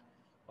point,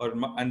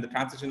 and the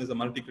transition is a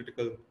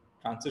multi-critical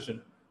transition.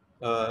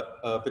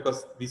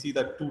 Because we see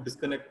that two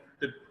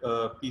disconnected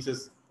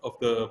pieces of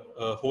the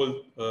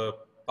whole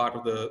part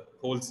of the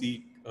whole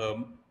C,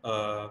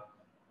 the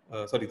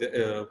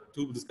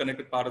two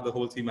disconnected part of the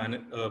whole C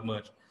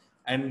merge.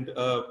 And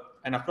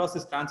across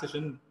this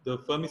transition, the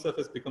Fermi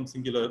surface becomes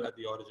singular at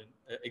the origin,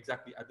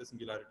 exactly at the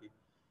singularity.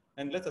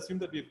 And let's assume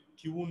that we've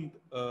tuned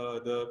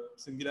the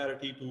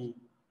singularity to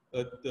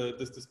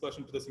this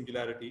dispersion to the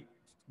singularity.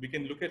 We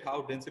can look at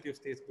how density of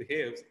states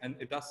behaves, and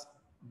it does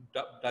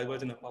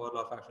diverge in a power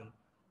law fashion.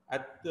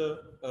 At the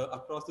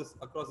across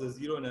the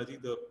zero energy,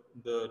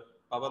 the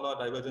power law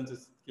divergence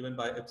is given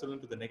by epsilon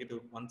to the negative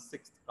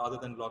 1/6 rather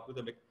than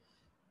logarithmic.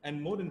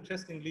 And more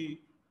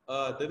interestingly,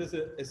 there is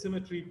an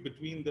asymmetry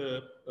between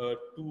the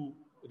two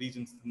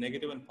regions,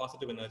 negative and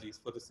positive energies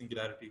for the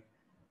singularity.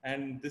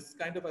 And this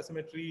kind of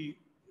asymmetry,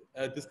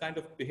 this kind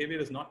of behavior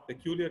is not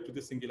peculiar to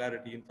this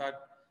singularity. In fact,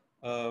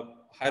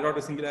 higher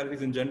order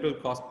singularities in general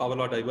cause power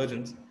law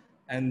divergence,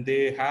 and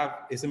they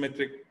have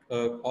asymmetric,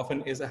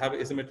 often have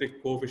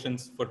asymmetric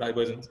coefficients for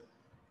divergence.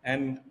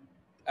 And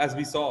as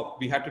we saw,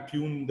 we had to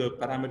tune the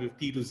parameter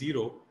T to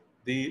 0.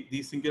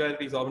 These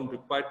singularities often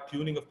require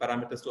tuning of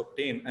parameters to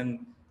obtain,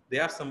 and they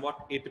are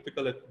somewhat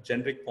atypical at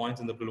generic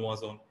points in the Brillouin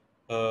zone.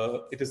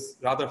 It is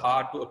rather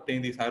hard to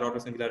obtain these higher order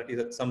singularities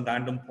at some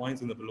random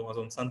points in the Brillouin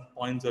zone. Some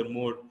points are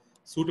more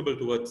suitable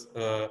towards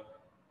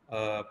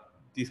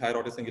these higher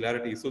order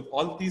singularities. So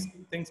all these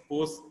things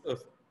pose a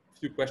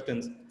few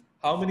questions.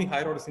 How many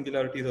higher order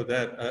singularities are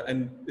there?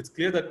 And it's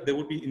clear that there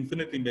would be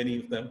infinitely many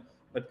of them,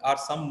 but are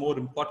some more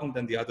important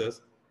than the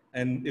others?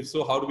 And if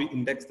so, how do we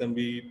index them?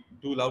 We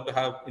do love to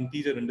have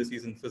integer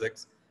indices in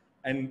physics.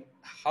 and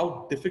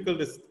how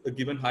difficult is a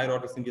given higher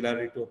order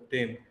singularity to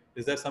obtain?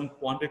 Is there some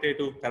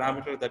quantitative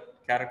parameter that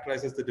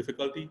characterizes the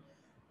difficulty?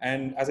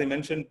 And as I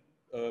mentioned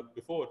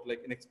before,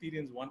 like in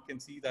experience, one can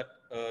see that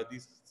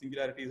these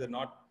singularities are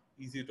not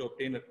easy to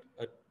obtain at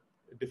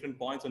different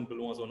points on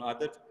Brillouin zone. Are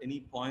there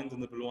any points in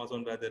the Brillouin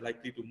zone where they're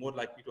more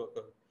likely to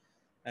occur?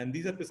 And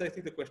these are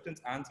precisely the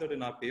questions answered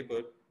in our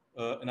paper,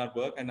 in our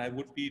work, and I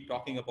would be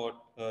talking about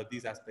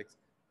these aspects.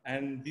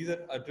 And these are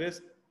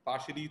addressed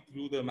partially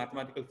through the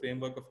mathematical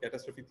framework of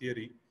catastrophe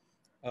theory.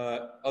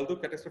 Although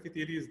catastrophe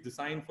theory is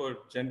designed for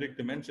generic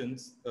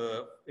dimensions,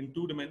 in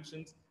 2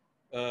 dimensions,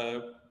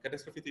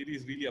 catastrophe theory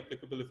is really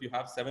applicable if you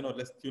have 7 or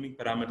less tuning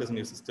parameters in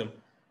your system.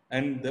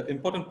 And the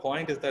important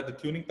point is that the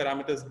tuning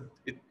parameters,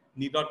 you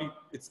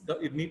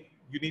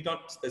need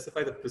not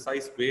specify the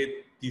precise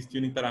way these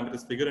tuning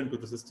parameters figure into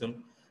the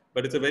system,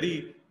 but it's a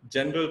very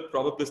general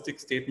probabilistic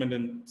statement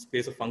in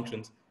space of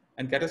functions.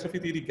 And catastrophe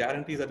theory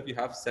guarantees that if you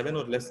have 7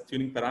 or less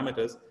tuning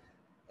parameters,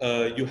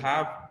 you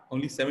have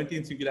only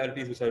 17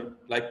 singularities which are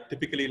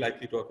typically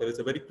likely to occur. It's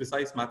a very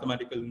precise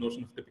mathematical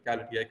notion of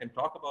typicality. I can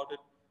talk about it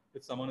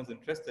if someone is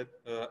interested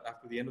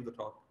after the end of the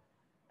talk.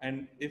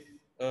 And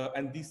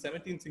and these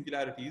 17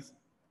 singularities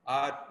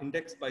are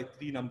indexed by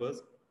 3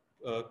 numbers: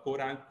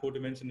 co-rank,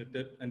 co-dimension,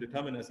 and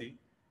determinacy.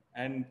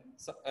 And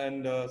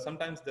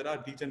sometimes there are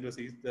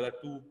degeneracies. There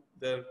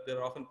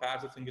are often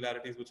pairs of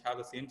singularities which have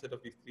the same set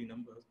of these 3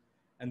 numbers.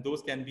 And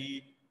those can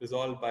be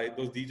resolved by,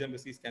 those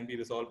degeneracies can be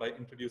resolved by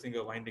introducing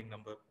a winding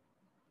number.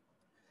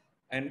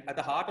 And at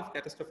the heart of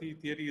catastrophe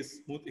theory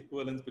is smooth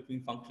equivalence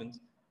between functions.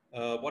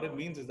 What it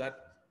means is that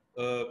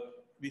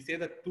we say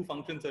that 2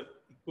 functions are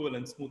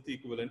equivalent, smoothly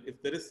equivalent,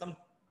 if there is some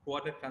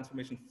coordinate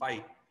transformation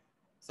phi,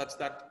 such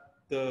that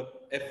the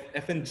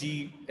f and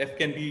g, f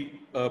can be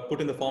put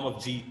in the form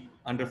of g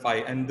under phi,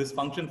 and this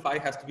function phi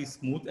has to be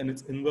smooth, and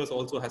its inverse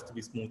also has to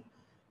be smooth.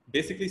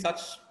 Basically, such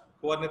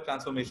coordinate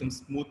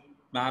transformations, smooth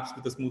maps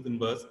with a smooth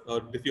inverse, or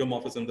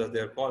diffeomorphisms as they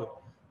are called,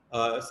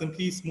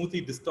 simply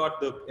smoothly distort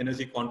the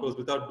energy contours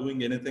without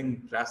doing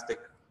anything drastic.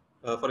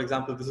 For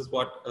example, this is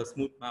what a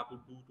smooth map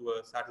would do to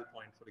a saddle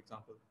point, for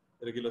example,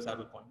 a regular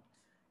saddle point.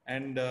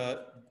 And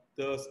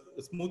the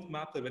smooth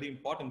maps are very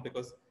important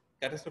because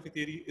catastrophe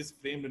theory is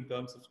framed in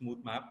terms of smooth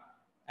map,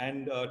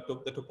 and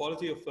the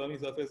topology of Fermi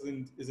surface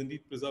is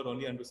indeed preserved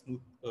only under smooth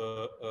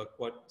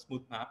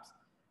maps.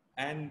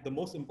 And the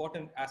most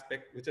important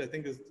aspect, which I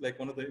think is like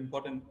one of the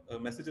important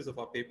messages of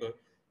our paper,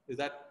 is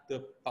that the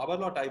power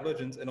law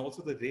divergence and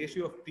also the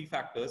ratio of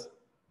prefactors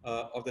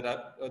of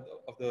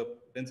the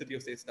density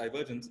of states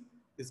divergence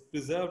is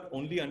preserved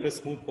only under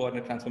smooth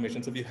coordinate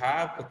transformation. So if you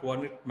have a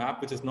coordinate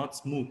map which is not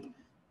smooth,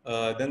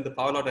 then the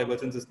power law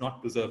divergence is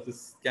not preserved.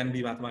 This can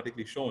be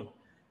mathematically shown.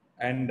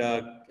 And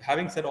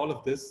having said all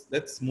of this,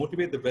 let's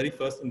motivate the very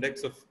first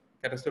index of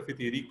catastrophe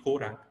theory,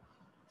 co-rank.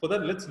 For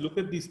that, let's look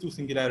at these 2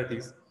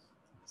 singularities.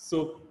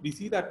 So we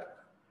see that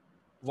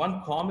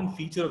one common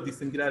feature of these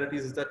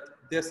singularities is that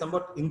they're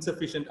somewhat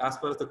insufficient as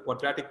far as the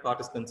quadratic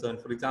part is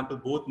concerned. For example,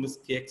 both miss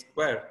kx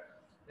squared,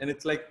 and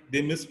it's like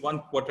they miss one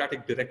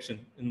quadratic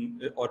direction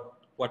or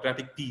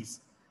quadratic piece.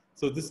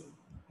 So this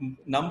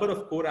number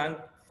of co-rank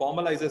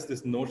formalizes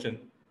this notion.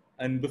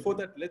 And before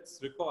that, let's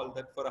recall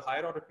that for a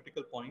higher order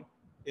critical point,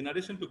 in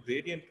addition to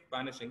gradient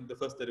vanishing, the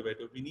first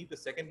derivative, we need the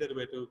second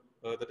derivative,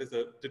 that is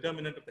the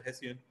determinant of the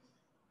Hessian,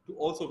 to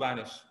also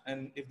vanish.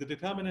 And if the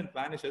determinant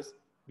vanishes,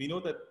 we know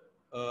that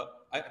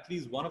at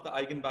least one of the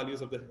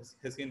eigenvalues of the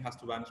Hessian has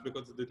to vanish,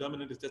 because the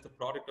determinant is just a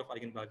product of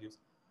eigenvalues.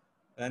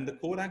 And the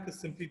co-rank is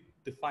simply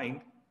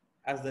defined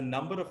as the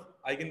number of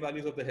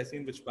eigenvalues of the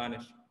Hessian which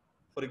vanish.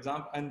 For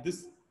example, and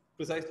this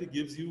precisely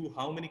gives you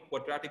how many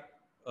quadratic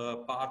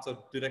parts or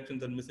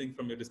directions are missing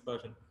from your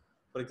dispersion.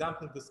 For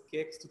example, this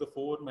kx to the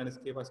 4 minus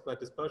ky squared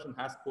dispersion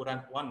has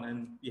co-rank 1,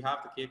 and we have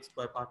the kx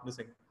square part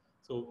missing.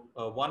 So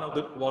one out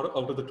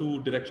of the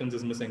 2 directions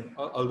is missing,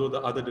 although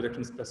the other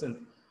direction is present.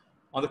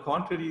 On the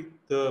contrary,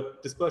 the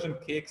dispersion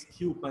kx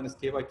cubed minus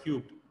ky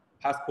cubed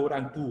has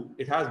co-rank 2.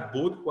 It has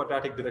both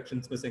quadratic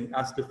directions missing,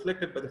 as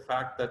reflected by the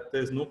fact that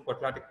there is no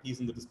quadratic piece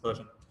in the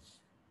dispersion.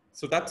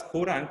 So that's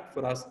co-rank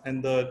for us.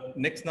 And the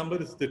next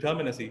number is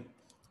determinacy.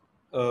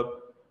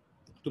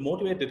 To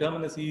motivate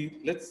determinacy,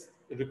 let's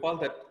recall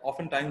that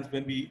oftentimes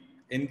when we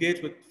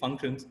engage with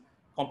functions,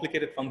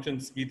 complicated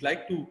functions, we'd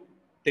like to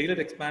Taylor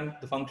expand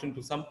the function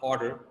to some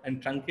order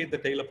and truncate the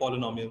Taylor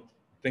polynomial,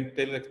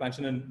 Taylor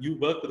expansion, and you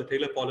work with the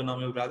Taylor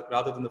polynomial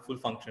rather than the full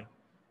function.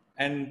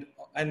 And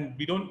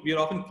we are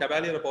often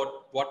cavalier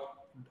about what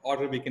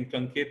order we can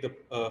truncate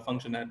the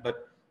function at,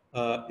 but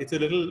it's a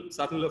little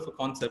subtle of a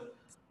concept.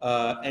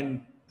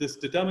 And this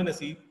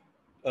determinacy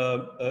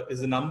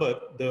is a number,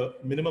 the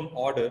minimum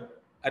order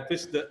at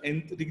which the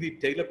nth degree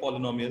Taylor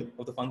polynomial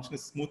of the function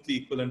is smoothly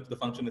equivalent to the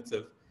function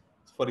itself.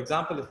 For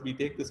example, if we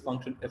take this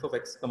function f of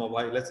x comma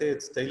y, let's say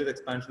its Taylor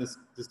expansion is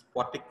this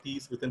quartic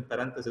piece within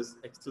parenthesis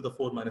x to the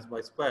 4 minus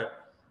y squared,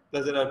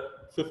 plus there are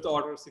 5th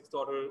order, 6th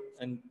order,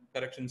 and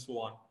corrections so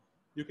on.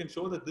 You can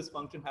show that this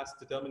function has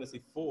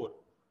determinacy 4,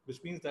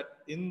 which means that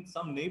in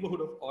some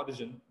neighborhood of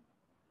origin,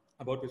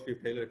 about which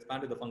we've Taylor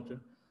expanded the function,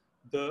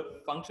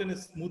 the function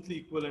is smoothly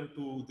equivalent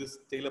to this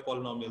Taylor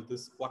polynomial,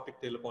 this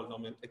quartic Taylor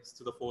polynomial, x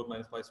to the 4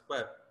 minus y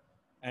square.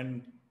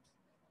 And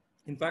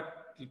in fact,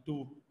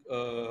 to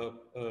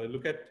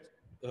look at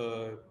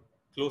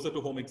closer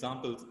to home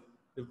examples,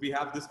 if we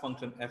have this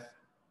function f,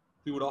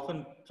 we would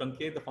often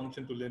truncate the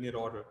function to linear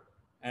order.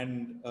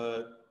 And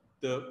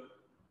the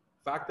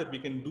fact that we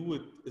can do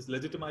it is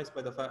legitimized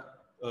by the fact,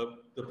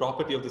 the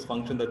property of this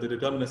function that the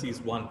determinacy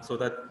is 1, so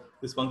that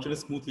this function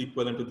is smoothly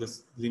equivalent to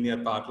this linear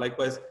part.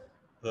 Likewise,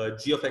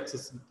 g of x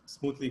is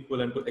smoothly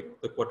equivalent to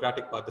the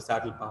quadratic part, the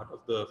saddle part of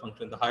the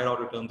function. The higher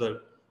order terms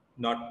are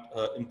not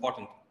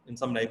important in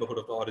some neighborhood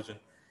of the origin.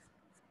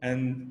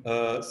 And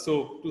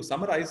so to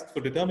summarize, for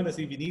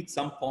determinacy, we need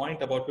some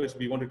point about which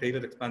we want to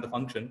Taylor expand the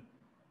function.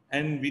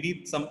 And we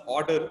need some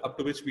order up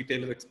to which we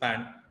Taylor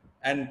expand.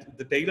 And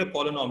the Taylor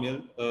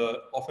polynomial,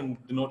 often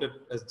denoted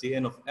as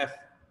Jn of f,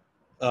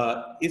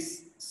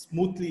 is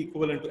smoothly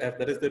equivalent to f.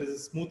 That is, there is a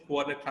smooth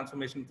coordinate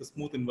transformation with the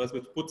smooth inverse,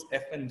 which puts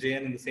f and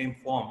Jn in the same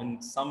form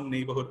in some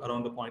neighborhood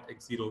around the point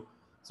x0.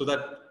 So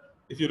that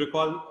if you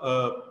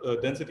recall,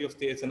 density of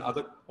states and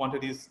other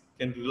quantities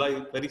can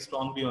rely very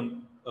strongly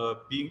on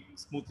being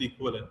smoothly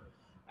equivalent.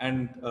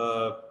 And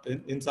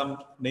in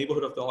some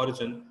neighborhood of the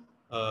origin,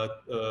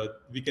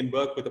 we can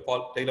work with the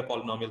Taylor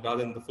polynomial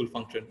rather than the full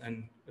function,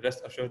 and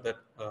rest assured that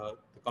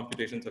the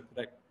computations are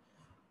correct.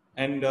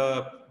 And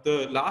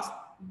the last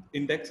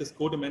index is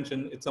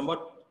codimension. It's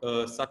somewhat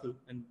subtle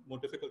and more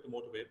difficult to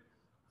motivate.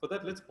 For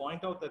that, let's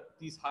point out that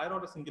these higher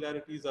order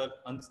singularities are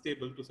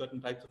unstable to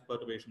certain types of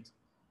perturbations.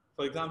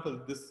 For example,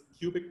 this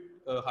cubic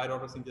higher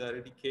order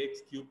singularity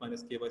kx cubed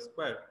minus ky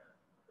squared,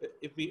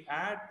 if we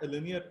add a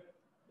linear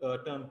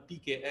term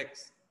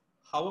tkx,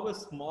 however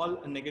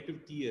small a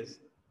negative t is,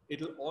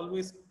 it will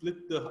always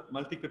split the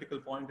multi-critical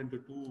point into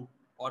two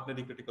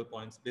ordinary critical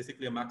points,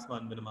 basically a maxima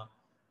and minima.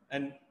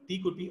 And t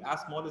could be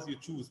as small as you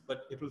choose,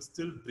 but it will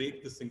still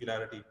break the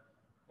singularity.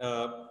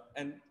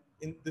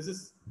 This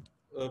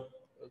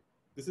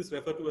is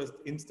referred to as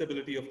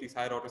instability of these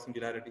higher order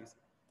singularities.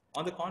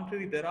 On the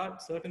contrary, there are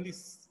certainly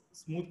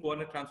smooth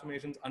coordinate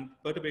transformations and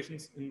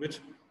perturbations in which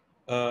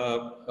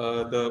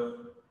the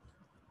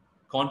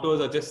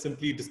contours are just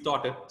simply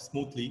distorted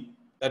smoothly.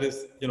 That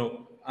is,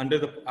 under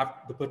the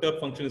perturb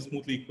function is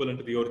smoothly equivalent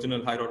to the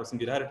original higher order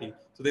singularity.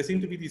 So there seem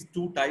to be these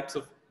two types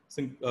of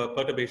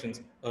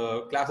perturbations,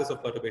 classes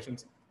of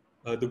perturbations.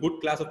 The good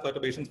class of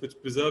perturbations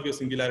which preserve your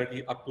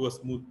singularity up to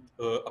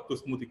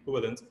smooth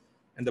equivalence,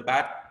 and the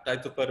bad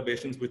types of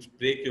perturbations which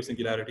break your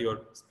singularity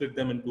or split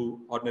them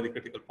into ordinary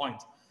critical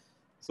points.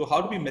 So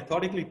how do we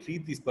methodically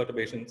treat these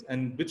perturbations,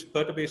 and which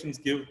perturbations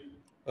give,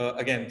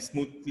 again,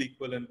 smoothly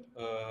equivalent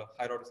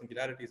higher order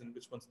singularities and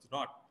which ones do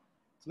not?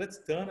 So let's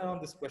turn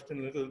around this question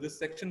a little. This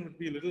section would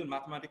be a little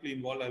mathematically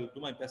involved. I will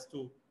do my best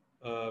to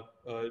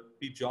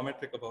be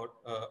geometric about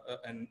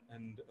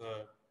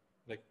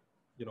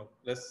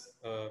less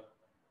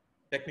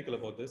technical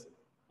about this.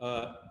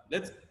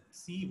 Let's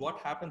see what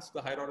happens to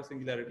the higher order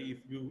singularity if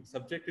you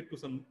subject it to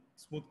some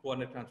smooth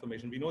coordinate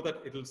transformation. We know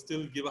that it will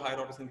still give a higher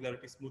order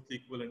singularity smoothly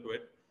equivalent to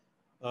it.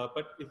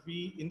 But if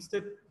we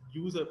instead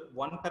use a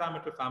one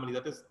parameter family,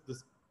 that is,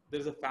 there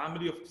is a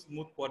family of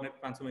smooth coordinate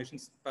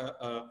transformations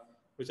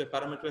which are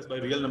parameterized by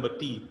real number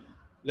t.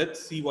 Let's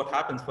see what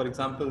happens. For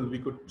example, we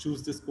could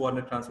choose this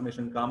coordinate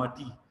transformation gamma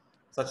t,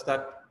 such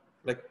that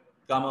like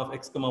gamma of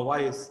x comma y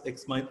is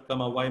x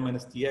comma y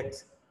minus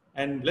tx.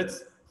 And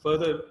let's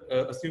further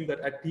assume that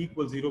at t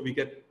equals 0, we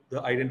get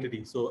the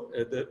identity. So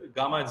the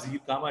gamma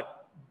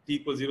t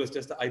equals 0 is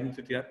just the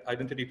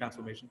identity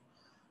transformation.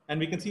 And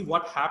we can see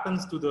what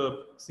happens to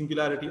the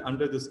singularity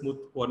under the smooth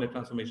coordinate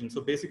transformation.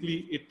 So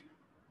basically,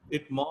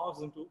 it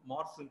morphs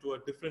into a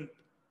different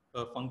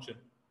function.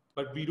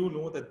 But we do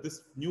know that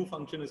this new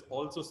function is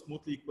also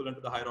smoothly equivalent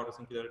to the higher order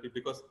singularity,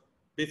 because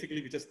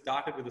basically we just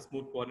started with a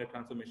smooth coordinate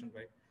transformation,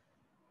 right?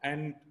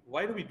 And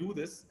why do we do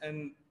this?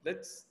 And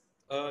let's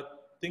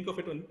think of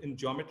it in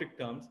geometric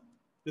terms.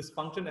 This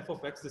function f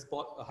of x, this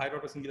higher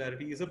order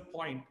singularity, is a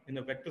point in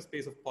a vector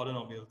space of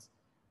polynomials.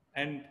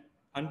 And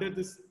under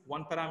this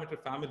one parameter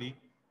family,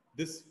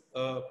 this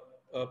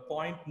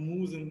point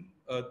moves in,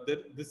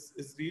 this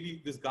is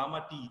really this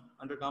gamma t,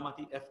 under gamma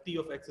t, ft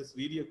of x is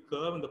really a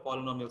curve in the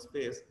polynomial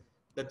space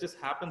that just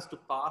happens to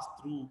pass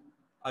through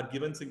our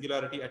given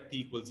singularity at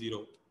t equals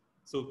 0.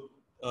 So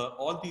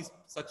all these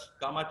such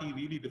gamma t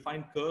really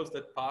define curves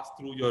that pass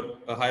through your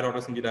higher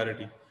order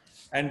singularity.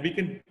 And we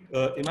can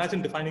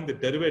imagine defining the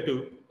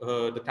derivative,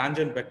 the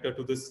tangent vector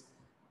to this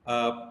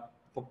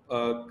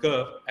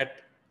curve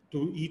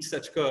to each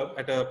such curve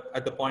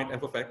at the point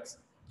f of x.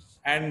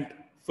 And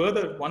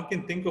further, one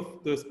can think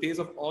of the space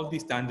of all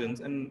these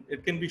tangents, and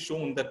it can be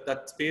shown that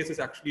that space is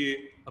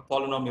actually a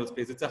polynomial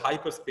space. It's a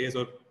hyperspace,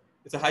 or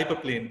it's a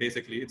hyperplane,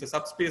 basically. It's a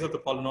subspace of the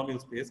polynomial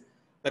space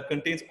that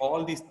contains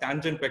all these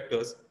tangent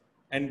vectors.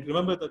 And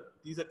remember that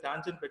these are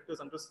tangent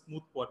vectors under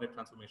smooth coordinate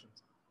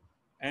transformations.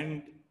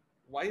 And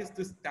why is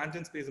this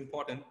tangent space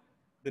important?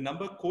 The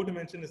number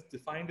codimension is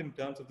defined in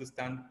terms of this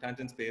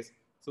tangent space,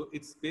 So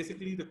it's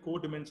basically the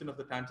co-dimension of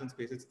the tangent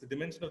space. It's the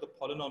dimension of the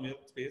polynomial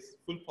space,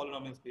 full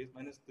polynomial space,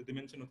 minus the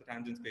dimension of the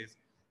tangent space.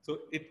 So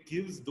it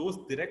gives those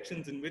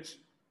directions in which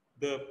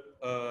the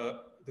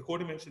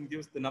co-dimension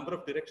gives the number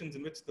of directions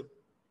in which the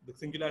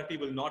singularity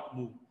will not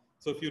move.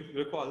 So if you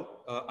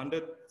recall,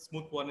 under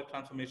smooth coordinate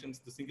transformations,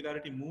 the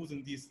singularity moves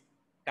in these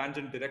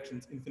tangent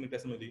directions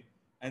infinitesimally,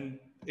 and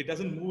it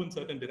doesn't move in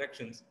certain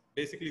directions.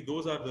 Basically,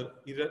 those are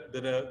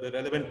the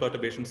relevant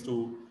perturbations,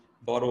 to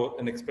borrow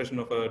an expression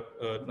of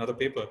another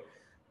paper.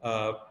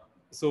 Yeah,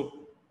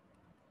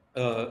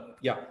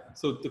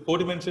 so the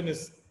codimension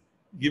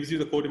gives you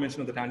the codimension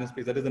of the tangent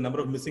space. That is the number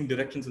of missing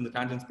directions in the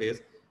tangent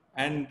space,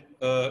 and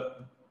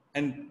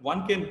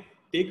one can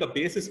take a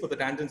basis for the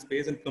tangent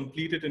space and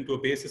complete it into a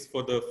basis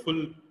for the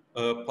full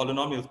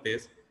polynomial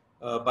space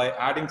by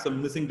adding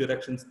some missing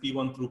directions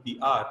P1 through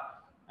PR,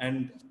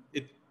 and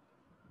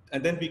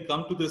then we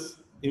come to this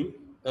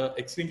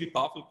extremely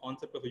powerful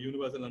concept of a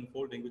universal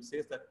unfolding, which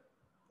says that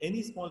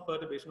any small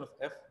perturbation of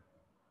F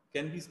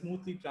can be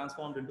smoothly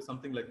transformed into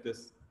something like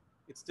this.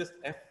 It's just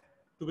F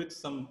to which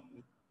some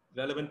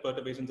relevant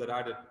perturbations are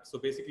added. So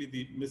basically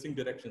the missing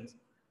directions.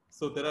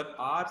 So there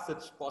are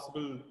such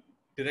possible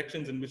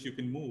directions in which you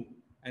can move,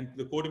 and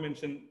the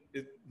codimension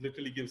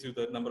literally gives you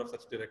the number of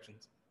such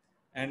directions.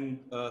 And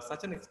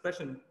such an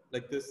expression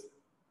like this,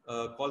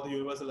 called the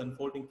universal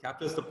unfolding,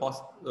 captures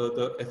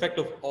the effect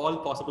of all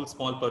possible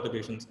small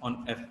perturbations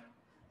on F.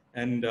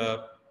 And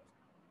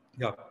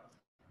yeah,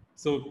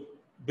 so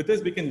with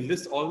this we can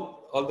list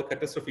all the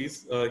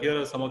catastrophes.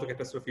 Here are some of the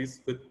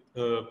catastrophes with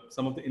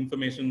some of the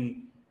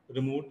information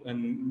removed,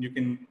 and you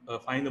can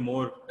find the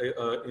more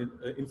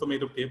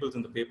informative tables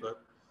in the paper.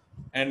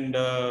 And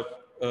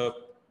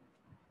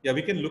yeah,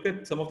 we can look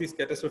at some of these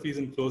catastrophes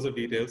in closer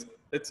details.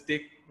 Let's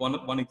take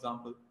one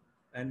example.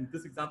 And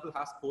this example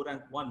has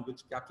co-rank 1,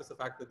 which captures the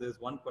fact that there's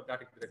one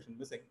quadratic direction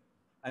missing.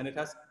 And it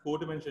has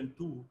co-dimension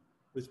 2,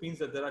 which means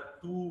that there are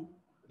two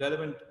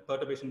relevant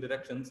perturbation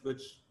directions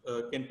which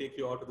can take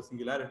you out of the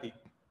singularity.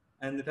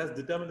 And it has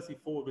determinacy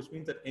 4, which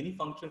means that any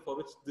function for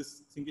which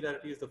this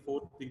singularity is the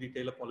 4th degree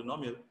Taylor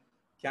polynomial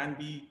can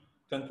be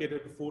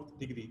truncated to 4th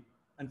degree.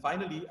 And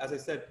finally, as I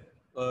said,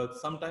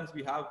 sometimes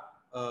we have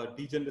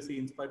degeneracy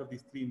in spite of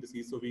these three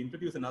indices. So we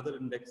introduce another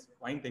index,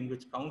 winding,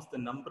 which counts the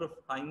number of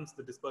times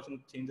the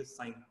dispersion changes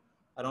sign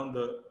around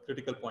the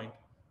critical point.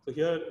 So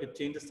here it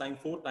changes sign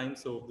 4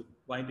 times, so the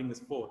winding is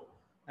 4.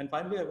 And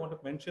finally, I want to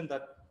mention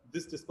that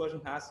this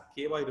dispersion has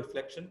ky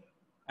reflection,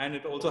 and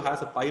it also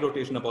has a pi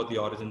rotation about the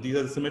origin. These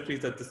are the symmetries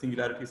that the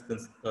singularity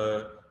is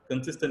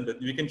consistent with.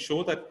 We can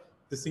show that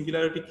the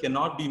singularity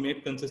cannot be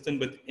made consistent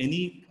with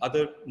any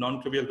other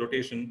non-trivial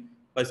rotation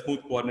by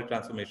smooth coordinate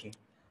transformation.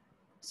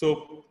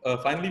 So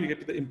finally, we get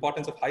to the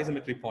importance of high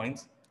symmetry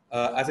points.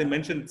 As I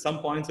mentioned, some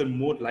points are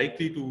more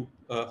likely to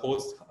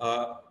host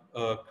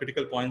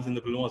critical points in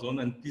the Brillouin zone,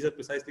 and these are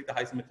precisely the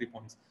high symmetry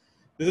points.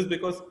 This is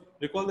because,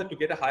 recall that to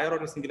get a higher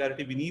order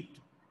singularity, we need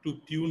to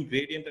tune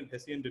gradient and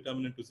Hessian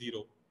determinant to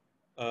 0.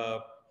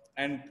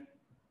 And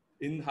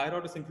in higher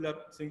order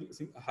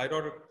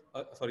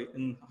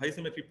in high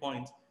symmetry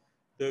points,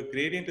 the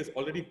gradient is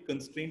already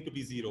constrained to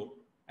be 0.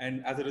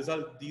 And as a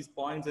result, these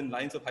points and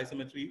lines of high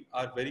symmetry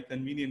are very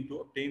convenient to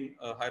obtain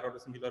a higher order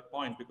singular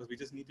point, because we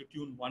just need to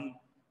tune one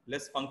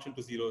less function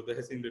to 0, the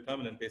Hessian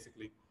determinant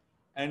basically.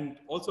 And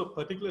also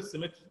particular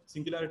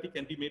singularity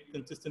can be made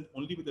consistent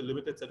only with a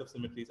limited set of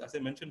symmetries. As I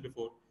mentioned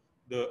before,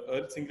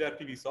 the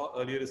singularity we saw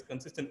earlier is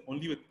consistent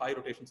only with pi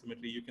rotation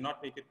symmetry. You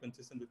cannot make it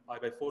consistent with pi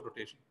by 4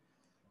 rotation.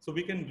 So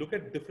we can look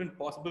at different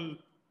possible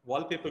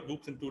wallpaper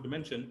groups in 2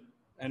 dimension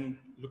and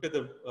look at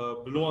the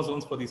Brillouin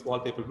zones for these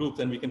wallpaper groups,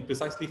 and we can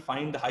precisely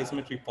find the high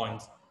symmetry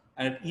points.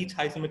 And at each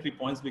high symmetry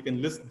points, we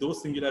can list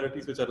those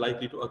singularities which are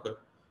likely to occur.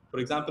 For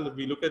example, if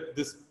we look at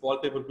this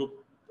wallpaper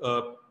group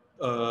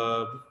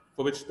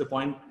for which the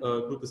point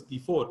group is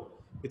P4,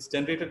 it's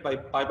generated by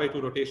pi by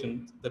 2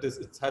 rotation. That is,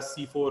 it has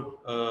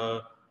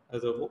C4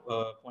 as a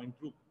point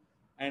group.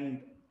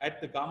 And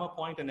at the gamma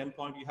point and M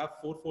point, you have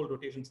 4-fold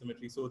rotation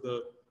symmetry. So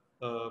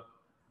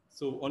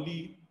so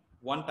only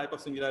one type of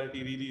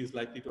singularity really is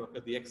likely to occur,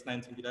 the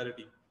X9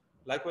 singularity.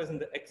 Likewise, in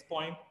the X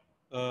point,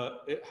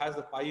 it has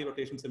a pi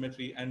rotation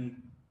symmetry, and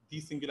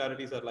these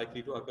singularities are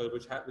likely to occur,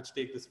 which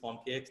take this form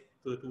kx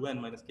to the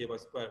 2n minus ky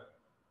squared.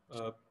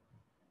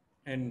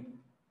 And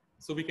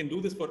so we can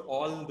do this for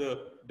all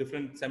the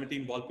different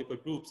 17 wallpaper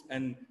groups,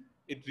 and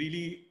it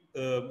really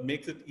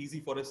makes it easy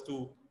for us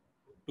to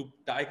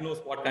diagnose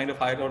what kind of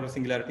higher order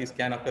singularities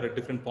can occur at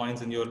different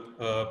points in your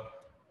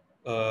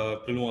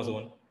Brillouin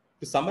zone.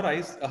 To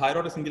summarize, a higher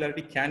order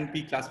singularity can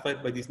be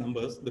classified by these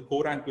numbers: the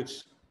co-rank,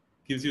 which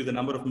gives you the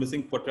number of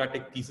missing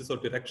quadratic pieces or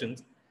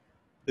directions;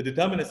 the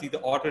determinacy, the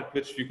order at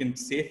which you can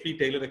safely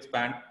Taylor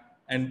expand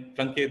and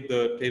truncate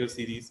the Taylor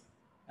series;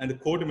 and the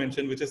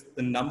co-dimension, which is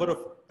the number of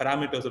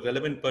parameters or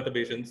relevant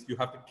perturbations you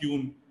have to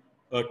tune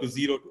to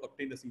 0 to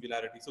obtain the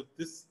singularity. So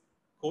this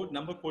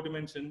number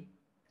co-dimension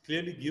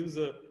clearly gives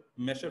a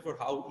measure for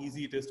how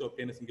easy it is to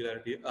obtain a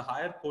singularity. A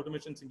higher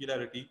co-dimension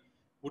singularity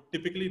would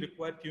typically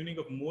require tuning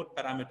of more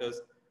parameters,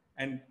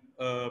 and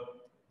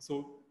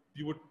so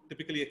you would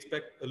typically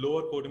expect a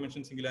lower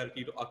co-dimension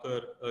singularity to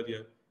occur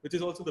earlier, which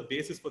is also the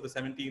basis for the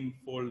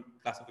 17-fold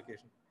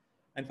classification.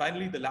 And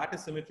finally, the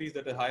lattice symmetries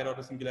that a higher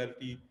order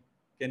singularity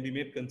can be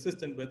made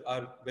consistent with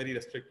are very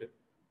restricted.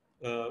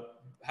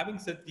 Having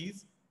said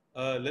these,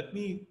 let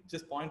me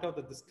just point out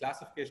that this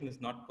classification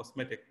is not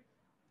cosmetic.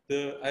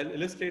 I'll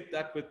illustrate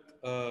that with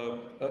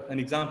an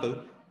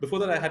example. Before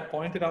that, I had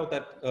pointed out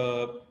that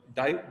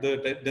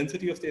the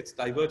density of states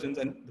divergence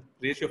and the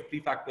ratio of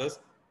prefactors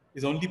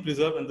is only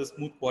preserved in the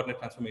smooth coordinate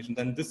transformations.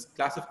 And this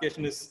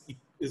classification is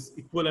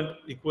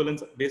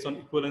equivalence based on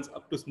equivalence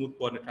up to smooth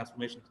coordinate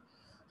transformations.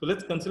 So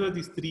let's consider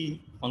these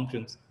three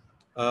functions.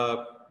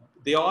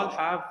 They all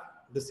have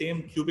the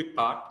same cubic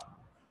part,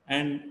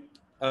 and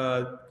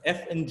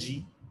f and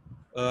g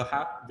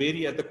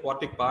vary at the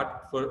quartic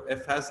part. For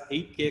f has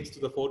 8kx to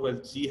the 4, while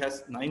g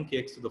has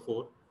 9kx to the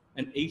 4,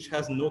 and h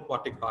has no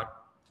quartic part.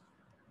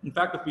 In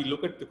fact, if we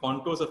look at the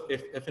contours of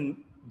f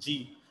and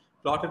g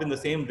plotted in the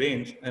same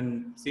range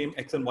and same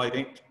x and y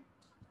range,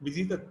 we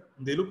see that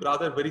they look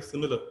rather very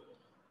similar.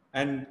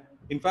 And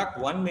in fact,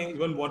 one may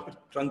even want to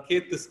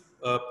truncate this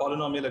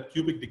polynomial at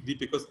cubic degree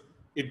because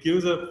it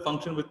gives a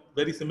function with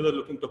very similar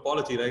looking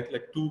topology, right?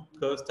 Like two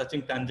curves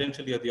touching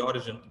tangentially at the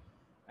origin.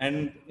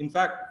 And in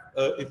fact,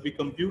 if we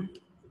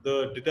compute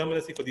the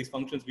determinacy for these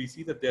functions, we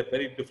see that they're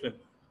very different.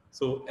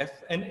 So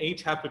f and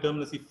h have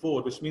determinacy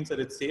 4, which means that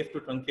it's safe to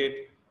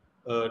truncate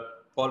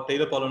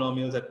Taylor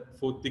polynomials at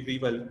 4th degree,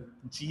 while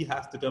g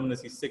has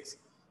determinacy 6.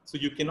 So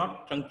you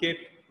cannot truncate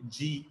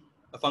g,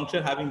 a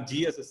function having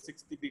g as a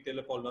 6th degree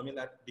Taylor polynomial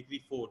at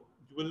degree 4.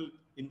 You will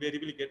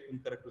invariably get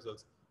incorrect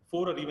results,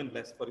 4 or even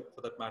less for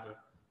that matter.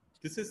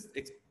 This is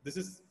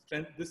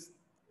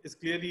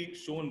clearly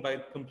shown by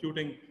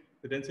computing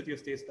the density of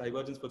states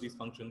divergence for these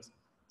functions.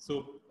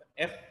 So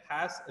f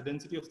has a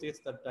density of states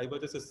that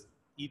diverges as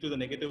e to the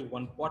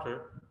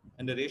 -1/4,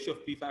 and the ratio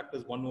of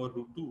prefactors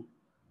 1/√2,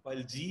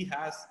 while g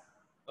has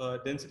a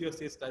density of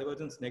states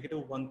divergence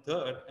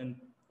 -1/3 and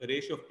a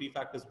ratio of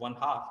prefactors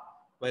 1/2,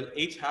 while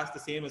h has the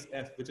same as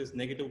f, which is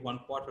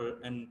 -1/4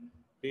 and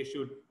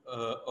ratio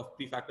of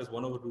prefactors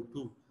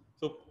 1/√2.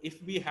 So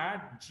if we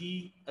had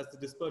g as the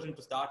dispersion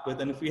to start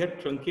with, and if we had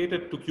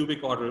truncated to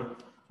cubic order,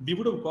 we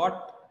would have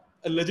got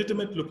a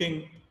legitimate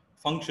looking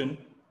function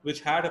which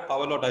had a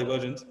power law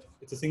divergence.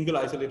 It's a single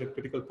isolated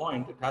critical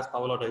point. It has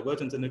power law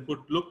divergence, and it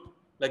would look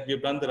like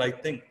we've done the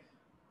right thing.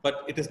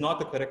 But it is not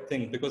the correct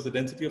thing because the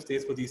density of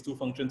states for these two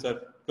functions are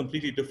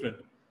completely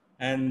different.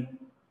 And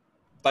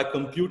by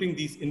computing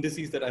these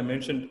indices that I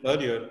mentioned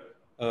earlier,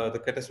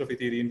 the catastrophe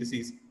theory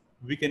indices,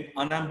 we can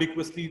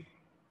unambiguously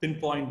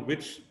pinpoint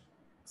which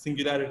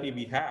singularity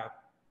we have,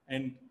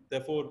 and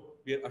therefore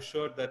we are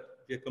assured that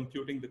we are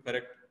computing the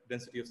correct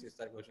density of states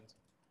divergence.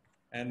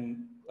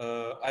 And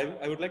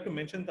I would like to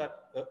mention that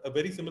a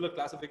very similar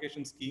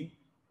classification scheme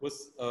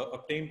was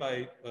obtained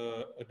by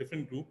a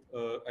different group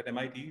at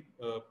MIT,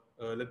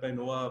 led by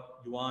Noah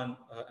Yuan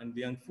and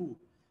Liang Fu.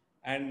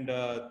 And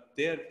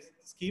their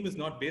scheme is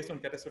not based on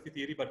catastrophe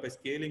theory, but by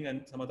scaling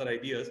and some other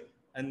ideas.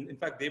 And in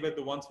fact, they were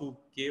the ones who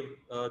gave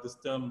this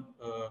term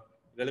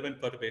relevant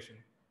perturbation.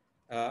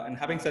 And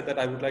having said that,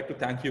 I would like to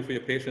thank you for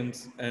your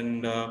patience.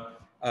 And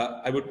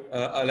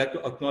I'd like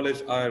to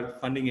acknowledge our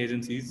funding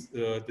agencies,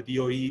 the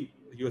DOE,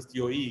 US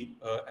DOE,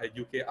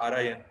 UK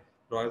RI, and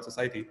Royal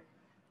Society.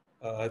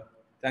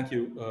 Thank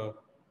you.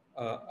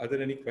 Are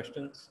there any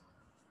questions?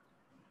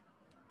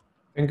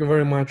 Thank you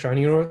very much,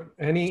 Anirudh.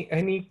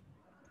 Any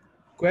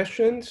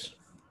questions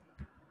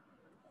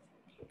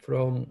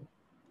from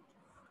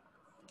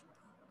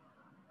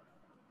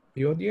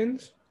the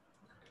audience?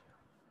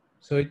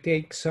 So it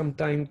takes some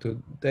time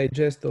to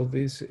digest all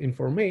this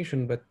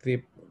information, but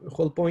the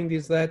whole point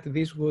is that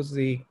this was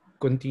the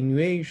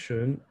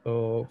continuation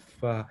of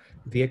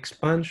the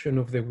expansion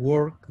of the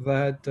work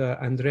that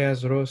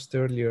Andreas Rost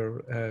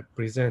earlier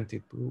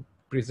presented, who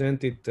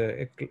presented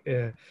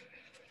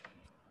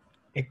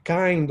a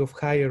kind of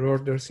higher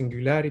order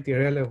singularity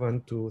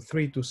relevant to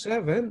 3 to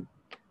 7.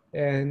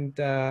 And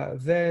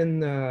then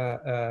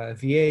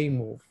the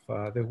aim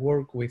of the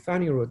work with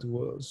Anirudh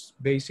was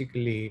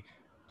basically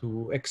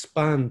to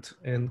expand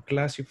and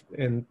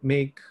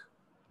make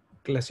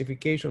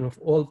classification of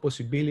all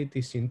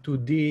possibilities in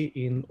 2D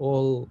in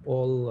all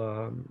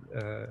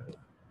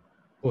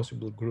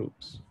possible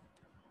groups.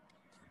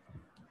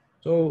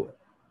 So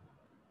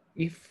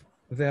if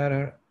there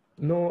are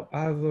no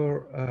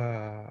other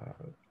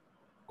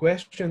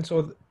questions,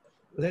 so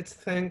let's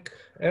thank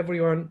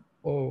everyone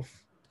of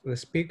the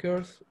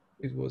speakers.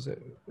 It was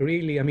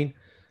really, I mean,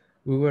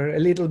 we were a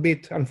little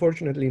bit,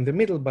 unfortunately, in the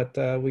middle, but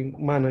we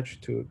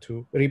managed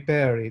to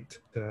repair it,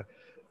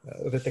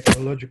 the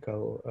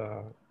technological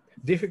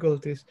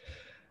difficulties.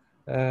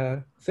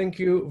 Thank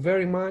you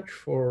very much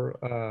for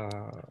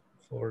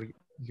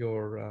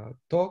your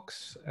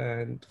talks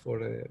and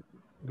for a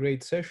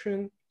great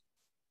session.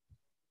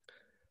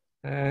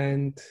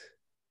 And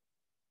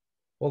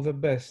all the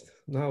best.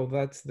 Now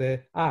that's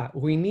the,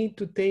 we need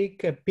to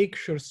take a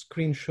picture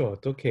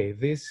screenshot. Okay,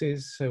 this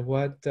is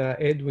what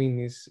Edwin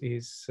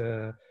is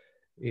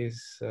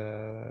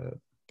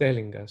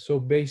telling us. So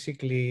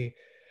basically,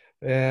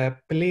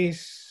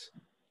 please,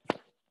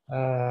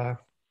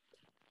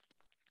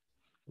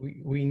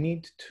 we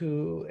need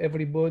to,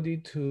 everybody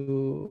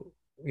to,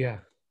 yeah,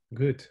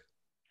 good.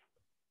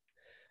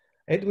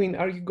 Edwin,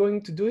 are you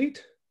going to do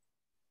it?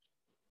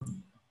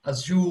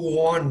 As you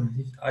want,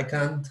 I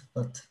can't,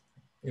 but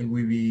it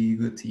will be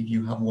good if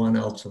you have one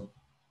also.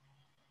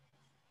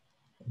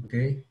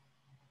 Okay.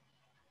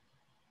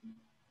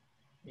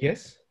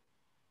 Yes.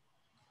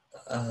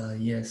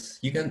 Yes,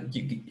 you can.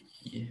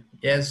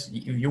 Yes,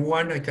 if you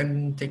want, I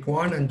can take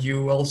one, and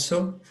you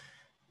also.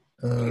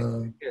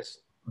 Yes.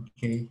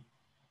 Okay.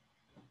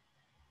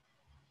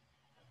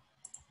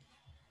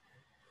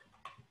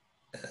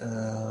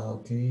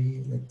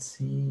 Okay. Let's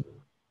see.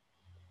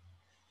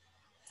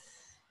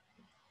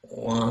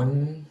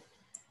 One.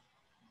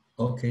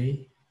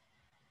 Okay.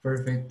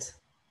 Perfect.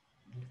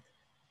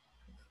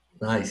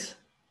 Nice.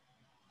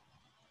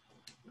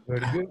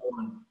 Very good.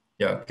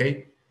 Yeah.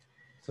 Okay.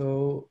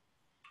 So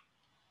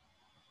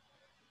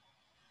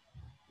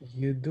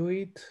you do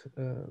it.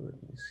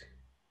 Let me see.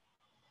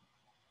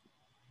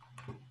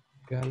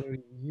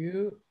 Gallery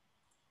view.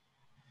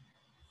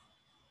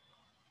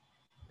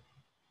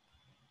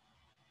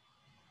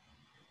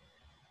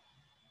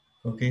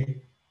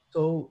 Okay.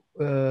 So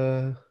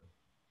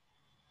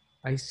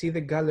I see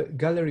the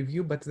gallery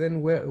view, but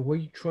then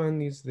which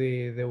one is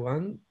the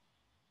one?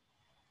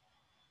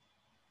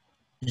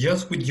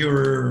 Just with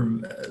your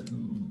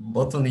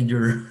button in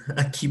your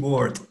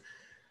keyboard.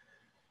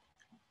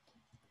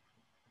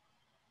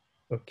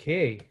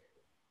 Okay.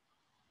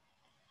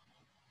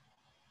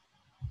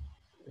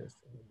 Yes.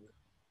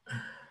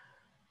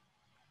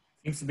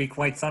 Seems to be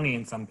quite sunny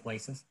in some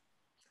places.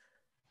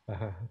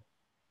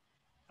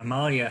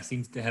 Amalia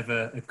seems to have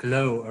a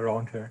glow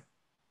around her.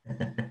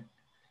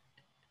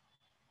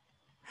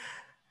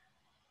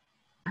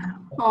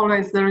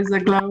 Always there is a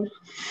glow.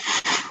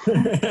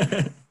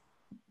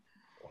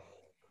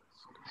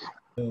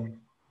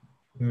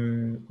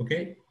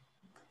 Okay.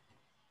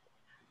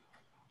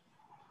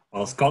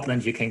 Well,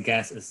 Scotland, you can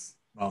guess, is,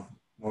 well,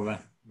 more of a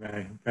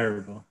very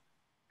variable.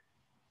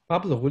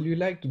 Pablo, would you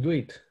like to do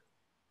it?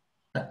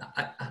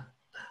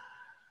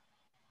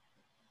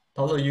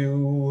 Pablo,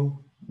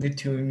 you need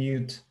to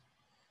mute.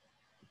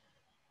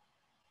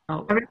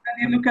 Oh,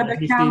 Everybody look at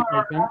the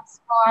camera, that's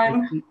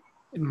fine.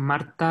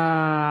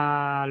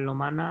 Marta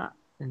Lomana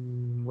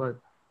and what?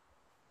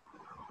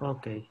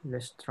 Okay,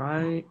 let's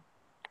try.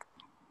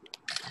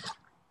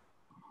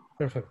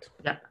 Perfect.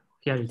 Yeah,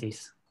 here it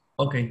is.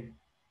 Okay,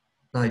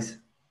 nice.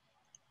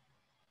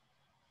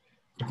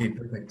 Okay,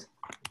 perfect.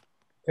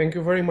 Thank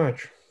you very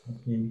much.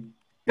 Okay.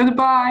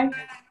 Goodbye.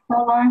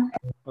 Bye-bye.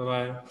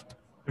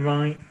 Bye-bye.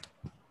 Bye.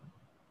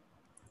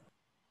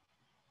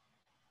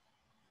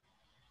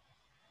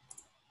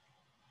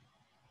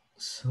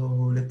 So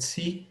let's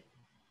see.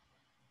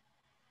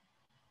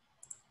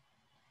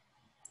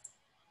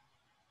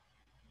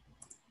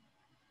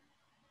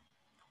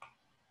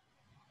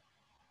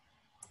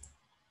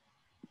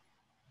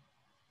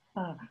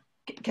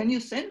 Can you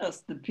send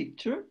us the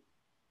picture?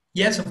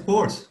 Yes, of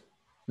course.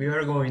 We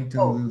are going to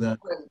do that.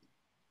 Well.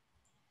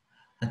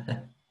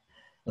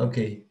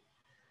 Okay.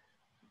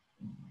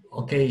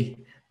 Okay.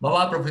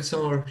 Bye-bye,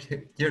 Professor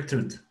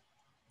Gertrude.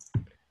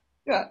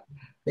 Yeah.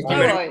 Thank you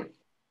very Bye-bye.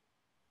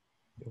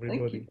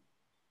 Everybody.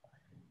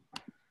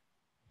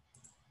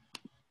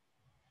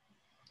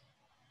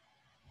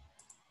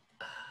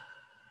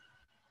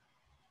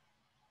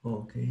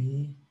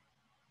 Okay.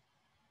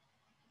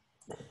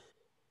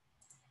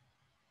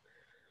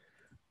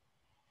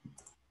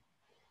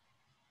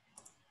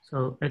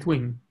 So,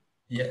 Edwin.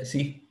 Yeah,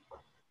 see.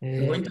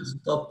 I'm going to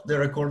stop the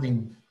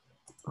recording.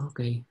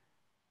 Okay.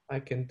 I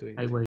can do it. I wait.